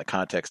frequently in the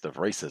context of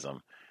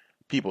racism,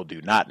 people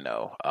do not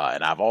know.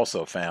 And I've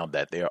also found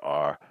that there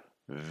are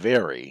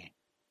very,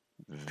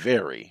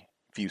 very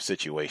few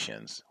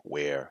situations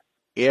where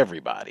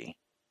everybody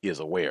is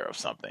aware of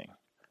something.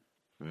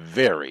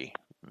 Very,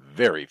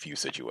 very few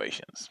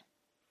situations.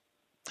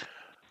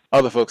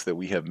 Other folks that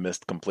we have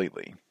missed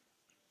completely.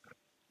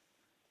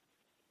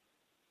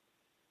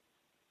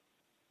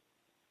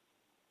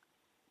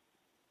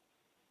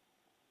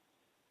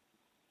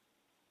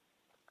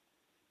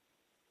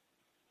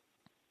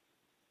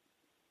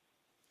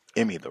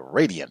 Emmy the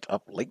Radiant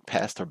up late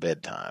past her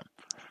bedtime.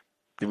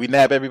 Did we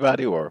nab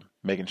everybody or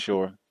making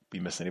sure we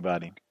miss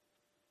anybody?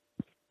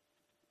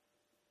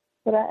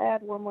 Could I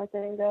add one more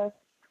thing, guys?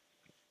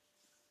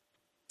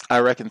 I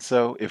reckon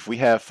so. If we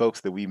have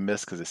folks that we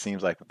missed, because it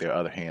seems like there are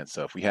other hands,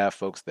 so if we have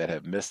folks that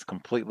have missed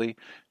completely,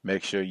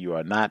 make sure you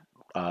are not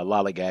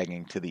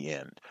lollygagging to the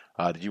end.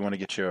 Did you want to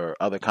get your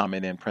other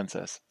comment in,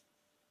 Princess?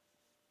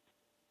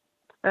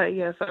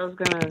 Yes, I was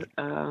going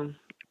to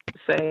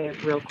say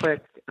it real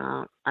quick.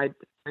 I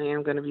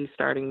am going to be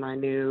starting my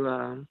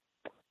new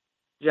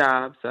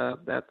job, so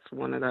that's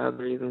one of the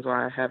other reasons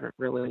why I haven't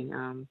really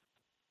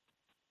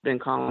been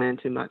calling in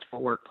too much for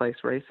workplace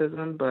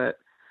racism. But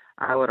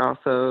I would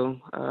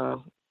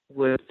also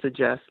would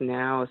suggest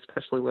now,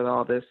 especially with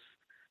all this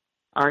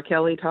R.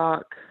 Kelly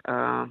talk,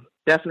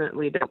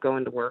 definitely don't go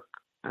into work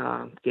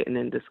getting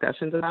in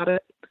discussions about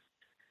it,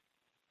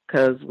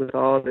 because with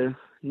all the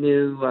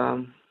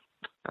new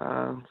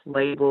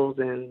labels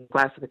and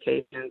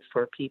classifications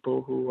for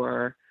people who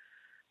are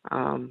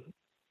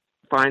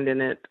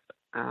finding it,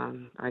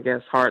 I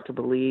guess, hard to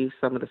believe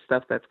some of the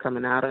stuff that's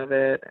coming out of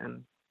it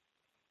and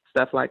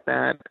stuff like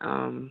that.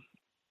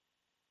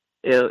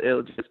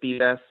 It'll just be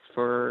best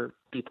for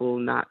people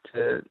not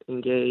to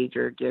engage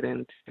or get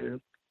into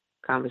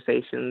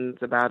conversations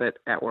about it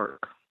at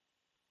work.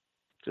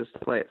 Just to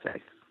play it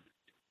safe.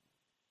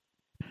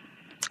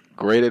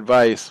 Great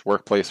advice.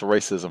 Workplace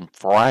racism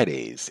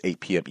Fridays, 8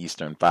 p.m.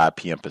 Eastern, 5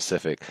 p.m.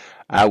 Pacific.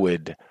 I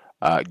would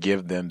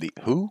give them the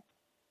who?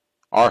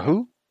 Or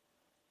who?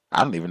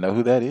 I don't even know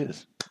who that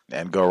is.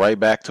 And go right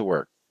back to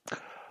work.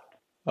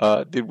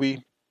 Did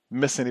we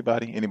miss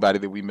anybody? Anybody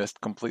that we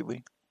missed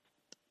completely?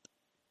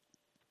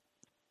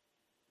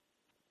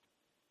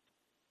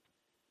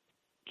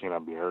 Can I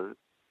be heard?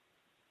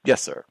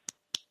 Yes, sir.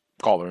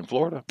 Caller in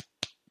Florida.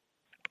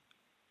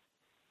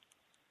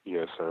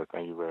 Yes, sir.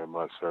 Thank you very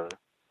much, sir.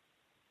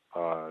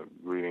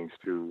 Greetings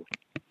to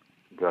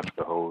Gus,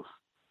 the host,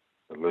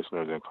 the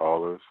listeners and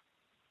callers.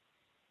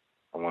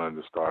 I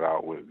wanted to start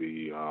out with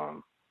the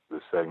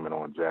segment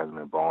on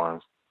Jasmine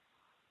Barnes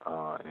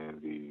and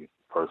the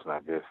person, I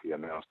guess he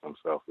announced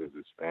himself as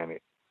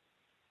Hispanic.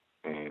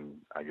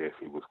 and I guess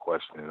he was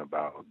questioning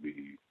about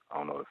the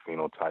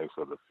phenotypes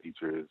or the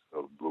features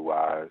of blue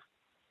eyes,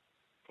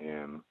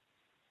 and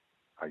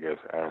I guess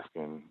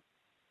asking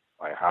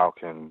like, how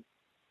can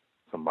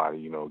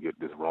somebody get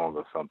this wrong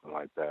or something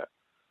like that.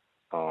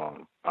 I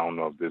don't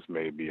know if this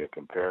may be a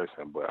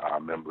comparison, but I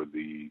remember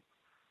I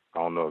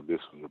don't know if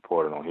this was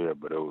reported on here,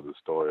 but it was a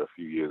story a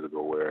few years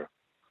ago where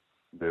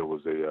there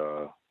was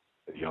a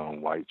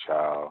young white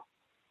child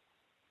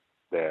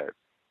that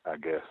I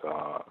guess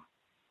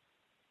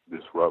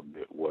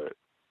disrupted what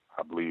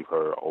I believe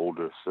her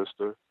older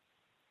sister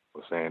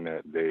was saying,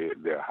 that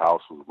their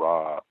house was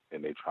robbed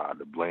and they tried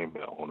to blame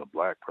it on a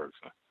black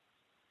person.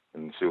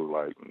 And she was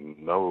like,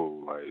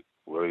 no, like,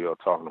 what are y'all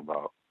talking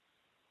about?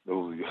 It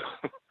was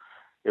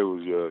it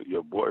was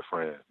your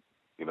boyfriend,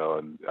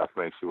 and I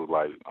think she was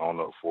like, I don't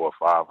know, 4 or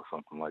 5 or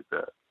something like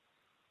that.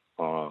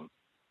 And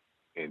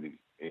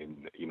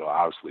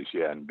obviously she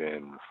hadn't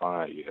been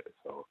refined yet.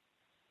 So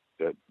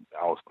that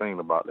I was thinking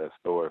about that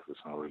story for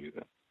some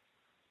reason.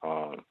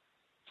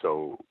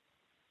 So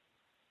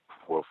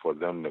for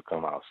them to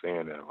come out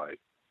saying that, like,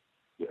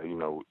 yeah,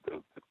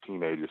 the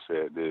teenager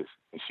said this,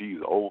 and she's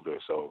older,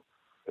 so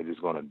they're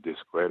just gonna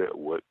discredit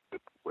what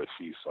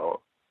she saw.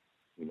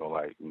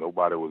 Like,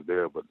 nobody was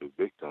there but the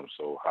victim,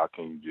 so how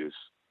can you just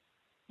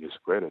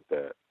discredit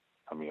that?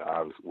 I mean,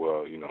 I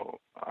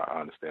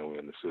understand we're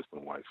in the system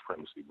of white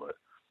supremacy, but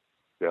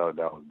that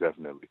was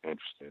definitely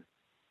interesting.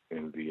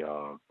 In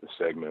the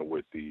segment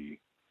with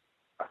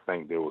I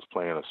think they was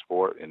playing a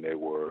sport and they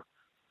were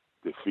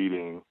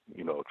defeating,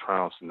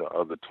 trouncing the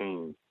other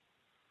team,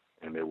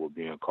 and they were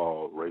being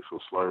called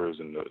racial slurs,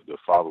 and the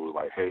father was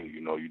like, hey,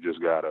 you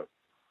just gotta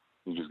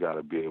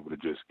be able to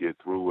just get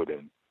through it,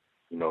 and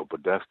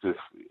but that's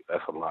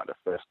a lot to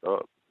fest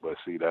up. But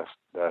see, that's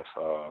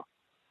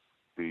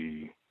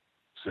the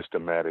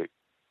systematic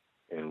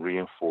and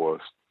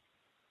reinforced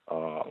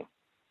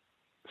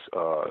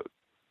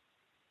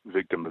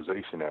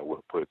victimization that we're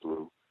put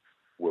through,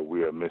 where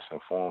we are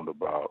misinformed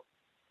about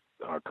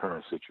our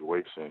current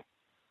situation.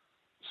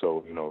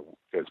 So,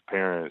 as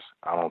parents,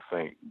 I don't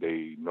think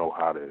they know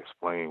how to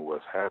explain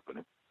what's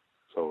happening.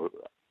 So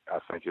I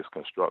think it's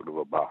constructive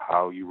about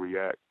how you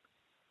react,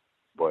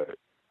 but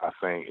I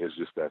think it's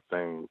just that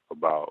thing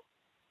about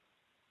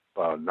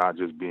not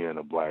just being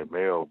a black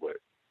male, but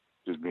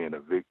just being a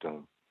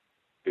victim.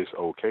 It's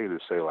okay to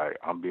say, like,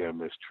 I'm being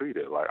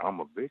mistreated, like, I'm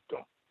a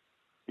victim,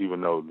 even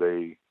though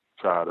they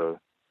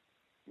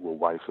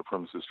white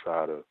supremacists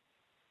try to,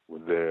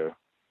 with their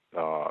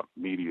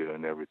media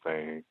and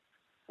everything,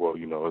 well,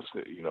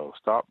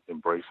 stop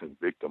embracing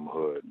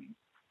victimhood.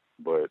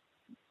 But,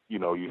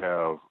 you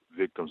have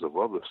victims of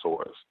other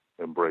sorts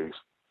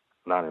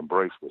not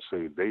embrace, but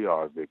say they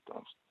are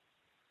victims.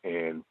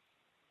 And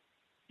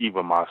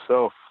even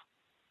myself,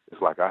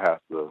 it's like I have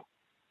to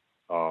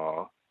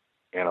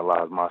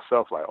analyze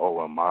myself, like,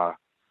 oh, am I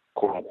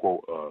quote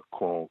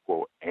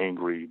unquote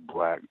angry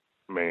black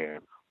man,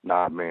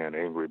 not man,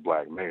 angry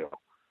black male,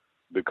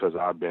 because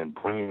I've been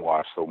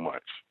brainwashed so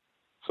much.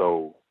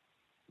 So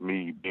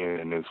me being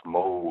in this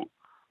mode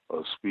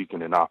of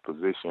speaking in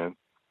opposition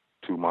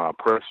to my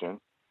oppression,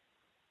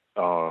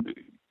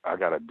 I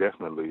gotta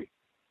definitely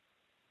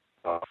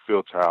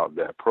filter out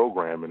that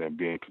programming and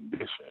being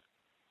conditioned,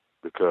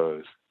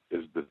 because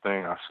it's the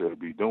thing I should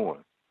be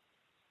doing.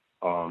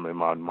 And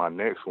my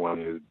next one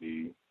is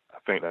I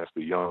think that's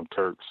the Young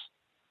Turks,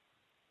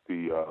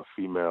 the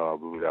female, I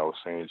believe, that was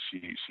saying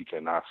she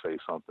cannot say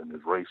something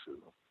is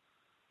racism,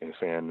 and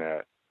saying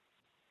that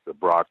the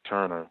Brock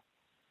Turner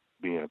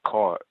being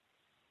caught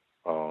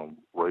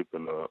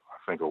raping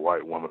a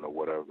white woman or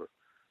whatever,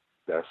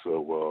 that's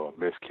a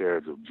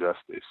miscarriage of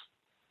justice.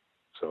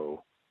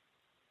 So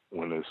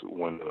when the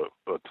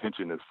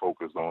attention is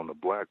focused on the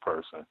black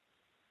person,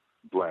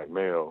 black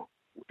male,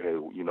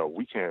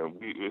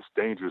 it's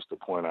dangerous to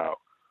point out,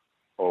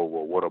 oh,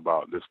 well, what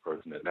about this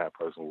person and that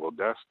person? Well,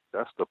 that's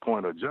the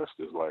point of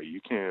justice. Like,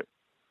 you can't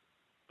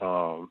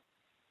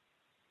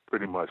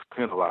pretty much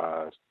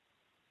penalize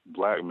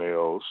black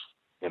males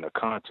in a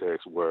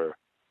context where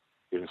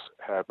it's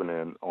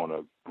happening on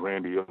a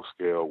grandiose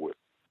scale with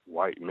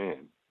white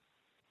men,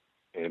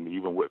 and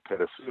even with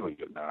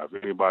pedophilia. Now, if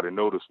anybody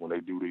noticed, when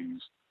they do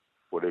these,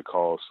 what they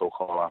call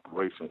so-called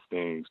operation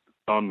things, the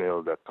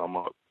thumbnails that come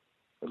up,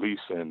 at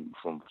least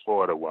from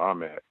Florida where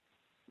I'm at,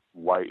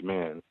 white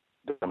men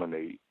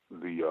dominate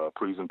the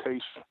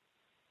presentation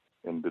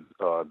and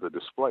the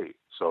display.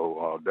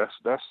 So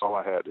that's all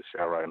I had to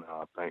share right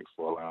now. Thanks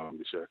for allowing me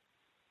to share.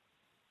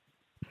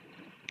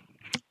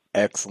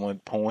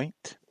 Excellent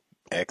point.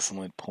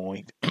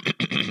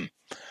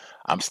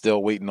 I'm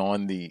still waiting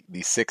on the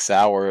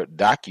 6-hour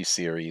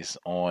docuseries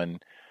on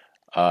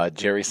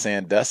Jerry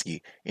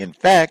Sandusky. In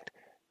fact,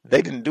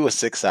 they didn't do a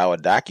 6-hour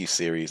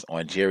docuseries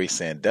on Jerry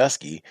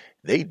Sandusky.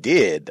 They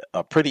did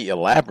a pretty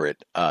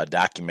elaborate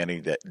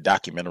documentary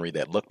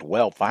that looked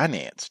well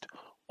financed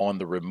on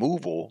the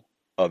removal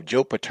of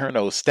Joe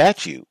Paterno's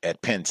statue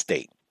at Penn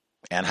State,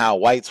 and how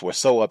whites were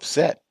so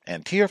upset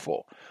and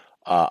tearful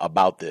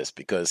about this,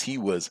 because he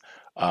was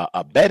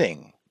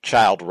abetting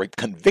child rape,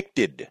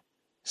 convicted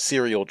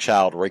serial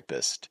child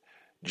rapist,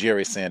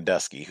 Jerry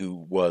Sandusky,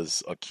 who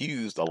was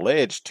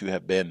alleged to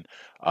have been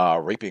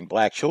raping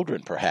black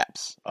children,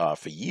 perhaps,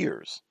 for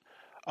years.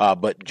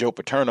 But Joe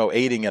Paterno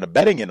aiding and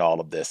abetting in all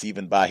of this,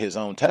 even by his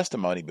own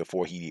testimony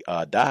before he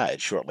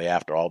died shortly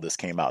after all this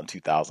came out in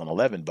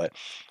 2011. But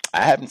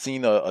I haven't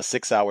seen a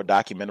 6-hour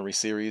documentary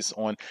series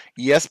on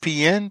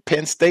ESPN,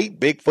 Penn State,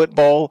 big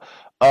football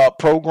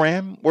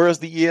program. Where's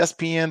the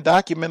ESPN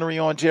documentary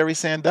on Jerry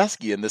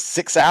Sandusky in the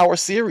 6-hour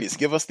series?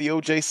 Give us the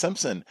O.J.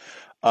 Simpson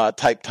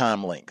type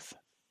time length.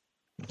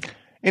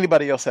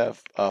 Anybody else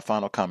have a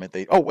final comment?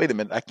 Wait a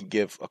minute. I can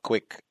give a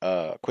quick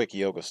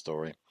yoga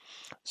story.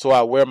 So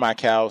I wear my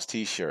COWS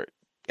t-shirt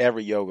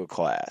every yoga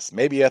class.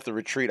 Maybe at the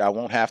retreat I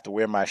won't have to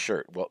wear my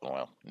shirt.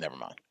 Well, never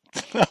mind.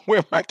 I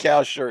wear my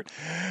COWS shirt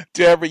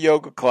to every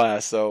yoga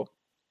class. So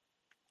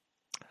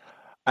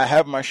I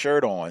have my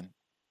shirt on.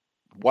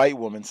 White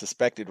woman,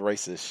 suspected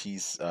racist.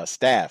 She's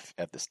staff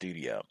at the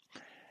studio.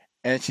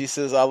 And she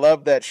says, I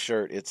love that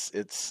shirt.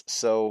 It's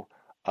so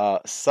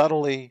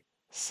subtly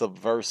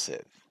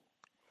subversive.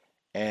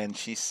 And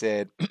she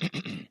said,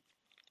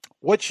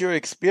 what's your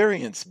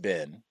experience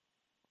been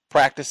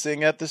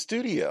practicing at the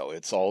studio?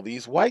 It's all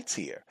these whites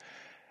here.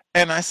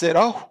 And I said,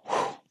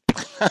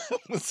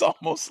 it's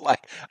almost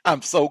like,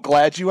 I'm so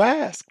glad you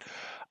asked.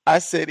 I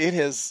said, it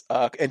has,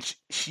 and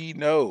she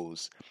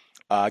knows,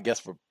 I guess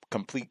for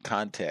complete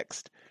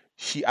context,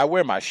 I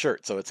wear my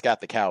shirt, so it's got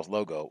the COWS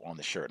logo on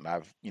the shirt, and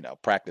I've,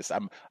 practiced.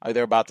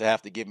 They're about to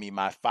have to give me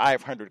my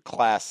 500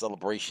 class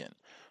celebration.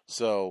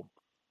 So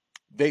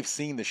they've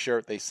seen the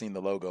shirt, they've seen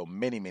the logo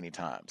many, many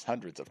times,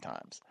 hundreds of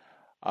times.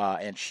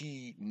 And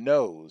she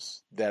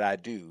knows that I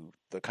do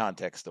the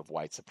context of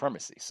white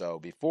supremacy. So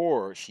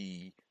before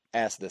she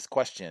asked this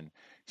question,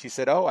 she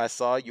said, I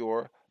saw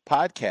your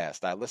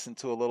podcast. I listened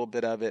to a little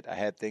bit of it. I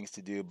had things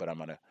to do, but I'm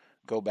going to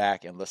go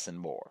back and listen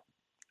more.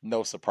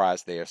 No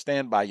surprise there.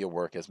 Stand by your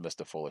work, as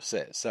Mr. Fuller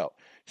says. So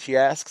she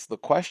asks the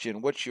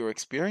question, what's your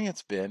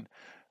experience been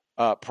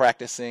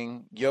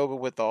practicing yoga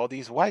with all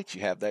these whites?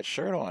 You have that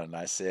shirt on. And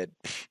I said,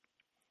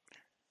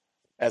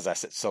 as I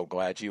said, so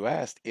glad you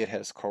asked. It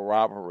has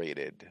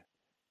corroborated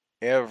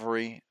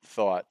every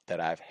thought that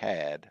I've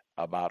had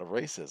about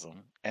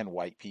racism and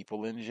white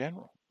people in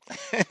general.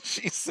 And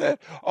she said,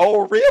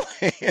 oh,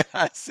 really? And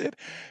I said,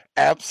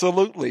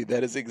 absolutely.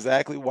 That is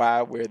exactly why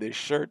I wear this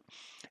shirt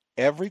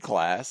every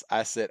class.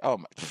 I said,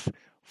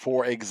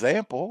 for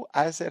example,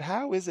 I said,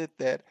 how is it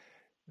that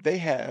they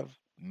have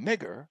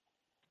nigger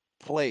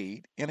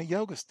played in a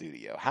yoga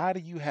studio? How do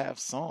you have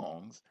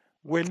songs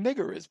where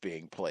nigger is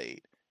being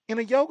played in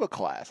a yoga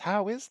class?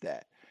 How is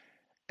that?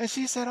 And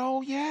she said,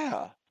 oh,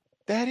 yeah,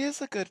 that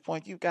is a good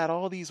point. You've got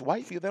all these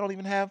white people. They don't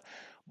even have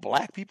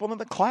black people in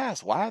the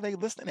class. Why are they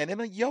listening? And in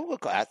a yoga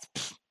class,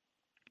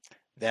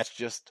 that's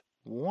just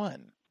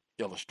one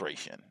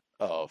illustration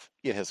of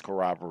it has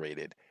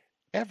corroborated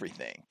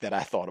everything that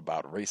I thought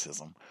about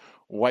racism,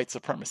 white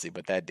supremacy.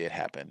 But that did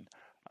happen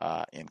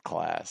in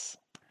class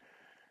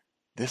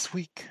this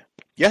week.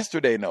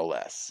 Yesterday, no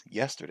less.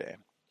 Yesterday.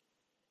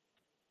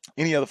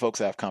 Any other folks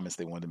have comments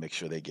they wanted to make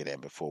sure they get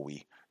in before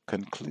we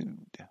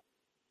conclude?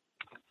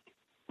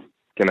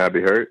 Can I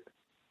be heard?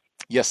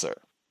 Yes, sir.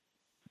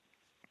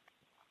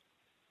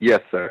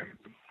 Yes, sir.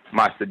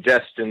 My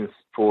suggestions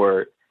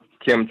for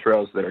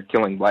chemtrails that are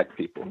killing black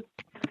people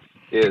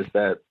is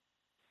that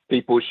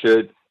people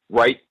should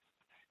write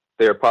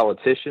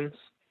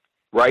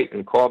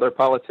and call their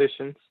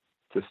politicians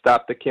to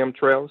stop the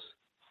chemtrails.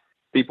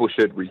 People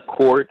should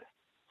record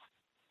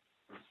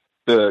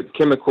the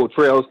chemical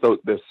trails,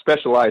 the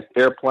specialized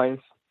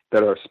airplanes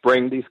that are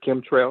spraying these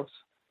chemtrails.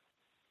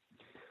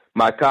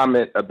 My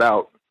comment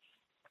about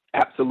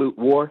absolute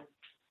war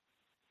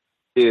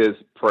is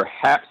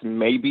perhaps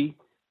maybe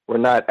we're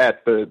not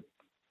at the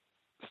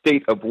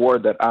state of war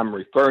that I'm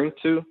referring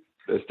to.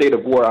 The state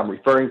of war I'm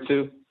referring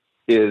to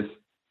is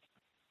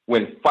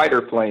when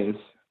fighter planes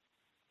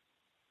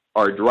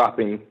are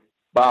dropping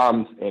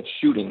bombs and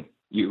shooting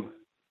you.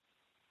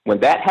 When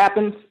that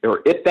happens,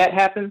 or if that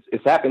happens,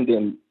 it's happened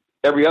in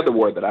every other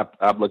war that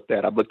I've looked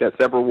at. I've looked at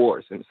several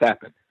wars, and it's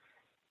happened.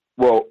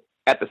 Well,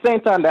 at the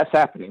same time that's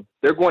happening,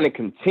 they're going to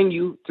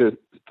continue to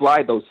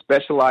fly those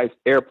specialized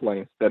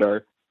airplanes that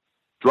are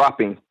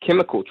dropping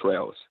chemical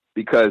trails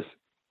because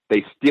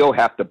they still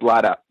have to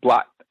block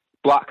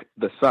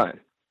the sun.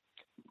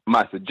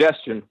 My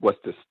suggestion was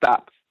to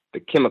stop the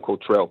chemical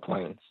trail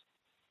planes,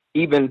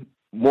 even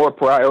more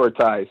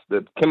prioritize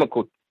the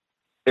chemical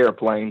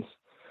airplanes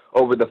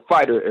over the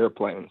fighter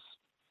airplanes.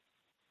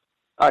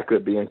 I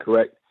could be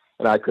incorrect,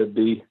 and I could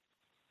be,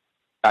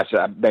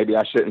 maybe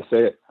I shouldn't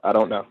say it. I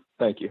don't know.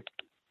 Thank you.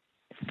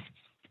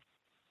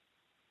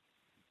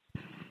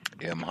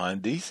 M.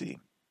 DC.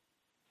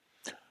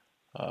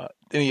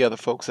 Any other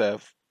folks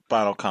have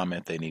final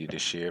comment they needed to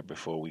share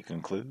before we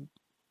conclude?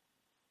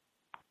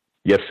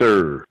 Yes,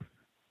 sir.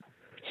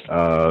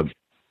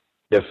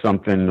 Just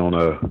something on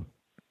a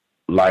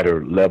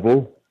lighter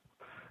level,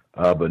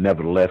 but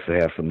nevertheless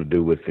it has something to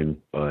do with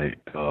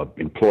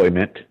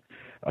employment.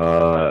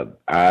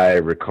 I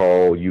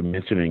recall you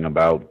mentioning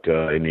about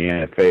in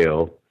the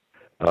NFL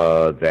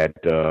that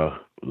a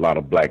lot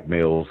of black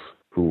males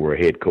who were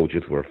head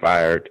coaches were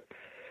fired.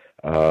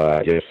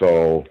 I just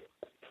saw,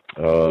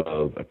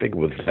 I think it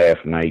was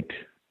last night,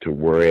 to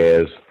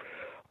whereas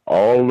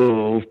all of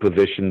those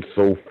positions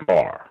so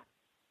far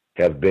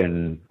have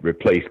been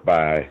replaced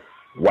by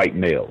white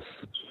males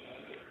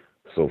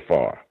so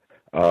far.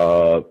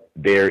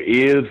 There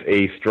is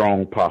a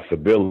strong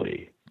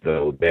possibility,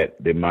 though, that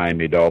the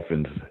Miami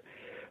Dolphins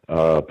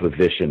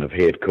position of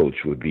head coach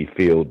would be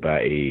filled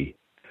by a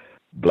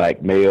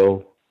black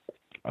male,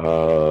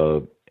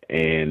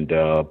 and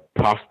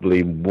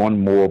possibly one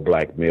more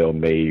black male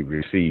may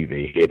receive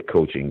a head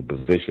coaching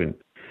position.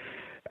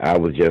 I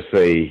would just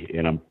say,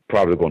 and I'm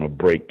probably going to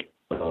break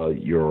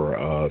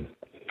your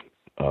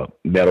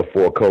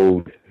metaphor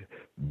code,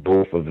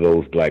 both of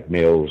those black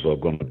males are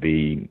going to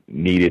be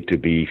needed to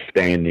be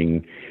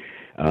standing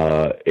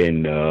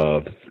in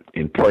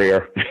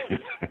prayer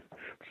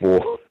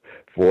for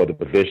the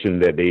position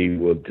that they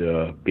would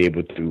be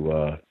able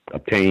to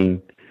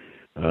obtain,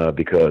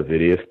 because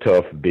it is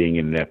tough being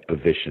in that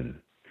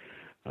position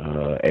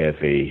as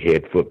a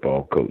head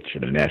football coach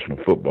in the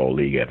National Football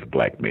League as a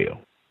black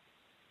male.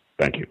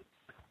 Thank you.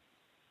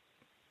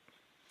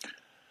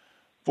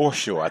 For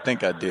sure. I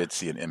think I did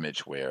see an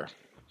image where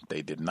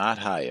they did not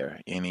hire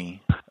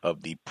any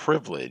of the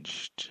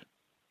privileged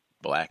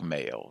black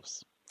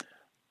males.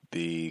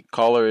 The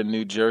caller in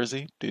New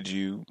Jersey, did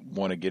you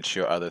want to get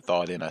your other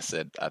thought in? I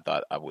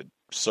thought I would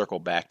circle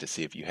back to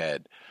see if you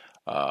had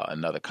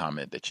another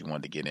comment that you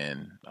wanted to get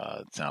in.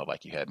 It sounded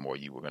like you had more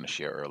you were going to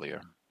share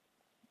earlier.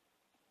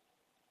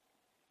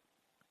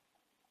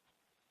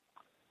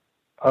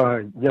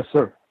 Yes,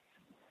 sir.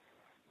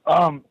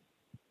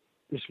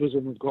 This was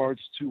in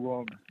regards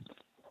to,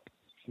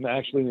 I'm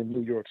actually in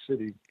New York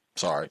City.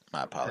 Sorry,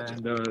 my apologies.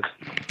 And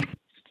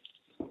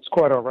it's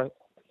quite all right.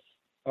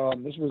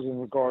 This was in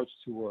regards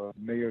to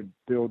Mayor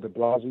Bill de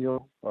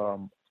Blasio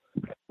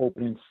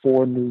opening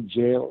 4 new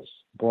jails,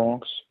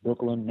 Bronx,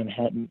 Brooklyn,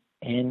 Manhattan,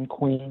 and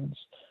Queens.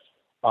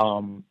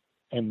 And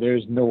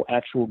there's no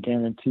actual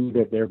guarantee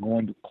that they're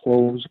going to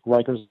close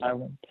Rikers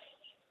Island.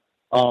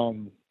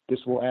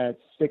 This will add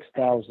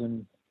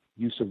 6,000,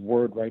 use of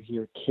word right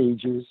here,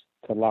 cages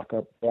to lock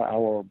up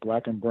our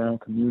black and brown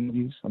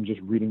communities. I'm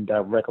just reading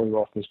directly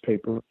off this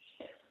paper.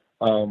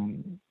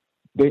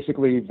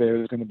 Basically,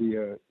 there's going to be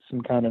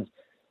some kind of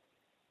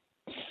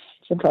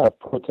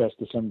protest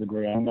to some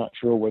degree. I'm not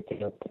sure what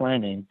they're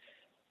planning,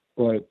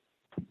 but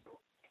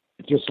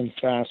just some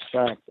fast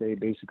fact they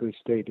basically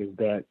state is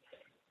that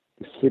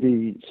the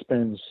city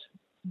spends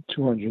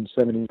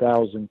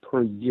 $270,000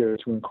 per year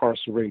to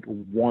incarcerate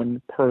one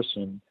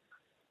person,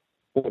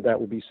 or that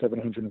would be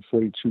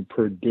 $742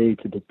 per day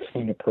to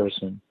detain a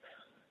person.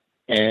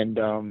 And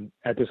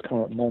at this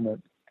current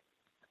moment,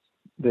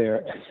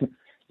 they're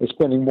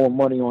spending more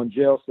money on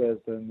jail cells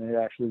than they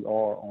actually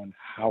are on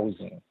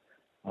housing.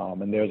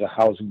 And there's a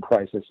housing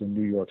crisis in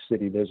New York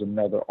City. There's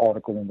another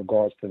article in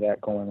regards to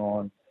that going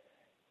on.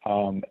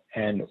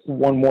 And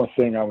one more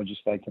thing I would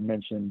just like to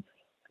mention,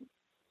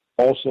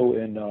 also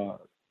in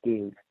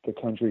the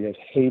country as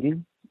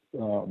Haiti,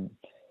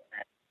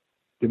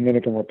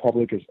 Dominican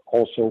Republic is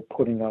also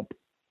putting up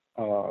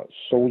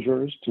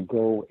soldiers to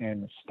go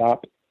and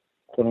stop,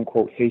 quote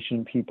unquote,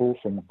 Haitian people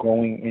from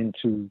going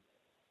into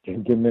the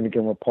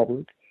Dominican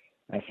Republic.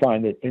 I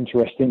find it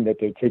interesting that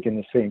they're taking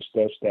the same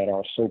steps that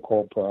our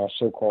so-called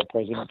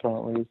president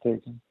currently is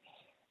taking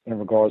in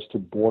regards to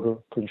border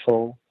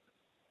control.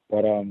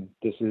 But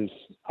this is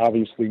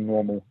obviously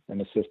normal in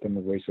the system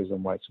of racism,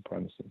 white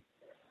supremacy.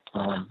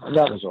 And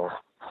that was all.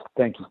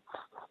 Thank you.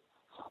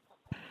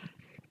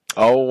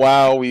 Oh,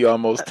 wow. We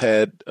almost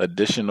had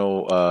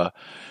additional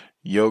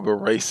yoga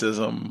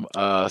racism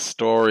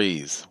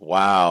stories.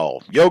 Wow.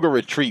 Yoga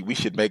retreat. We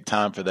should make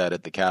time for that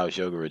at the C.O.W.S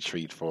Yoga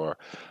Retreat for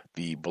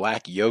the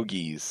black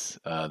yogis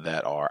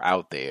that are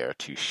out there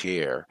to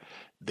share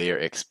their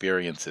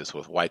experiences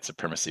with white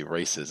supremacy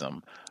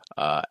racism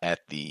at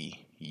the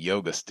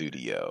yoga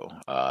studio.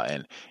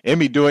 And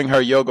Emmy, doing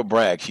her yoga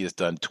brag, she has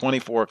done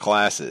 24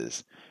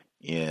 classes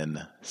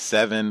in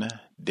 7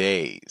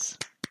 days.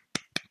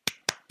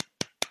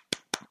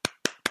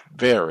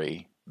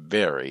 Very,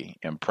 very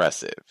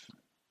impressive.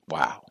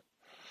 Wow.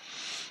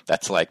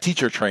 That's like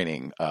teacher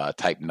training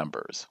type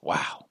numbers.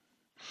 Wow.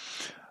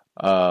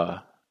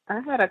 I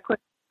had a quick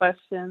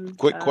question.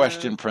 Quick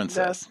question,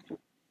 Princess.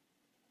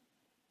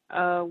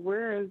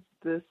 Where is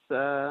this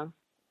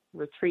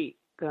retreat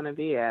going to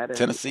be at?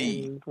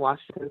 Tennessee. In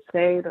Washington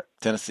State?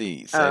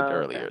 Tennessee, said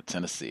earlier.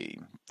 Tennessee.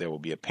 There will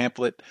be a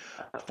pamphlet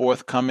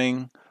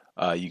forthcoming.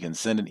 You can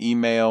send an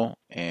email,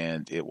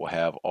 and it will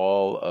have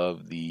all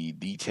of the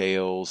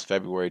details,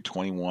 February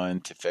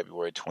 21 to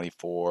February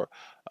 24.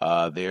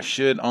 There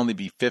should only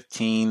be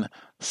 15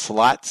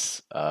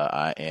 slots.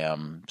 I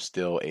am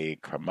still a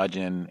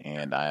curmudgeon,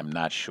 and I am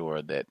not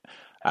sure that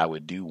I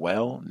would do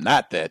well.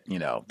 Not that,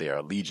 there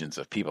are legions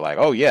of people like,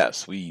 oh,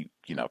 yes, we,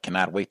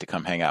 cannot wait to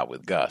come hang out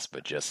with Gus,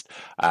 but just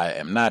I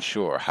am not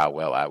sure how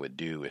well I would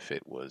do if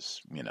it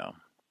was,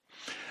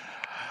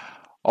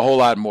 a whole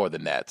lot more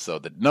than that. So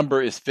the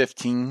number is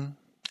 15.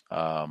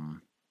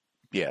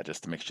 Yeah,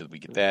 just to make sure that we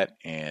get that.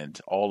 And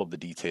all of the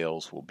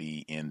details will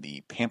be in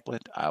the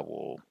pamphlet. I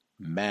will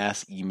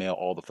mass email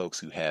all the folks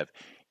who have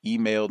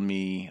emailed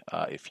me.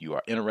 If you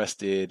are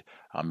interested,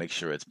 I'll make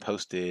sure it's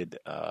posted.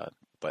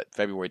 But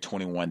February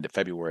 21 to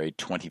February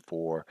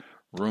 24,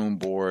 room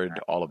board,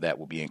 all of that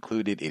will be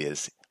included. It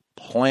is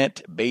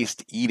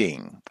plant-based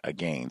eating,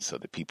 again, so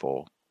that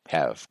people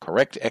have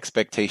correct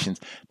expectations.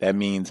 That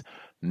means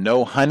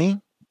no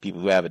honey.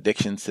 People who have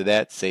addictions to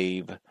that,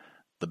 save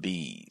the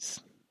bees.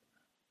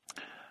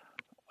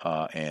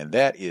 And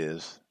that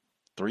is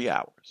 3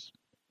 hours.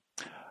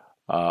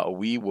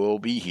 We will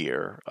be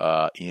here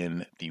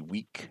in the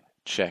week.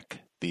 Check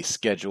the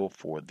schedule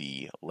for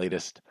the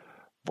latest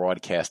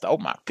broadcast. Oh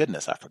my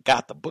goodness, I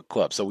forgot the book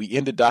club. So we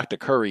ended Dr.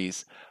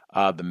 Curry's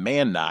The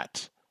Man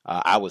Knot.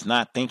 I was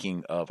not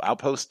thinking of, I'll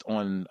post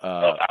on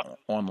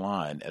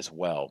online as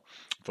well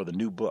for the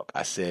new book.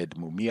 I said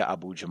Mumia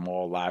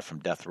Abu-Jamal live from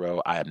death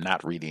row. I am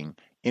not reading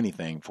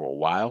anything for a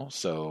while,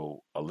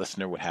 so a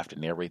listener would have to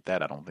narrate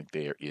that. I don't think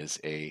there is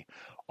a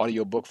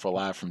audiobook for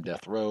live from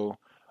death row.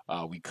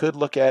 We could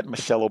look at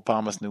Michelle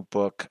Obama's new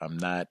book. I'm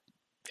not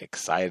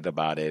excited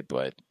about it,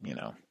 but you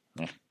know.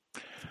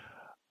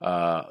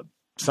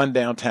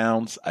 Sundown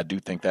Towns, I do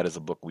think that is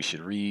a book we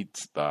should read.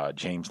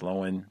 James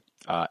Lowen.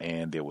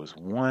 And there was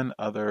one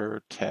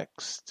other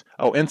text.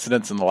 Oh,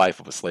 Incidents in the Life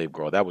of a Slave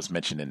Girl. That was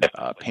mentioned in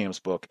Pam's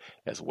book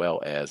as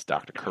well as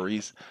Dr.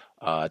 Curry's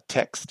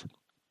text.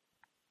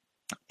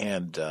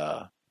 And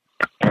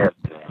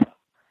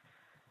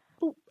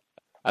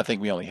I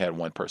think we only had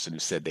one person who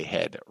said they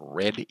had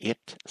read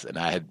it. And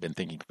I had been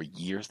thinking for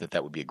years that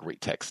that would be a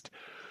great text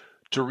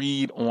to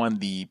read on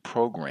the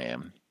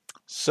program.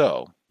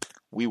 So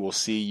we will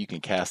see. You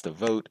can cast a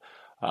vote.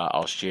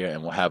 I'll share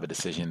and we'll have a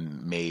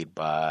decision made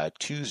by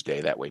Tuesday.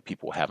 That way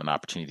people will have an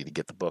opportunity to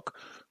get the book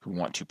who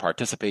want to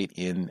participate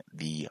in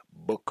the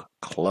book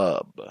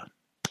club.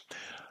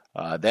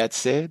 That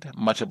said,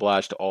 much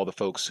obliged to all the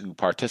folks who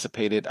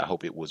participated. I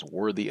hope it was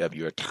worthy of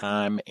your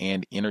time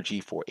and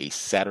energy for a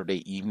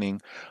Saturday evening.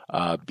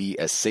 Be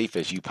as safe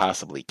as you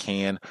possibly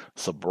can.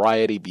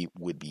 Sobriety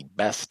would be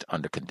best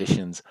under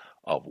conditions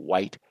of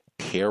white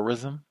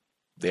terrorism.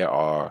 There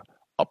are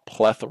a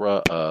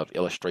plethora of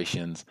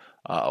illustrations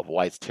of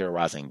whites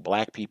terrorizing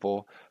black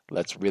people.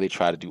 Let's really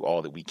try to do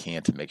all that we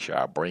can to make sure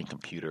our brain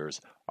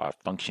computers are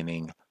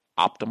functioning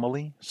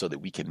optimally so that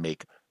we can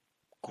make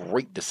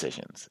great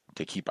decisions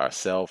to keep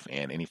ourselves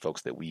and any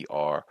folks that we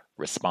are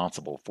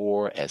responsible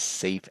for as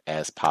safe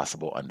as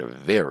possible under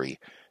very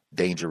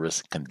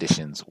dangerous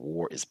conditions.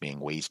 War is being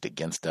waged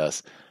against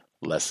us.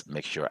 Let's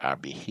make sure our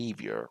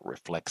behavior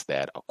reflects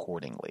that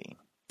accordingly.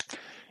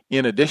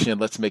 In addition,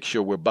 let's make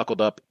sure we're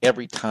buckled up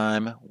every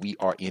time we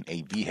are in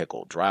a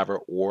vehicle, driver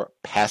or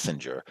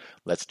passenger.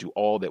 Let's do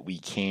all that we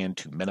can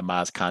to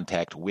minimize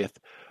contact with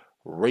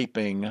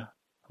raping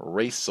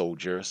race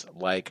soldiers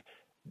like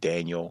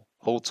Daniel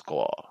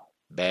Holtzclaw.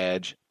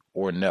 Badge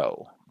or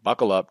no.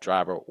 Buckle up,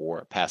 driver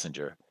or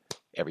passenger,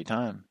 every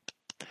time.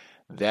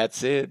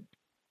 That's it.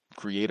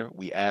 Creator,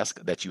 we ask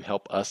that you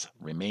help us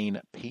remain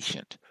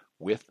patient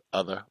with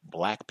other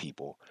black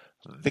people,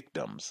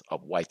 victims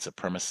of white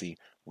supremacy.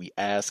 We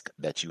ask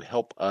that you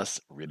help us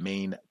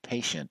remain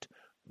patient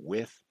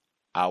with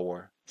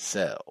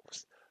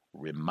ourselves.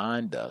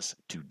 Remind us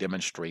to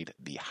demonstrate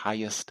the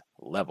highest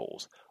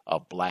levels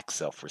of black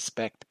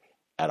self-respect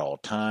at all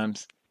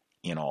times,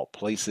 in all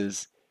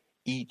places,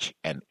 each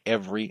and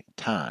every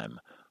time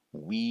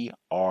we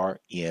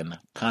are in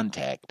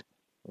contact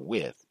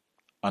with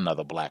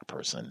another black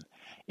person.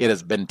 It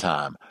has been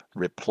time.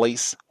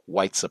 Replace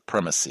white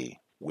supremacy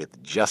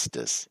with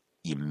justice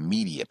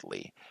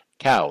immediately.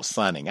 Cal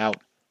signing out.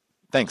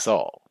 Thanks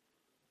all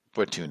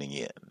for tuning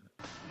in.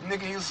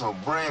 Nigga, you so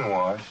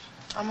brainwashed.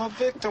 I'm a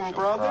victim,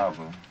 brother. No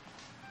problem.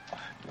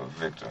 You're a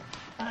victim.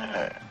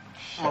 Yeah.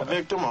 I'm a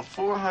victim of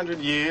 400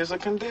 years of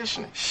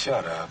conditioning.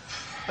 Shut up.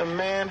 The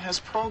man has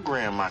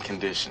programmed my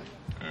conditioning.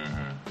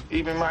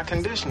 Even my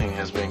conditioning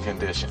has been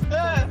conditioned.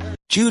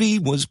 Judy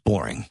was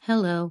boring.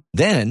 Hello.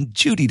 Then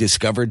Judy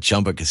discovered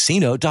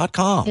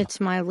ChumbaCasino.com. It's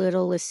my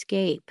little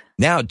escape.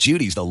 Now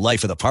Judy's the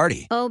life of the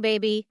party. Oh,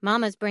 baby,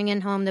 mama's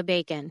bringing home the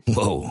bacon.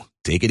 Whoa,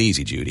 take it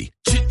easy, Judy.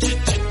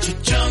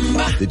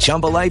 The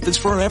Chumba life is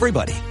for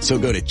everybody. So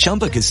go to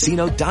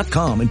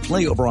ChumbaCasino.com and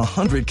play over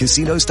 100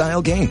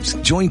 casino-style games.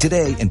 Join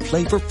today and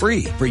play for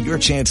free for your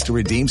chance to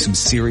redeem some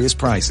serious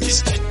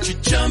prizes.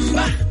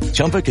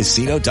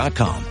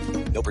 ChumbaCasino.com.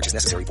 No purchase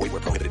necessary. Void where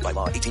prohibited by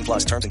law. 18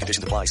 plus terms and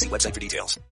conditions apply. See website for details.